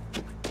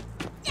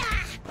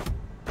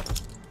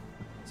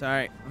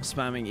 Sorry, I'm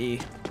spamming E.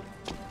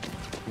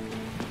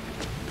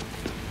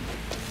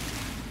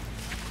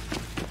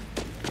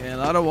 Okay, a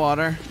lot of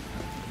water.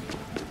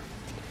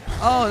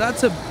 Oh,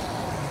 that's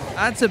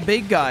a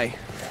big guy.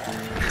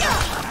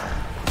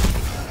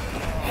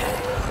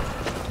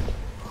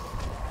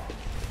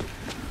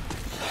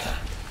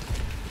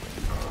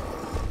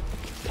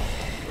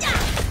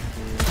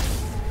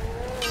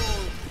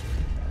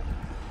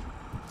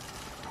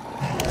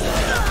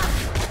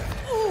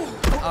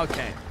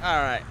 Okay,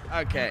 alright,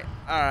 okay,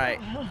 alright.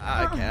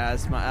 Okay,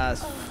 that's my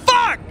ass.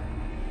 Fuck!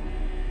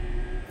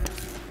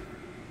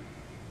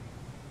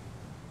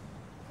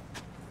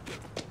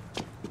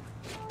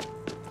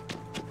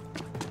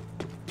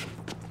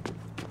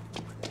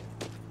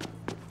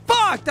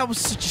 Fuck, that was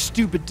such a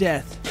stupid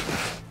death.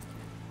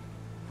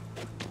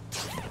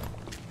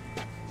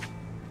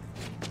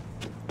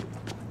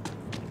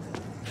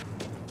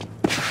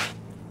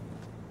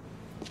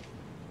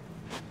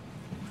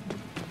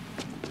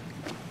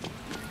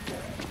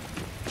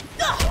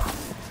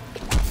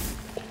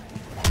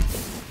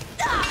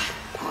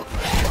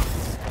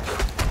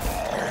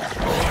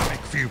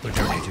 Cuba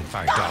donated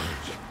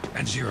 $5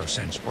 and 0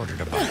 cents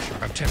ordered a bunch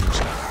of tender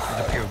stuff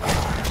for the pure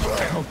gold.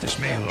 I hope this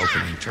mail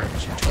opening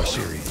turns into a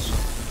series,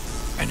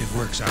 and it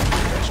works out for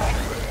the best.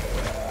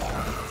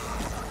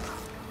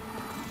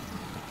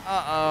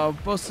 Uh-oh,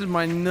 busted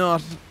my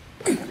nut.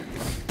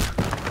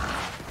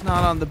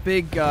 Not on the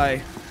big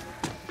guy.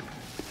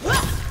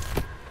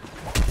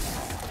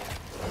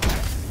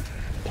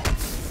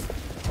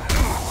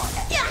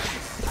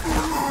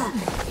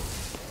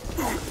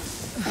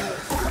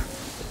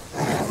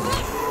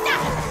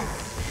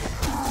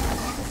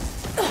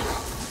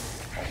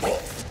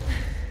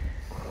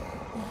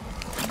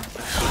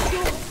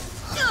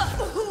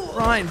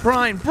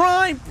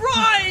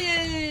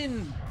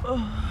 Brian!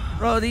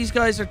 Bro, these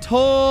guys are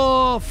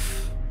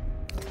tough.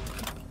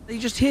 They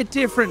just hit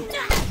different.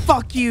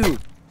 Fuck you.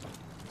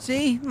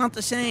 See? Not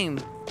the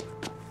same.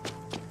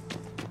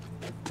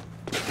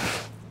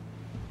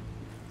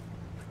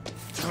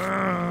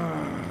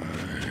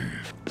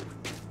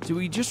 Do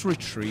we just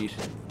retreat?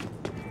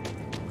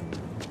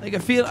 Like, I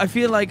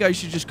feel like I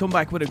should just come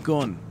back with a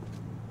gun.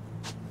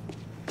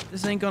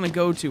 This ain't gonna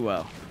go too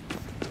well.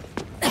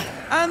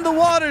 And the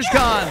water's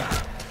gone.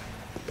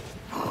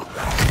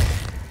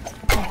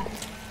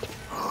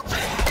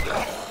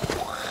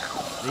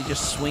 They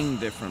just swing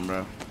different,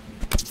 bro.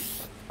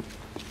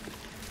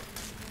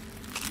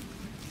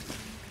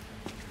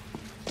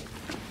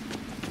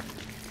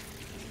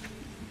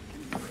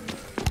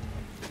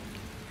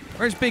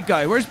 Where's big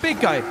guy? Where's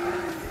big guy?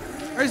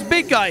 Where's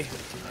big guy?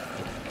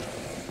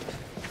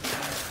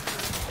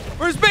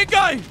 Where's big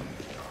guy?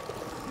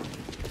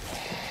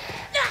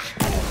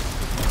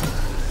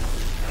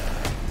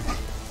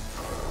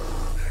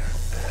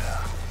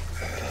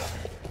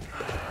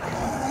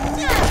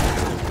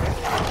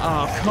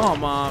 Oh,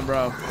 come on,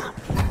 bro.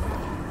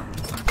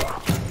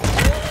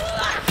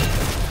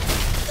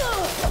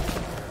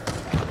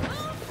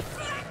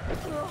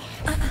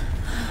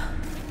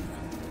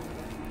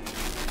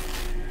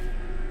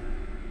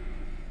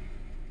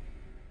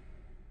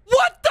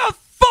 What the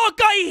fuck?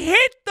 I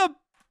hit the...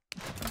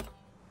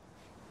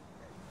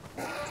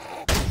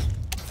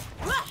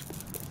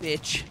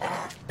 Bitch.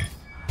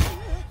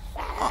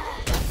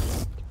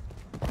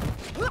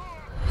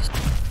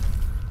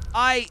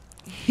 I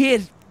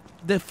hit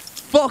the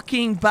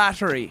fucking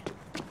battery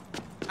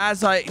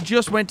as I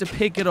just went to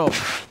pick it up.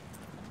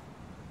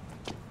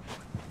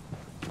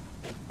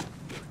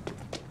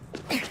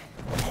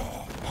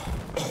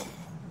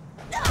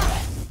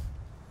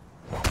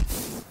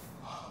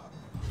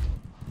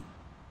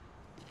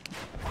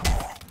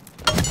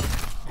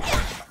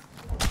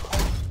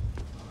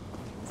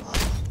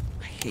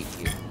 I hate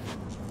you.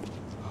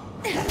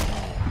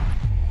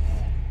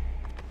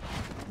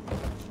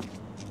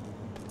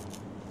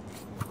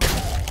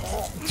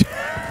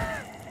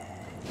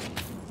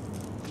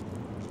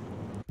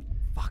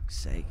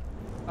 Sake.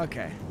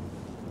 Okay.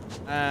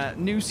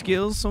 New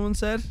skills, someone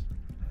said.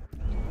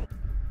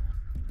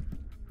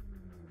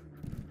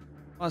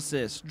 What's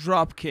this?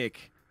 Drop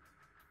kick.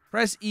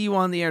 Press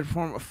E1 in the air to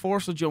perform a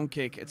forceful jump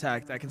kick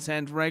attack that can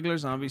send regular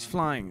zombies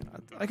flying.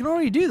 I can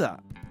already do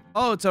that.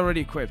 Oh, it's already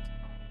equipped.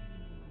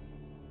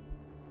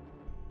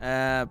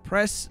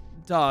 Press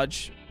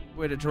dodge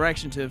with a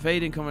direction to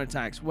evade incoming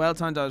attacks.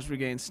 Well-timed dodge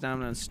regains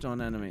stamina and stun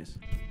enemies.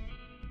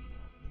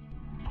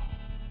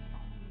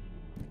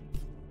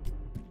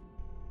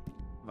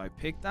 I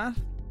picked that?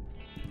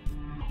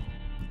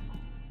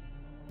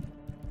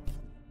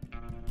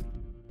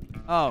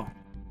 Oh.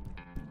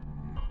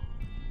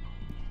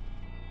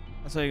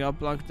 That's how you got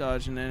block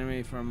dodge an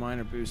enemy for a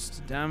minor boost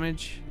to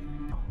damage.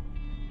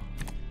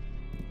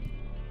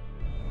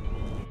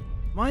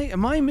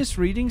 Am I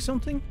misreading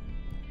something?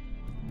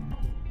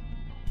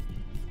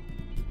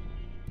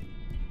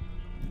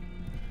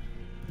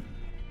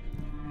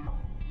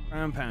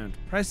 Ground pound.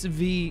 Press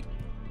V.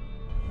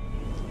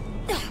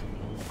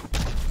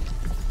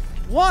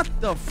 What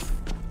the f...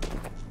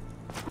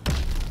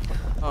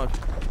 Oh.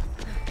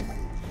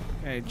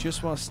 Okay,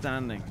 just while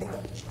standing.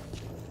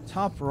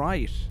 Top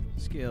right.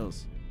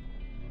 Skills.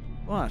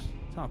 What?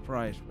 Top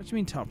right. What do you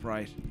mean top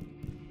right?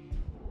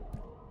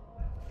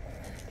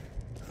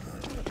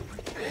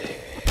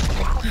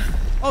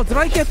 Oh, did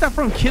I get that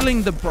from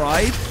killing the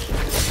bride?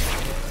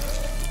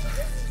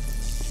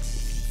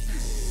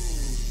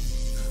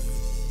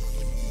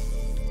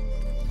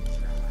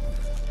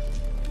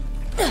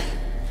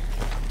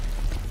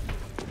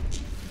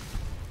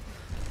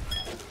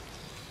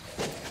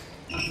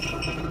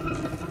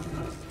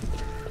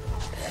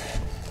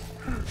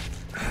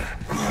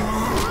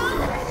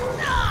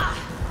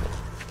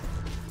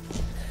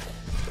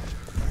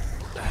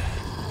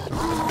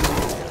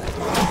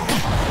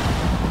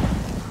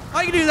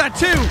 I can do that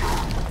too.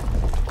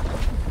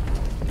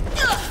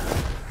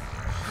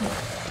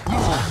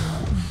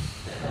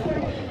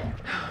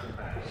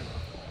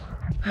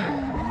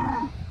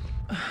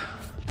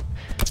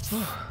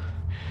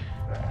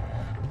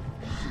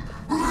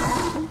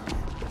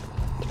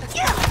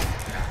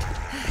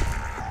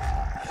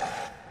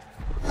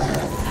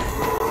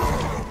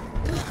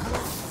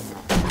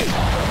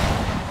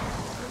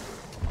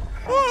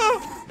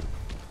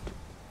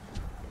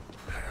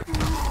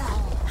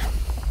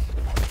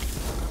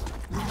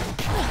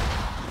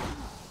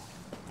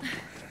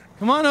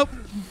 Come on up.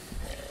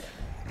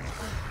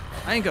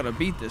 I ain't gonna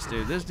beat this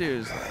dude. This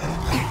dude is...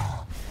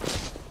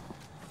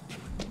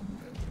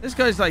 This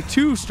guy's like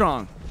too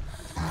strong.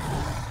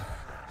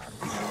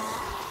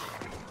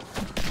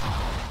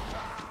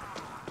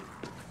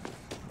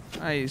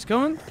 Alright, he's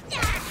coming.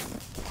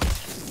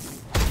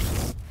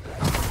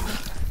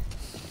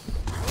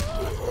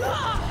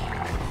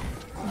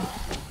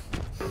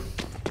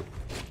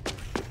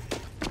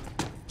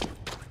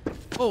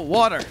 Oh,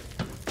 water.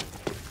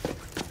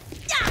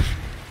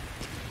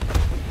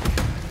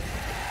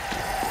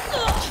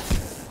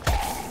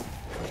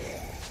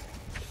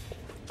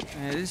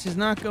 This is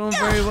not going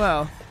very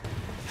well.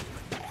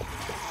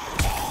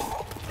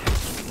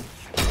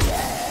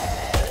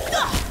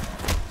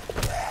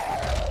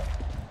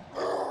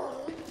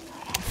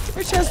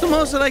 Which has the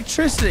most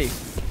electricity?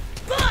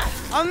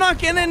 I'm not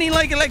getting any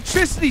like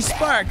electricity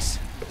sparks.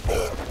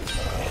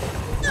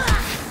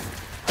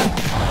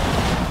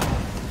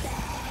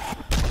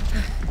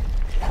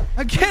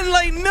 I'm getting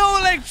like no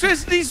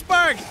electricity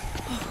sparks.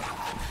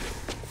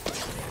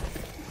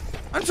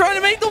 I'm trying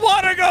to make the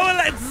water go and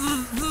like.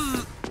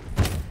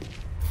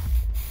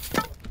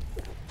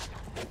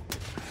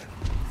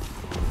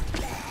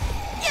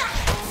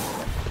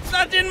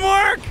 That didn't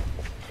work.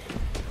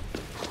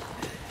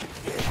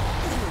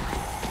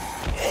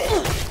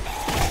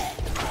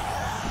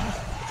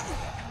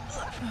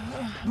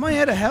 Am I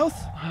out of health?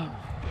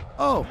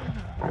 Oh.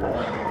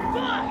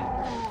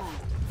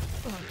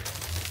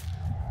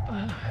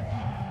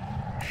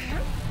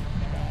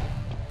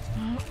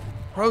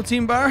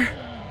 Protein bar.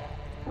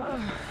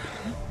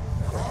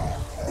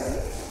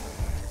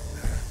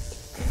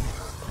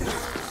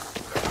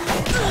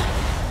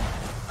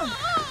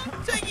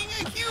 Taking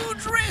a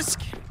huge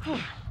risk.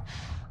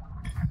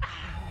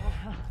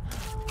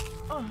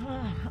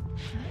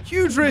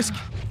 Huge risk.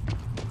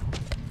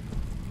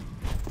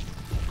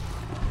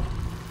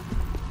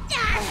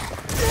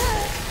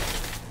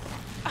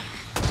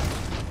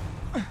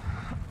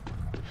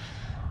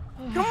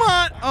 Come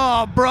on.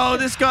 Oh, bro,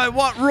 this guy,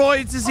 what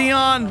roids is he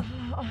on?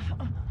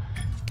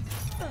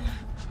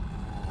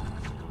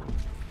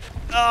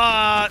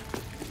 I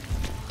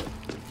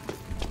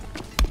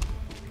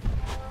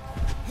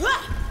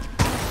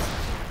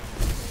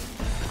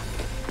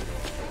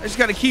just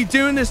gotta keep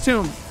doing this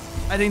to him.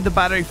 I think the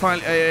battery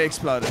finally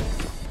exploded.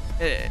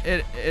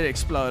 It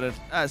exploded.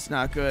 That's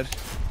not good.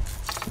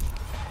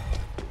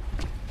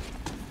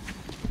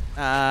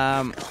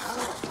 Can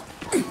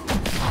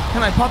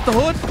I pop the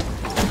hood?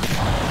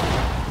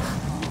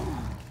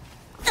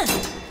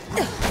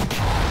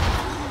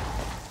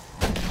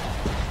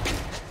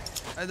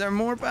 Are there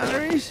more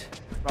batteries?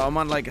 Bro, I'm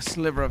on like a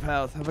sliver of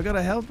health. Have I got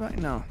a health back?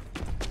 No.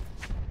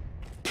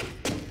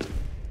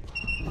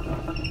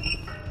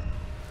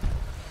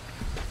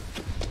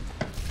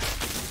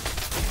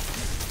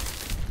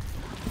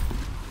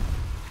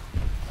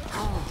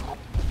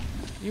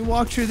 You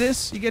walk through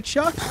this, you get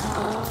shocked.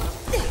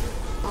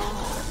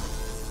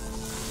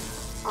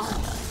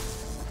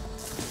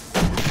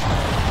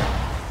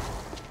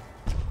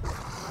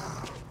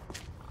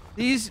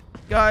 These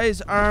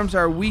guys' arms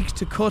are weak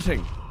to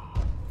cutting.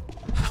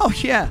 Oh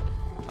yeah.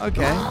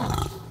 Okay.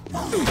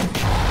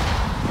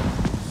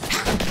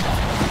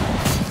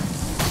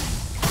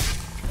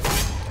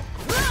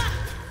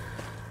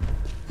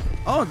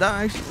 Oh,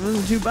 that actually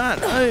wasn't too bad.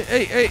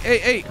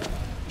 Hey.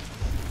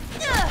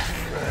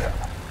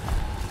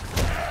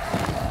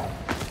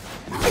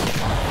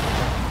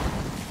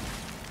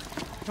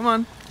 Come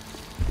on.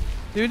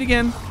 Do it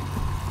again.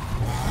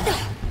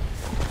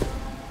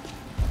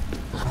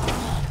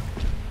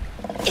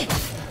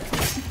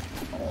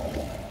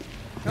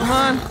 Come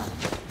on.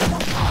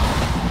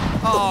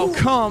 Oh,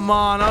 come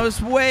on. I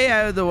was way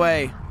out of the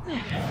way.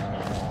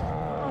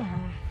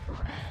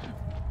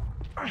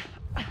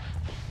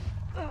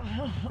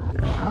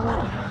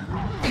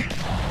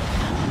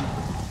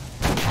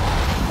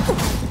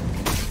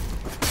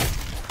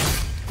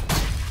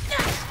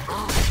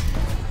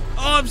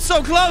 Oh, I'm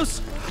so close.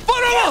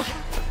 Vulnerable.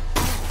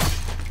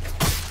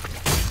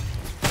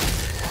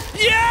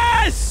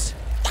 Yes!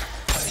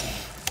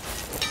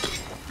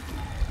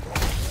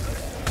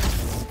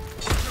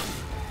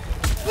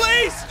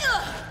 Please!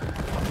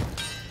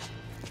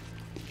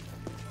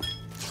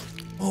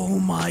 Oh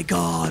my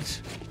god.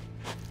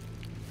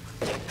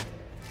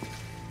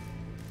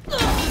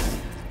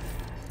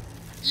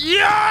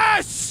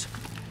 Yes!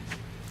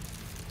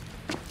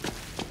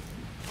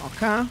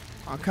 Okay.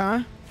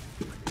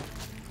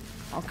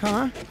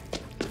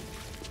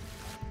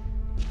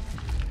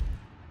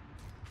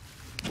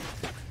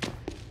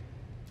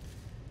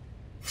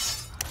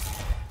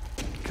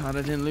 God,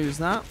 I didn't lose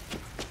that.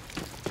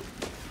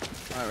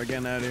 Alright, we're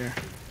getting out of here.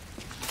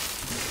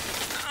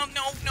 Oh,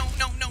 no.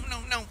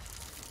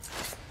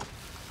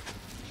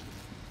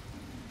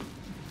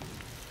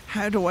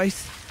 How do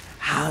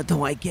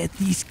I get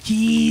these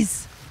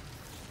keys?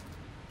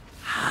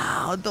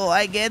 How do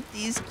I get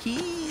these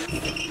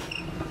keys?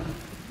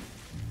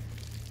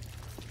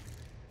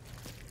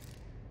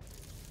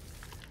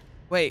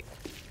 Wait.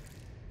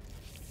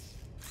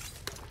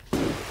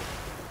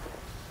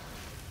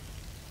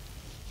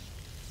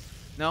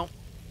 No.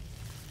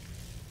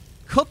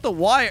 Cut the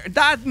wire.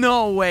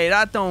 No way.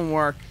 That don't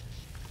work.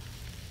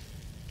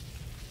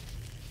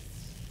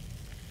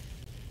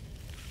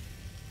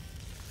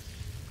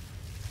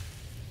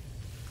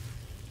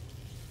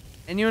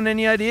 Anyone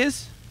any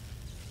ideas?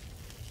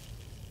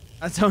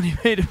 That's only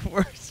made it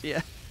worse.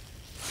 Yeah.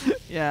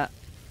 Yeah.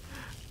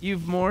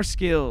 You've more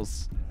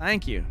skills.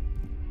 Thank you.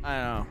 I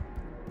don't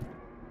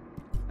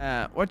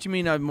know. What do you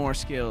mean I have more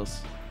skills?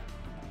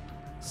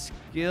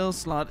 Skill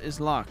slot is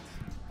locked.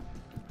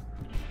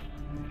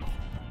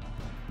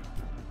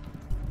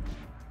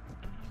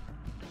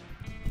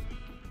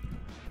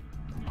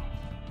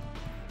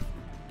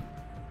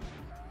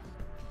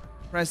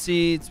 Press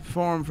C to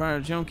perform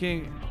prior to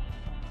junking.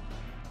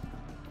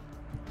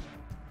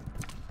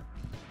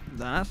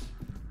 That.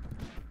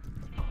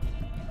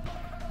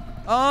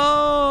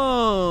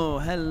 Oh,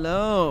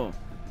 hello.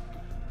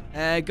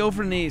 Go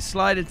for knees.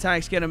 Slide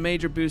attacks get a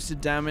major boosted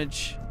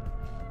damage.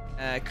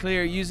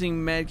 Clear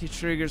using medkit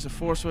triggers a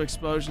forceful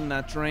explosion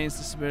that drains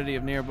the stability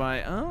of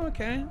nearby. Oh,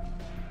 okay.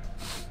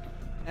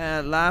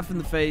 Laugh in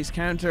the face.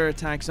 Counter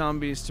attack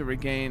zombies to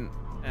regain.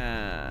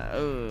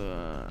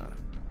 Counter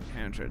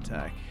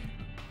attack.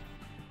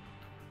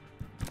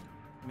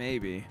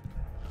 Maybe.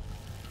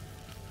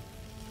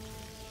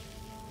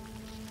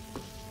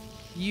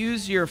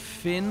 Use your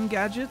fin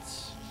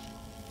gadgets.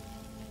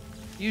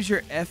 Use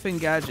your effing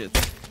gadgets.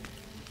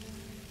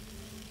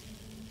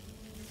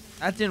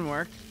 That didn't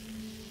work.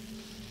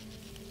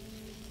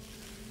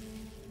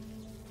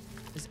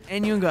 Has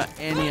anyone got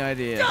any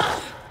idea?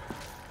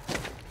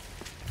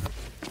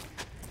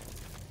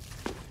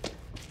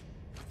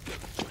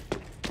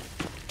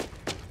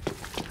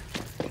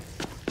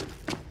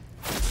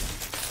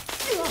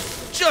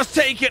 Just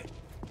take it.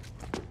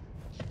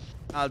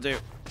 I'll do.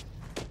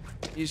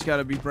 You just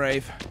gotta be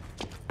brave.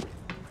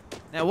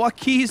 Now, what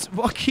keys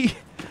were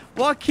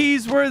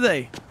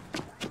they?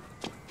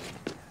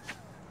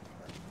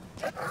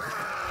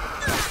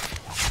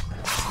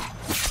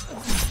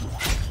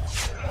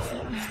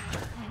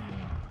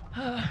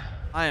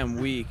 I am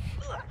weak.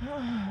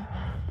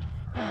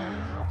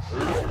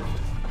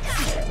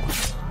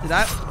 Did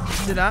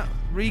that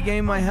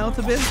regain my health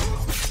a bit?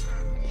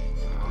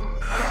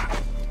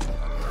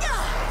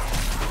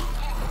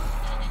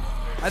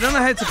 I don't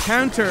know how to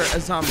counter a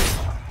zombie.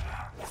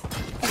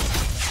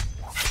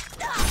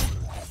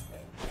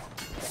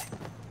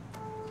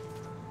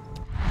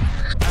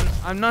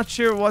 I'm not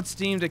sure what's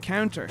deemed a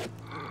counter.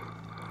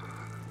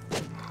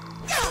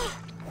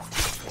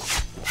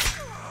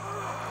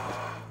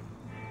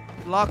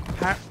 Block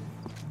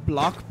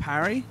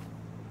parry?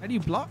 How do you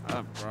block?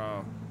 Oh,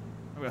 bro.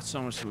 I've got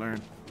so much to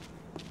learn.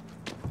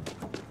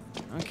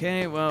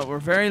 Okay, well, we're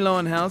very low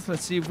on health.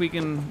 Let's see if we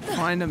can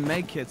find a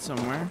med kit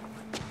somewhere.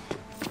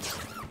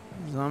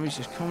 Zombie's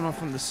just coming up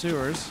from the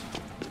sewers.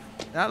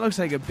 That looks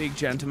like a big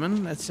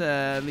gentleman. Let's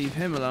leave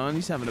him alone.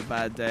 He's having a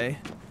bad day.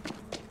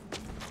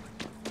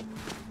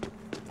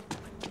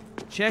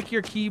 Check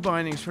your key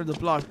bindings for the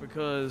block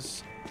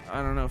because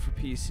I don't know for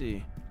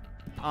PC.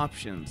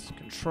 Options,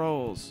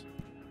 controls,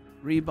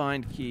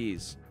 rebind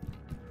keys,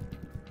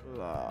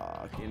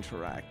 block,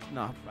 interact,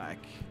 knockback.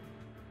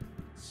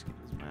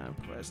 Skills map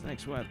quest.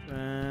 Next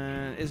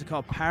weapon. Is it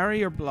called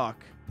parry or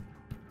block?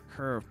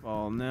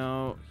 Curveball.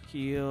 No.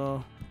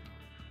 Heal.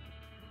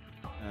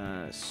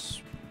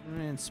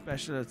 Sprint.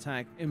 Special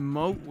attack.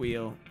 Emote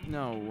wheel.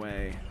 No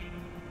way.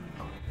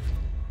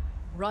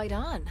 Right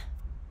on.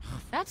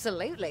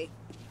 Absolutely.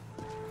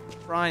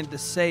 Find the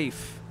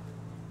safe.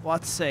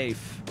 What's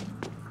safe?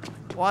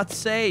 What's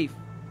safe?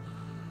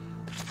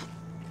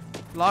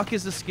 Block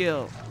is a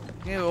skill.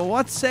 Okay, well,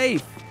 what's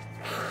safe?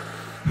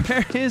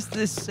 Where is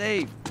this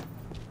safe?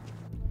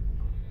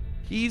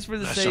 Keys for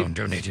the safe. Son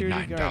donated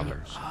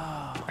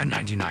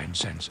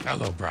 $9.99.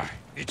 Hello, Bri.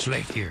 It's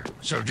late here,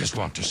 so just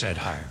want to say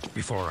hi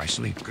before I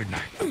sleep. Good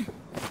night.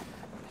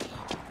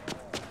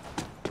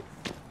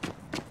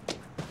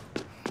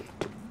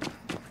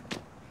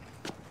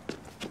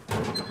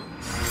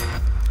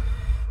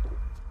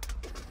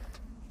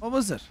 What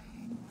was it?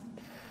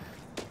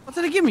 What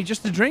did it give me?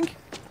 Just a drink?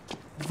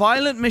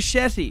 Violent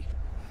machete.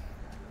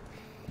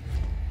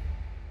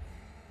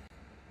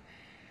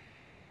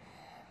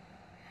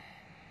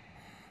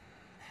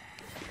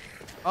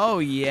 Oh,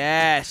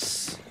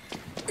 yes.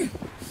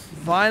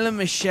 Violent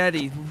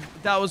machete.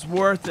 That was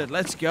worth it.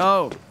 Let's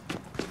go.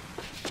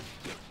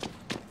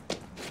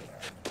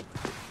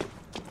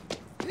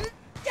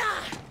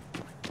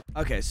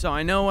 Okay, so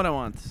I know what I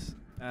want.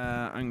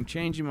 I'm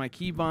changing my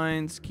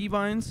keybinds.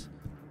 Keybinds.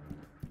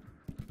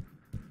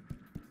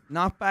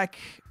 Knockback.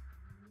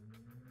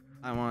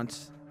 I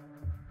want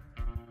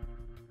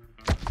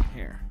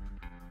here.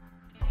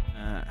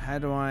 How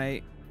do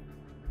I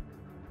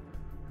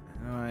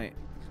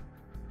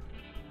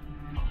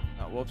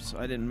whoops,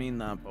 I didn't mean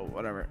that, but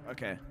whatever.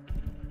 Okay.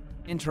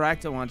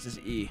 Interact at once is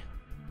E.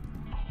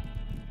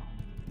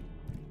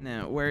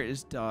 Now, where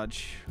is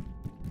dodge?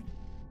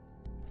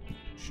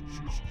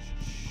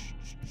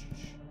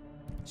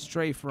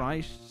 Strafe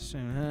right.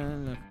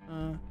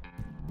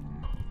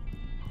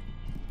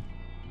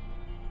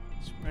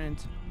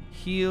 Sprint.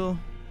 Heal.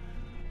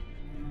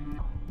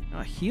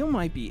 No, heal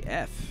might be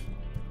F.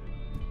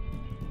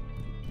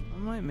 I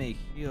might make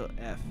heal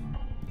F.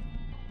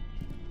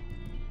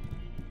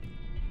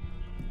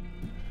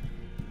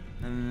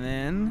 And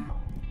then...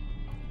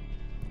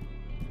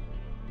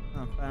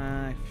 Not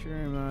back.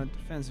 Fury mode.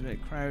 Defensive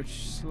ability.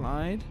 Crouch.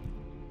 Slide.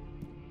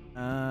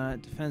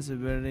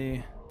 Defensive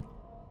ability.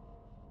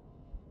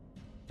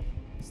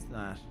 What's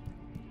that?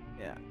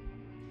 Yeah.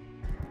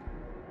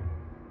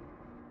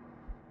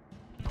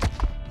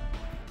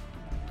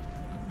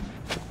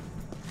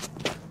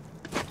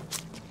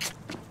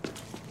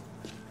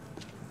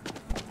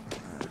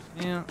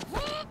 Yeah.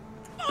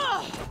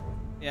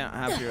 Yeah,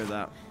 happy with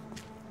that.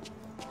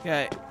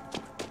 Okay.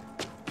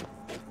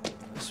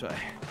 This way.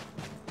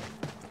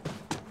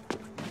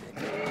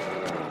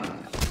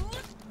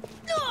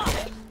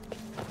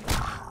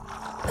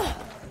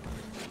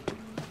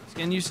 Just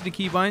getting used to the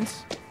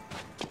keybinds.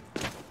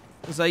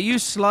 Because I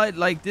use slide,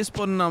 like this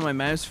button on my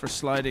mouse for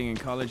sliding in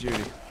Call of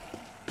Duty.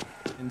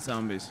 In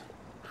zombies.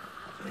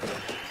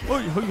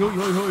 Hoi, hoi, hoi,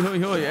 hoi, hoi, hoi,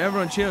 hoi.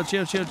 Everyone chill,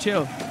 chill, chill,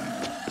 chill.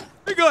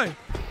 Big guy!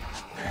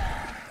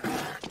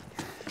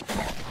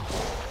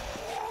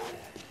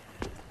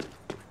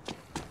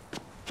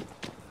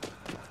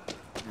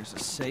 There's a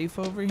safe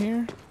over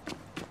here.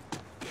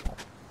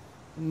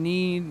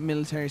 Need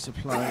military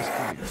supplies.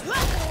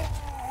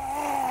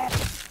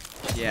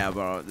 Yeah,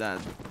 bro, that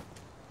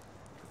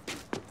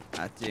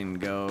didn't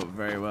go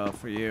very well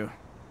for you.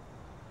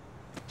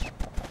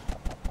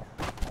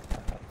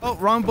 Oh,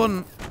 wrong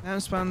button. I'm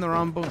spamming the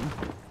wrong button.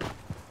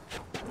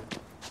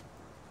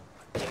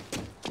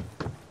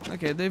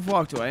 Okay, they've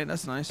walked away.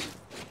 That's nice.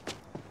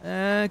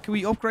 Can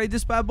we upgrade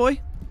this bad boy?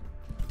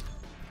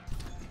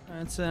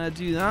 Let's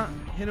do that.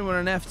 Hit it with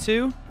an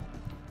F2.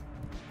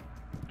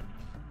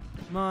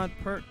 Mod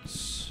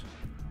perks.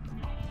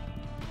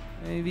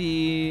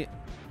 Maybe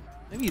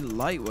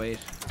lightweight.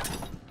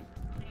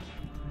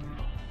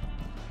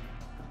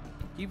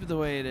 Keep it the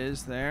way it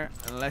is there.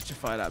 And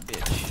electrify that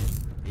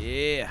bitch.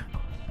 Yeah.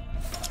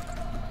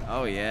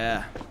 Oh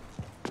yeah.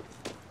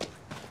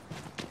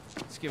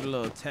 Let's give it a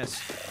little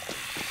test.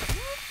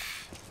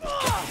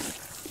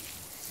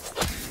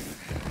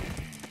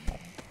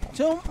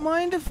 Don't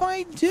mind if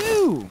I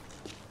do.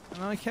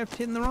 And I kept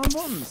hitting the wrong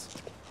buttons.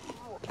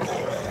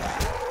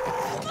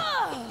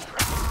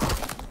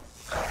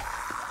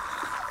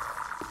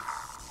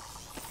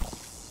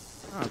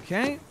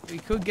 Okay, we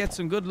could get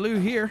some good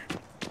loot here.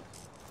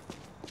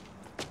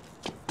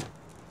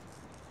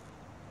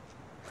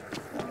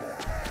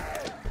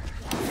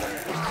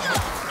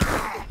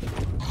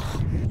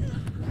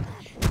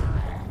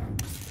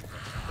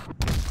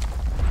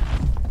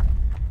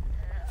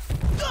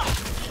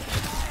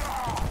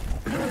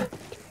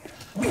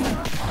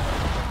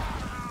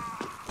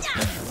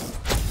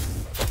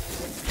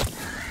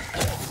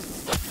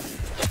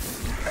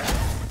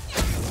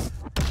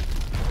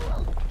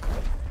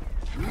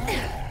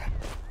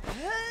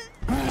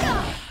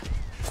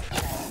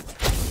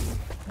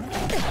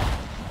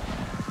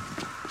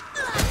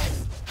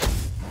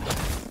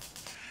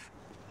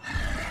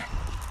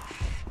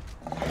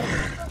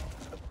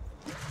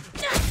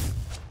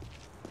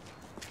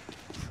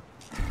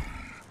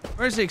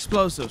 Where's the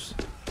explosives?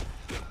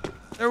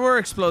 There were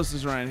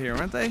explosives around here,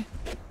 weren't they?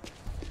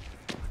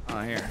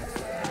 Oh, here.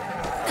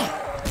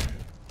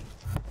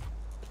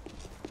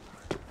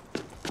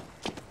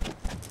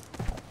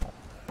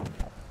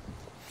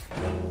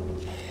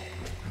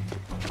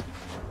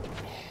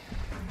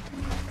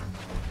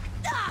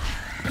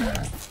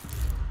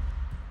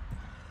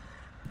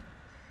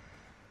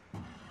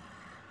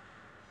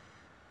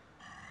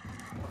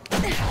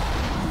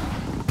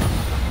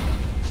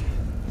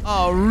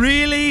 Oh,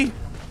 really?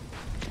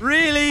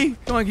 Really?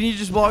 Come on, can you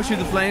just walk through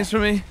the flames for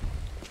me?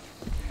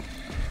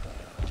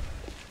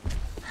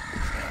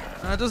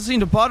 It doesn't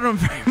seem to bother him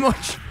very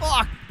much.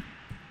 Fuck!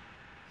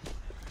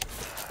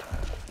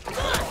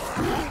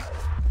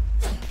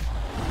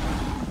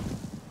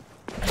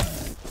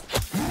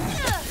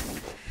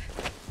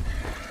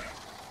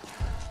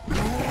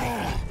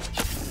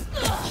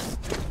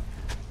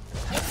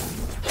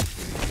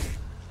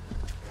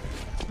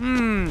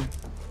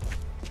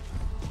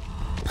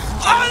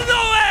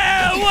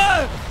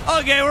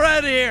 Okay, we're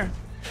out of here.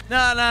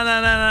 No,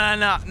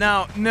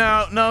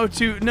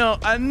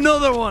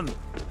 another one.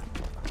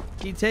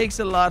 He takes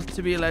a lot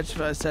to be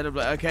electrified setup.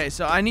 Okay,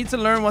 so I need to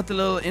learn what the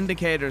little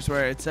indicators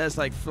where it says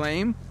like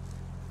flame.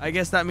 I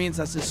guess that means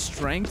that's his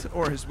strength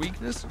or his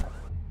weakness.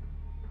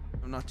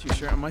 I'm not too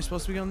sure. Am I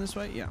supposed to be going this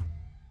way? Yeah.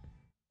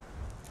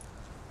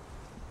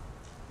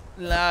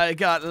 I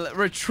got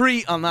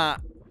retreat on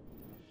that.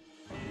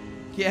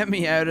 Get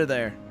me out of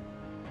there.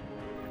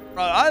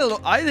 Bro,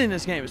 I think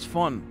this game is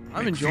fun.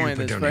 I'm enjoying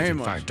this very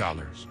much.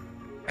 $5.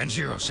 And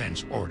 0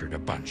 cents ordered a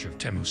bunch of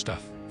Temu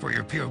stuff for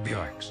your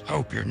POBX.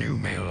 Hope your new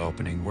mail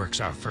opening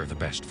works out for the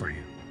best for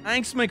you.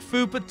 Thanks,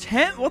 McFoo, but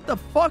what the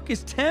fuck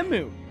is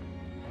Temu?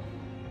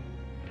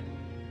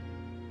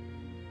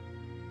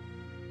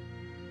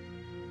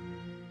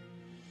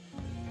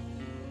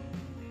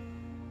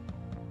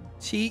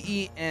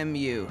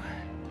 T-E-M-U.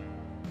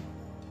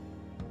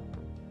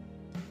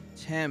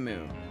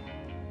 Temu.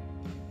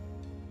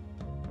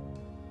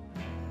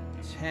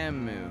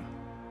 Temu.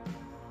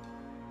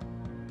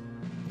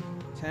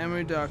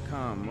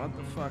 Temu.com. What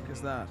the fuck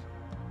is that?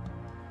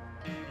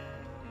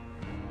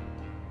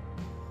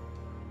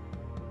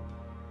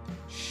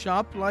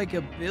 Shop like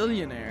a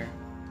billionaire.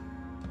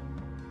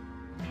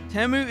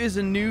 Temu is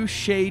a new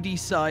shady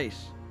site.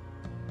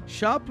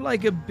 Shop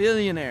like a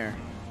billionaire.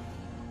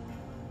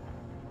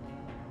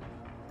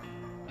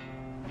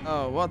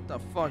 Oh, what the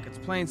fuck? It's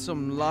playing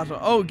some lotto.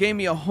 Oh, gave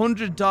me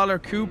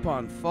 $100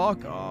 coupon.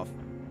 Fuck off.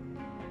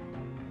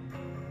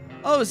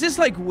 Oh, is this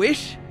like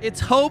Wish?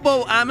 It's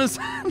Hobo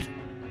Amazon.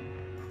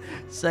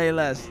 Say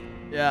less.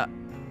 Yeah.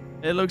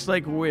 It looks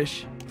like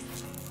Wish.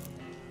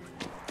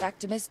 Back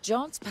to Miss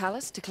Jaunt's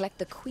palace to collect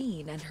the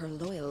queen and her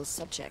loyal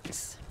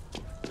subjects.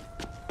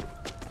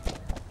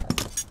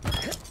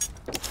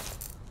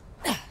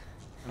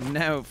 I'm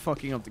now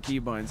fucking up the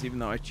keybinds, even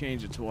though I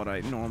changed it to what I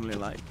normally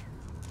like.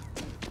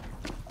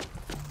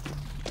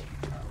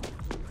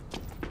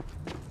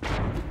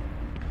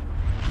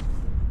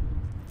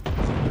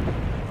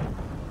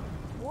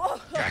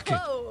 Jacket.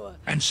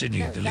 And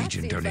Sydney the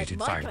Legion donated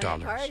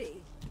 $5.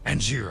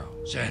 And 0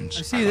 cents.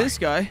 I see this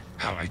guy.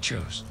 How I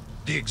chose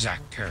the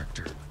exact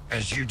character.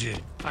 As you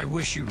did. I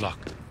wish you luck.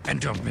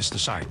 And don't miss the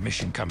side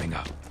mission coming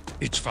up.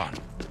 It's fun.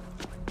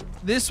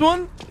 This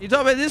one? You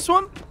talking about this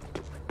one?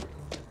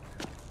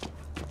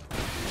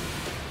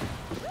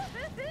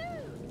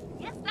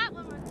 Yes, that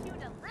one was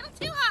tuned a little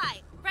too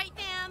high. Right,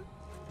 ma'am?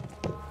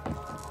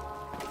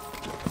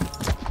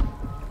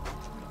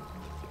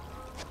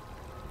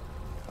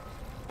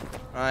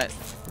 Alright.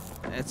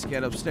 Let's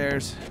get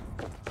upstairs.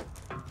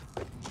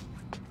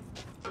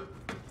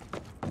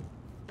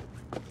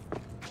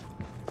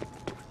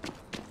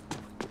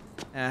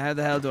 How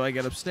the hell do I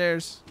get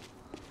upstairs?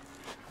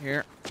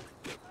 Here.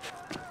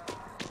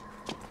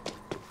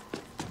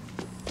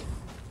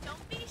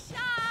 Don't be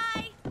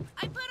shy.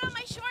 I put on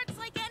my shorts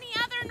like any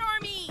other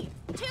normie.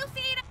 2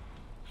 feet.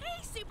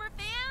 Hey, super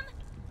fam.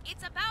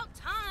 It's about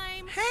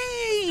time. Hey.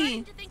 I'm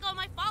starting to think all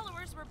my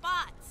followers were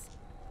bots.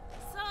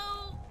 So,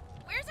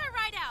 where's our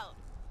ride out?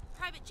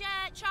 Private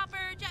jet,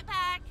 chopper,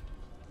 jetpack?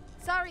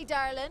 Sorry,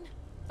 darling,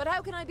 but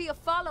how can I be a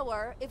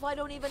follower if I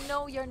don't even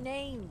know your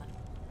name?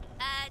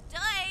 Duh.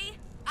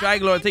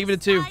 Draglord, think of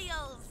it too.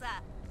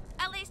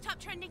 LA's top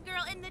trending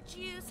girl in the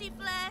juicy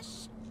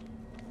flesh.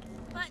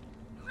 But,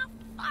 oh,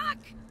 fuck.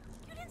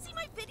 You didn't see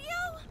my video?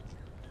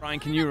 Ryan,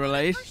 can you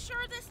relate? For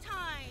sure this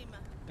time.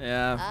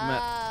 Yeah.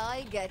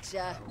 I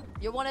getcha.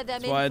 You're one of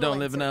them. That's why I don't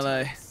live in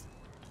LA.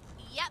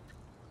 Yep.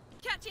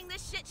 Catching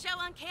this shit show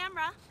on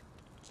camera.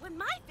 When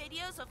my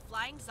videos of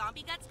flying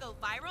zombie guts go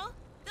viral,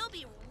 they'll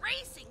be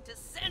racing to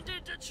send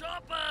it to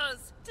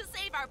choppers to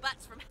save our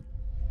butts from...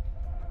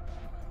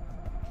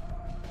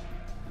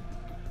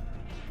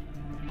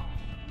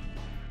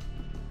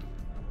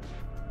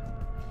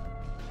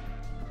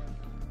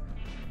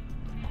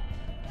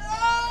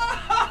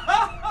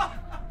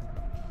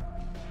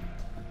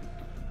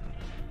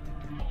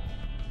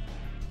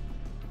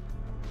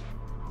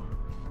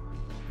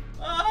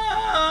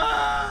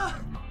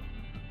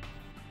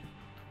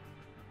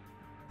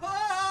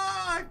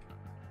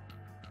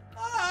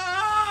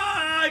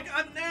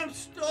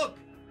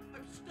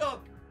 I'm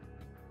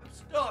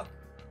stuck.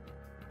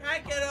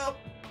 Can't get up.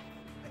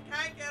 I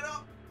can't get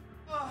up.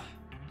 Oh.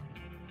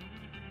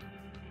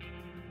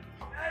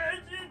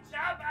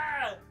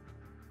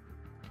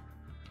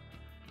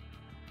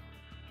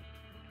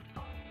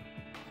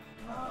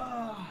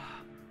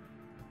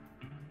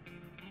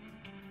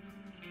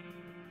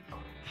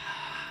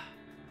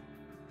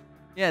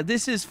 Yeah,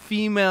 this is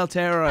female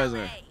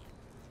Terroriser.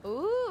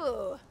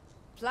 Ooh,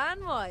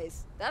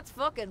 plan-wise, that's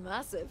fucking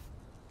massive.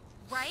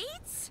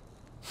 Right?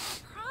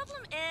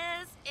 Problem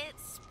is,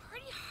 it's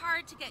pretty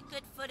hard to get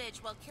good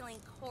footage while killing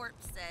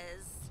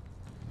corpses.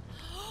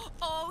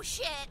 Oh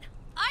shit!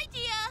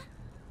 Idea!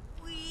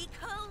 We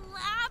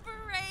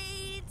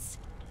collaborate!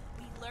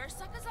 We lure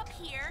suckers up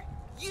here,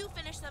 you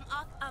finish them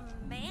off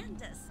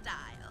Amanda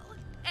style,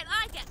 and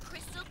I get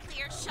crystal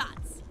clear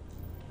shots.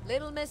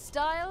 Little Miss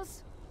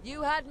Styles,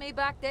 you had me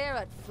back there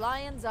at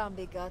flying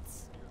zombie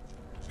guts.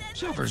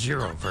 Silver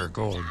Zero Ver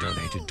Gold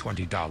donated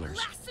 $20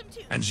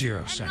 and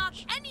 0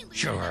 cents.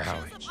 Show her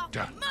how it's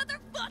done.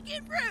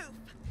 Motherfucking roof!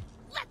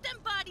 Let them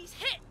bodies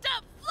hit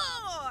the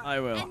floor! I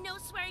will. And no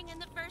swearing in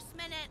the first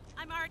minute.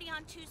 I'm already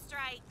on 2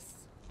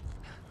 strikes.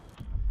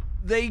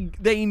 They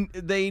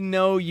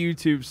know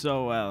YouTube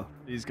so well.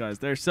 These guys,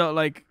 they're so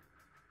like.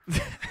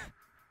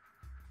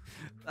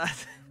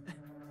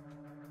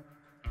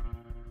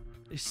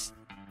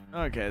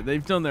 Okay,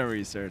 they've done their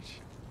research.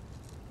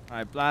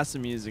 Alright, blast the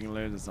music and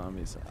lure the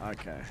zombies.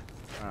 Okay.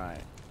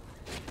 Alright.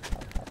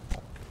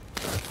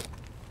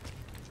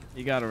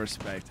 You gotta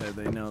respect how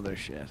they know their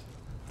shit.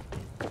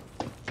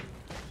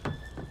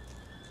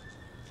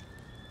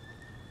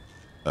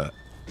 What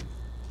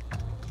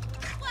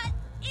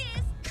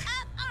is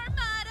up,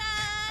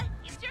 Armada?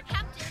 It's your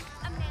captain,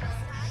 Amanda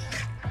Style.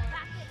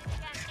 Back at it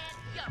again and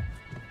go.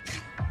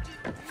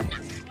 Do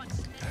not want to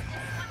miss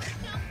this one.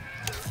 No,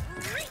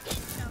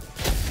 freaking no.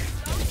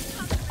 Those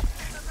customers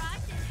have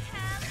arrived in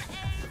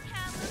California.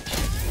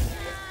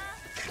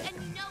 And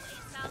you know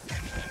Ace Mouse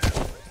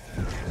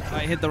has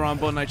I hit the wrong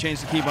button. I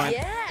changed the keybind.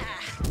 Yeah,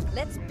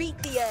 let's beat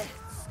the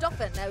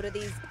stuffing out of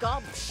these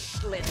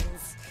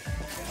gobshlins.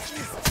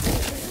 Jesus,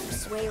 there's no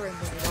swearing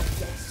when you're up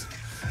yet.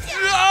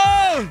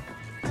 No!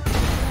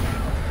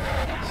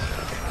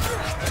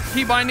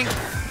 Key binding.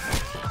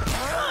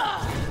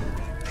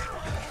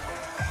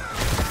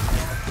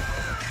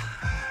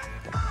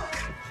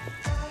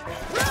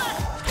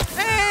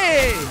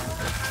 Hey! I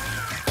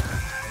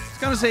was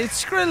gonna say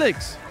it's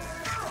Skrillex.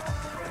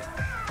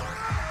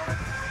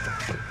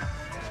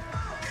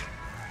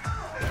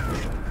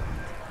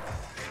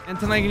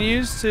 Anything I can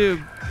use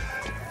to...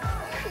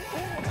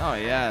 Oh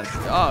yeah.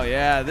 Oh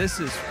yeah, this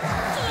is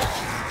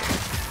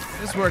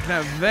working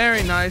out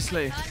very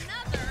nicely.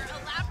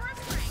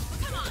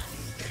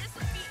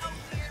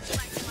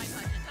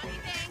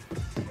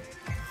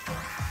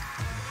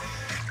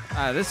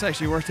 Ah, this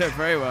actually worked out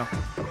very well.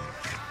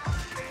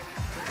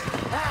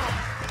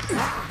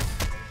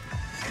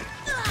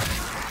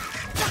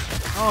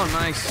 Oh,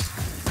 nice.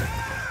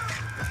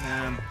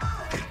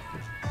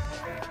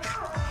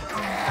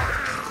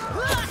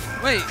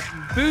 Wait,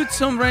 boot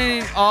some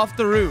rain off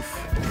the roof.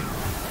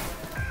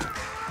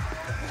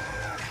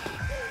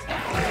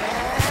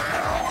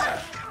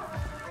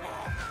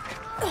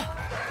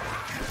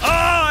 Oh,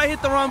 I hit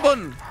the wrong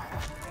button.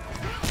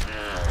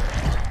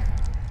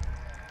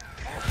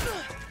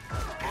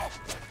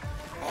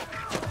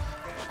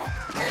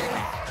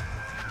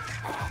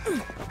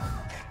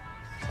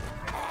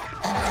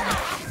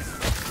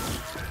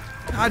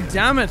 God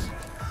damn it.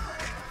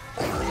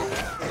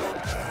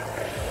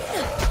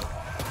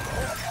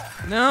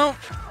 No.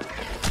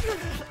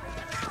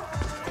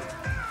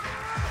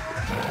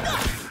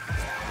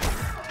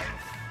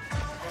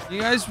 You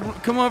guys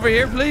come over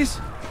here, please.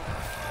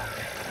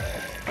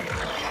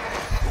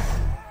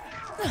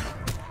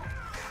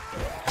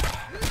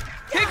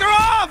 Kick her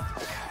off!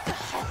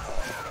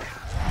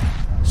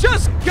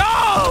 Just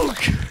go!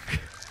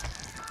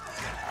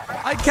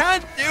 I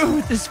can't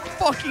do this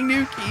fucking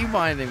new key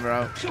binding,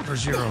 bro. Silver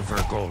Zero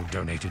Virgold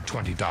donated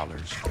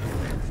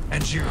 $20.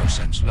 And 0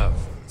 cents love.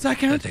 Does that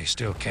count? That they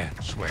still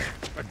can't swear.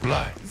 But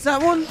blood. Is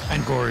that one?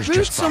 And gore is Boot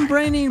just some fine.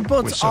 brainy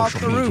butts With off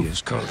social the roof.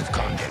 media's code of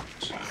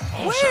conduct.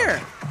 Also, Where?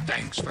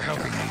 Thanks for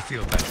helping me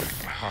feel better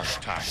in my hard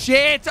time.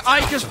 Shit,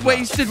 I just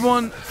wasted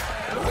one.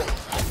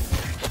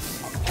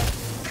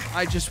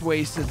 I just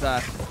wasted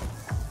that.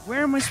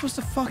 Where am I supposed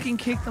to fucking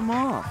kick them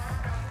off?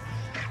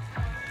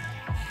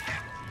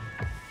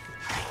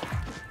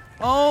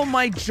 Oh,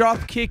 my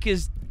drop kick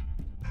is...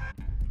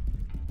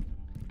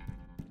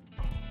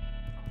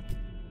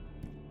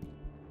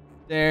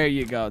 There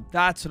you go.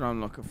 That's what I'm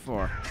looking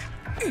for.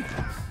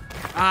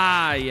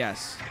 Ah,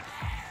 yes.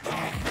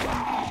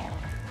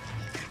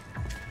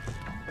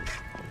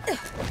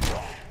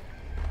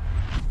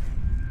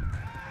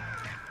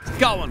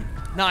 Got one.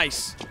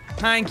 Nice.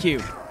 Thank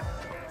you.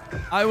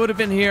 I would have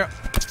been here.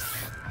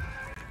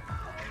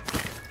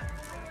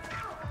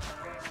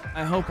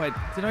 I hope I...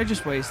 Did I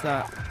just waste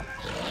that?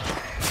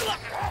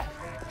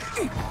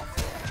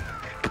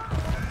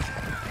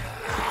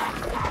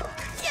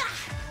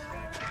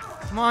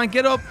 Come on,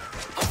 get up.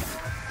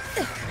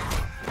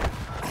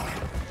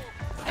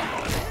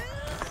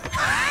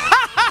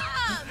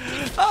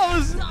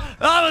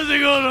 That was a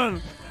good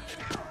one.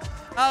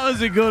 That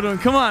was a good one.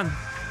 Come on.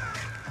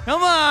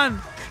 Come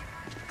on.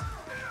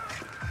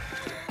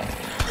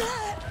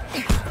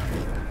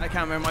 I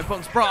can't remember my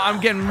buttons. Bro, I'm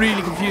getting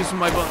really confused with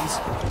my buttons.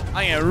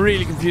 I get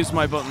really confused with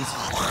my buttons.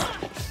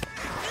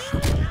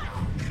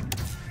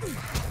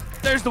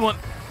 There's the one.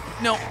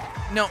 No.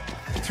 No.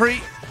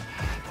 3.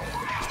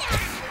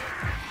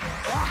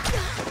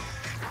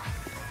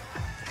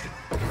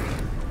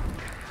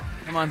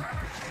 Come on.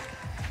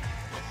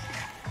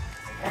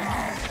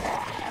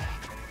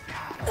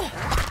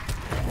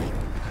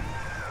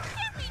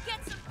 Can we get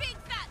some big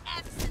fat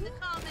F's in the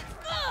comments?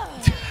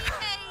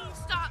 Hey,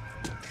 stop.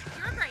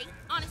 You're great,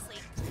 honestly.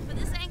 But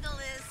this angle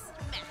is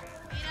meh,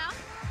 you know?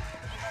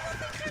 I don't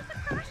think there's a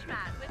crash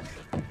mat, which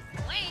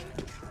is lame.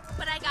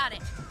 But I got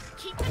it.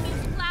 Keep the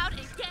music loud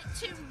and get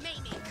to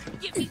maiming.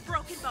 Give me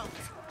broken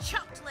bones,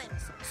 chopped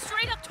limbs,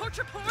 straight up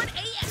torture porn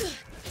AF.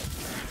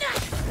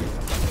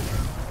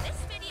 This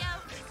video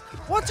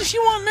is... What does she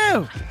want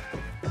now?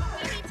 We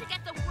need to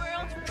get the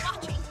world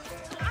watching.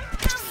 So I'm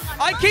counting on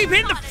I keep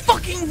hitting the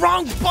fucking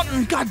wrong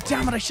button. God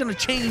damn it, I should have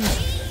changed.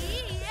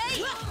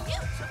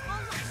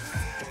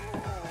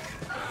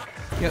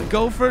 Yeah,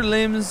 go for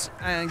limbs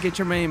and get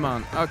your maim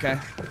on. Okay.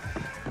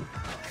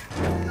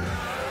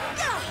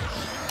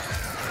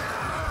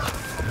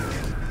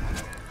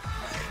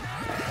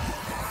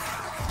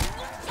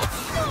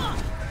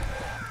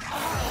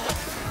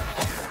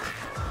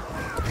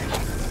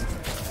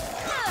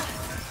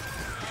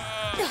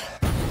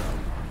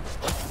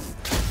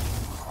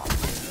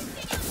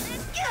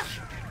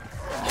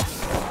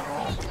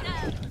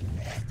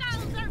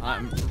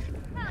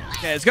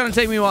 Okay, it's gonna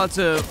take me a while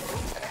to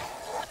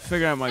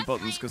figure out my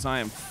buttons because I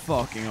am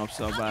fucking up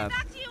so bad.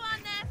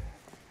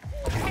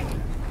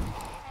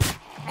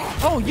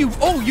 Oh,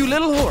 you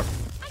little whore!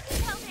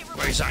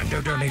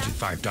 Waysando donated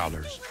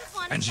 $5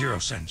 and 0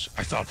 cents.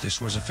 I thought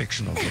this was a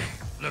fictional day.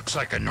 Looks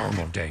like a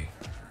normal day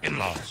in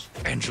Los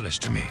Angeles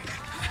to me.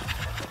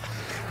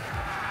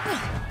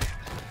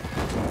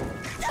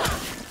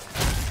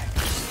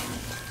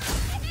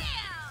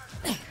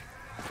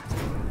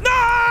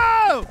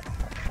 No!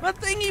 My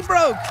thingy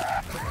broke.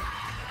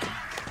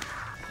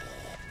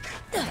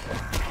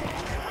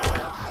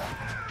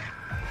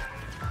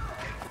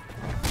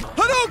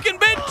 Hadouken,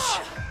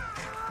 bitch!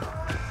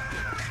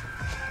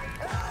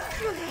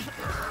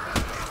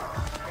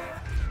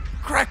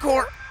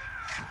 Crackor!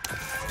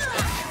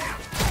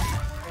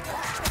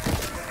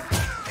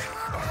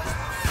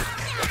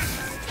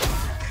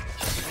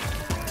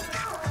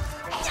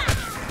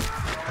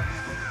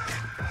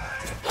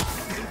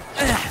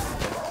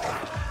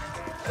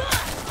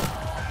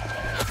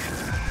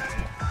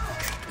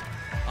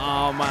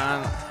 Oh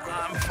man,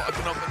 I'm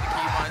fucking up with the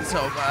keybind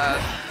so bad.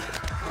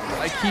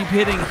 I keep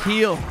hitting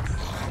heal.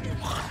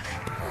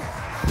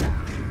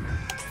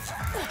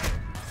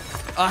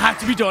 Oh, it had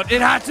to be done.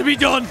 It had to be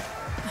done.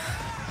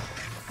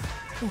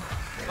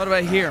 What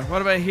about here?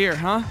 What about here,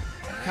 huh?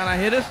 Can I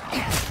hit it?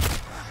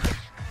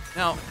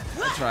 No,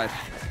 I tried.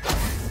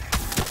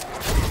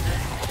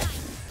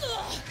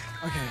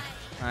 Okay,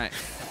 all right.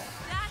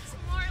 That's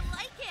more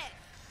like it.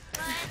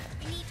 But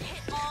we need to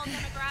hit all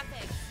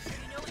demographics.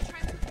 You know what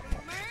trends with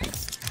rumors?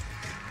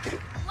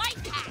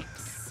 Life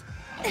hacks.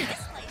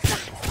 This place is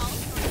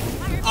also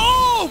inspired.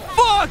 Oh,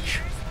 fuck!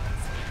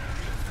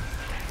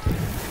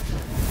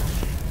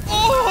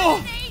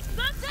 Oh!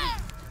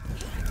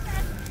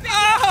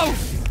 Ow!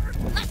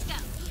 Let's go.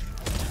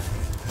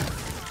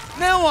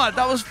 Now what?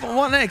 That was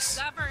 1x.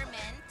 Government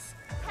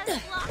has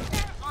blocked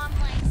their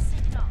online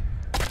signal.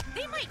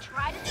 They might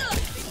try to take the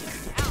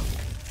videos down.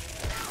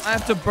 I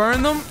have to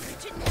burn them?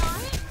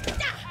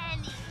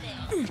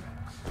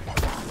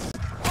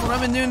 What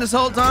I've been doing this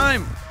whole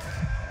time.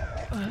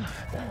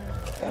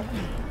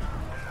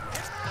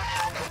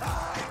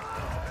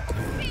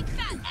 Big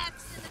fat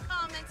F's in the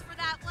comments for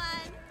that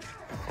one.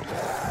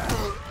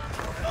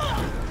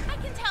 I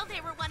can tell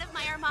they were one of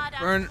my armada.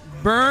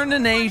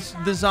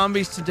 Burninate the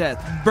zombies to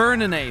death.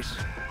 Burninate.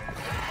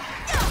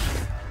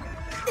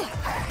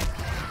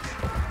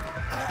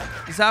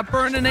 Is that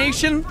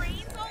burnination?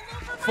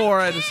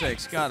 4 out of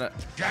 6. Got it.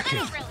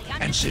 Jacket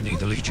and Sydney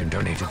the Legion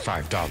donated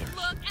 $5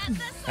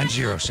 and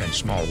 0 cents.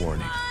 Small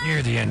warning.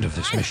 Near the end of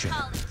this mission,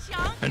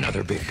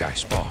 another big guy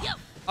spawned.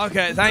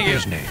 Okay, thank you.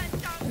 His name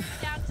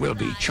will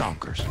be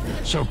Chonkers.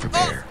 So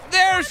prepare.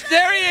 There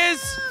he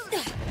is.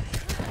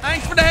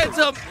 Thanks for the heads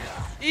up.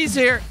 He's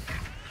here.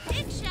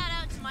 Big shout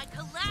out to my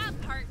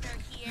collab partner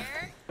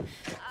here.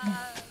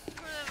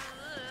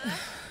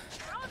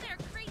 For all their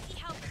crazy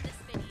help in this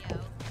video.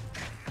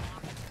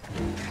 I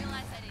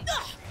realized I didn't get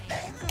their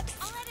name.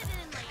 I'll edit it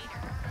in later.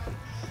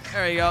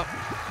 There you go.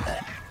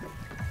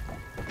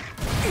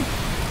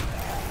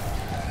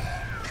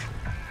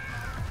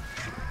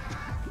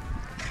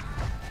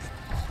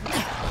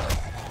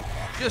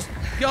 Just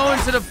go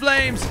into the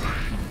flames.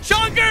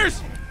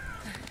 Chonkers!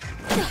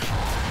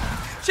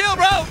 Chill,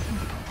 bro.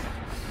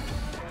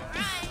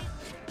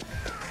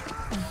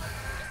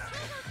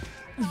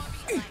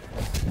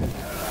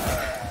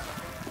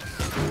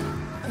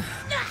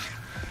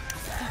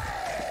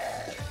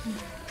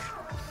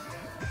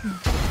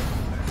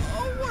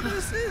 Oh, what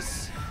is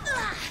this?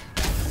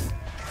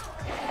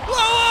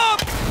 Blow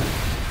up!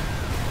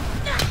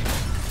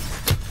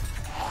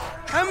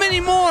 How many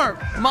more?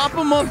 Mop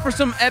them up for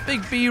some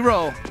epic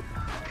B-roll.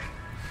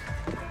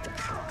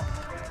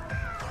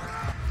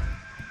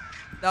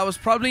 That was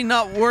probably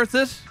not worth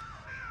it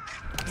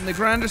in the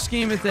grander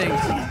scheme of things.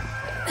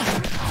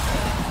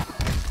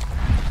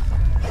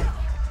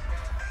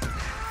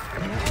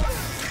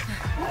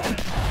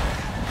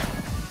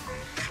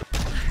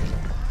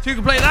 You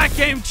can play that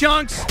game,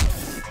 Chunks.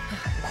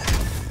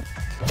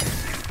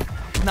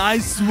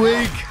 Nice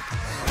swig.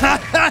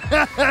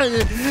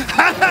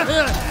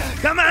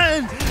 Come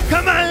on,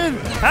 come on.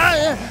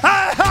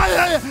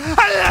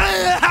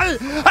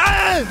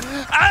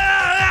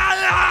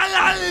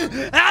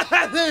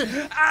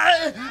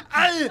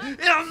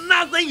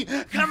 Nothing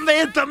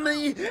compared to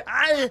me. For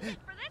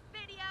this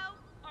video,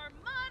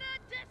 Armada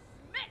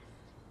dismissed.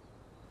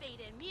 Fade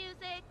in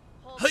music,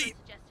 hold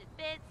suggested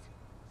bits,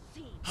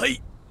 scene.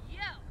 Hey. Yo,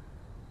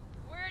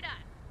 we're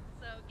done.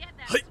 So get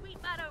that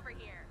sweet butt over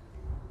here.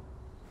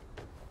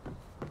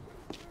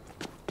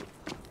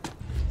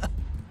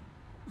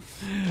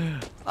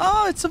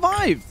 Oh, it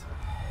survived.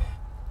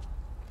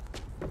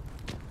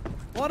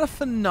 What a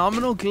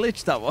phenomenal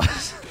glitch that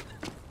was.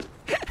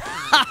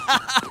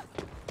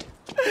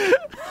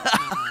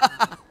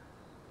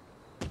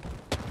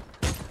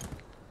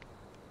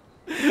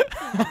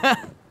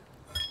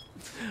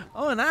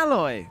 Oh, an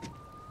alloy.